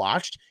what you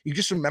watched, you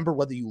just remember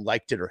whether you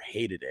liked it or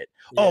hated it.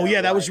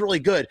 That was really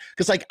good.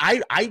 Because like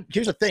I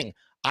here's the thing.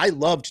 I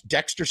loved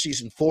Dexter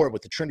season 4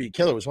 with the Trinity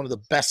Killer. It was one of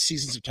the best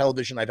seasons of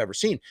television I've ever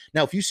seen.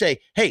 Now, if you say,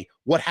 hey,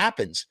 what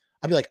happens?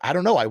 I'd be like, I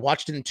don't know. I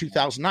watched it in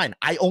 2009.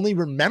 I only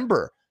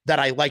remember that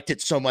I liked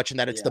it so much and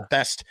that it's the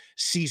best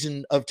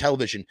season of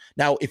television.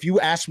 Now, if you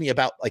ask me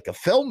about like a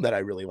film that I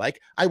really like,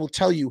 I will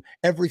tell you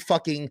every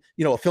fucking,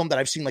 a film that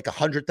I've seen like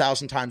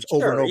 100,000 times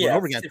over and over and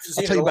over again.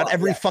 I'll tell you about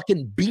every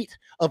fucking beat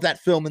of that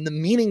film and the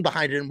meaning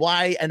behind it and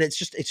why. And it's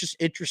just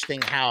interesting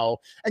how,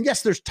 and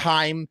yes, there's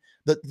time,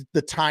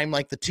 the time,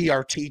 like the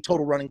TRT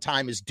total running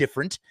time is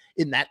different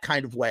in that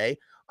kind of way.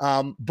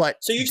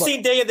 But so you've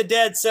seen Day of the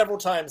Dead several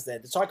times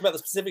then. To talk about the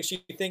specifics you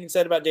think and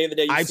said about Day of the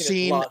Dead, I've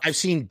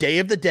seen Day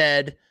of the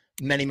Dead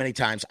many, many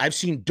times. I've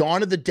seen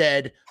Dawn of the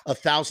Dead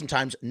 1,000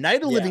 times. Night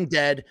of the Living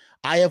Dead,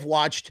 I have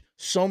watched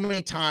so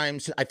many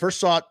times. I first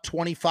saw it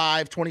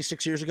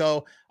 26 years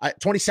ago,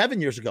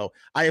 27 years ago.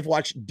 I have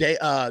watched Night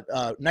of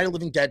the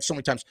Living Dead so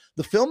many times.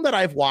 The film that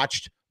I've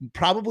watched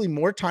probably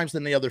more times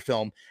than the other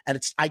film. And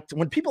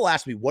when people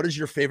ask me, what is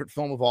your favorite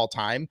film of all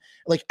time?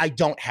 Like, I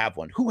don't have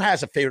one. Who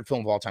has a favorite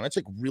film of all time? It's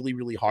like really,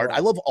 really hard. Right.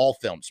 I love all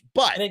films,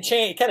 but and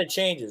it kind of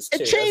changes.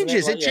 Too, it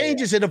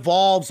changes. It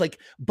evolves. Like,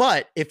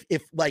 but if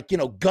like,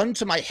 gun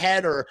to my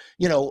head or,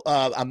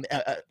 on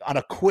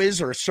a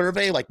quiz or a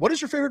survey, like, what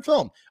is your favorite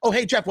film? Oh,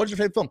 hey, Jeff, what is your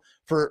favorite film?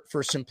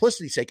 For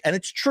simplicity's sake. And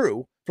it's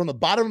true from the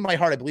bottom of my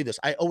heart. I believe this.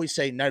 I always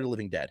say Night of the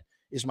Living Dead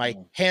is my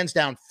hands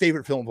down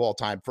favorite film of all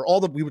time for all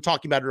that we were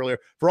talking about earlier,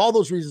 for all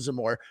those reasons and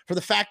more, for the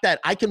fact that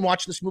I can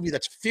watch this movie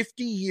that's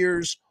 50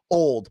 years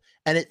old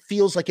and it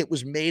feels like it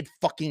was made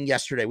fucking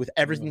yesterday with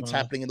everything that's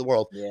happening in the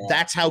world. Yeah,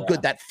 that's how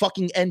good that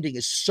fucking ending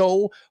is.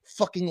 So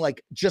fucking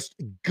like just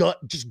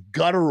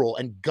guttural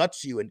and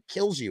guts you and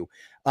kills you.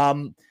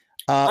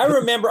 I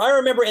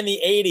remember in the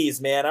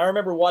 80s, man, I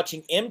remember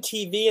watching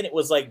MTV and it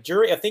was like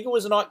I think it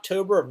was in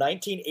October of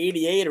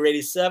 1988 or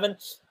 87.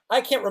 I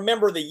can't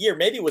remember the year.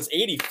 Maybe it was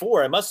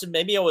 84.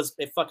 Maybe I was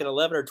fucking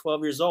 11 or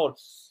 12 years old.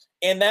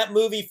 And that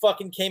movie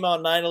fucking came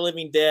on Night of the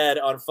Living Dead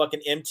on fucking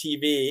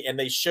MTV and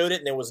they showed it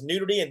and there was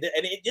nudity and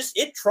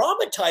it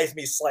traumatized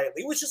me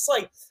slightly. It was just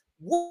like,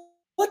 what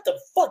the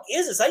fuck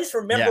is this? I just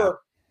remember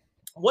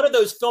one of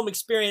those film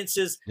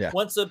experiences.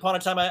 Once upon a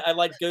time, I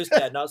liked Ghost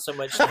Dad, not so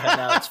much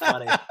now. It's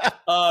funny.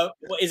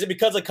 Is it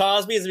because of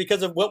Cosby? Is it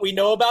because of what we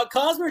know about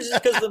Cosby, or is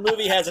it because the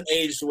movie hasn't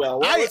aged well?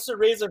 What's the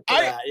reason for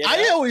that?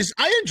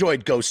 I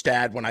enjoyed Ghost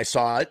Dad when I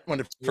saw it when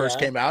it first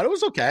came out. It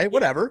was okay,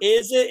 whatever.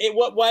 Is it?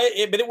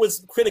 But it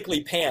was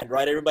critically panned,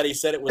 right? Everybody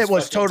said it was. It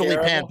was totally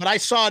terrible. panned. But I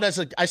saw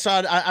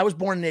it. I was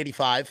born in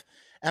 '85,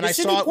 and I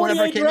saw it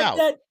whenever it came out.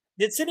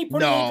 Did Sidney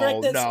Poitier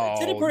direct that? No,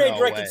 Sidney Poitier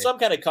directed some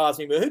kind of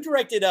Cosby movie. Who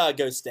directed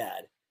Ghost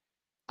Dad?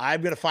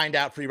 I'm going to find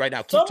out for you right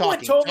now. Keep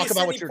talking. Talk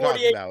about what you're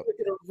talking about.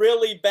 Did a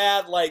really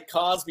bad like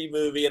Cosby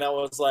movie, and I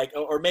was like,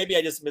 or maybe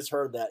I just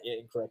misheard that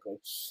incorrectly.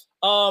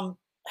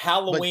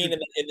 Halloween in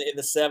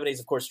the 70s,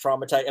 of course,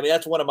 traumatized. I mean,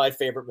 that's one of my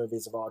favorite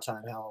movies of all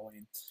time.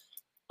 Halloween.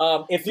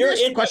 If you're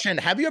in question,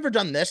 have you ever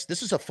done this?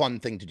 This is a fun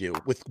thing to do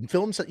with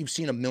films that you've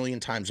seen a million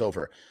times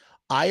over.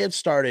 I have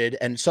started,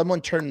 and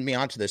someone turned me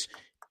onto this.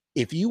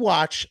 If you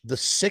watch the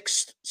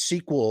 6th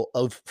sequel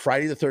of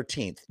Friday the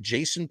 13th,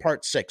 Jason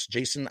Part 6,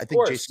 Jason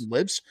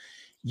Lives,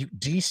 you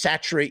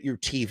desaturate your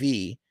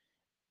TV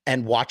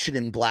and watch it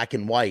in black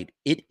and white.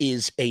 It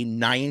is a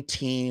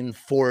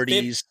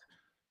 1940s.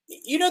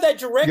 That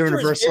director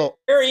Universal.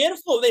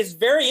 Is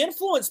very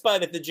influenced by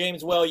the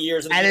James Whale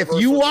years. And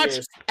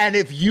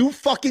if you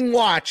fucking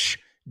watch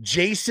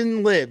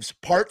Jason Lives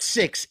Part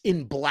 6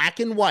 in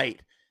black and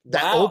white,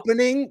 that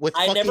opening with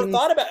I never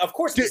thought about it. Of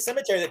course, the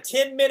cemetery, the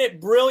 10-minute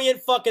brilliant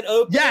fucking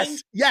opening.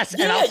 Yes. Yeah,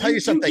 and I'll tell you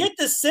something. You get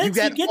the sense.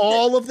 You get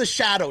all of the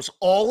shadows,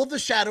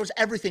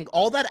 everything,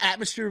 all that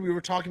atmosphere we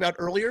were talking about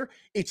earlier.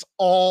 It's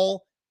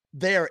all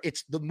there.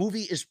 The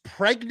movie is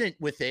pregnant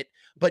with it,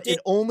 but it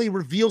only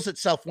reveals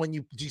itself when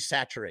you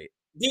desaturate.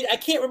 Dude, I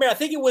can't remember. I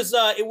think it was.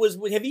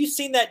 Have you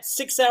seen that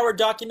 6-hour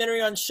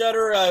documentary on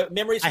Shudder,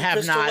 Memories from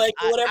Crystal Lake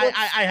or whatever?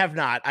 I have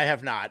not.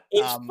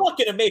 It's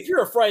fucking amazing. If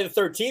you're a Friday the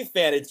 13th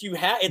fan, it's fucking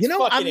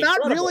I'm not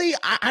incredible. really.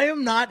 I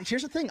am not.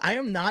 Here's the thing. I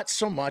am not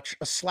so much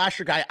a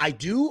slasher guy. I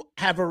do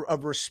have a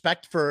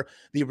respect for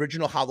the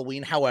original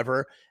Halloween.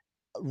 However,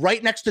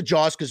 right next to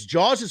Jaws, because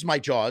Jaws is my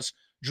Jaws.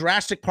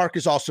 Jurassic Park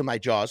is also my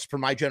Jaws for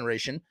my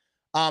generation.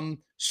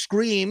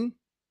 Scream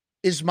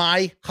is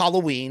my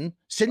Halloween.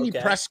 Sidney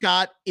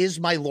Prescott is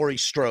my Laurie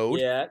Strode.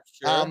 Yeah,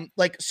 sure.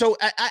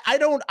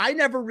 I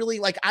never really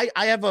I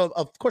have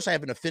of course I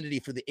have an affinity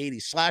for the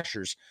 80s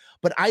slashers,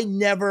 but I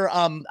never,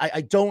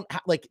 I don't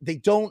they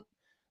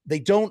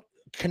don't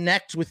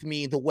connect with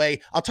me the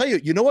way. I'll tell you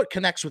what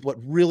connects with what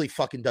really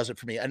fucking does it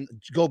for me, and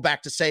go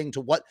back to saying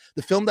to what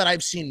the film that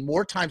I've seen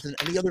more times than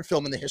any other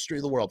film in the history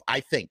of the world.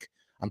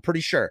 I'm pretty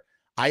sure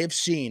I have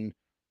seen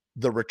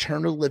The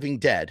Return of the Living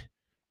Dead,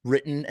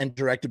 written and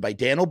directed by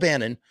Dan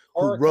O'Bannon,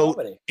 who wrote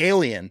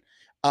Alien.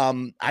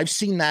 I've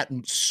seen that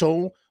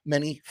so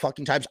many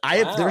fucking times.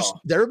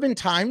 There have been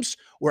times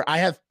where I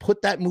have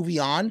put that movie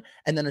on,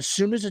 and then as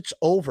soon as it's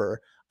over,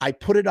 I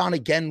put it on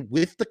again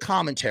with the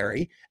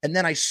commentary, and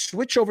then I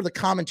switch over the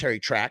commentary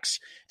tracks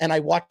and I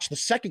watch the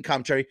second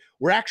commentary.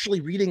 We're actually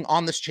reading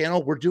on this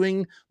channel. We're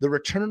doing the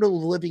Return of the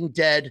Living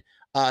Dead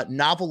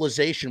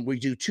novelization. We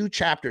do 2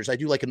 chapters. I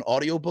do like an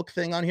audiobook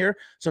thing on here.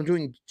 So I'm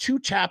doing 2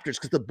 chapters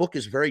because the book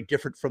is very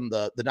different from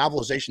the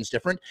novelization is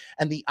different.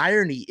 And the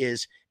irony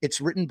is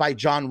it's written by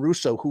John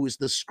Russo, who is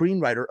the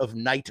screenwriter of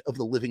Night of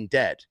the Living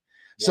Dead.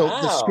 So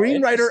the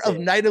screenwriter of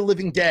Night of the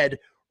Living Dead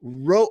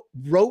wrote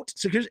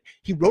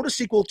he wrote a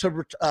sequel to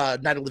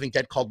Night of the Living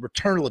Dead called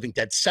Return of the Living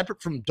Dead,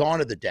 separate from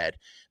Dawn of the Dead.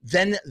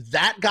 Then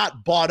that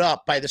got bought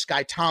up by this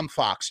guy Tom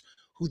Fox,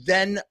 who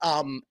then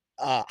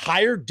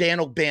hired Dan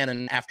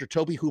O'Bannon after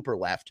Toby Hooper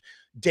left.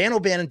 Dan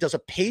O'Bannon does a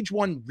page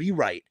 1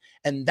 rewrite,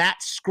 and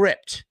that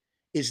script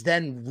is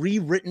then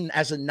rewritten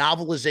as a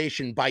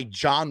novelization by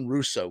John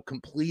Russo,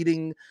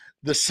 completing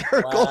the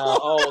circle. Wow.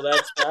 Oh,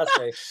 that's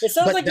fascinating. It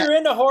sounds like you're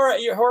into horror.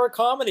 Your horror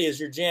comedy is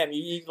your jam.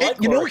 You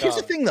like you know, here's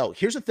comedy. the thing, though.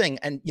 Here's the thing.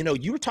 And, you know,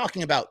 you were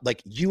talking about,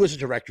 like, you as a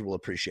director will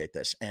appreciate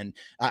this. And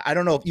I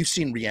don't know if you've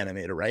seen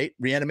Reanimator, right?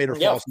 Reanimator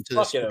falls into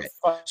this. Yeah, okay.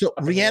 So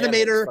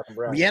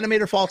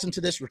Reanimator falls into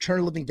this. Return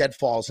of the Living Dead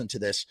falls into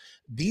this.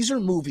 These are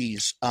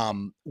movies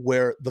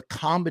where the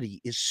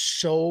comedy is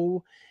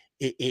so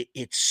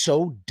it's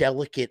so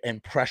delicate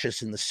and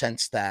precious in the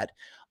sense that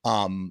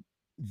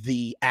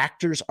the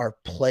actors are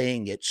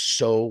playing it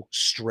so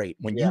straight.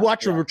 When you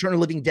watch Return of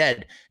the Living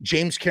Dead,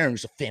 James Karen,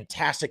 who's a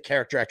fantastic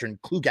character actor,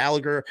 and Clu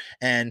Gallagher,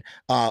 and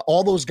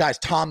all those guys,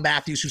 Tom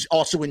Matthews, who's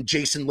also in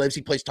Jason Lives,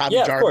 he plays Tommy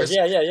Jarvis. Of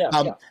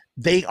course.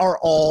 They are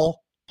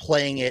all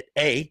playing it.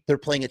 A, they're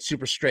playing it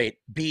super straight.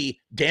 B,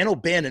 Dan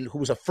O'Bannon, who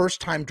was a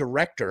first-time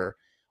director,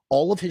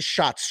 all of his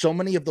shots, so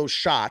many of those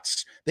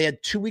shots, they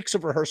had 2 weeks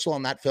of rehearsal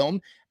on that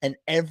film, and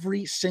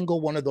every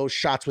single one of those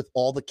shots with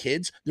all the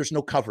kids, there's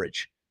no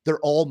coverage. They're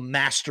all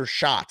master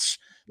shots.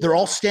 They're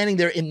all standing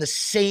there in the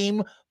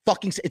same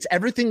fucking, it's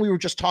everything we were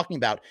just talking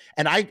about.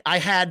 And I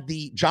had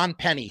the John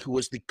Penny, who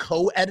was the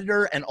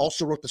co-editor and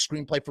also wrote the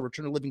screenplay for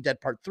Return of the Living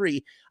Dead Part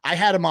 3. I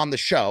had him on the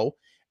show,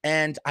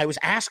 and I was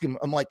asking him,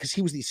 I'm like, because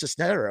he was the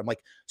assistant editor. I'm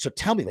like, so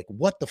tell me, like,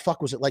 what the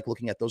fuck was it like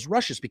looking at those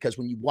rushes? Because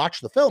when you watch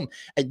the film,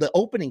 and the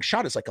opening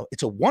shot is like,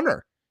 it's a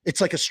oneer. It's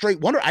like a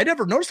straight wonder. I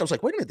never noticed. I was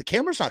like, wait a minute, the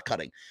camera's not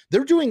cutting.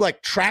 They're doing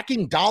like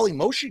tracking dolly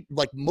motion,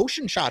 like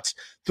motion shots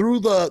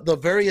through the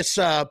various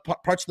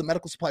parts of the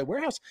medical supply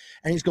warehouse.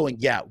 And he's going,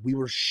 yeah, we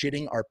were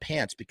shitting our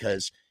pants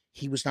because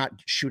he was not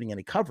shooting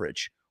any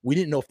coverage. We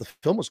didn't know if the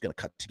film was going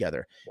to cut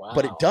together,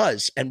 but it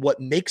does. And what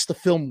makes the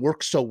film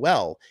work so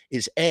well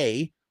is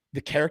A,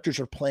 the characters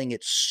are playing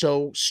it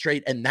so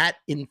straight, and that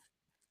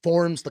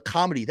informs the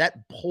comedy.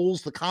 That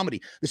pulls the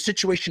comedy. The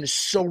situation is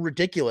so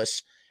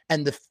ridiculous,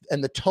 and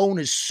the tone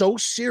is so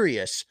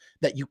serious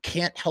that you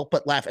can't help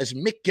but laugh. As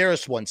Mick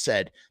Garris once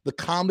said, the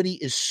comedy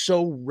is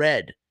so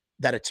red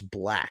that it's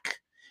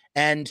black.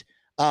 And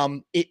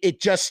the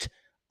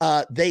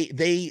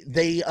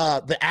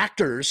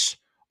actors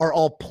are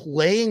all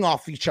playing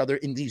off each other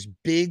in these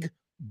big,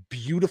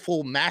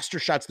 beautiful master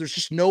shots. There's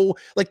just no,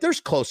 like, there's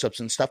close-ups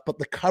and stuff, but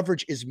the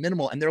coverage is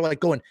minimal, and they're like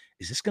going,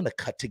 is this going to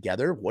cut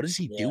together? What is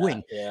he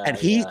doing? And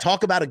he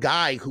talk about a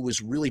guy who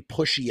was really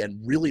pushy and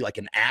really like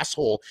an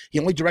asshole. He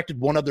only directed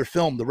one other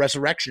film, The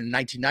Resurrection, in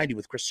 1990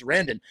 with Chris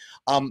Sarandon.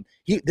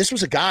 This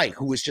was a guy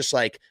who was just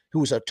like, who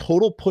was a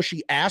total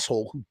pushy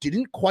asshole who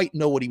didn't quite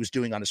know what he was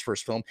doing on his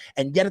first film,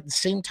 and yet at the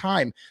same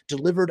time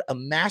delivered a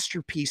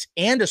masterpiece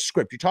and a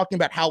script. You're talking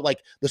about how,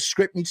 like, the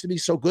script needs to be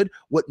so good.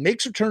 What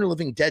makes Return of the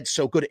Living Dead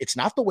so good, it's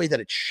not the way that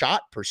it's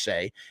shot per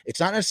se. It's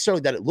not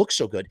necessarily that it looks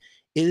so good.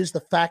 It is the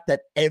fact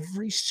that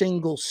every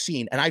single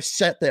scene, and I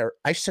sat there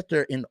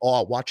in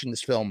awe watching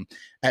this film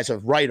as a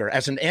writer,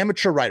 as an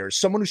amateur writer,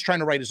 someone who's trying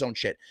to write his own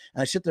shit.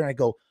 And I sit there and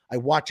I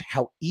watch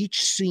how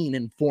each scene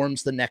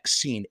informs the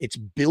next scene. It's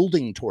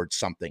building towards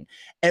something.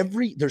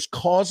 There's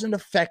cause and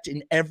effect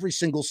in every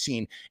single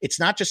scene. It's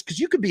not just because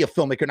you could be a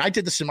filmmaker, and I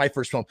did this in my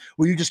first film,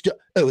 where you just do,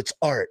 oh, it's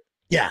art.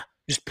 Yeah,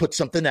 just put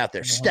something out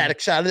there.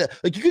 Static shot of it.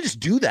 Like, you could just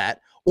do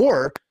that,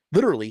 or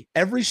literally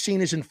every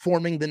scene is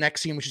informing the next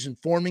scene, which is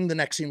informing the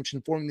next scene, which is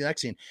informing the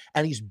next scene.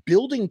 And he's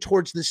building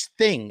towards this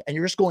thing. And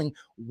you're just going,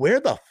 where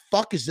the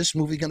fuck is this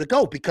movie going to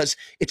go? Because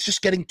it's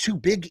just getting too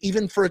big,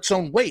 even for its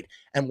own weight.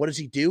 And what does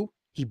he do?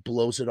 He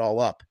blows it all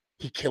up.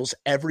 He kills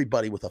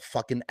everybody with a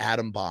fucking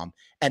atom bomb.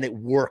 And it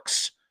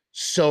works.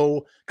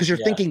 So, because you're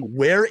thinking,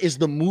 where is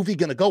the movie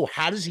going to go?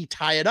 How does he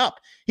tie it up?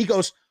 He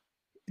goes,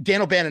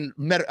 Dan O'Bannon,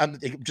 I'm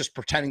just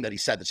pretending that he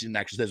said this. He didn't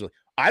actually say this.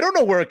 I don't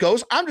know where it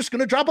goes. I'm just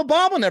going to drop a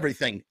bomb on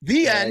everything.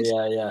 The end.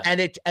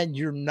 And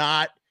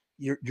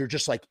you're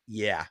just like,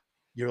 yeah.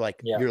 You're like,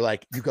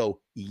 you go,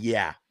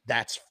 yeah,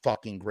 that's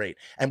fucking great.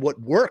 And what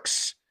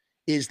works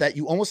is that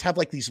you almost have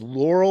like these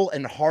Laurel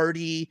and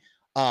Hardy,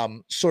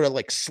 sort of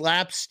like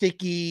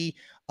slapsticky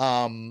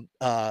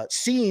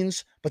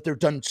scenes, but they're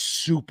done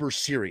super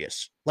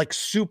serious.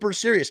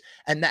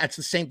 And that's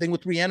the same thing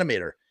with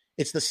Reanimator.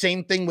 It's the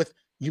same thing with,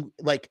 you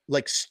like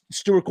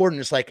Stuart Gordon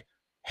is like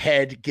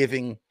head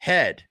giving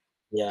head.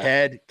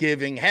 And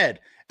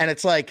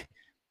it's like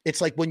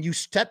when you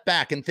step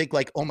back and think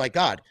like, oh my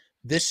God,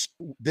 this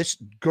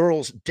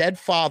girl's dead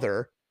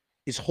father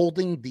is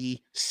holding the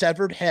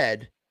severed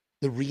head,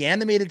 the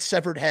reanimated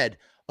severed head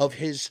of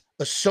his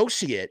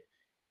associate,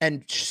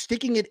 and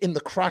sticking it in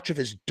the crotch of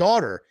his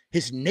daughter,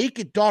 his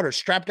naked daughter,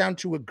 strapped down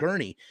to a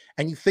gurney.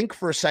 And you think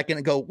for a second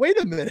and go, wait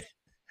a minute.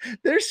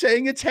 They're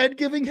saying it's head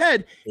giving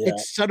head.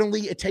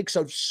 It takes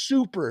a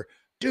super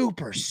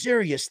duper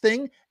serious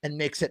thing and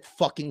makes it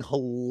fucking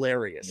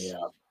hilarious. Yeah.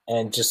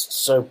 And just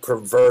so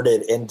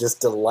perverted and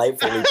just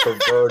delightfully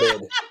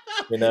perverted.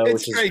 It's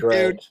which is great,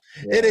 great. dude.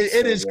 Yeah,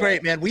 It is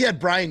great, man. We had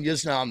Brian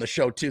Yuzna on the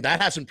show too.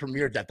 That hasn't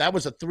premiered yet. That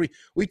was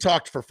we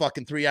talked for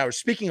fucking 3 hours.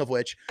 Speaking of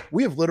which,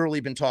 we have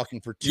literally been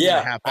talking for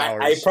 2.5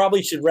 hours. I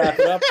probably should wrap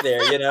it up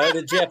there.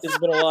 Jeff, this has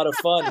been a lot of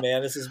fun,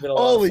 man. This has been a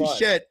lot of fun. Holy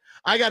shit.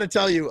 I got to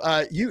tell you,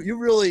 you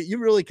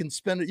really can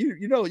spend it.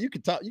 You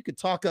could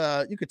talk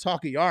a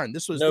yarn.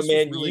 This was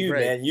really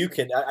great. Man, you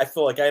can. I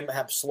feel like I'm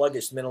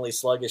mentally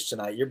sluggish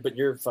tonight.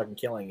 You're fucking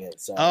killing it.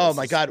 So oh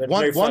my God.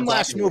 One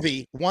last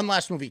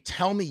movie.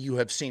 Tell me you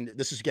have seen,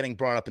 this is getting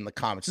brought up in the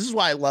comments. This is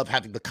why I love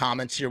having the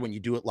comments here when you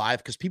do it live,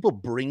 because people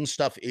bring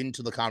stuff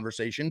into the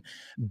conversation.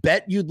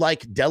 Bet you'd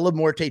like Della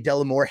Morte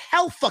Delamore.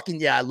 Hell fucking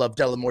yeah. I love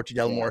Della Morte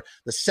Delamore.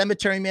 The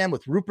Cemetery Man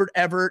with Rupert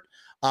Everett.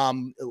 I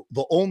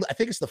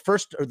think it's the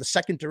first or the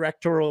second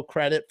directorial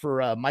credit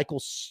for Michael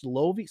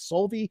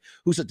Solvi,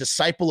 who's a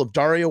disciple of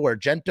Dario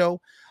Argento.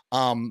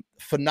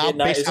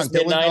 Phenomenal, based on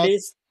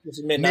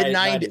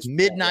mid-90s.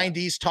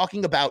 Mid-90s,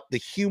 talking about the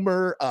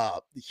humor,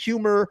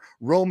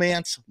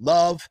 romance,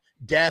 love,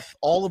 death,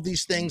 all of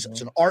these things.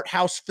 It's an art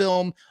house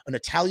film, an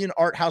Italian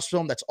art house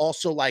film that's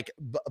also like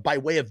by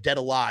way of Dead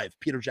Alive,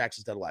 Peter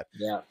Jackson's Dead Alive.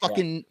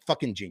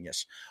 Fucking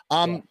genius.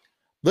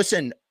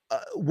 Listen,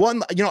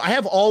 I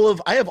have all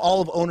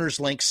of Owner's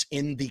links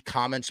in the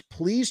comments.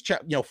 Please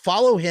check,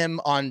 follow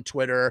him on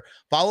Twitter,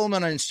 follow him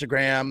on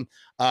Instagram.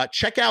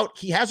 Check out,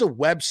 he has a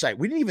website.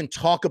 We didn't even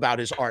talk about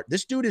his art.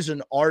 This dude is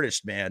an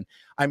artist, man.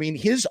 I mean,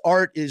 his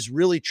art is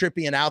really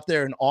trippy and out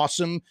there and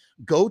awesome.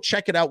 Go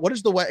check it out. What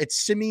is it's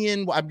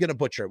Simeon? I'm going to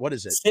butcher it. What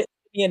is it?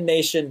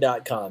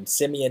 SimeonNation.com.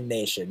 Simeon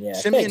Nation. Yeah.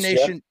 Simeon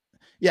Nation.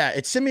 Yeah.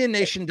 It's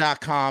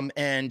SimeonNation.com.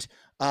 And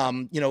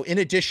in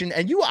addition,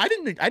 and I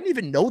didn't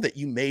even know that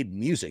you made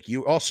music.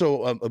 You're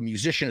also a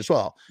musician as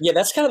well. Yeah,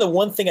 that's kind of the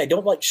one thing I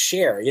don't like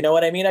share. You know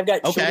what I mean? I've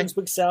got children's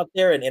books out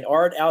there and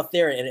art out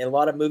there and a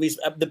lot of movies.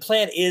 The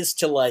plan is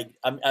to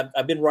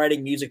I've been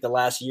writing music the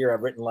last year.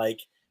 I've written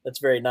that's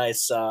very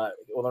nice. I've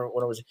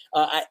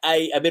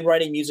been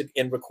writing music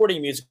and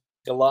recording music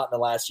a lot in the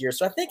last year.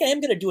 So I think I am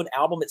going to do an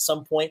album at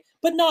some point,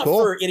 but not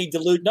for any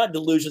not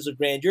delusions of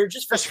grandeur,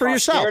 just for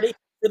yourself,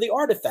 for the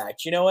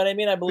artifact. You know what I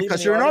mean? I believe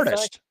because you're an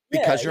artist.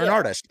 Because you're an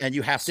artist and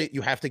you have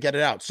to get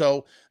it out.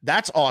 So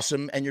that's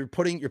awesome. And you're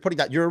putting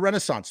that, you're a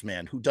Renaissance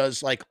man who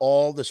does like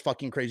all this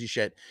fucking crazy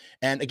shit.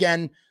 And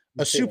again,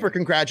 super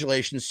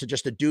congratulations to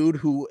just a dude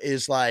who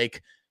is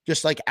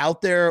just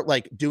out there,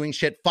 doing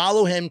shit.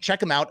 Follow him,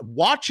 check him out,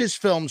 watch his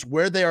films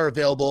where they are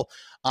available.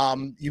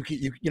 I'm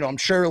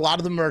sure a lot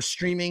of them are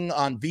streaming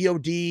on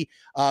VOD.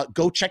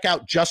 Go check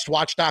out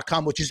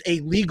justwatch.com, which is a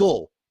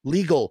legal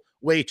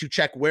way to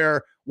check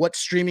what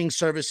streaming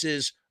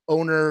services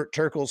Owner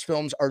Turkel's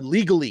films are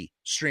legally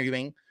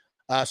streaming.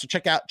 So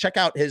check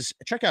out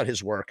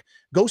his work.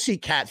 Go see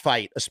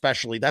Catfight,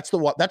 especially. That's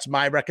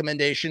my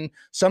recommendation.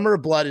 Summer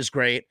of Blood is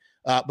great,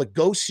 but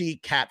go see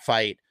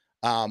Catfight.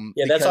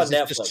 That's on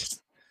Netflix.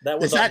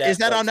 Is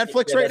that on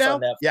Netflix right now?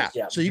 Netflix,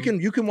 yeah. So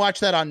you can watch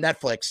that on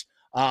Netflix.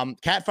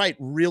 Catfight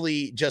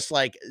really just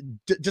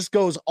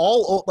goes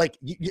all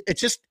it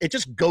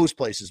just goes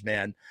places,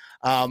 man.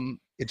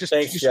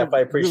 Thanks, Jeff. I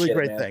appreciate really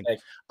great it, thing.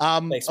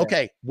 Thanks,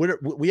 okay,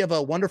 we have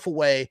a wonderful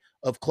way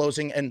of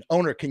closing. And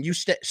Owner, can you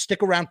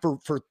stick around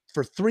for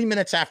 3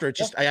 minutes after?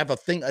 I have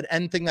an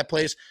end thing that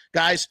plays.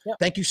 Guys,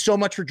 thank you so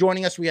much for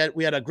joining us. We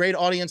had a great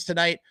audience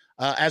tonight.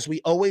 As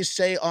we always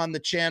say on the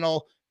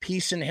channel,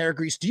 peace and hair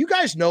grease. Do you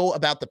guys know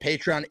about the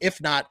Patreon? If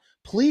not,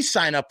 please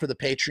sign up for the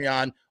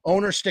Patreon.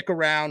 Owner, stick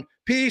around.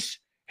 Peace,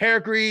 hair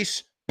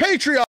grease,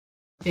 Patreon.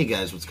 Hey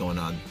guys, what's going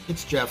on?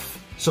 It's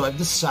Jeff. So I've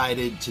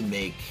decided to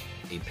make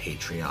a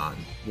Patreon.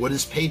 What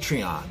is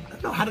Patreon? I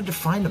don't know how to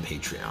define a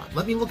Patreon.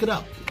 Let me look it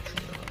up.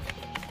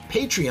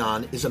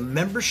 Patreon is a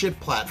membership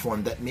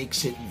platform that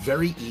makes it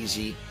very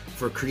easy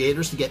for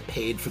creators to get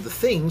paid for the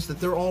things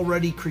that they're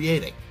already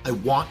creating. I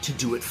want to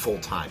do it full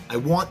time. I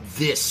want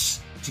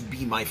this to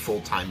be my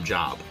full-time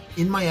job.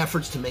 In my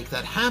efforts to make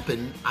that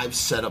happen, I've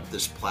set up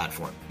this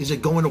platform. Is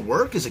it going to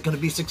work? Is it going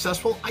to be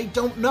successful? I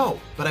don't know,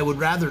 but I would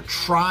rather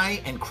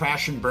try and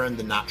crash and burn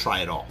than not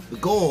try at all. The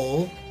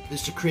goal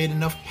is to create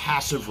enough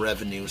passive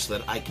revenue so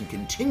that I can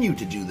continue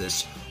to do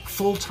this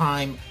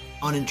full-time,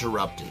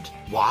 uninterrupted.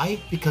 Why?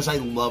 Because I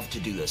love to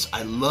do this.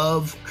 I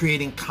love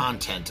creating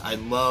content. I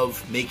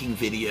love making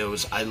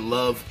videos. I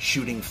love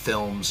shooting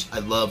films. I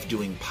love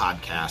doing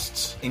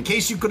podcasts. In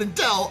case you couldn't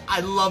tell,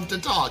 I love to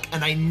talk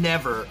and I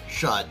never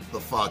shut the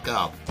fuck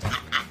up.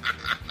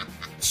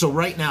 So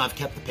right now I've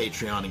kept the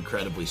Patreon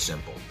incredibly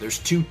simple. There's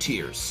 2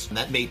 tiers, and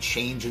that may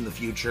change in the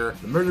future.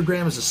 The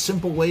Murdergram is a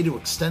simple way to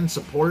extend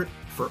support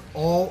for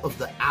all of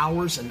the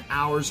hours and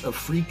hours of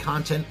free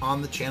content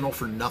on the channel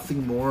for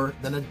nothing more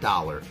than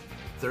 $1.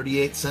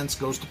 38 cents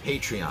goes to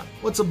Patreon.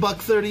 What's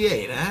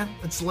 $1.38, eh?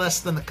 It's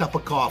less than a cup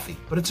of coffee,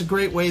 but it's a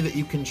great way that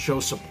you can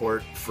show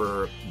support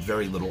for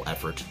very little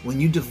effort.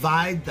 When you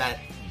divide that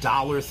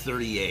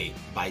 $1.38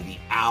 by the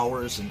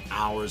hours and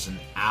hours and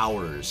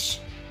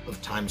hours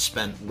of time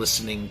spent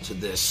listening to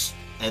this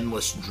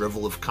endless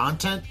drivel of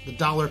content, the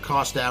dollar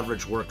cost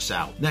average works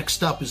out.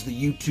 Next up is the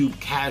YouTube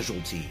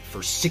Casualty for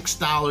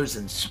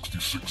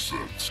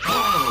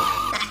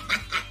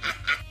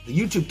 $6.66. The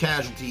YouTube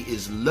Casualty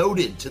is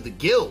loaded to the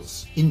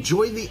gills.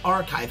 Enjoy the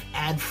archive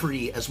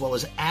ad-free, as well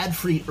as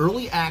ad-free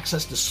early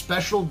access to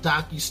special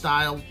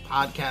docu-style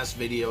podcast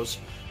videos,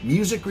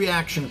 music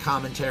reaction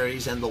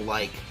commentaries, and the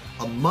like,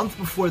 a month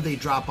before they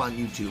drop on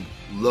YouTube,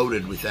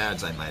 loaded with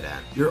ads, I might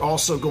add. You're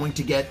also going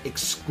to get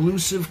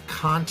exclusive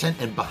content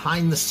and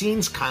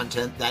behind-the-scenes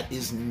content that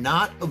is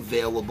not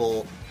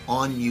available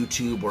on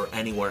YouTube or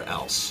anywhere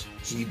else.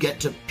 So you get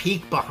to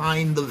peek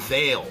behind the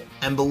veil.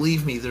 And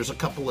believe me, there's a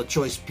couple of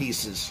choice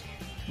pieces.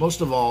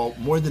 Most of all,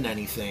 more than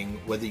anything,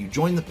 whether you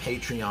join the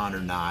Patreon or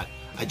not,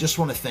 I just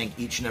want to thank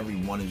each and every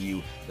one of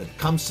you that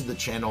comes to the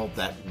channel,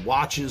 that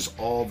watches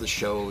all the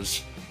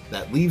shows,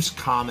 that leaves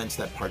comments,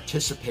 that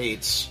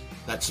participates,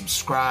 that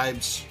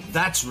subscribes.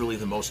 That's really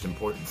the most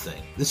important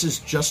thing. This is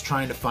just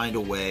trying to find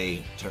a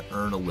way to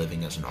earn a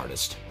living as an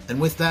artist. And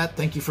with that,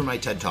 thank you for my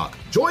TED Talk.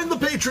 Join the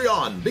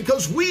Patreon,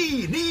 because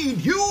we need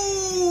you!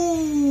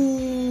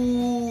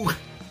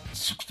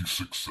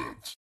 66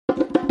 cents.